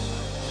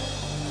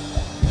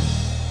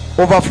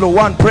 Overflow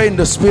 1. Pray in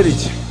the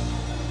spirit.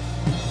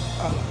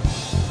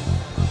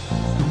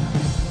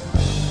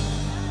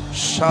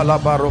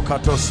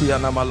 Shalabarokatosi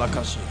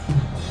anamalakashi.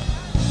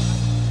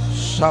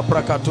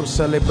 Shabrakato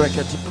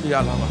celebreketi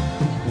prialama.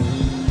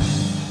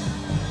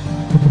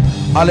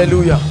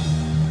 Hallelujah.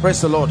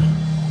 Praise the Lord.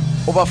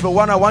 Overflow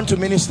 1, I want to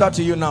minister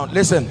to you now.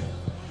 Listen,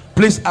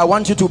 please, I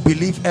want you to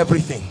believe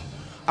everything.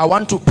 I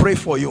want to pray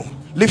for you.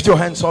 Lift your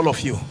hands, all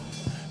of you.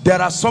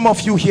 There are some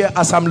of you here,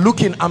 as I'm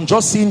looking, I'm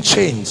just seeing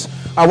chains.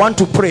 I want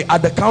to pray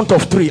at the count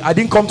of 3. I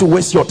didn't come to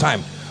waste your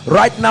time.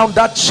 Right now,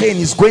 that chain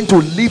is going to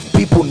leave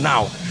people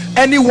now.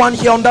 Anyone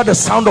here under the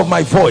sound of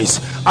my voice,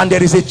 and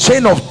there is a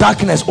chain of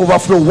darkness,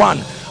 overflow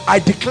 1. I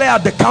declare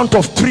at the count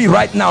of 3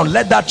 right now,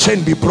 let that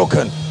chain be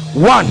broken.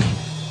 1,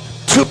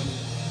 2,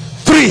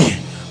 3.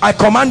 I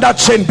command that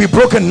chain be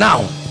broken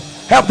now.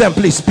 Help them,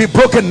 please. Be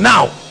broken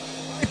now.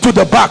 To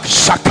the back.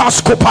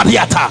 Shakasko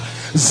pariata.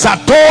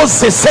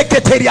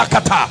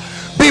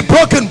 Be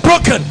broken,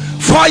 broken.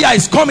 Fire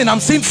is coming. I'm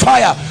seeing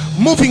fire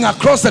moving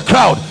across the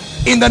crowd.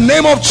 In the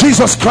name of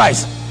Jesus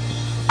Christ,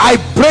 I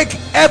break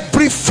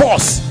every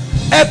force,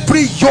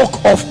 every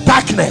yoke of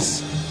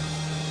darkness.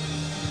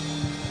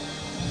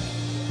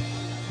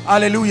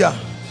 Hallelujah.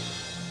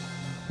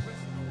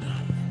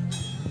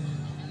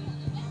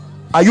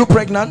 Are you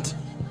pregnant?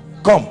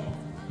 Come.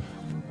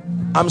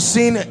 I'm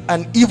seeing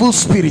an evil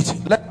spirit.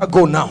 Let her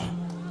go now.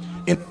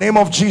 In the name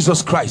of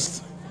Jesus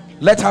Christ,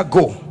 let her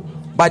go.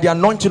 By the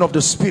anointing of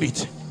the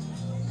Spirit,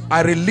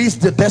 I release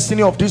the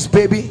destiny of this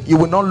baby. You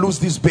will not lose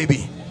this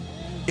baby.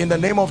 In the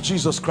name of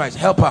Jesus Christ,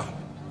 help her.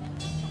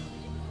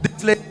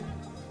 This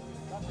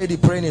lady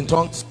praying in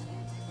tongues.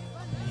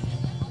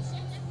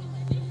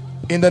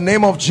 In the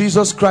name of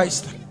Jesus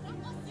Christ,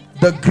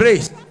 the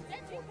grace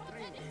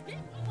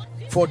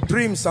for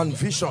dreams and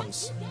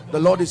visions, the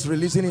Lord is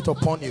releasing it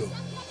upon you.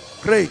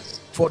 Grace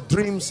for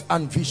dreams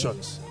and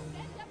visions.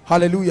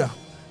 Hallelujah.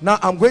 Now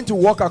I'm going to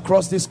walk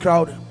across this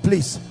crowd.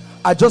 Please,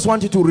 I just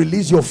want you to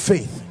release your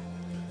faith.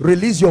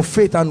 Release your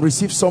faith and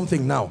receive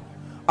something now.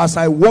 As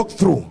I walk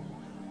through,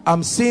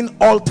 I'm seeing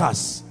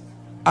altars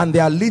and they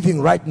are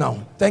living right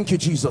now. Thank you,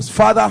 Jesus.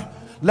 Father,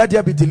 let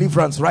there be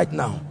deliverance right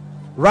now.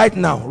 Right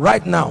now,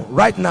 right now,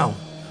 right now,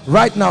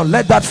 right now.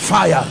 Let that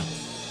fire,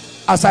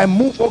 as I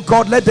move, oh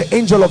God, let the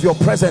angel of your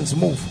presence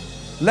move.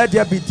 Let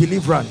there be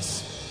deliverance.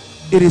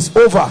 It is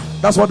over.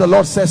 That's what the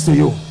Lord says to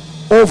you.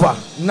 Over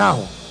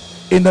now.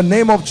 In the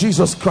name of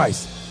Jesus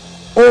Christ.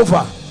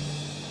 Over.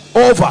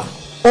 Over.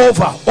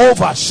 Over.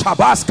 Over.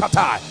 Shabas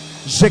kata.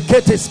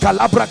 Jeketes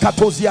kalabra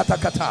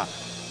katoziata kata.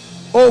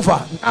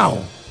 Over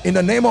now. In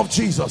the name of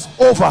Jesus.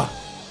 Over.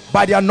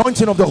 By the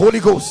anointing of the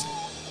Holy Ghost.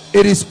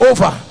 It is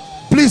over.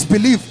 Please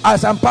believe.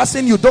 As I'm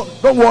passing you,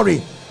 don't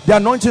worry. The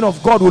anointing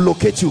of God will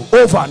locate you.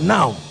 Over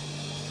now.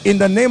 In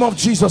the name of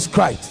Jesus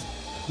Christ.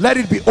 Let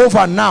it be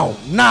over now.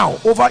 Now.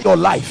 Over your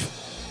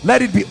life.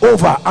 Let it be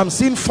over. I'm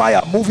seeing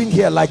fire moving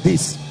here like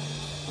this.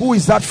 Who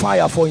is that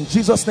fire for? In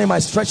Jesus' name I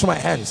stretch my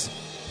hands.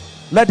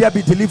 Let there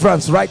be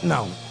deliverance right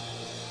now.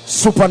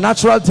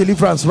 Supernatural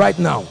deliverance right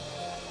now.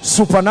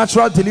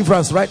 Supernatural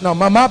deliverance right now.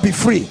 Mama, be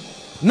free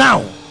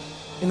now.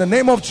 In the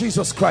name of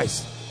Jesus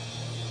Christ.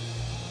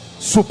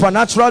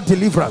 Supernatural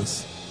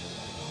deliverance.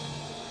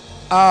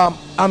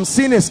 I'm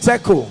seeing a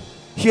circle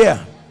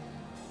here.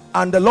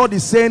 And the Lord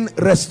is saying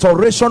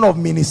restoration of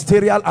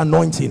ministerial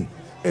anointing.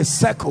 A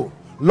circle.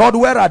 Lord,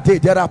 where are they?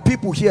 There are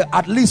people here,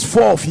 at least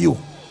 4 of you.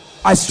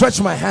 I stretch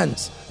my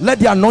hands. Let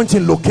the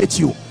anointing locate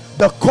you.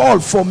 The call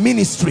for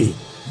ministry.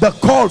 The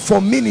call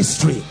for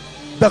ministry.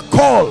 The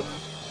call.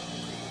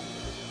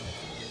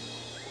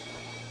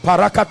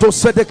 Parakato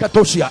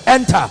sedekatoshia.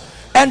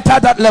 Enter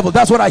that level.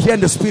 That's what I hear in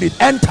the spirit.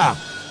 Enter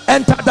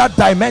that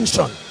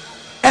dimension.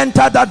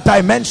 Enter that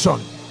dimension.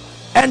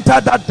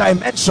 Enter that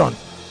dimension.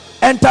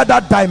 Enter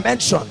that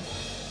dimension.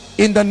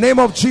 In the name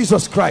of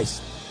Jesus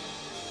Christ.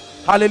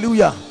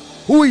 Hallelujah.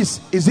 Who is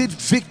it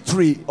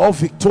Victory or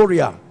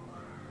Victoria?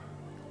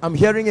 I'm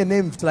hearing a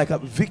name like a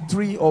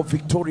Victory or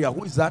Victoria.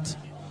 Who is that?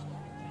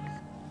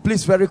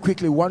 Please, very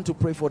quickly, want to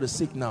pray for the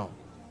sick now.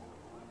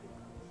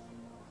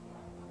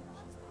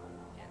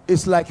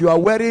 It's like you are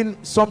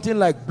wearing something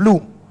like blue.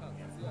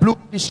 Who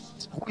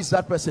is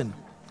that person?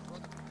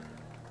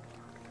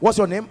 What's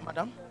your name,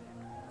 madam?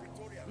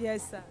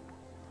 Yes, sir.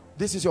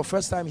 This is your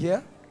first time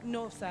here?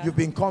 No, sir. You've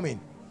been coming.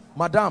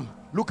 Madam,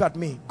 look at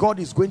me. God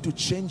is going to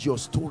change your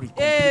story.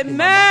 Amen.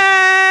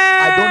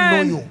 I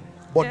don't know you,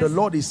 but yes, the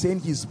Lord is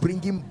saying he's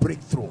bringing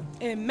breakthrough.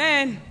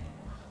 Amen.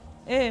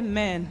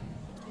 Amen.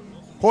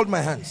 Hold my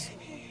hands.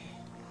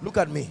 Look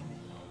at me.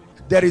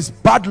 There is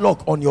bad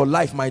luck on your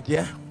life, my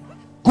dear.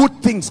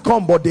 Good things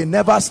come, but they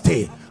never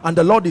stay. And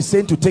the Lord is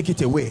saying to take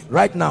it away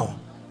right now.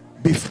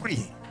 Be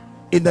free.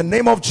 In the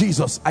name of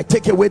Jesus, I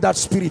take away that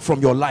spirit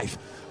from your life.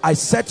 I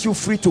set you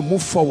free to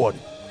move forward.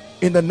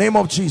 In the name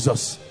of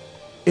Jesus.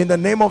 In the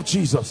name of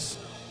Jesus.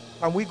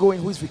 Can we go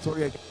in? Who is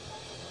Victoria again?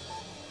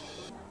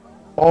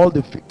 All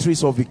the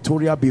victories of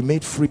Victoria be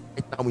made free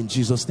right now in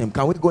Jesus' name.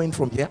 Can we go in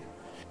from here?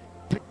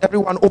 Please,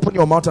 everyone, open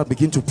your mouth and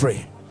begin to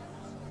pray.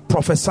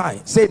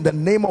 Prophesy. Say, in the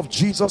name of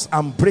Jesus,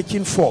 I'm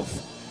breaking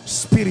forth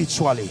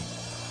spiritually.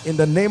 In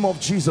the name of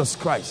Jesus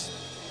Christ.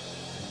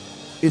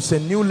 It's a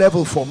new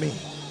level for me.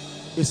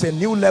 It's a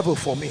new level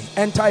for me.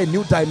 Enter a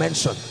new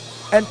dimension.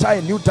 Enter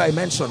a new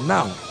dimension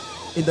now.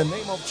 In the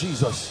name of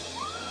Jesus.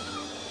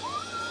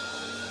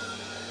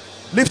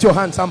 Lift your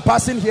hands. I'm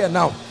passing here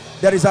now.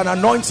 There is an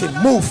anointing.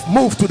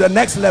 Move to the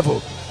next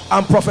level.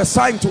 I'm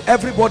prophesying to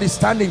everybody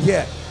standing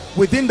here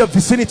within the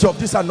vicinity of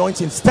this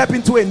anointing. Step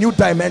into a new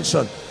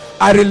dimension.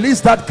 I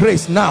release that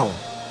grace now.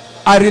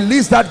 I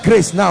release that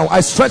grace now.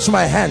 I stretch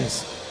my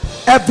hands.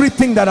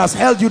 Everything that has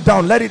held you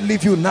down, let it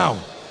leave you now.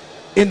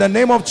 In the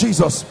name of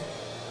Jesus.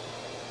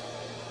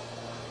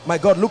 My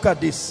God, look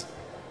at this.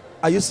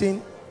 Are you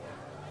seeing?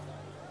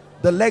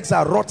 The legs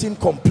are rotting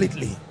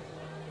completely.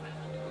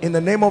 In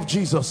the name of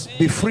Jesus,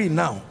 be free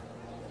now.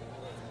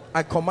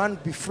 I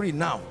command, be free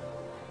now.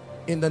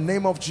 In the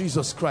name of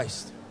Jesus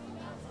Christ.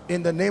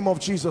 In the name of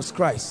Jesus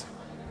Christ.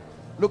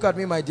 Look at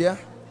me, my dear.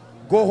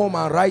 Go home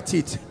and write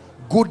it.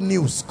 Good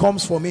news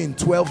comes for me in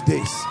 12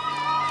 days.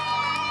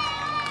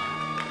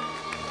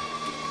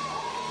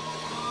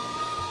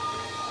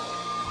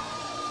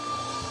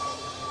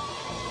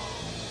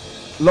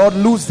 Lord,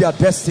 lose their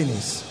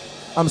destinies.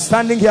 I'm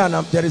standing here and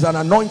there is an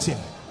anointing.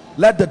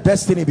 Let the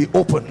destiny be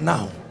opened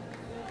now.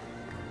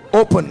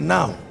 Open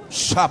now.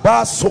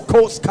 Shaba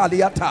sokos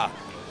kaliata.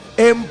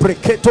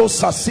 Embreketo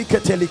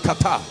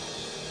sasiketelikata.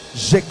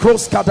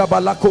 Jekros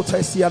kadabalako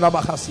tesiana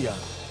bahasia.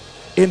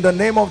 In the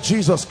name of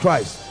Jesus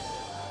Christ.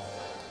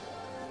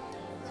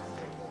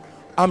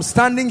 I'm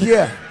standing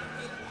here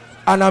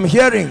and I'm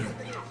hearing,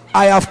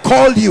 I have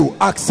called you.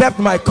 Accept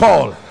my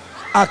call.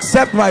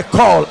 Accept my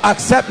call.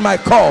 Accept my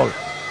call.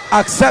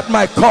 Accept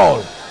my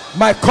call.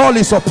 My call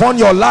is upon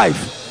your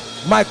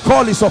life. My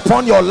call is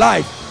upon your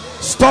life.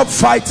 Stop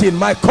fighting.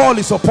 My call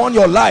is upon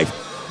your life.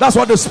 That's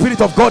what the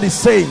Spirit of God is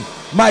saying.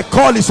 My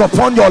call is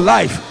upon your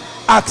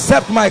life.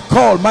 Accept my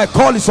call. My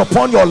call is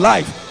upon your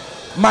life.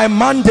 My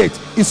mandate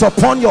is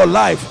upon your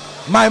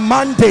life. My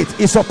mandate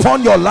is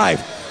upon your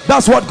life.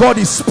 That's what God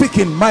is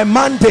speaking. My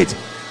mandate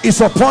is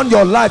upon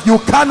your life. You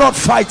cannot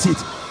fight it.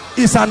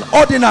 It's an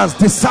ordinance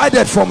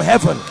decided from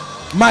heaven.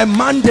 My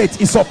mandate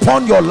is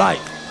upon your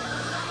life.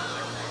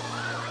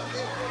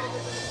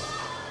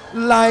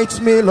 Light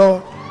me,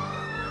 Lord.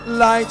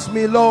 Light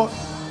me, Lord.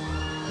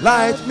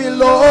 Light me,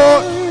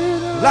 Lord.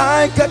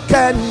 Like a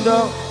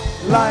candle.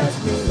 Light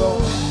me,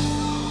 Lord.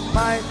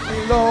 Light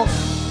me, Lord.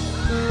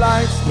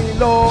 Light me,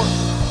 Lord.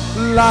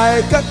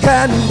 Like a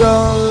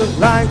candle.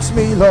 Light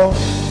me, Lord.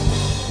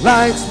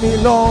 Light me,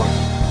 Lord.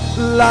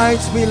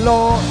 Light me,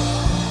 Lord.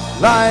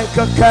 Like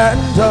a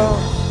candle.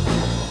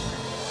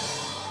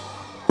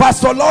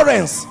 Pastor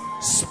Lawrence,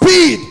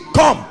 speed,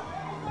 come.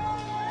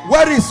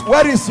 Where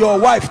is your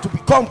wife to be?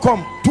 Come,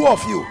 two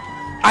of you.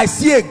 I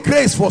see a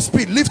grace for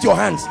speed. Lift your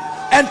hands.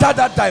 Enter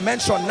that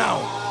dimension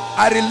now.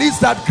 I release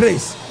that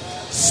grace.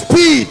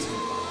 Speed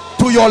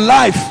to your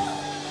life.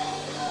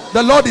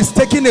 The Lord is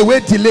taking away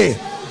delay.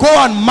 Go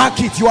and mark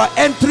it. You are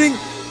entering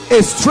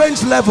a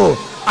strange level.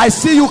 I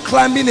see you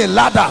climbing a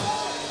ladder,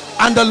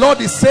 and the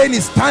Lord is saying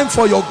it's time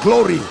for your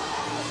glory.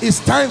 It's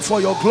time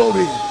for your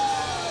glory.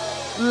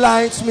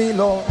 Light me,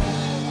 Lord.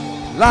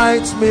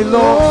 Light me,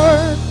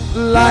 Lord.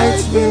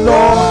 Light me,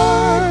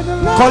 Lord.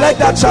 Collect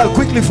that child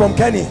quickly from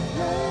Kenny.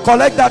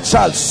 Collect that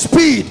child.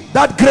 Speed,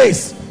 that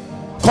grace.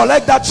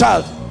 Collect that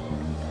child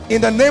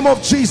in the name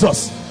of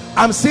Jesus.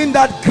 I'm seeing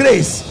that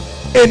grace,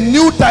 a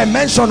new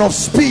dimension of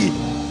speed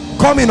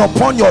coming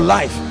upon your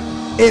life.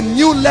 A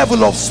new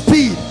level of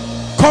speed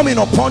coming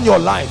upon your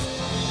life.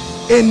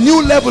 A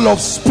new level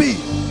of speed.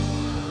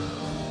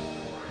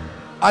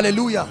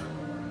 Hallelujah.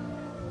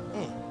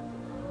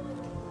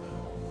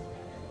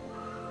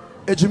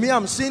 Ejimi,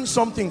 I'm seeing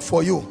something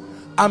for you.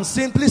 I'm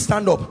seeing, please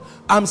stand up.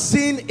 I'm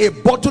seeing a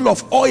bottle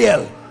of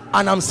oil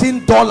and I'm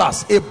seeing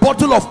dollars. A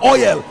bottle of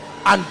oil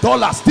and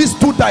dollars. These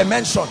two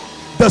dimensions,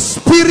 the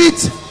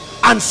spirit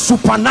and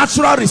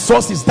supernatural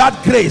resources,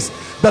 that grace,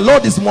 the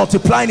Lord is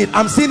multiplying it.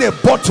 I'm seeing a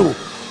bottle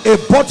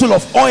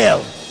of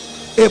oil.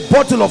 A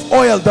bottle of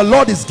oil. The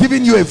Lord is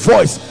giving you a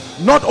voice,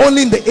 not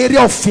only in the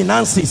area of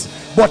finances,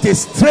 but a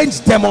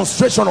strange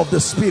demonstration of the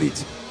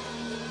Spirit.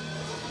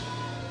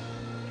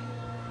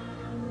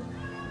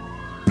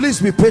 Please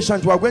be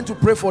patient. We are going to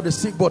pray for the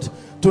sick, but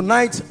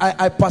tonight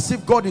I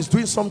perceive God is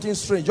doing something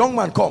strange. Young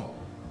man, come.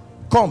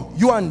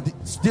 You and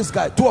this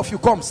guy, two of you,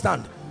 come,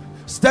 stand.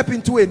 Step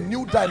into a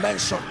new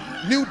dimension.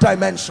 New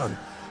dimension.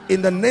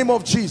 In the name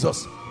of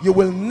Jesus, you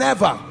will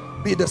never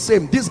be the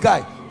same. This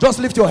guy, just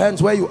lift your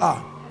hands where you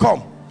are.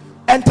 Come.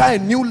 Enter a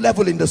new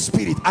level in the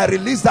Spirit. I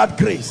release that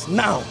grace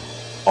now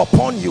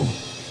upon you.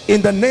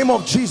 In the name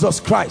of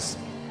Jesus Christ.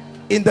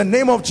 In the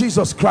name of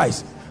Jesus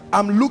Christ.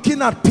 I'm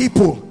looking at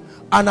people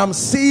and I'm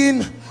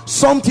seeing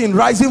something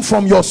rising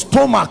from your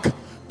stomach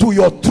to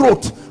your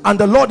throat, and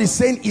the Lord is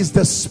saying is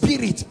the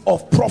spirit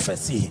of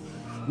prophecy.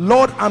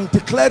 Lord, I'm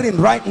declaring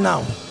right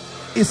now,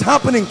 it's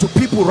happening to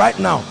people right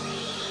now.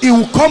 It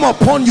will come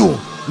upon you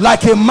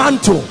like a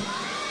mantle.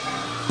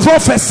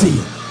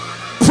 Prophecy,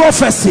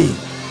 prophecy,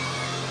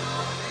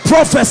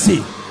 prophecy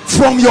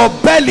from your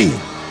belly.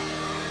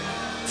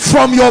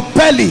 From your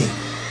belly,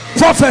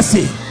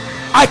 prophecy.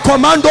 I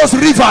command those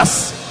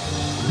rivers,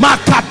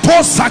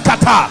 Makato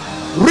Sakata,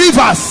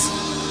 rivers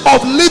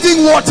of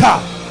living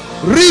water,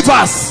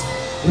 rivers,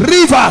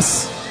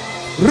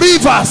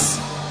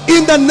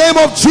 in the name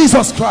of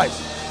Jesus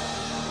Christ.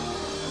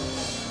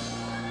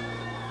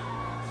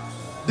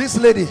 This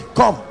lady,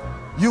 come.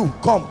 You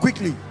come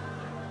quickly.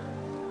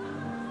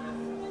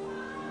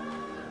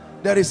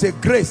 There is a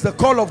grace. The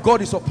call of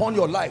God is upon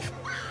your life.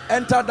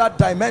 Enter that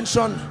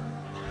dimension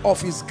of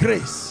his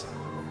grace.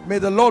 May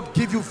the Lord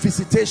give you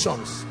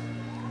visitations.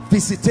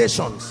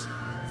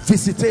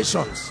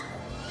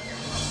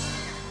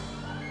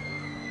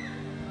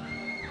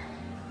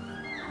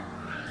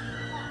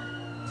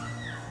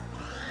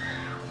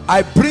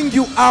 I bring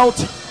you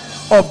out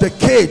of the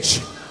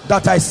cage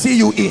that I see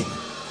you in.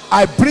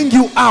 I bring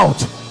you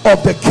out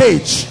of the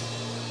cage.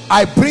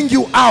 I bring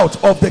you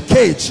out of the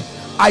cage.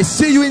 I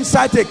see you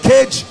inside a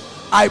cage.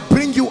 I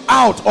bring you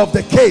out of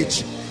the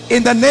cage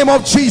in the name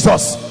of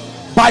Jesus.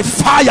 By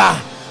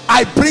fire,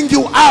 I bring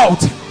you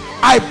out.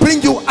 I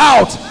bring you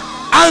out.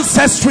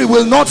 Ancestry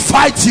will not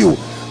fight you.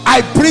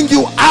 I bring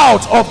you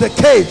out of the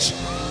cage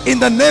in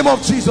the name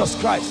of Jesus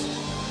Christ.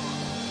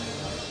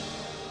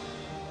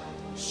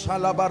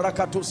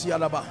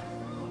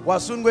 We're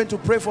soon going to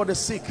pray for the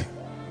sick.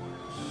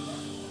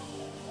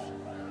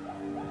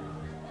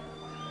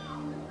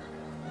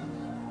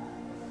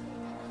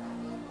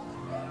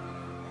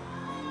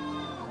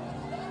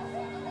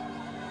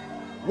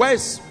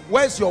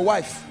 Where's your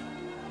wife?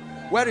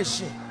 Where is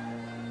she?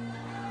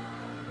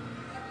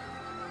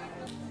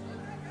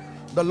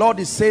 The Lord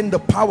is saying the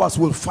powers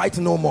will fight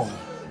no more.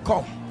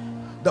 Come.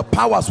 The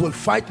powers will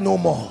fight no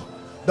more.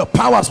 The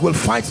powers will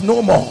fight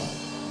no more.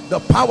 The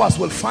powers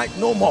will fight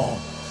no more.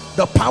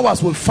 The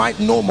powers will fight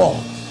no more.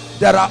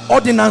 There are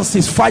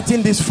ordinances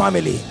fighting this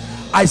family.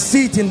 I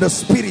see it in the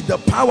spirit. The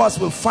powers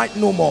will fight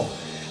no more.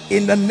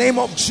 In the name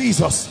of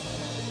Jesus,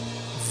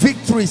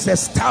 victory is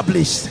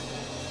established.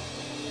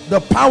 The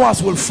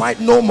powers will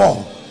fight no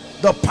more.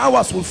 The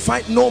powers will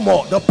fight no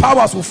more. The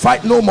powers will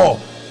fight no more.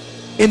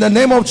 In the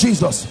name of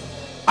Jesus.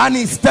 And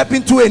he step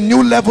into a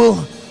new level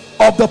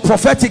of the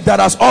prophetic that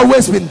has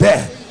always been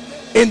there.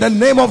 In the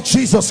name of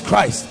Jesus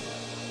Christ.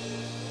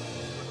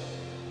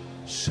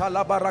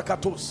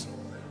 Shalabarakatos.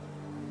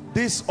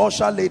 This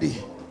usher lady,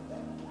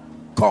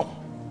 come.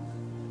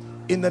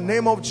 In the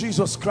name of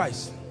Jesus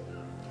Christ.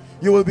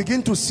 You will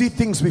begin to see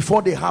things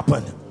before they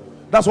happen.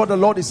 That's what the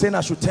Lord is saying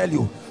I should tell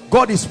you.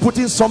 God is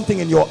putting something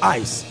in your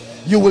eyes.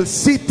 You will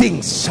see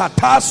things.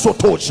 Shata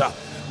sotosha.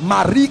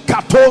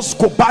 Marikatos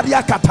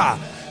kobaria kata.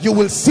 You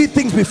will see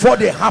things before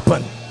they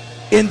happen.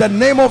 In the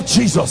name of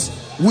Jesus.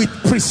 With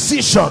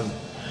precision.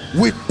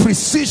 With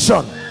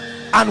precision.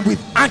 And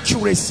with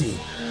accuracy.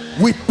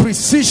 With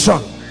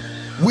precision.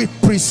 With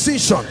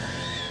precision.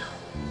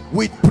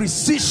 With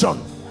precision.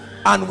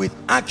 And with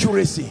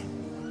accuracy.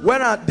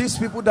 Where are these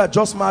people that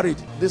just married?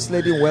 This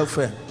lady in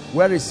welfare.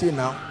 Where is she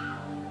now?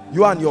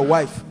 You and your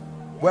wife.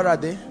 Where are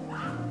they?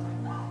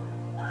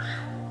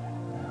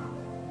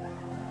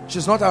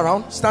 She's not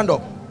around. Stand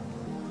up.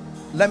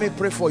 Let me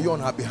pray for you on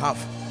her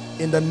behalf.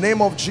 In the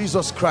name of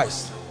Jesus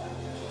Christ.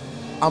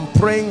 I'm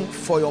praying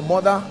for your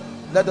mother.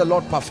 Let the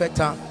Lord perfect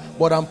her.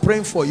 But I'm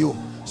praying for you.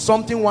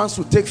 Something wants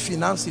to take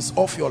finances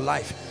off your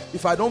life.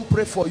 If I don't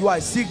pray for you, I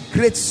see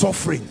great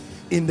suffering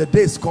in the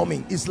days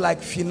coming. It's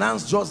like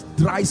finance just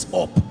dries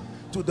up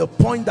to the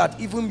point that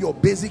even your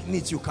basic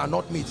needs you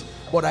cannot meet.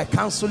 But I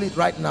cancel it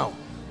right now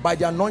by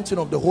the anointing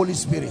of the Holy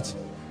Spirit.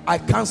 I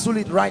cancel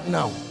it right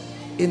now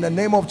in the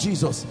name of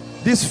Jesus.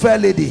 This fair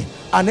lady,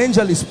 an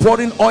angel is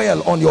pouring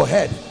oil on your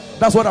head.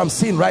 That's what I'm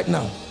seeing right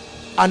now.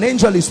 An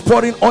angel is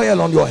pouring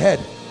oil on your head.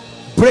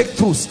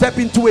 Breakthrough. Step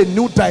into a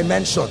new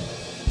dimension.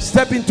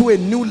 Step into a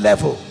new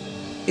level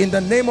in the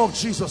name of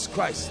Jesus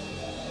Christ.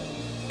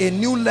 A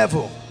new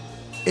level.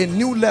 A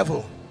new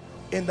level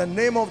in the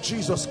name of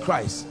Jesus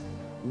Christ.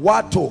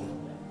 Wato.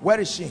 Where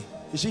is she?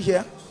 Is she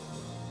here?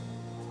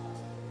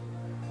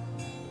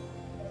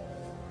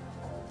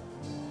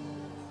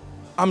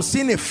 I'm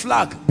seeing a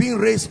flag being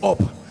raised up,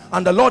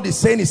 and the Lord is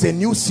saying it's a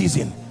new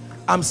season.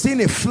 I'm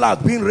seeing a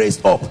flag being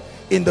raised up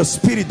in the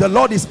spirit. The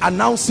Lord is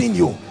announcing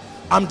you.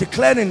 I'm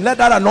declaring, let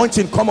that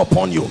anointing come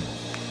upon you.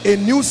 A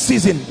new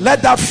season.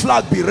 Let that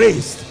flag be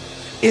raised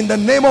in the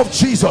name of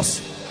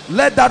Jesus.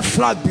 Let that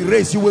flag be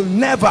raised. You will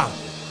never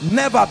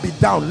be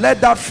down.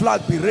 Let that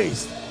flag be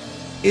raised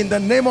in the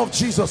name of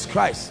Jesus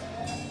Christ.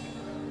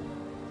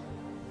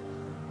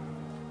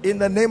 In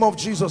the name of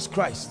Jesus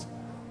Christ.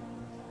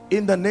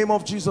 In the name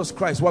of Jesus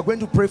Christ. We're going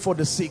to pray for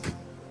the sick.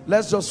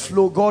 Let's just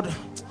flow. God,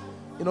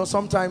 you know,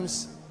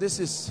 sometimes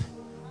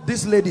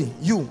this lady,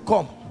 you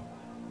come.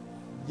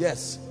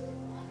 Yes.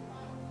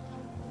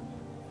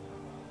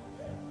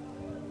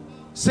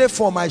 Say,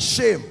 for my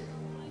shame.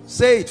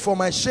 Say it, for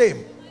my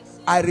shame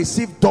I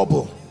receive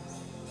double.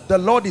 The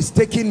Lord is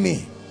taking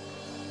me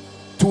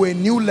to a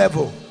new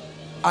level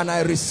and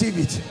I receive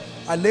it.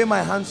 I lay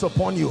my hands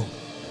upon you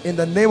in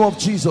the name of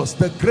Jesus.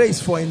 The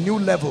grace for a new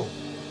level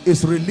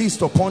is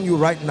released upon you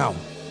right now.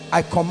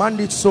 I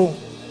command it so.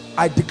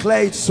 I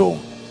declare it so.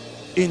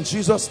 In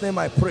Jesus' name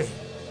I pray.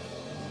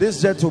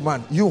 This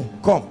gentleman, you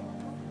come.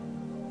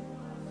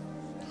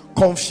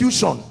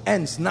 Confusion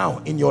ends now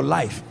in your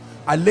life.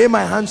 I lay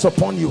my hands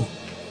upon you.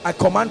 I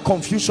command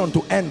confusion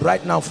to end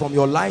right now from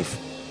your life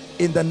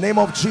in the name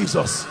of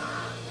Jesus.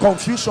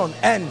 Confusion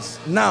ends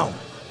now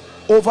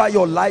over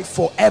your life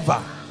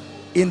forever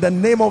in the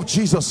name of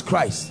Jesus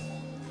Christ.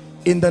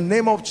 In the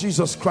name of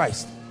Jesus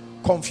Christ.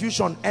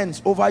 Confusion ends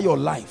over your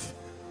life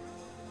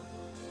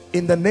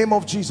in the name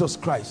of Jesus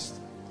Christ.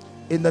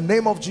 In the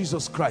name of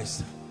Jesus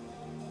Christ.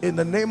 In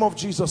the name of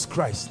Jesus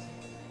Christ.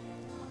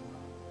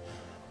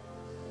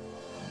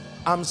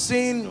 I'm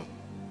seeing,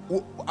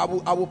 I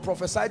will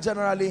prophesy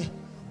generally,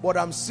 but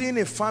I'm seeing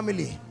a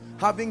family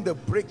having the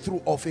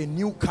breakthrough of a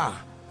new car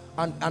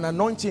and an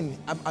anointing.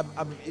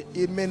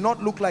 It may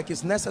not look like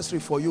it's necessary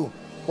for you,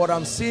 but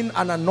I'm seeing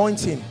an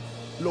anointing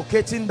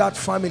locating that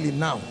family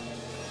now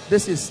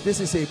This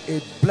is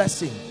a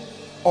blessing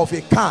of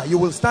a car. You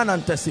will stand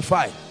and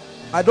testify.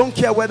 I don't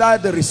care whether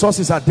the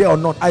resources are there or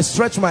not. I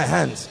stretch my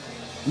hands.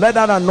 Let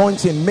that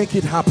anointing make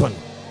it happen.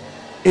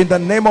 In the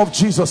name of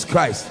Jesus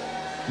Christ.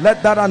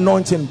 Let that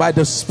anointing by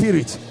the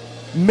Spirit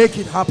make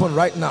it happen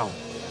right now.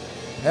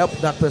 Help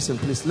that person,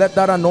 please. Let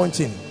that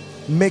anointing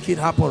make it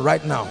happen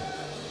right now.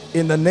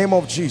 In the name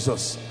of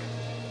Jesus.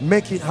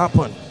 Make it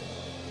happen.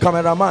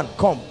 Cameraman,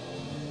 come.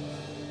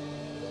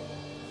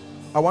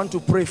 I want to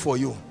pray for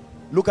you.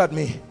 Look at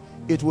me.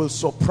 It will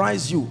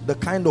surprise you the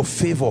kind of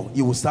favor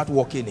you will start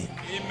walking in.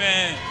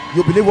 Amen.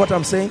 You believe what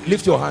I'm saying?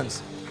 Lift your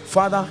hands.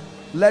 Father,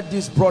 let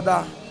this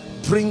brother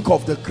drink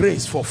of the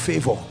grace for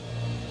favor.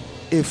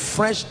 A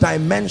fresh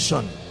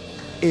dimension,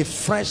 a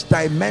fresh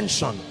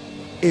dimension,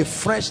 a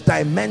fresh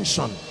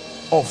dimension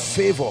of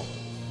favor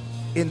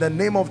in the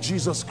name of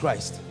Jesus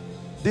Christ.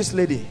 This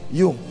lady,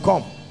 you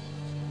come.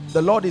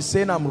 The Lord is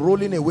saying, I'm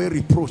rolling away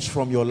reproach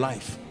from your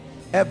life.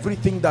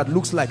 Everything that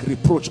looks like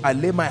reproach, I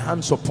lay my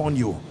hands upon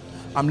you.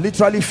 I'm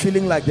literally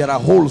feeling like there are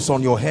holes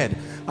on your head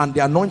and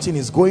the anointing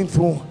is going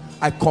through.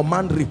 I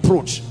command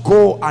reproach,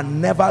 go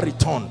and never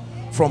return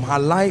from her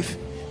life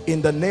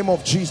in the name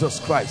of Jesus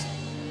Christ.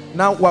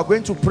 Now we are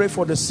going to pray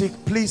for the sick.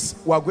 Please,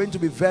 we are going to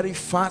be very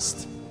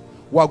fast.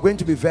 We are going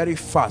to be very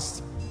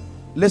fast.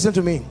 Listen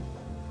to me.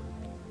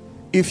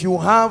 If you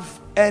have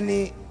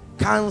any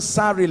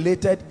cancer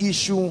related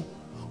issue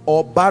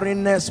or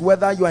barrenness,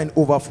 whether you are in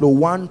overflow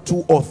 1,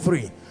 2 or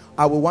 3,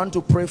 I will want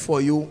to pray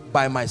for you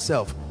by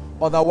myself.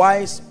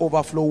 Otherwise,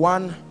 overflow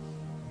 1,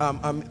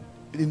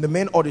 in the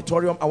main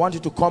auditorium, I want you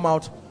to come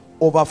out.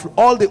 Overflow,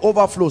 all the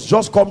overflows,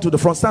 just come to the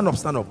front. Stand up,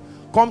 stand up.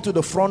 Come to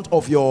the front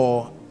of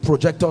your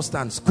projector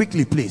stands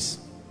quickly, please.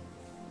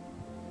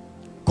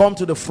 Come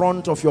to the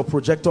front of your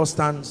projector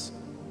stands.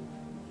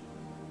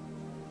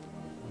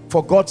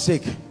 For God's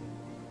sake,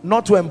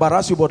 not to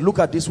embarrass you, but look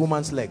at this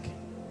woman's leg.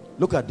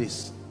 Look at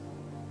this.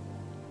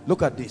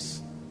 Look at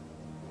this.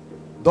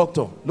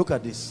 Doctor, look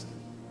at this.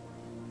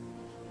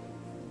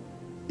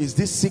 Is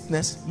this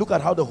sickness? Look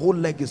at how the whole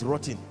leg is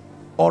rotting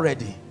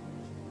already.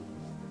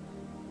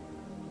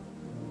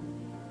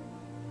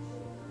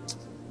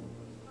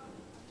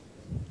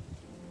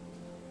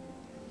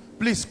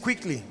 Please,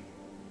 quickly.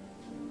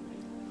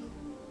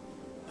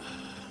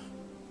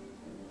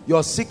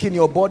 You're sick in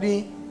your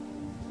body.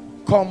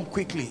 Come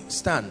quickly,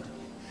 stand.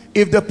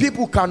 If the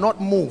people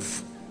cannot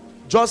move,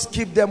 just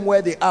keep them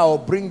where they are or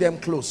bring them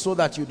close so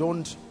that you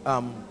don't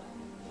are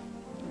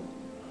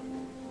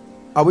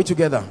we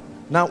together?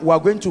 Now we are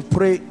going to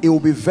pray. It will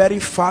be very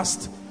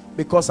fast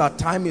because our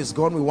time is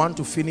gone. We want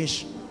to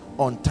finish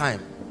on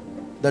time.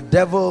 The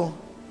devil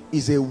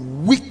is a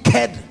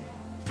wicked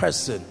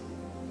person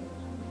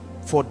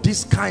for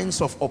these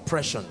kinds of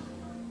oppression.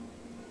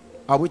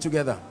 Are we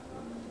together?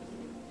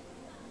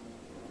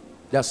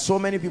 There are so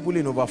many people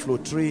in overflow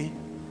 3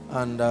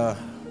 and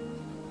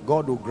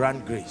God will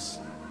grant grace.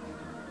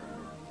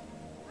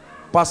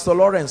 Pastor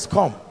Lawrence,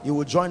 come. You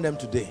will join them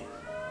today.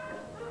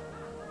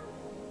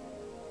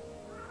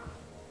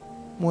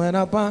 When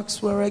our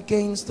backs were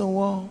against the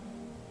wall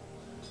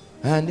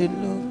and it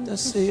looked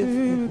as if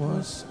it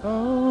was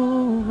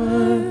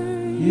over,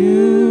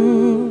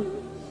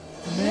 you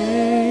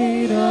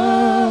made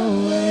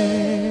a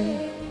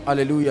way.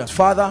 Hallelujah.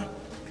 Father,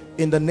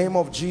 in the name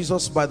of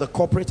Jesus, by the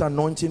corporate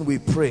anointing we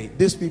pray.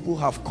 These people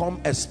have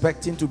come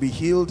expecting to be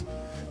healed,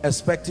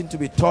 expecting to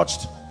be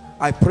touched.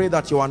 I pray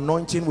that your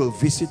anointing will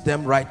visit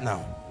them right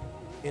now.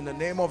 In the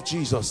name of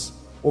Jesus,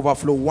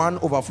 overflow 1,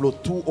 overflow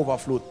 2,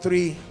 overflow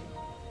 3,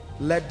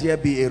 let there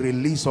be a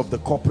release of the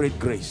corporate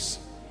grace.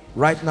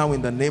 Right now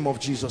in the name of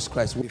Jesus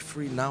Christ. We're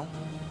free now.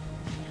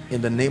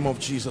 In the name of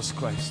Jesus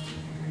Christ.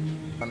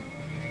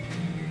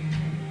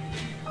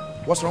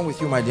 What's wrong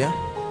with you, my dear?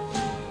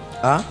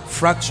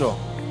 Fracture.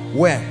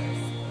 Where?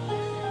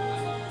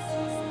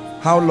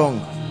 How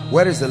long?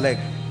 Where is the leg?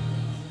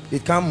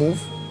 It can't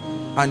move.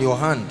 And your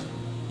hand?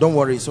 Don't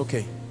worry, it's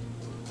okay.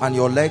 And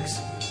your legs?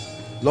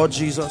 Lord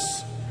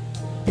Jesus,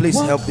 please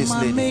help this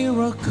lady.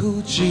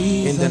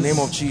 In the name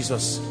of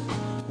Jesus.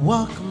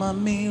 Walk my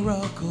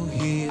miracle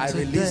here. I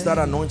release that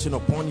anointing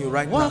upon you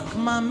right now.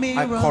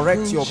 I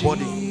correct your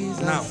body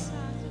now.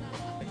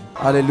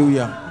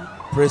 Hallelujah.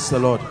 Praise the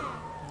Lord.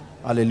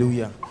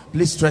 Hallelujah.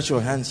 Please stretch your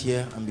hands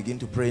here and begin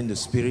to pray in the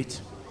spirit.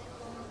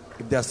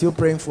 If they are still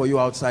praying for you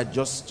outside,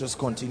 just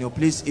continue.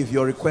 Please, if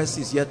your request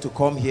is yet to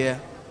come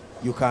here,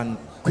 you can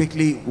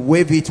quickly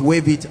wave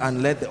it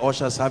and let the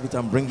ushers have it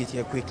and bring it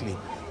here quickly.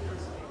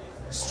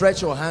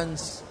 Stretch your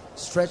hands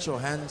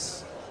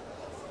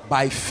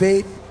by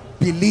faith,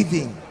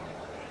 believing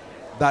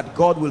that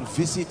God will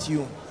visit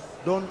you.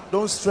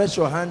 Don't stretch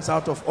your hands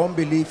out of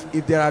unbelief.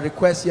 If there are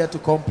requests here to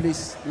come,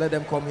 please let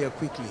them come here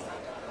quickly.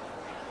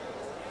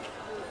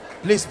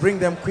 Please bring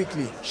them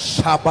quickly.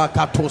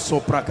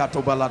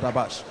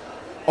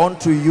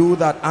 Unto you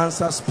that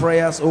answers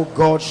prayers, O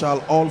God, shall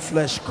all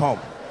flesh come.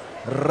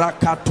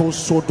 Rakato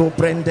sodo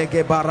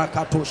brendege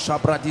barakato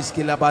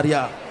shabradiski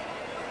labaria.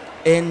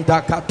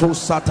 Endakato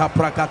sata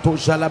prakato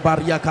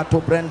jalabaria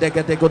kato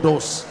brendege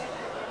degodos.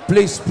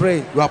 Please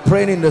pray. You are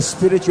praying in the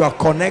spirit. You are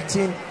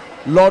connecting.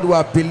 Lord, we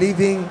are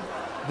believing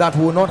that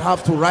we will not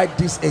have to write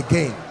this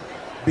again.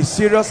 Be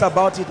serious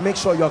about it. Make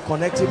sure you are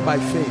connected by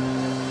faith.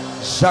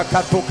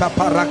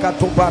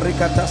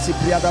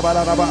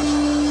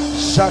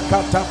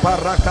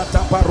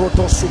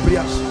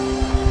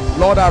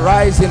 Lord,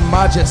 arise in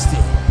majesty.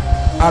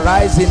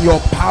 Arise in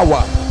your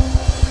power.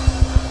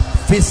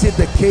 Visit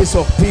the case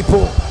of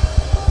people.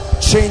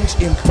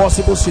 Change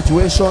impossible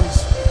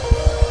situations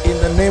in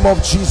the name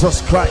of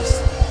Jesus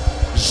Christ.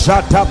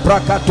 Jata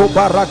brakato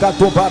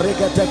barakato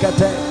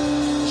bareketekete.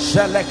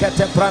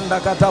 Jelekete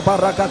brandakata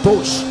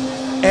barakatosh.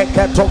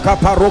 Eketoka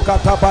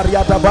parokata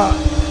bariadaba.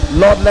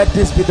 Lord, let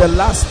this be the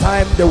last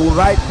time they will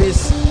write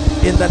this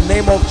in the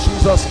name of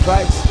Jesus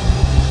Christ.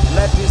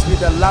 Let this be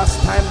the last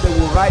time they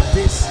will write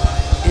this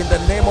in the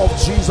name of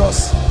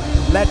Jesus.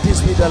 Let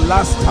this be the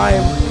last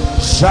time.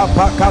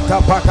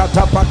 Shapakata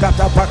pakata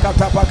pakata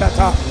pakata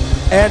pakata.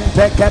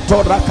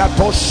 Enteketo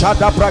rakato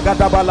shada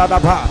bragada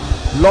baladaba.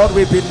 Lord,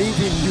 we believe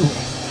in you.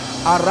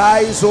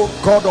 Arise, O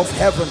God of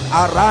heaven.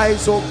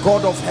 Arise, O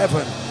God of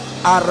heaven.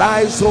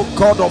 Arise, O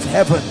God of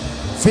heaven.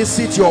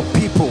 Visit your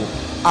people.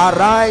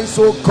 Arise,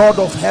 O God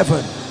of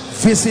heaven.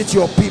 Visit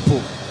your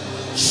people.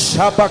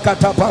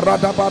 Shabakata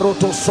parada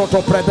baroto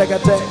soto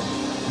predegate.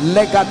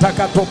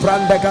 Legatakato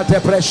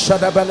prandegate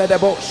preshada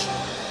beledebosh.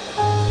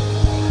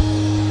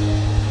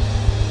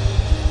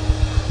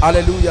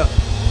 Hallelujah.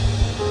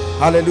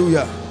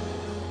 Hallelujah.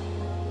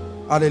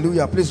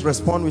 Hallelujah. Please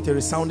respond with a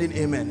resounding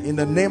amen. In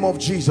the name of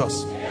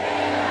Jesus.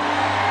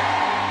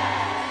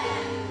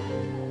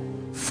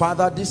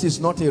 Father, this is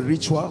not a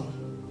ritual.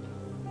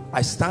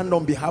 I stand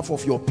on behalf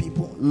of your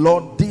people.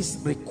 Lord, these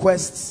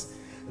requests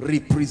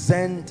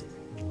represent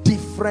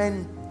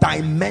different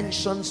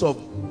dimensions of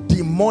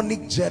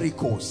demonic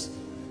Jerichos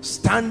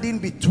standing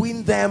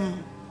between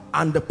them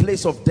and the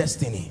place of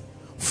destiny.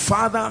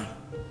 Father,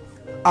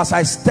 as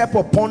I step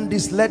upon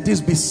this, let this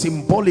be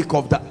symbolic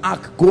of the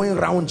ark going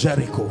around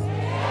Jericho.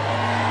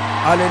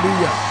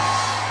 Hallelujah.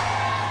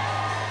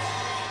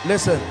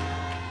 Listen,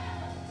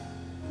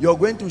 you're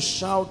going to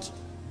shout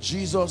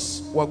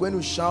Jesus. We're going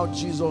to shout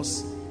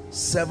Jesus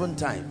 7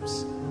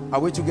 times.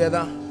 Are we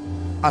together?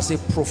 As a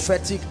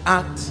prophetic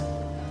act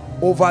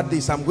over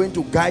this, I'm going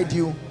to guide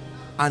you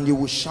and you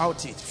will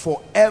shout it.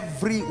 For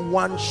every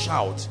one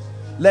shout,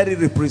 let it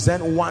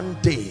represent one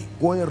day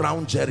going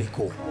around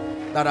Jericho.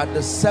 That at the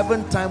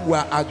 7th time we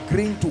are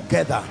agreeing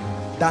together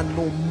that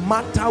no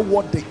matter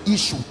what the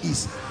issue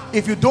is,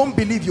 if you don't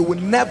believe, you will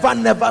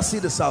never see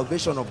the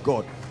salvation of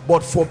God.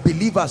 But for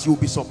believers, you'll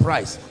be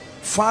surprised.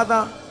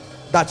 Father,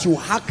 that you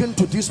hearken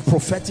to this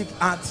prophetic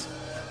act,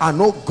 and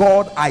oh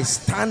God, I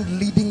stand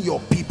leading your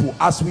people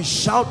as we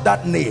shout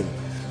that name,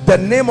 the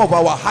name of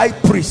our high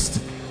priest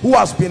who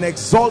has been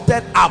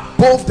exalted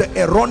above the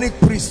Aaronic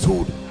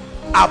priesthood,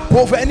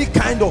 above any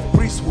kind of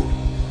priesthood.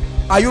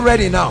 Are you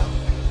ready now?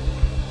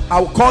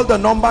 I'll call the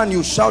number and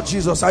you shout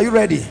Jesus. Are you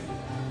ready?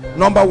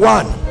 Number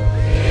 1.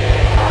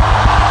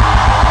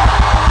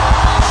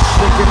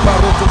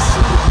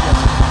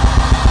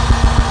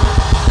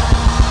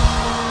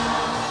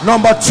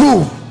 Number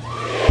 2.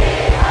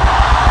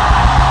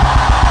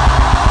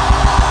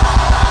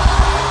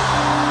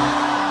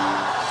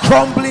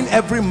 Crumbling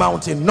every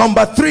mountain.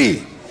 Number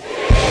 3.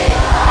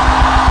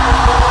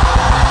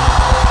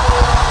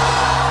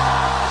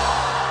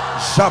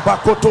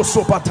 Shabakoto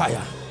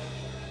sopataya.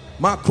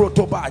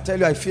 Makrotoba. I tell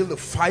you, I feel the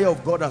fire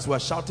of God as we're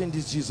shouting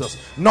this Jesus.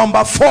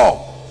 Number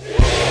 4.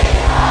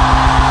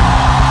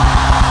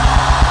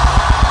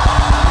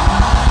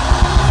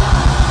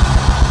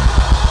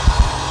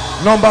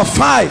 Number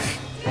 5.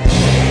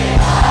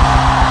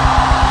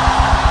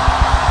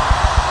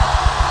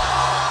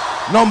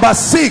 Number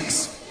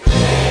 6.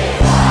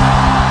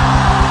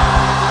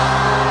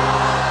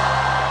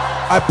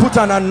 I put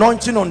an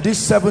anointing on this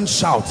 7th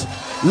shout.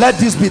 Let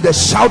this be the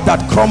shout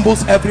that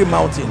crumbles every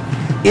mountain.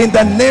 In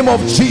the name of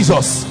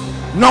Jesus.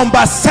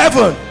 Number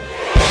 7.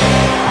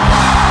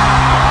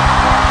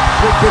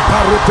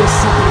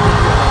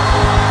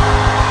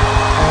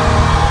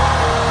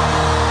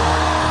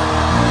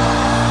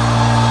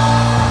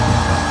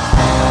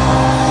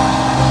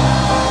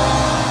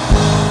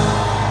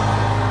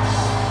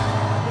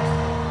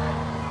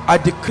 I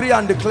decree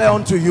and declare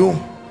unto you,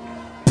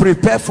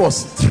 prepare for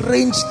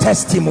strange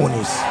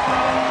testimonies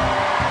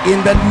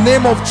in the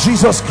name of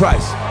Jesus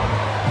Christ.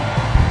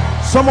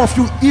 Some of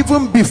you,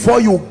 even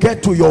before you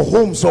get to your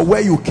homes or where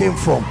you came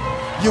from,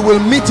 you will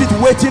meet it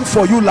waiting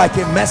for you like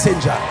a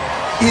messenger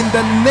in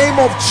the name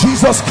of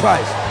Jesus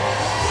Christ.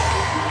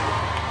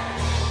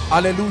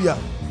 Hallelujah.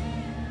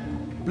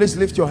 Please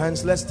lift your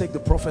hands. Let's take the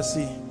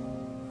prophecy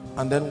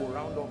and then we'll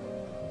round up.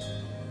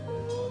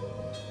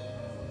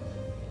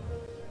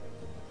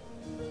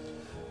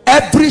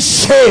 Every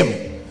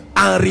shame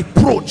and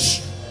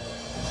reproach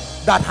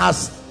that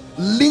has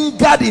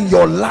lingered in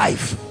your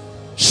life,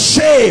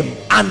 shame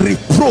and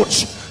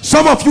reproach,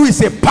 some of you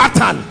is a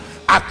pattern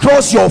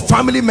across your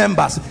family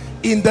members,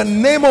 in the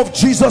name of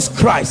Jesus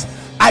Christ,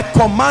 I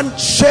command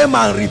shame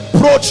and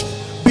reproach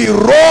be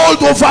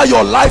rolled over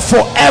your life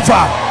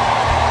forever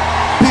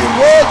be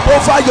rolled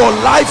over your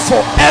life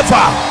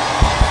forever.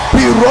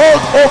 Be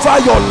rolled over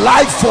your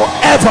life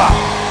forever.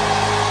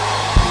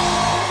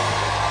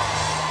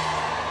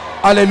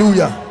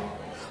 Hallelujah.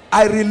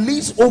 I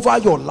release over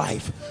your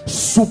life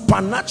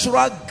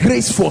supernatural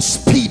grace for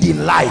speed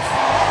in life.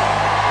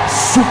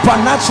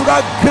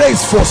 Supernatural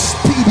grace for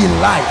speed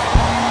in life.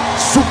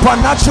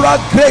 Supernatural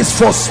grace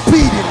for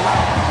speed in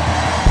life.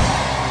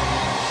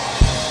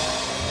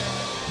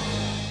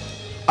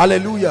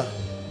 Hallelujah.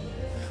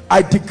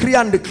 I decree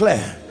and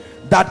declare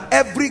that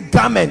every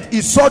garment,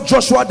 he saw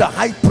Joshua the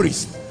high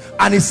priest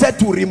and he said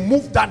to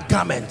remove that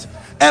garment.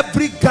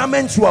 Every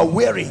garment you are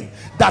wearing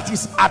that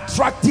is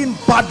attracting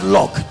bad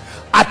luck,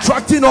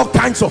 attracting all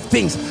kinds of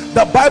things,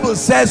 the Bible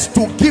says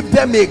to give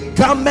them a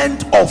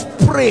garment of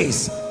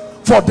praise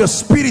for the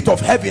spirit of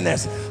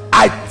heaviness.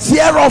 I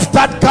tear off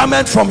that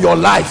garment from your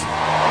life.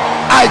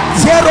 I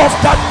tear off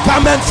that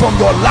garment from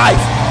your life.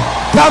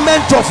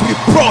 Garment of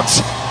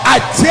reproach, I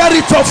tear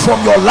it off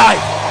from your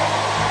life.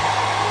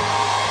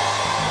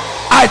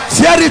 I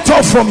tear it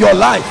off from your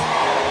life.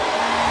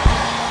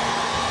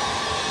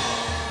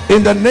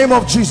 In the name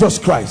of Jesus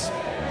Christ,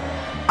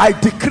 I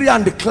decree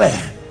and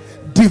declare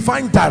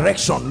divine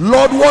direction.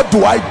 Lord, what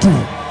do I do?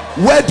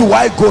 Where do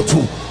I go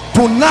to?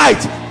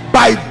 Tonight,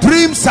 by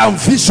dreams and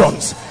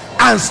visions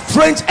and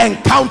strange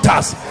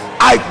encounters,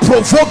 I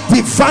provoke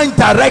divine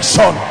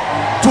direction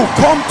to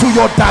come to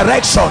your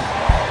direction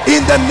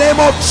in the name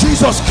of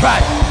Jesus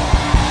Christ.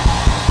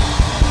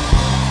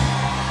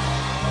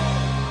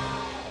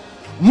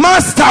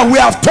 Master, we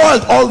have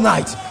toiled all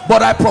night,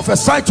 but I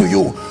prophesy to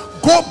you,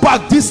 go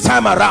back this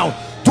time around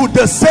to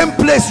the same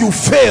place you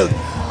failed.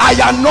 I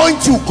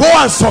anoint you, go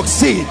and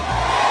succeed.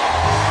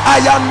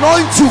 I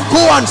anoint you,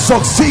 go and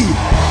succeed.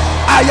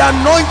 I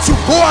anoint you,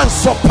 go and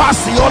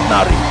surpass the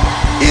ordinary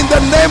in the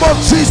name of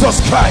Jesus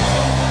Christ.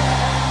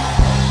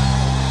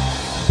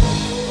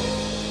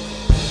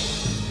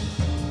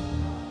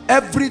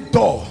 Every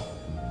door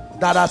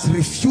that has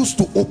refused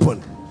to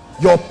open,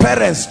 your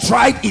parents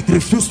tried, it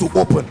refused to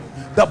open.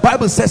 The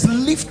Bible says,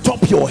 lift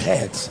up your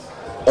heads,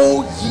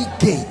 O ye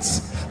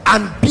gates,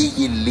 and be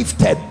ye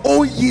lifted,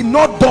 O ye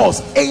not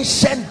doors,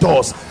 ancient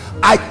doors.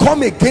 I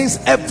come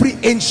against every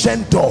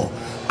ancient door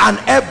and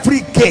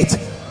every gate.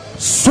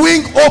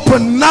 Swing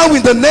open now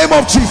in the name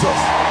of Jesus.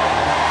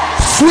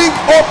 Swing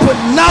open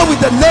now in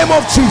the name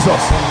of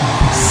Jesus.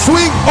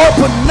 Swing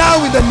open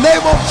now in the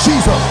name of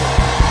Jesus.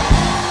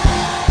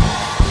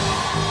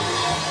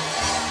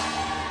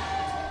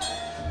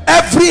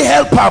 Every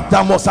helper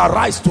that must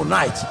arise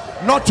tonight,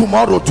 not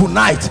tomorrow,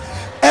 tonight,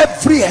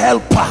 every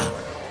helper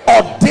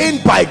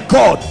ordained by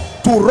God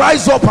to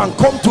rise up and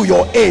come to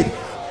your aid,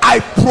 I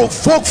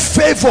provoke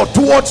favor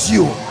towards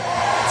you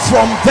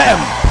from them.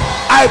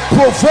 I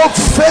provoke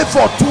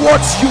favor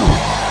towards you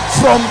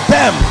from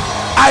them.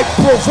 I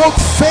provoke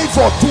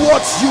favor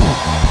towards you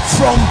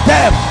from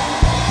them.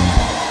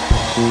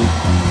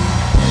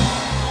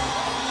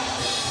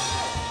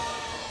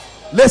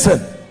 Listen,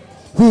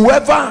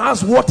 whoever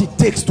has what it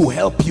takes to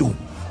help you,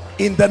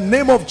 in the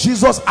name of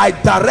Jesus, I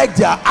direct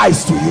their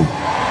eyes to you.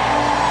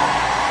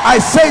 I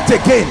say it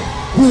again,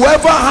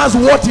 whoever has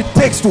what it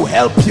takes to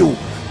help you,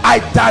 I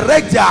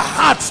direct their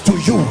hearts to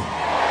you.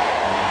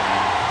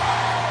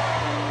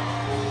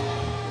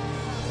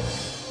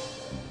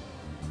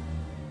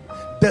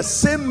 The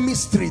same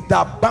mystery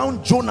that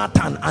bound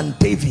Jonathan and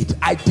David,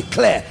 I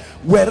declare,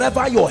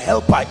 wherever your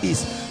helper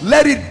is,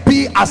 let it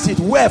be as it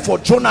were for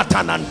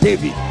Jonathan and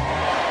David.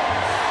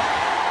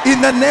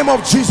 In the name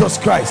of Jesus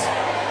Christ.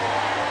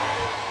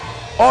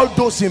 All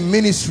those in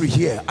ministry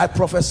here, I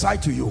prophesy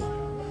to you,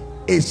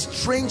 a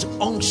strange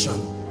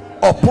unction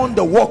upon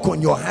the work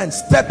on your hands.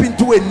 Step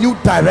into a new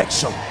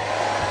direction,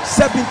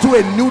 step into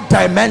a new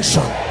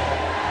dimension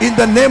in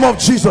the name of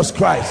Jesus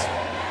Christ.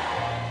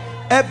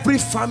 Every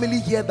family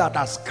here that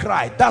has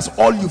cried, that's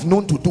all you've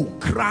known to do,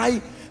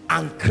 cry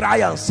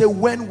and say,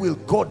 when will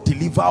God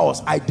deliver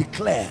us? I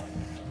declare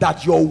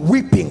that your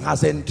weeping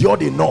has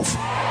endured enough.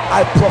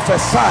 I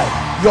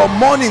prophesy your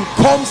mourning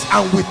comes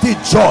and with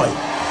it joy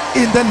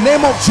in the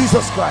name of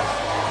Jesus Christ.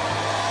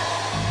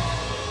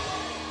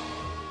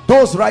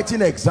 Those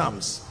writing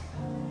exams,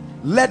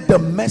 let the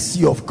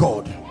mercy of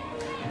God,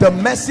 the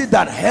mercy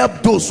that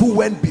helped those who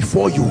went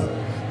before you,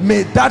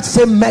 may that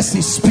same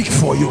mercy speak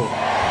for you.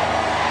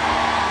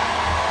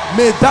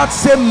 May that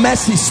same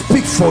mercy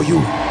speak for you.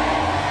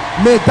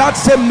 May that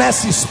same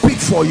mercy speak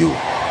for you.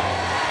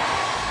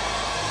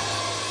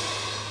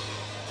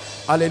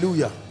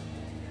 Hallelujah.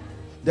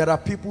 There are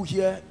people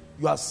here,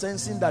 you are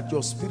sensing that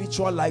your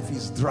spiritual life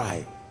is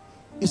dry.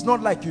 It's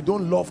not like you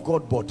don't love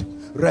God, but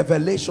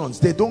revelations,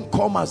 they don't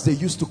come as they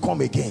used to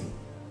come again.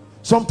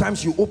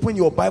 Sometimes you open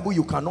your Bible,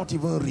 you cannot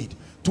even read.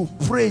 To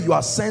pray, you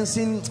are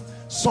sensing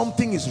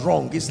something is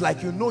wrong. It's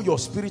like you know your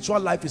spiritual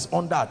life is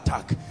under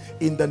attack.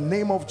 In the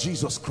name of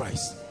Jesus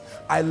Christ,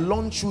 I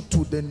launch you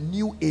to a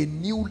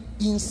new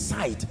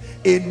insight,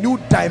 a new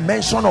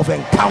dimension of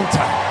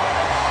encounter,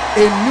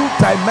 a new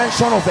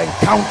dimension of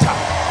encounter,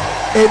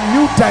 a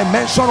new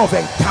dimension of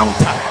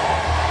encounter.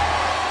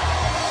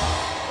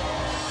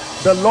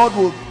 The Lord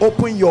will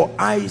open your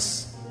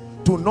eyes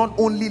to not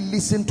only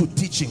listen to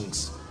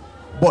teachings,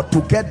 but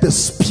to get the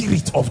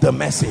spirit of the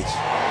message.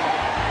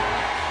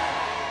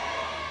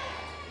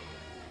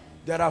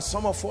 There are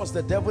some of us,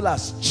 the devil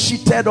has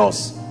cheated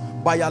us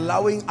by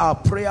allowing our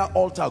prayer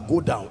altar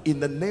go down. In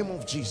the name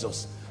of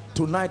Jesus,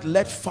 tonight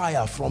let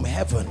fire from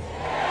heaven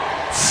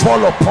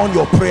fall upon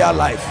your prayer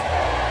life.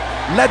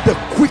 Let the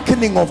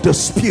quickening of the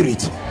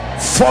spirit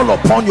fall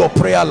upon your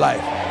prayer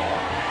life.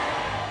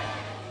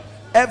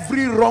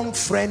 Every wrong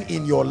friend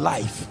in your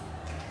life,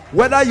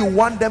 whether you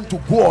want them to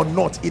go or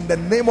not, in the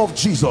name of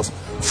Jesus,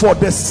 for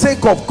the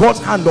sake of God's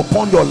hand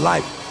upon your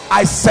life,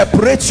 I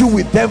separate you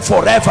with them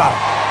forever.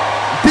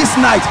 This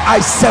night I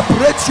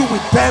separate you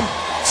with them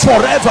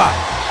forever.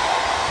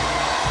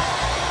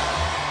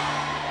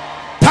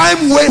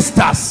 Time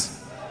wasters,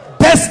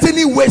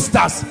 destiny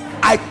wasters,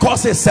 I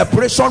cause a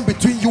separation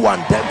between you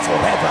and them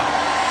forever.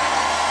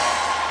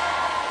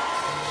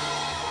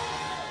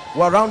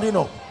 We're rounding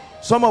up.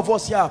 Some of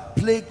us here are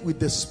plagued with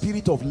the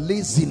spirit of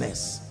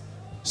laziness,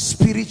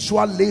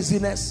 spiritual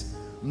laziness,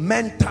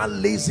 mental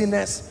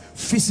laziness,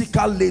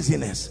 physical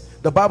laziness.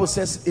 The Bible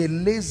says a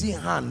lazy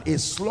hand, a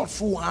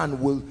slothful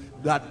hand will,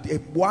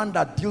 one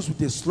that deals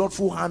with a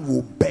slothful hand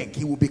will beg,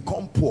 he will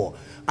become poor.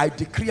 I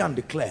decree and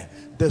declare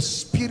the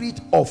spirit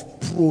of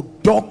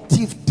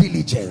productive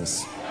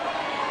diligence,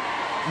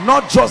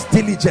 not just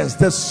diligence,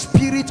 the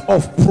spirit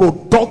of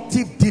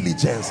productive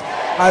diligence,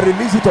 I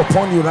release it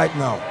upon you right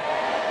now.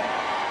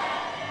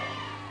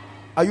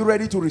 Are you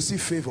ready to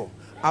receive favor?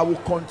 I will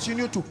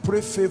continue to pray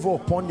favor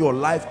upon your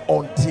life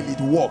until it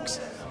works.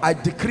 I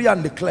decree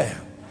and declare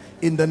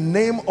in the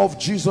name of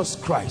Jesus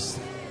Christ,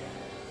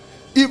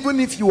 even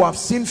if you have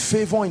seen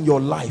favor in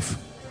your life,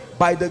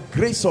 by the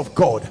grace of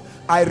God,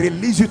 I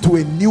release you to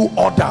a new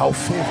order of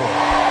favor.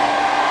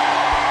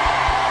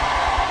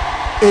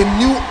 A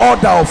new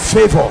order of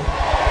favor.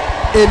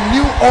 A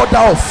new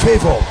order of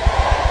favor.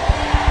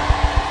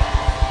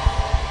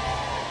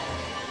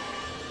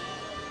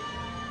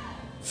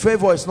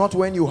 Favor is not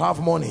when you have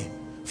money.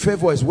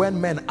 Favor is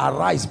when men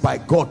arise by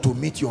God to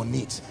meet your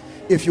needs.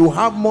 If you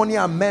have money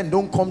and men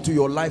don't come to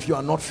your life, you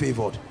are not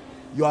favored.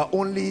 You are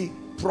only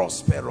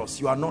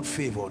prosperous. You are not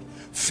favored.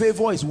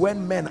 Favor is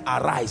when men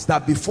arise,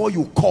 that before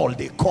you call,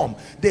 they come.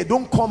 They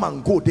don't come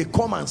and go. They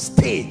come and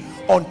stay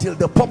until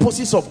the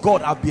purposes of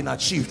God have been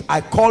achieved.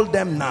 I call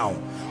them now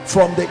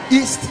from the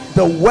east,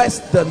 the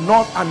west, the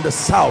north and the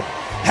south.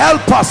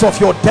 Helpers of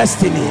your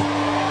destiny,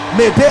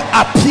 may they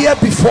appear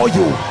before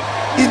you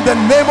in the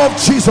name of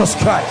Jesus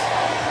Christ.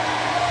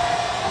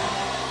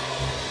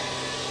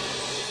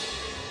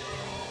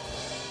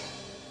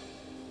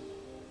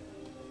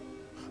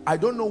 I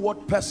don't know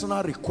what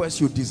personal request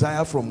you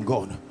desire from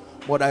God,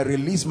 but I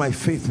release my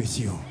faith with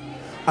you,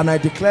 and I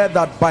declare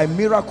that by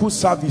miracle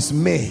service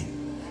May,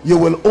 you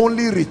will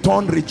only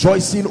return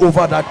rejoicing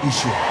over that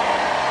issue.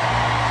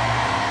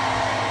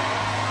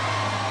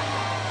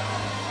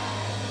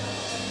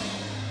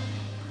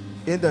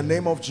 In the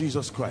name of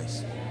Jesus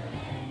Christ.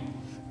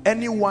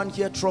 Anyone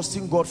here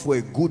trusting God for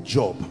a good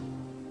job,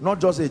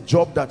 not just a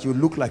job that you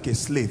look like a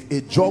slave,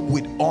 a job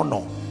with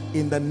honor,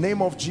 in the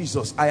name of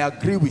Jesus, I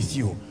agree with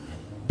you.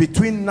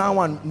 Between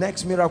now and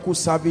next miracle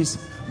service,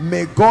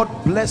 may God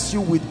bless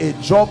you with a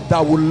job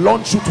that will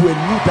launch you to a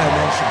new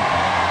dimension.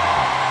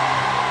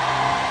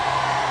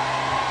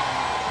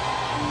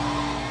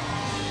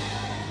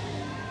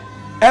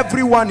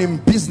 Everyone in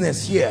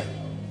business here,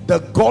 the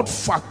God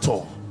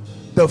factor,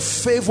 the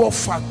favor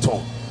factor,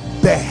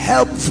 the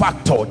help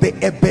factor, the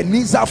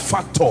Ebenezer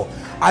factor,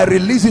 I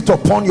release it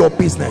upon your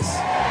business.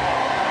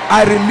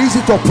 I release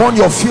it upon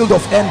your field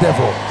of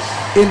endeavor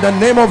in the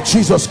name of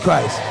Jesus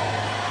Christ.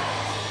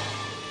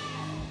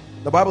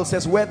 The Bible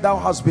says, where thou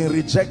hast been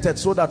rejected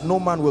so that no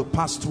man will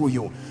pass through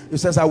you, it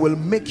says, I will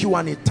make you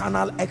an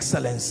eternal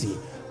excellency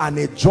and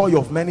a joy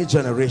of many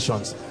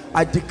generations.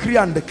 I decree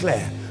and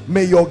declare,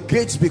 may your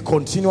gates be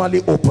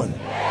continually open.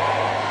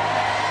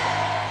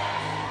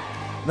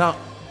 Now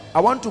I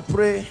want to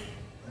pray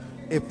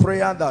a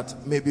prayer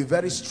that may be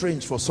very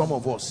strange for some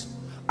of us.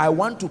 I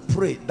want to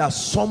pray that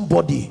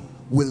somebody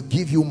will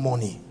give you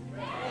money.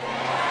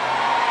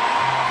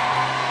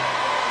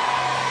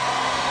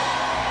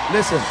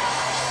 Listen,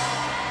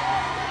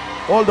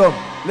 hold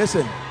on,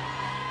 listen.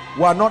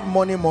 We are not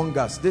money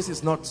mongers. This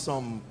is not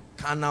some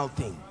carnal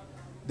thing.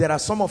 There are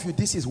some of you,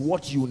 this is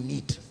what you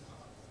need.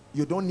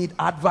 You don't need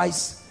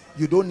advice,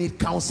 you don't need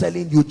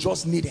counseling, you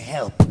just need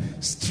help,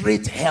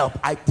 straight help.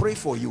 I pray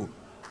for you.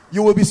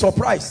 You will be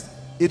surprised.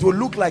 It will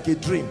look like a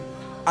dream.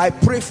 I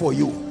pray for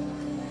you.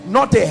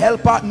 Not a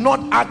helper,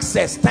 not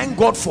access, thank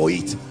God for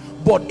it,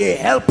 but a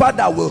helper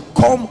that will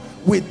come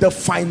with the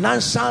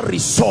financial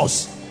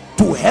resource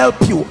to help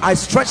you. I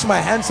stretch my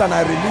hands and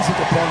I release it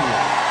upon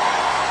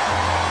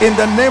you in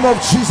the name of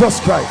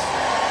Jesus Christ.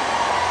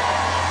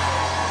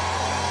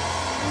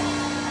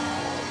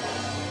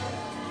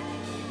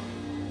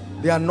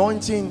 The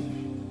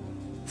anointing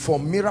for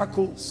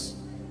miracles,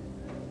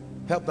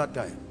 help that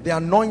guy. The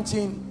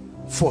anointing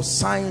for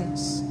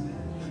signs,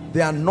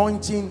 the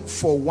anointing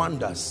for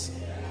wonders.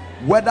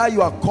 Whether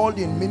you are called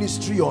in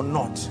ministry or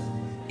not,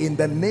 in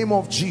the name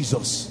of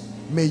Jesus,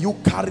 may you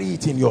carry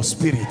it in your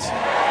spirit.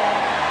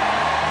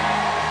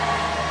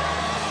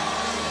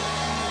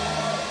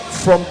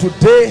 From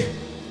today,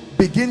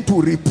 begin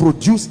to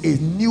reproduce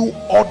a new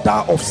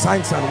order of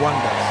signs and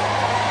wonders.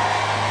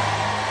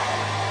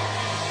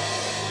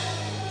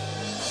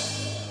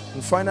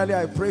 And finally,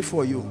 I pray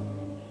for you.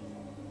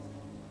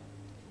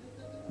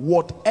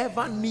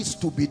 Whatever needs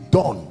to be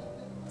done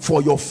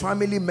for your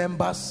family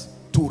members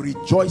to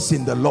rejoice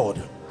in the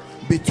Lord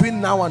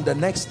between now and the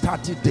next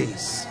 30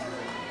 days,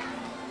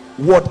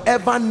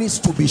 whatever needs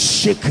to be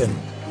shaken,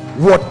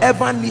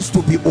 whatever needs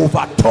to be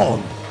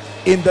overturned,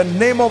 in the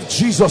name of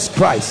Jesus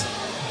Christ,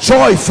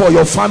 joy for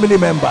your family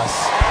members,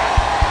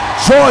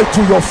 joy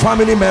to your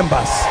family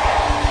members,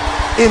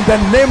 in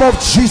the name of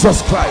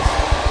Jesus Christ.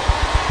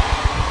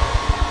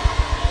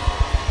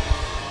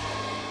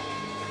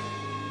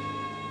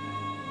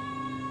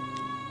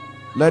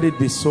 Let it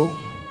be so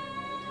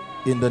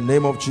in the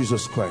name of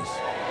Jesus Christ.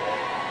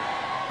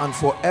 And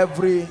for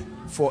every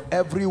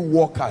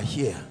worker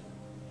here,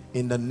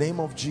 in the name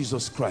of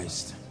Jesus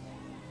Christ,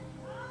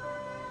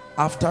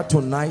 after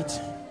tonight,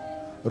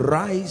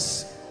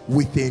 rise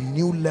with a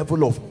new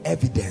level of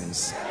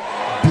evidence.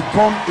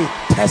 Become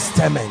a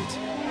testament,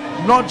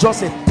 not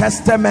just a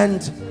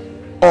testament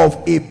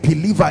of a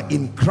believer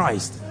in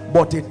Christ,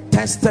 but a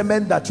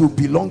testament that you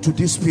belong to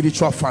this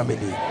spiritual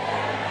family.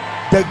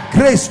 The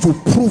grace to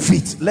prove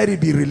it, let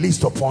it be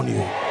released upon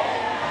you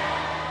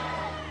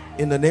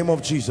in the name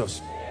of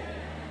Jesus.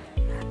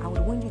 I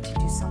would want you to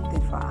do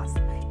something for us.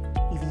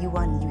 If you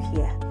are new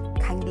here,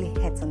 kindly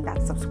hit on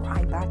that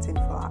subscribe button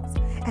for us,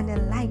 and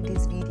then like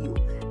this video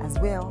as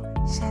well.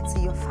 Share to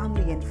your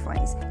family and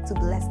friends to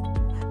bless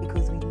them,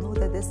 because we know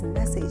that this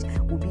message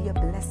will be a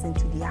blessing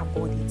to their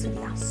body, to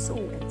their soul,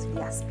 and to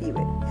their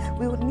spirit.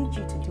 We would need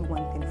you to do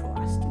one thing for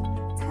us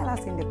too. Tell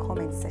us in the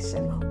comment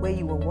section where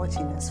you were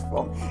watching us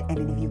from, and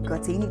then if you've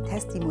got any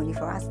testimony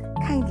for us,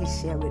 kindly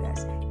share with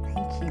us.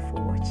 Thank you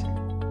for watching.